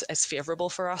that it's favourable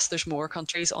for us. There's more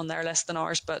countries on their list than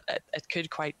ours, but it could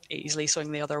quite easily swing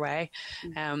the other way.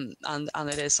 And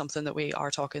it is something that we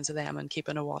are talking to them and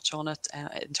keeping a watch on it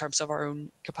in terms of our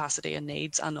own capacity and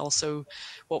needs, and also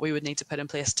what we would need to put in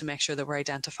place to make sure that we're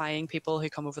identifying people who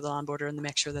come over the land border and to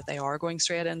make sure that they are going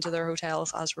straight into their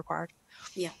hotels as required.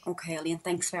 Yeah, okay, Elaine,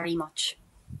 thanks very much.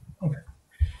 Okay.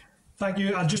 Thank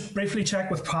you. I'll just briefly check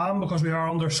with Pam because we are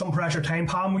under some pressure time.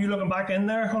 Pam, were you looking back in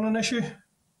there on an issue?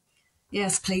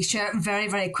 Yes, please, Chair. Very,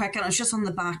 very quick. And it's just on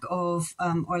the back of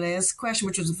Orlea's question,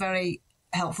 which was very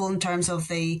helpful in terms of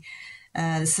the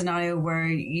scenario where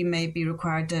you may be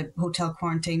required to hotel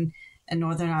quarantine in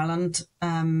Northern Ireland,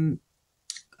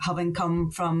 having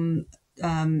come from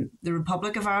the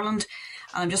Republic of Ireland.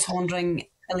 And I'm just wondering,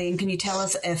 Elaine, can you tell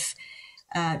us if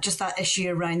just that issue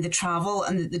around the travel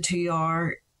and the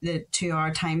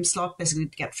 2-hour time slot, basically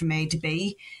to get from A to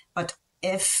B, but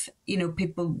if, you know,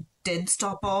 people did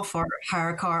stop off or hire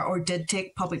a car or did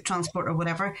take public transport or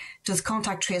whatever, does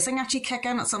contact tracing actually kick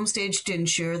in at some stage to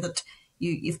ensure that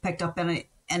you've picked up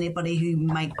anybody who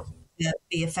might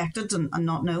be affected and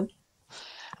not know?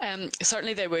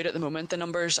 Certainly they would at the moment. The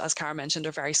numbers, as Cara mentioned,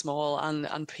 are very small, and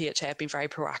PHA have been very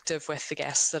proactive with the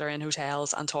guests that are in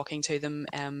hotels and talking to them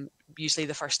usually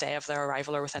the first day of their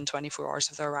arrival or within 24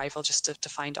 hours of their arrival, just to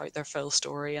find out their full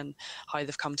story and how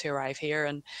they've come to arrive here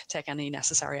and take any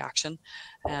necessary action.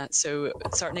 So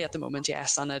certainly at the moment,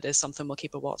 yes, and it is something we'll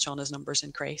keep a watch on as numbers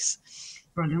increase.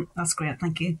 Brilliant. That's great.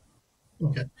 Thank you.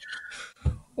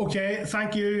 Okay,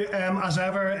 thank you as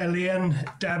ever, Elaine,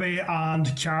 Debbie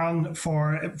and Karen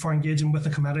for engaging with the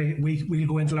committee. We'll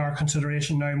go into our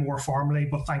consideration now more formally,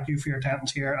 but thank you for your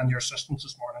attendance here and your assistance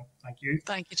this morning. Thank you.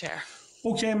 Thank you, Chair.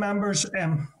 Okay, members.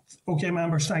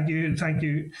 Thank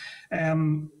you.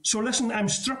 So listen, I'm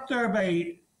struck there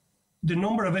by the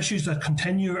number of issues that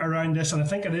continue around this, and I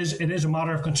think it is a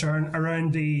matter of concern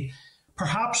around the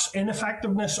perhaps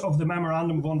ineffectiveness of the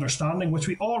Memorandum of Understanding, which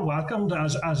we all welcomed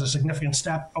as a significant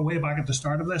step away back at the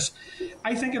start of this.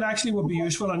 I think it actually would be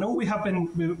useful. I know we've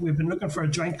been looking for a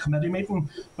joint committee meeting,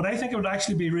 but I think it would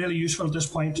actually be really useful at this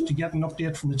point to get an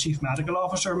update from the Chief Medical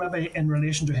Officer, maybe in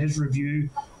relation to his review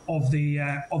of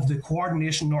the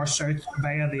coordination north-south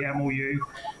via the MOU,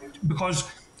 because,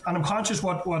 and I'm conscious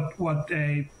what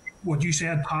you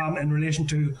said, Pam, in relation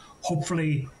to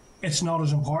hopefully it's not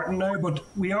as important now, but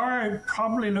we are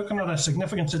probably looking at a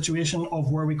significant situation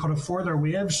of where we could have further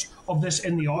waves of this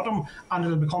in the autumn, and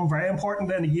it'll become very important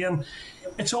then again.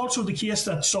 It's also the case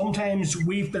that sometimes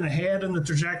we've been ahead in the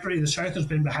trajectory, the South has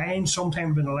been behind,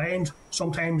 sometimes been aligned,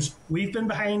 sometimes we've been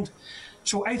behind.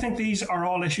 So I think these are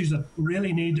all issues that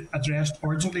really need addressed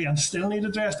urgently and still need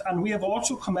addressed. And we have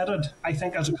also committed, I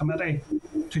think, as a committee,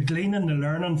 to gleaning and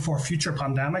learning for future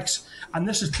pandemics. And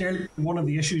this is clearly one of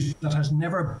the issues that has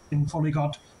never been fully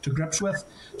got to grips with.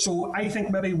 So I think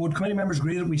maybe would committee members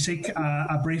agree that we seek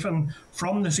a briefing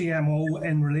from the CMO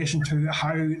in relation to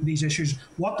how these issues,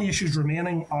 what the issues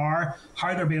remaining are,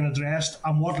 how they're being addressed,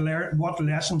 and what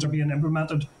lessons are being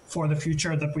implemented for the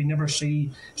future, that we never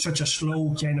see such a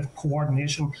slow kind of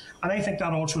coordination. And I think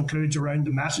that also includes around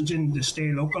the messaging, the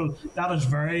stay local. That has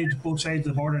varied both sides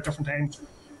of the border at different times.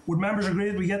 Would members agree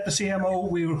that we get the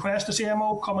CMO, we request the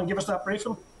CMO come and give us that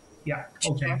briefing? Yeah,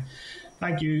 okay.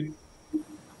 Thank you.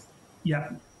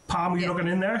 Yeah. Pam, are you looking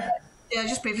in there? Yeah,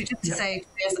 just briefly, just to say,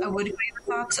 yes, I would agree with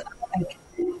that. I think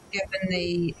given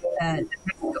the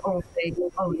risk of the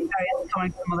variants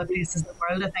coming from other places in the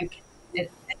world, I think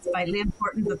it's vitally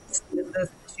important that the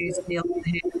issues are nailed on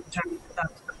the head in terms of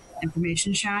that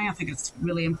information sharing. I think it's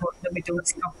really important that we don't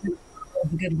stop the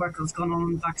good work that's gone on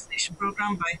in the vaccination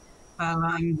programme by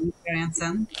allowing variants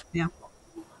in. Yeah.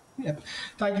 Yep.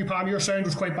 Thank you, Pam. Your sound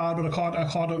was quite bad, but I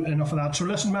caught enough of that. So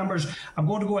listen, members, I'm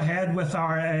going to go ahead with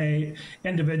our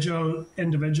individual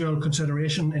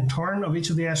consideration in turn of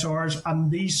each of the SRs, and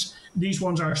these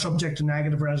ones are subject to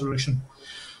negative resolution.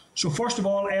 So first of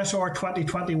all, SR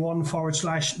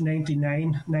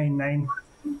 2021/9999.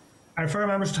 I refer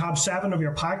members to tab 7 of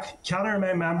your pack. Can I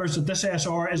remind members that this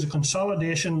SR is a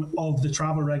consolidation of the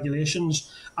travel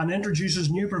regulations and introduces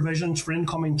new provisions for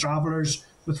incoming travellers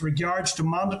with regards to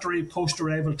mandatory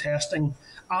post-arrival testing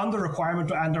and the requirement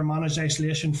to enter managed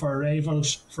isolation for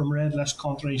arrivals from red list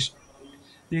countries.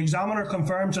 The examiner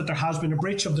confirms that there has been a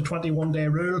breach of the 21-day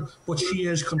rule, but she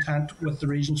is content with the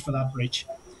reasons for that breach.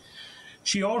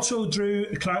 She also drew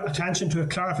attention to a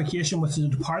clarification which the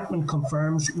Department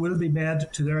confirms will be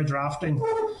made to their drafting.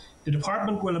 The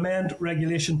Department will amend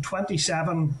Regulation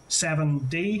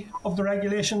 27(7)(d) of the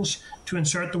regulations to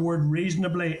insert the word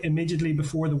reasonably immediately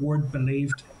before the word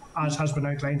believed, as has been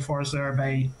outlined for us there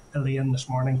by Elaine this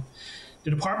morning.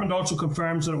 The Department also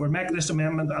confirms that it will make this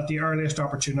amendment at the earliest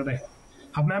opportunity.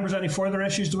 Have members any further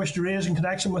issues to wish to raise in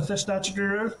connection with this statutory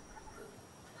rule?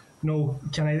 No.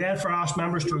 Can I therefore ask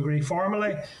members to agree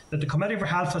formally that the Committee for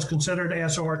Health has considered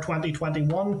SR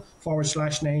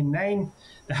 2021/99,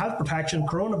 the Health Protection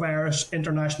Coronavirus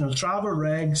International Travel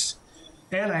Regs,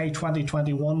 LA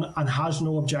 2021, and has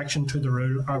no objection to the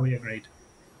rule? Are we agreed?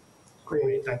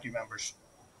 Great. Thank you, members.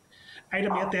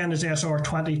 Item 8 then is SR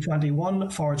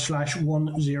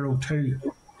 2021/102.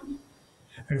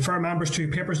 I refer members to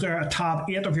papers there at tab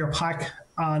 8 of your pack.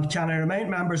 And can I remind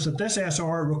members that this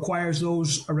SR requires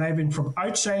those arriving from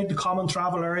outside the common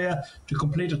travel area to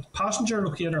complete a passenger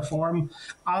locator form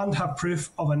and have proof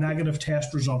of a negative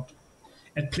test result.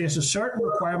 It places certain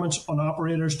requirements on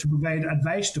operators to provide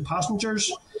advice to passengers,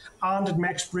 and it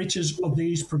makes breaches of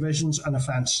these provisions an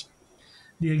offence.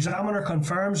 The examiner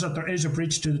confirms that there is a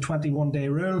breach to the 21-day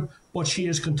rule, but she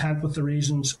is content with the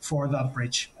reasons for that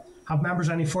breach. Have members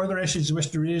any further issues they wish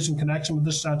to raise in connection with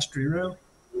this statutory rule?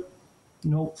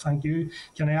 No, thank you.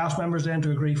 Can I ask members then to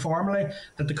agree formally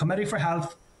that the Committee for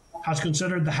Health has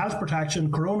considered the Health Protection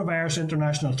Coronavirus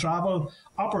International Travel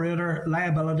Operator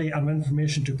Liability and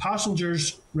Information to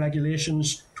Passengers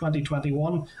Regulations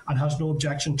 2021 and has no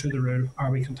objection to the rule?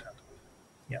 Are we content?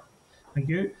 Yeah, thank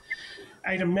you.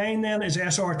 Item 9 then is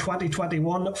SR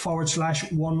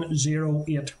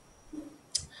 2021/108.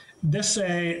 This,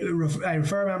 I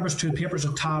refer members to papers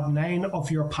at tab 9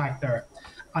 of your pack there.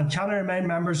 And can I remind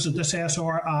members that this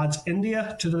SR adds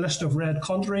India to the list of red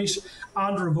countries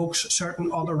and revokes certain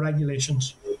other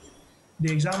regulations.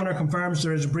 The examiner confirms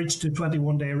there is a breach to the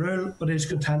 21-day rule, but is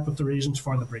content with the reasons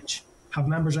for the breach. Have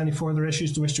members any further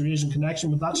issues to wish to raise in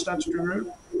connection with that statutory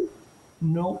rule?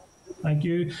 No. Thank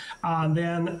you. And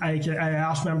then I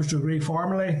ask members to agree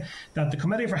formally that the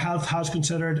Committee for Health has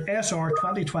considered SR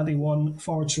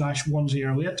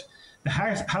 2021/108, the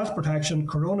Health Protection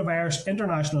Coronavirus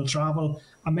International Travel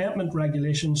Amendment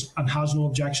Regulations, and has no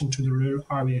objection to the rule.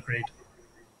 Are we agreed?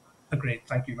 Agreed.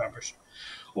 Thank you, members.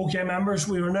 Okay, members,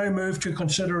 we will now move to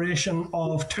consideration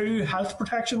of 2 health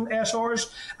protection SRs.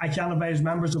 I can advise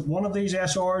members that one of these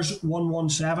SRs,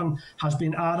 117, has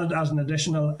been added as an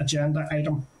additional agenda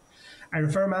item. I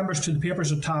refer members to the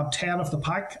papers at tab 10 of the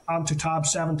pack and to tab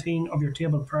 17 of your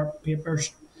table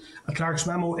papers. A clerk's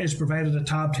memo is provided at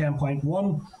tab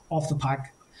 10.1 of the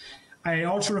pack. I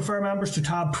also refer members to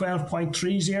tab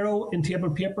 12.30 in table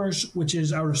papers, which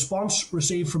is a response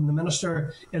received from the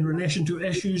Minister in relation to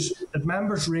issues that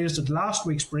members raised at last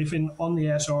week's briefing on the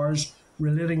SRs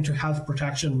relating to health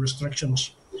protection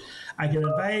restrictions. I can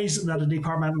advise that a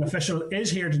departmental official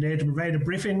is here today to provide a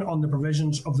briefing on the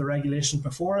provisions of the regulations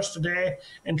before us today,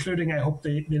 including, I hope,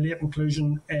 the late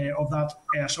inclusion of that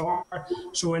SR.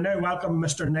 So I now welcome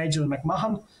Mr. Nigel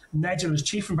McMahon. Nigel is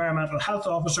Chief Environmental Health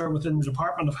Officer within the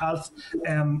Department of Health.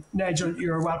 Nigel,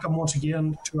 you're welcome once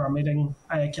again to our meeting.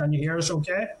 Can you hear us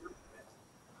okay?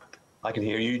 I can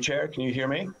hear you, Chair. Can you hear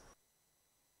me?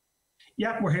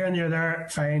 Yep, we're hearing you there.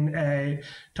 Fine.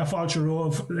 Tafalcha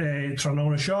Rove,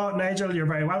 Tranona Shaw. Nigel, you're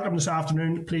very welcome this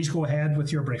afternoon. Please go ahead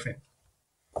with your briefing.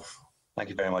 Thank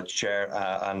you very much, Chair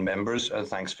and members.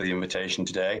 Thanks for the invitation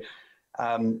today.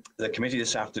 The committee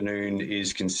this afternoon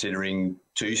is considering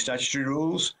two statutory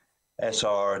rules,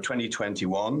 SR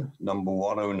 2021 number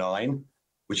 109,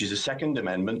 which is a second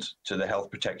amendment to the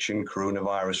Health Protection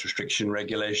Coronavirus Restriction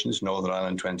Regulations, Northern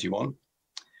Ireland 21,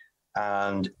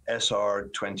 and SR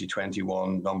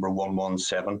 2021 number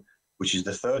 117, which is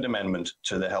the third amendment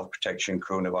to the Health Protection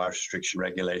Coronavirus Restriction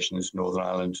Regulations, Northern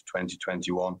Ireland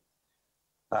 2021.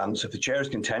 So if the Chair is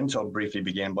content, I'll briefly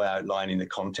begin by outlining the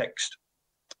context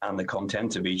and the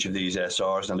content of each of these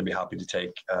SRs, and I'll be happy to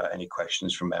take any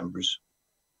questions from members.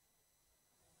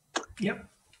 Yep.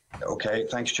 Okay,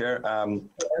 thanks, Chair.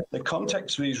 The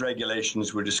context of these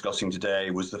regulations we're discussing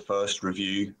today was the first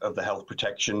review of the Health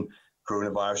Protection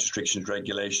Coronavirus Restrictions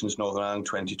Regulations Northern Ireland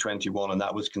 2021, and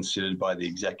that was considered by the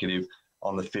Executive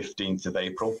on the 15th of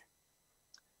April.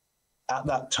 At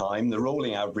that time, the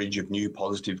rolling average of new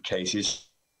positive cases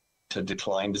had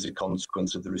declined as a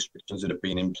consequence of the restrictions that have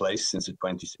been in place since the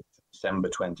 26th of December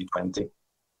 2020.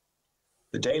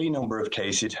 The daily number of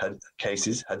cases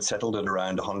had settled at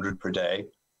around 100 per day,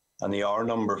 and the R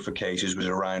number for cases was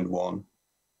around 1.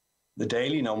 The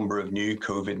daily number of new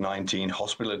COVID-19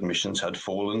 hospital admissions had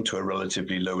fallen to a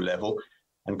relatively low level,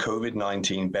 and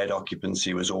COVID-19 bed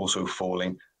occupancy was also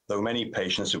falling, though many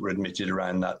patients that were admitted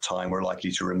around that time were likely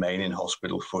to remain in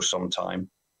hospital for some time.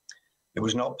 It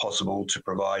was not possible to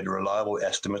provide a reliable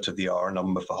estimate of the R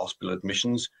number for hospital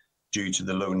admissions due to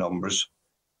the low numbers.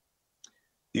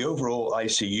 The overall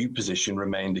ICU position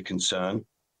remained a concern.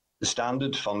 The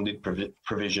standard funded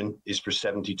provision is for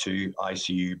 72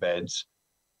 ICU beds.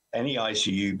 Any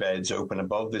ICU beds open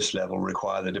above this level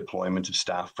require the deployment of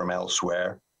staff from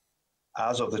elsewhere.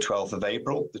 As of the 12th of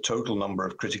April, the total number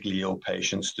of critically ill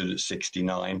patients stood at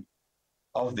 69.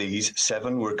 Of these,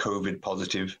 7 were COVID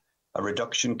positive, a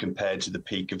reduction compared to the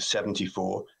peak of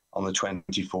 74 on the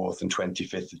 24th and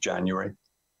 25th of January.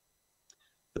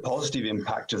 The positive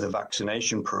impact of the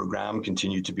vaccination programme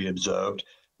continued to be observed,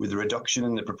 with a reduction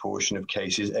in the proportion of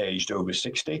cases aged over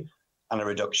 60 and a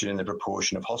reduction in the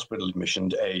proportion of hospital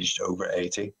admissions aged over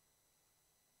 80.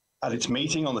 At its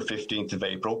meeting on the 15th of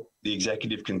April, the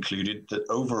Executive concluded that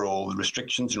overall the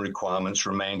restrictions and requirements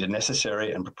remained a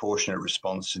necessary and proportionate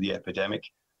response to the epidemic.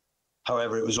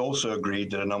 However, it was also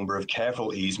agreed that a number of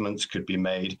careful easements could be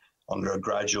made under a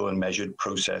gradual and measured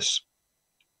process.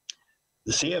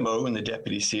 The CMO and the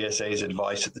Deputy CSA's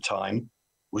advice at the time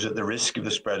was that the risk of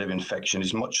the spread of infection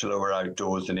is much lower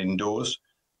outdoors than indoors,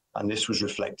 and this was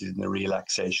reflected in the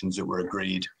relaxations that were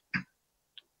agreed.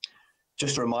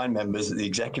 Just to remind members that the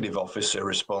Executive Office are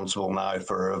responsible now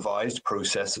for a revised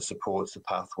process that supports the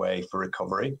pathway for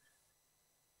recovery.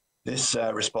 This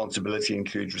responsibility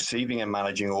includes receiving and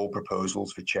managing all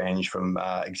proposals for change from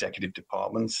executive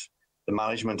departments, the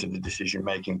management of the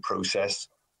decision-making process,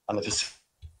 and the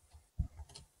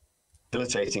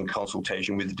facilitating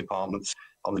consultation with the departments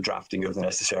on the drafting of the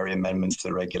necessary amendments to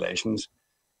the regulations.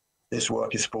 This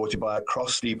work is supported by a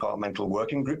cross-departmental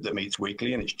working group that meets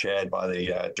weekly, and it's chaired by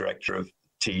the Director of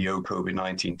TEO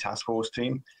COVID-19 Task Force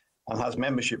team, and has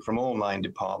membership from all 9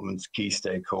 departments, key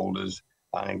stakeholders,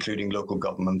 including local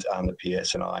government and the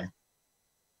PSNI.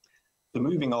 So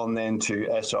moving on then to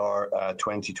SR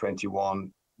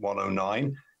 2021-109,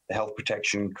 the Health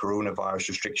Protection Coronavirus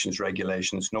Restrictions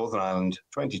Regulations, Northern Ireland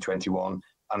 2021,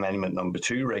 Amendment Number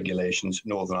 2, Regulations,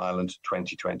 Northern Ireland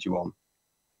 2021.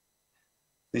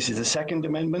 This is the second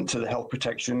amendment to the Health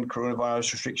Protection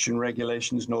Coronavirus Restriction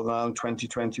Regulations, Northern Ireland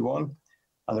 2021,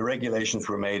 and the regulations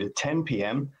were made at 10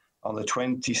 p.m. on the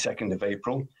 22nd of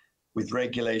April, with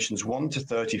regulations 1 to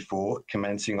 34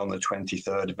 commencing on the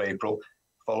 23rd of April,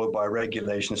 followed by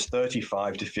regulations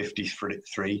 35 to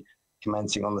 53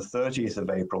 commencing on the 30th of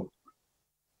April.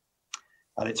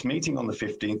 At its meeting on the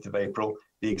 15th of April,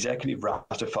 the Executive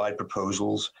ratified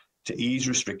proposals to ease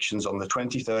restrictions on the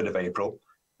 23rd of April,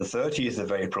 the 30th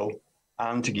of April,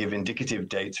 and to give indicative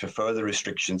dates for further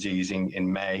restrictions easing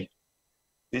in May.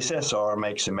 This SR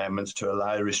makes amendments to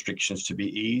allow restrictions to be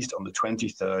eased on the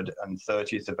 23rd and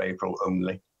 30th of April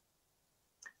only.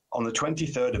 On the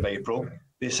 23rd of April,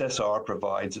 this SR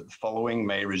provides that the following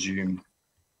may resume.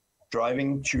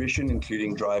 driving tuition,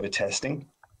 including driver testing,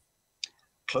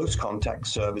 close contact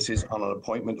services on an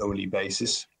appointment-only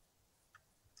basis,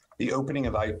 the opening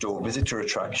of outdoor visitor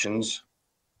attractions,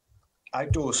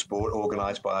 outdoor sport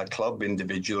organised by a club,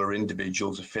 individual or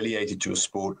individuals affiliated to a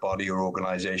sport body or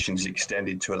organisation is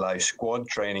extended to allow squad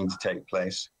training to take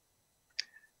place.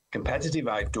 Competitive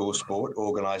outdoor sport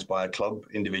organised by a club,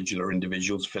 individual or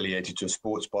individuals affiliated to a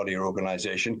sports body or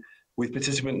organisation with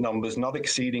participant numbers not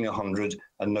exceeding 100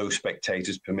 and no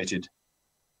spectators permitted.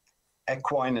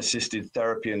 Equine assisted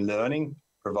therapy and learning,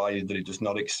 provided that it does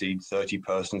not exceed 30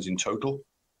 persons in total.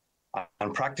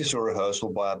 And practice or rehearsal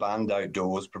by a band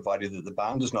outdoors, provided that the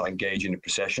band does not engage in a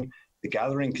procession, the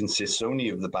gathering consists only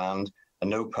of the band and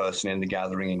no person in the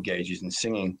gathering engages in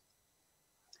singing.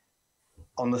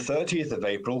 On the 30th of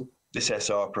April, this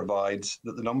SR provides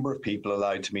that the number of people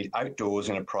allowed to meet outdoors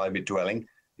in a private dwelling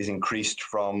is increased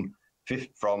to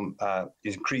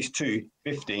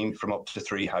 15 from up to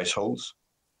 3 households.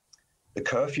 The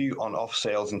curfew on off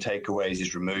sales and takeaways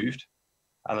is removed,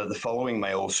 and that the following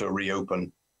may also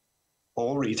reopen: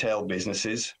 all retail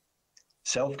businesses,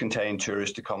 self-contained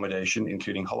tourist accommodation,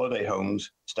 including holiday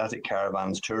homes, static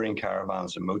caravans, touring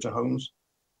caravans, and motorhomes,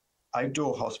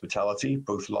 outdoor hospitality,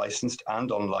 both licensed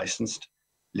and unlicensed,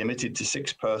 limited to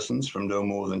 6 persons from no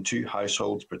more than 2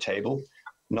 households per table,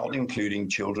 not including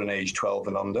children aged 12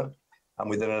 and under, and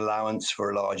with an allowance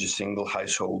for larger single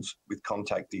households with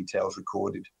contact details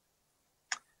recorded.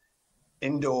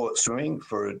 Indoor swimming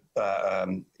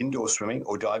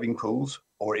or diving pools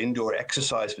or indoor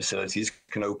exercise facilities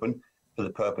can open for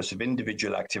the purpose of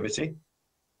individual activity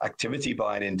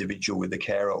by an individual with a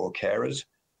carer or carers,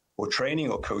 or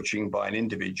training or coaching by an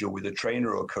individual with a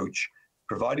trainer or coach,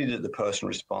 provided that the person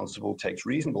responsible takes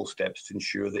reasonable steps to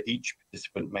ensure that each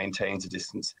participant maintains a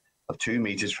distance of 2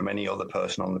 meters from any other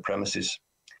person on the premises.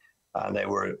 And there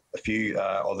were a few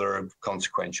other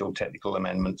consequential technical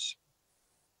amendments.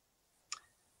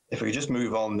 If we just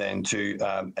move on then to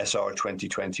SR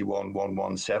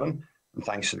 2021-117, and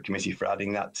thanks to the committee for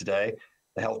adding that today,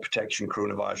 the Health Protection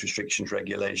Coronavirus Restrictions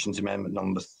Regulations Amendment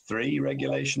number 3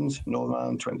 Regulations, Northern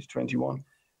Ireland 2021.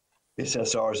 This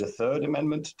SR is a third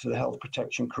amendment to the Health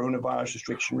Protection Coronavirus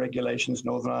Restriction Regulations,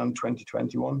 Northern Ireland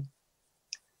 2021.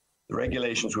 The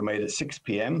regulations were made at 6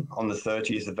 p.m. on the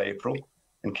 30th of April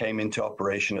and came into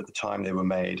operation at the time they were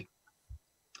made.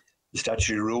 The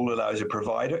statutory rule allows a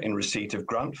provider in receipt of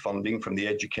grant funding from the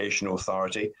Education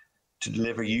Authority to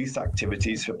deliver youth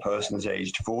activities for persons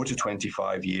aged 4 to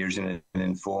 25 years in an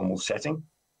informal setting,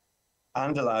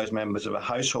 and allows members of a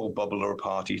household bubble or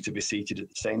party to be seated at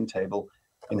the same table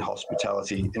in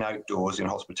outdoors in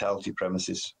hospitality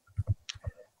premises.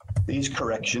 These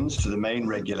corrections to the main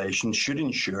regulations should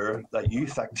ensure that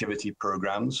youth activity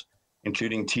programs,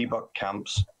 including TBUC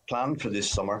camps planned for this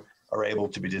summer, are able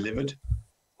to be delivered,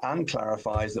 and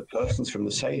clarifies that persons from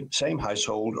the same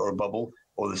household or bubble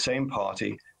or the same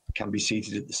party can be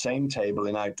seated at the same table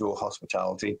in outdoor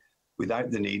hospitality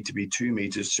without the need to be 2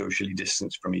 meters socially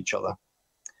distanced from each other.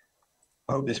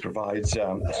 I hope this provides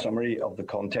a summary of the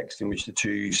context in which the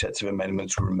 2 sets of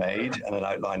amendments were made and an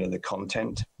outline of the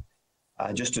content.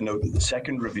 Just to note that the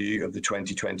second review of the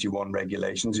 2021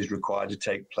 regulations is required to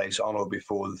take place on or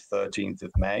before the 13th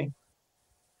of May.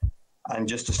 And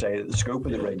just to say that the scope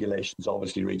of the regulations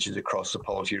obviously reaches across the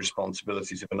policy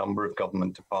responsibilities of a number of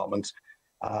government departments.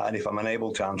 And if I'm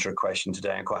unable to answer a question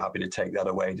today, I'm quite happy to take that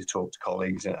away to talk to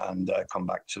colleagues and come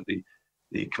back to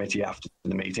the committee after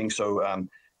the meeting. So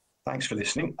thanks for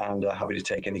listening, and happy to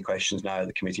take any questions now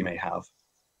the committee may have.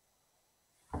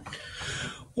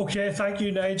 Okay, thank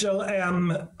you, Nigel.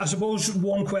 I suppose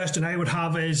one question I would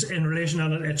have is in relation,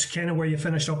 and it's kind of where you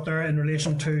finished up there, in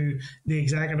relation to the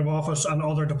Executive Office and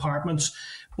other departments.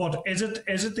 But is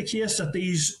it the case that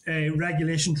these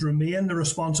regulations remain the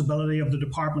responsibility of the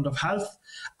Department of Health,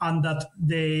 and that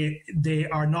they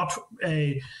are not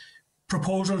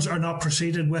proposals are not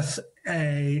proceeded with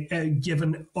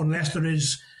given unless there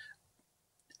is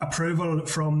approval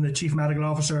from the Chief Medical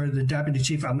Officer, the Deputy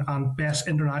Chief, and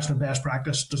international best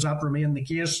practice? Does that remain the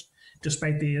case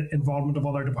despite the involvement of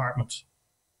other departments?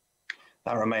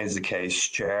 That remains the case,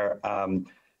 Chair.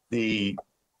 The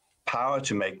power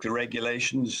to make the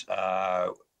regulations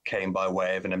came by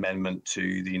way of an amendment to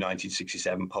the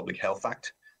 1967 Public Health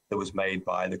Act that was made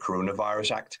by the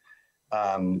Coronavirus Act.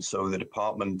 So the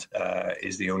department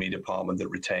is the only department that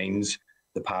retains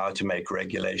the power to make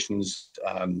regulations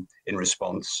in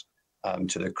response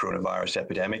to the coronavirus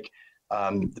epidemic.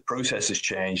 The process has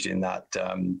changed in that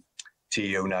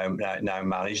TEO now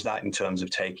manage that in terms of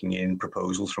taking in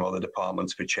proposals from other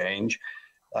departments for change.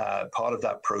 Part of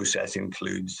that process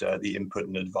includes the input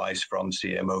and advice from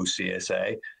CMO,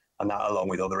 CSA, and that, along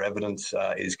with other evidence,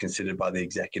 is considered by the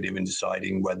executive in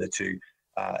deciding whether to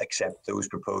accept those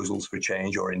proposals for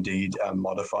change or indeed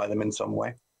modify them in some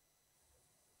way.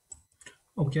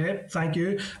 Okay, thank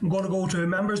you. I'm going to go to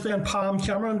members then. Pam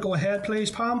Cameron, go ahead,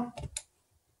 please, Pam.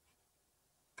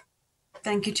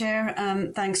 Thank you, Chair.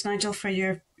 Thanks, Nigel, for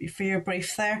your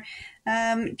brief there.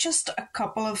 Just a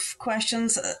couple of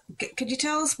questions. Could you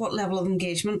tell us what level of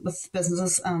engagement with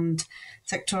businesses and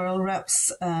sectoral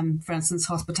reps, for instance,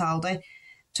 hospitality,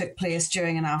 took place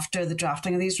during and after the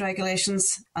drafting of these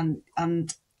regulations?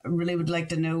 And really would like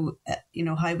to know,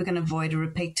 how we can avoid a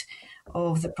repeat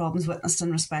of the problems witnessed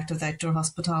in respect of the outdoor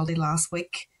hospitality last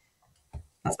week.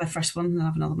 That's my first one, and I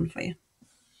have another one for you.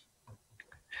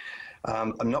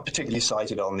 I'm not particularly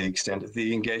cited on the extent of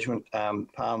the engagement, Pam,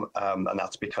 and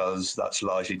that's because that's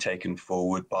largely taken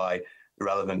forward by the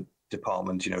relevant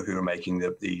department, who are making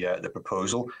the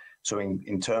proposal. So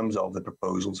in terms of the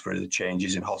proposals for the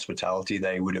changes in hospitality,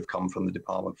 they would have come from the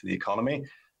Department for the Economy,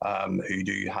 who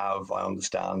do have, I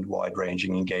understand,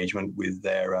 wide-ranging engagement with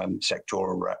their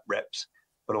sectoral reps,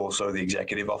 but also the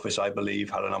Executive Office, I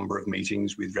believe, had a number of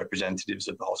meetings with representatives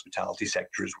of the hospitality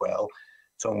sector as well.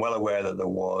 So I'm well aware that there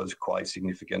was quite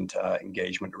significant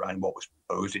engagement around what was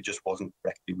proposed. It just wasn't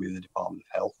directly with the Department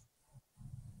of Health.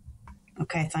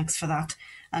 Okay, thanks for that.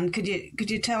 And could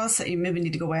you tell us, you maybe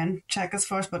need to go in, check us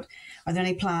first, but are there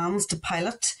any plans to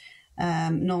pilot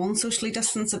non-socially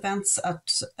distanced events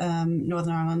at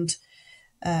Northern Ireland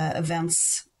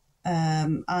events?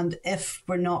 And if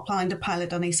we're not planning to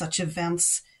pilot any such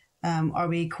events, are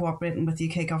we cooperating with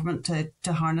the UK government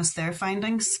to harness their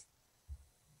findings?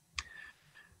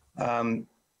 Well,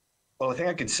 I think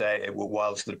I could say,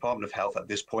 whilst the Department of Health at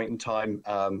this point in time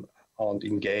aren't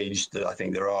engaged, I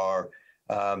think there are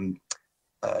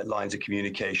lines of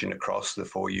communication across the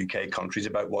 4 UK countries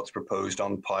about what's proposed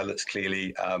on pilots.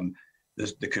 Clearly,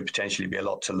 there could potentially be a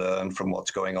lot to learn from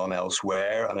what's going on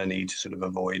elsewhere, and a need to sort of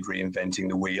avoid reinventing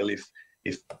the wheel.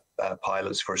 If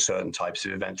pilots for certain types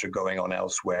of events are going on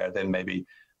elsewhere, then maybe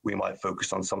we might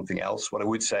focus on something else. What I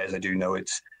would say is I do know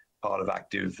it's part of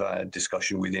active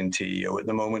discussion within TEO at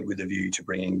the moment, with a view to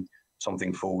bringing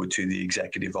something forward to the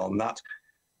executive on that.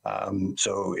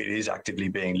 So it is actively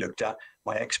being looked at.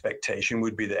 My expectation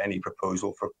would be that any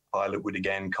proposal for pilot would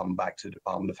again come back to the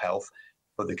Department of Health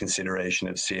for the consideration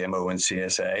of CMO and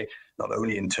CSA, not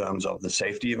only in terms of the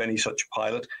safety of any such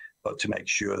pilot, but to make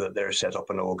sure that they're set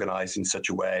up and organised in such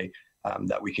a way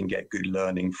that we can get good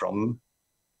learning from them.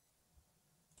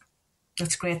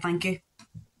 That's great, thank you.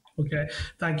 Okay,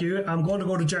 thank you. I'm going to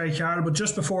go to Jerry Carroll, but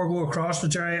just before I go across to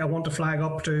Jerry, I want to flag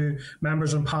up to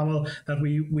members and panel that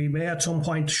we may at some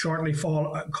point shortly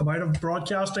come out of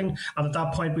broadcasting, and at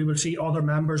that point we will see other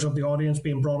members of the audience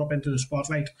being brought up into the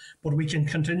spotlight, but we can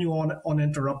continue on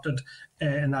uninterrupted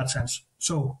in that sense.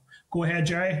 So go ahead,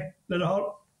 Jerry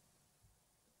Littleholt.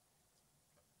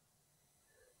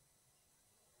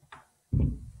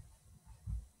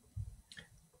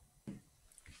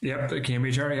 Yep, can you hear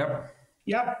me, Jerry? Yep.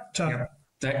 Yep.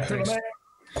 Thanks.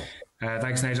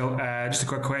 Thanks, Nigel. Just a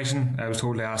quick question. I was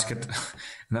told to ask it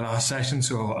in the last session,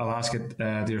 so I'll ask it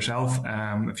to yourself.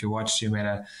 If you watched, you may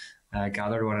have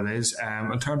gathered what it is.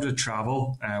 In terms of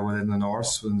travel within the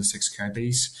north, within the 6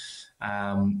 counties,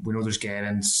 we know there's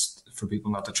guidance for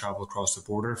people not to travel across the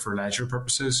border for leisure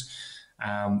purposes.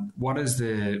 What is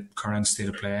the current state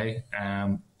of play?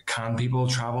 Can people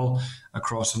travel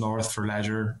across the north for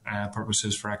leisure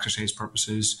purposes, for exercise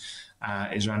purposes?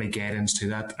 Is there any guidance to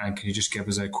that? And can you just give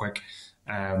us a quick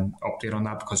update on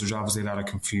that? Because there's obviously a lot of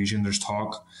confusion. There's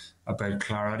talk about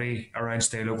clarity around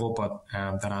stay local, but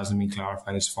that hasn't been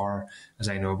clarified as far as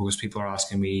I know, because people are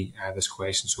asking me this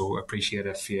question. So I appreciate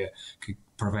if you could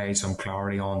provide some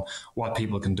clarity on what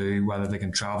people can do, whether they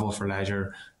can travel for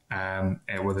leisure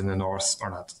within the north or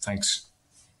not. Thanks.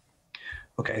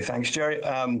 Okay, thanks, Jerry.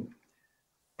 Probably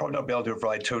not be able to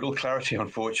provide total clarity,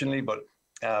 unfortunately, but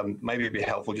maybe it'd be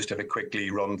helpful just to quickly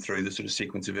run through the sort of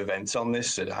sequence of events on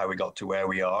this and how we got to where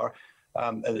we are.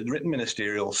 A written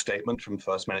ministerial statement from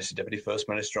First Minister, Deputy First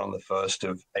Minister on the 1st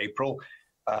of April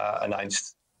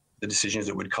announced the decisions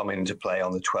that would come into play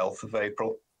on the 12th of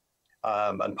April.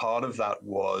 And part of that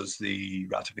was the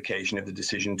ratification of the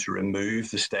decision to remove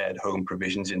the stay-at-home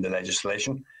provisions in the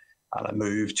legislation, and a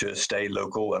move to stay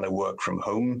local and a work from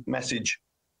home message.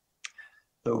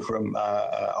 So from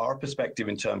our perspective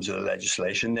in terms of the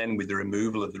legislation, then with the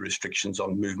removal of the restrictions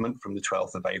on movement from the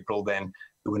 12th of April, then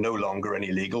there were no longer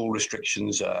any legal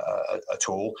restrictions at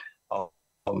all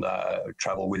on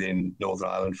travel within Northern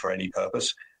Ireland for any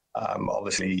purpose.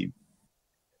 Obviously,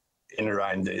 in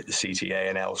around the CTA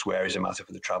and elsewhere is a matter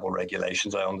for the travel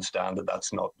regulations. I understand that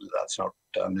that's not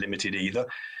limited either.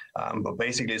 But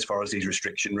basically, as far as these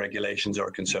restriction regulations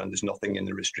are concerned, there's nothing in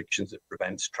the restrictions that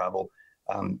prevents travel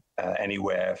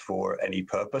anywhere for any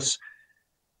purpose.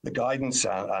 The guidance,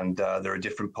 and there are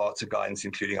different parts of guidance,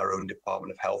 including our own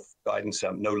Department of Health guidance,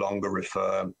 no longer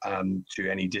refer to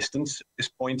any distance at this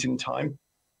point in time.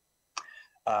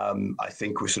 I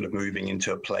think we're sort of moving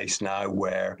into a place now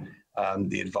where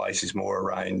the advice is more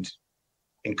around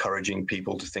encouraging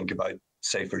people to think about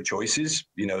safer choices,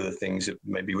 the things that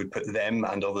maybe would put them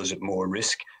and others at more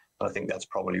risk. And I think that's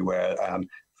probably where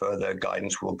further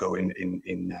guidance will go in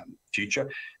future.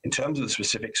 In terms of the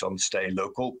specifics on stay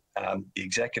local, the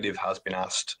executive has been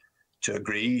asked to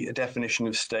agree a definition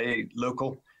of stay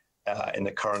local in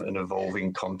the current and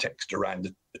evolving context around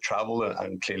the travel.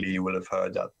 And clearly you will have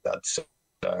heard that that's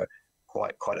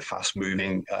quite a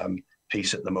fast-moving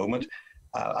piece at the moment,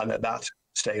 and that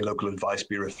stay local advice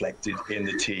be reflected in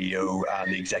the TEO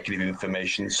and the Executive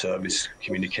Information Service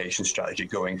communication strategy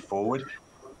going forward.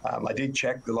 I did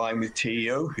check the line with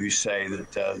TEO, who say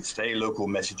that stay local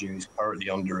messaging is currently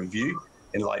under review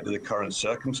in light of the current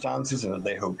circumstances, and that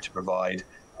they hope to provide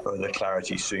further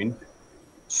clarity soon.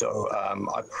 So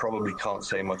I probably can't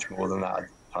say much more than that at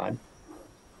the time.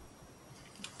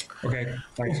 Okay,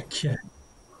 thanks.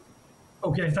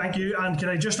 Okay, thank you. And can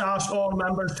I just ask all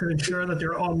members to ensure that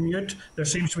they're on mute? There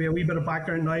seems to be a wee bit of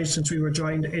background noise since we were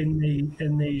joined in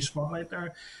the spotlight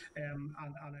there, and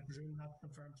I presume that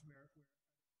confirms we are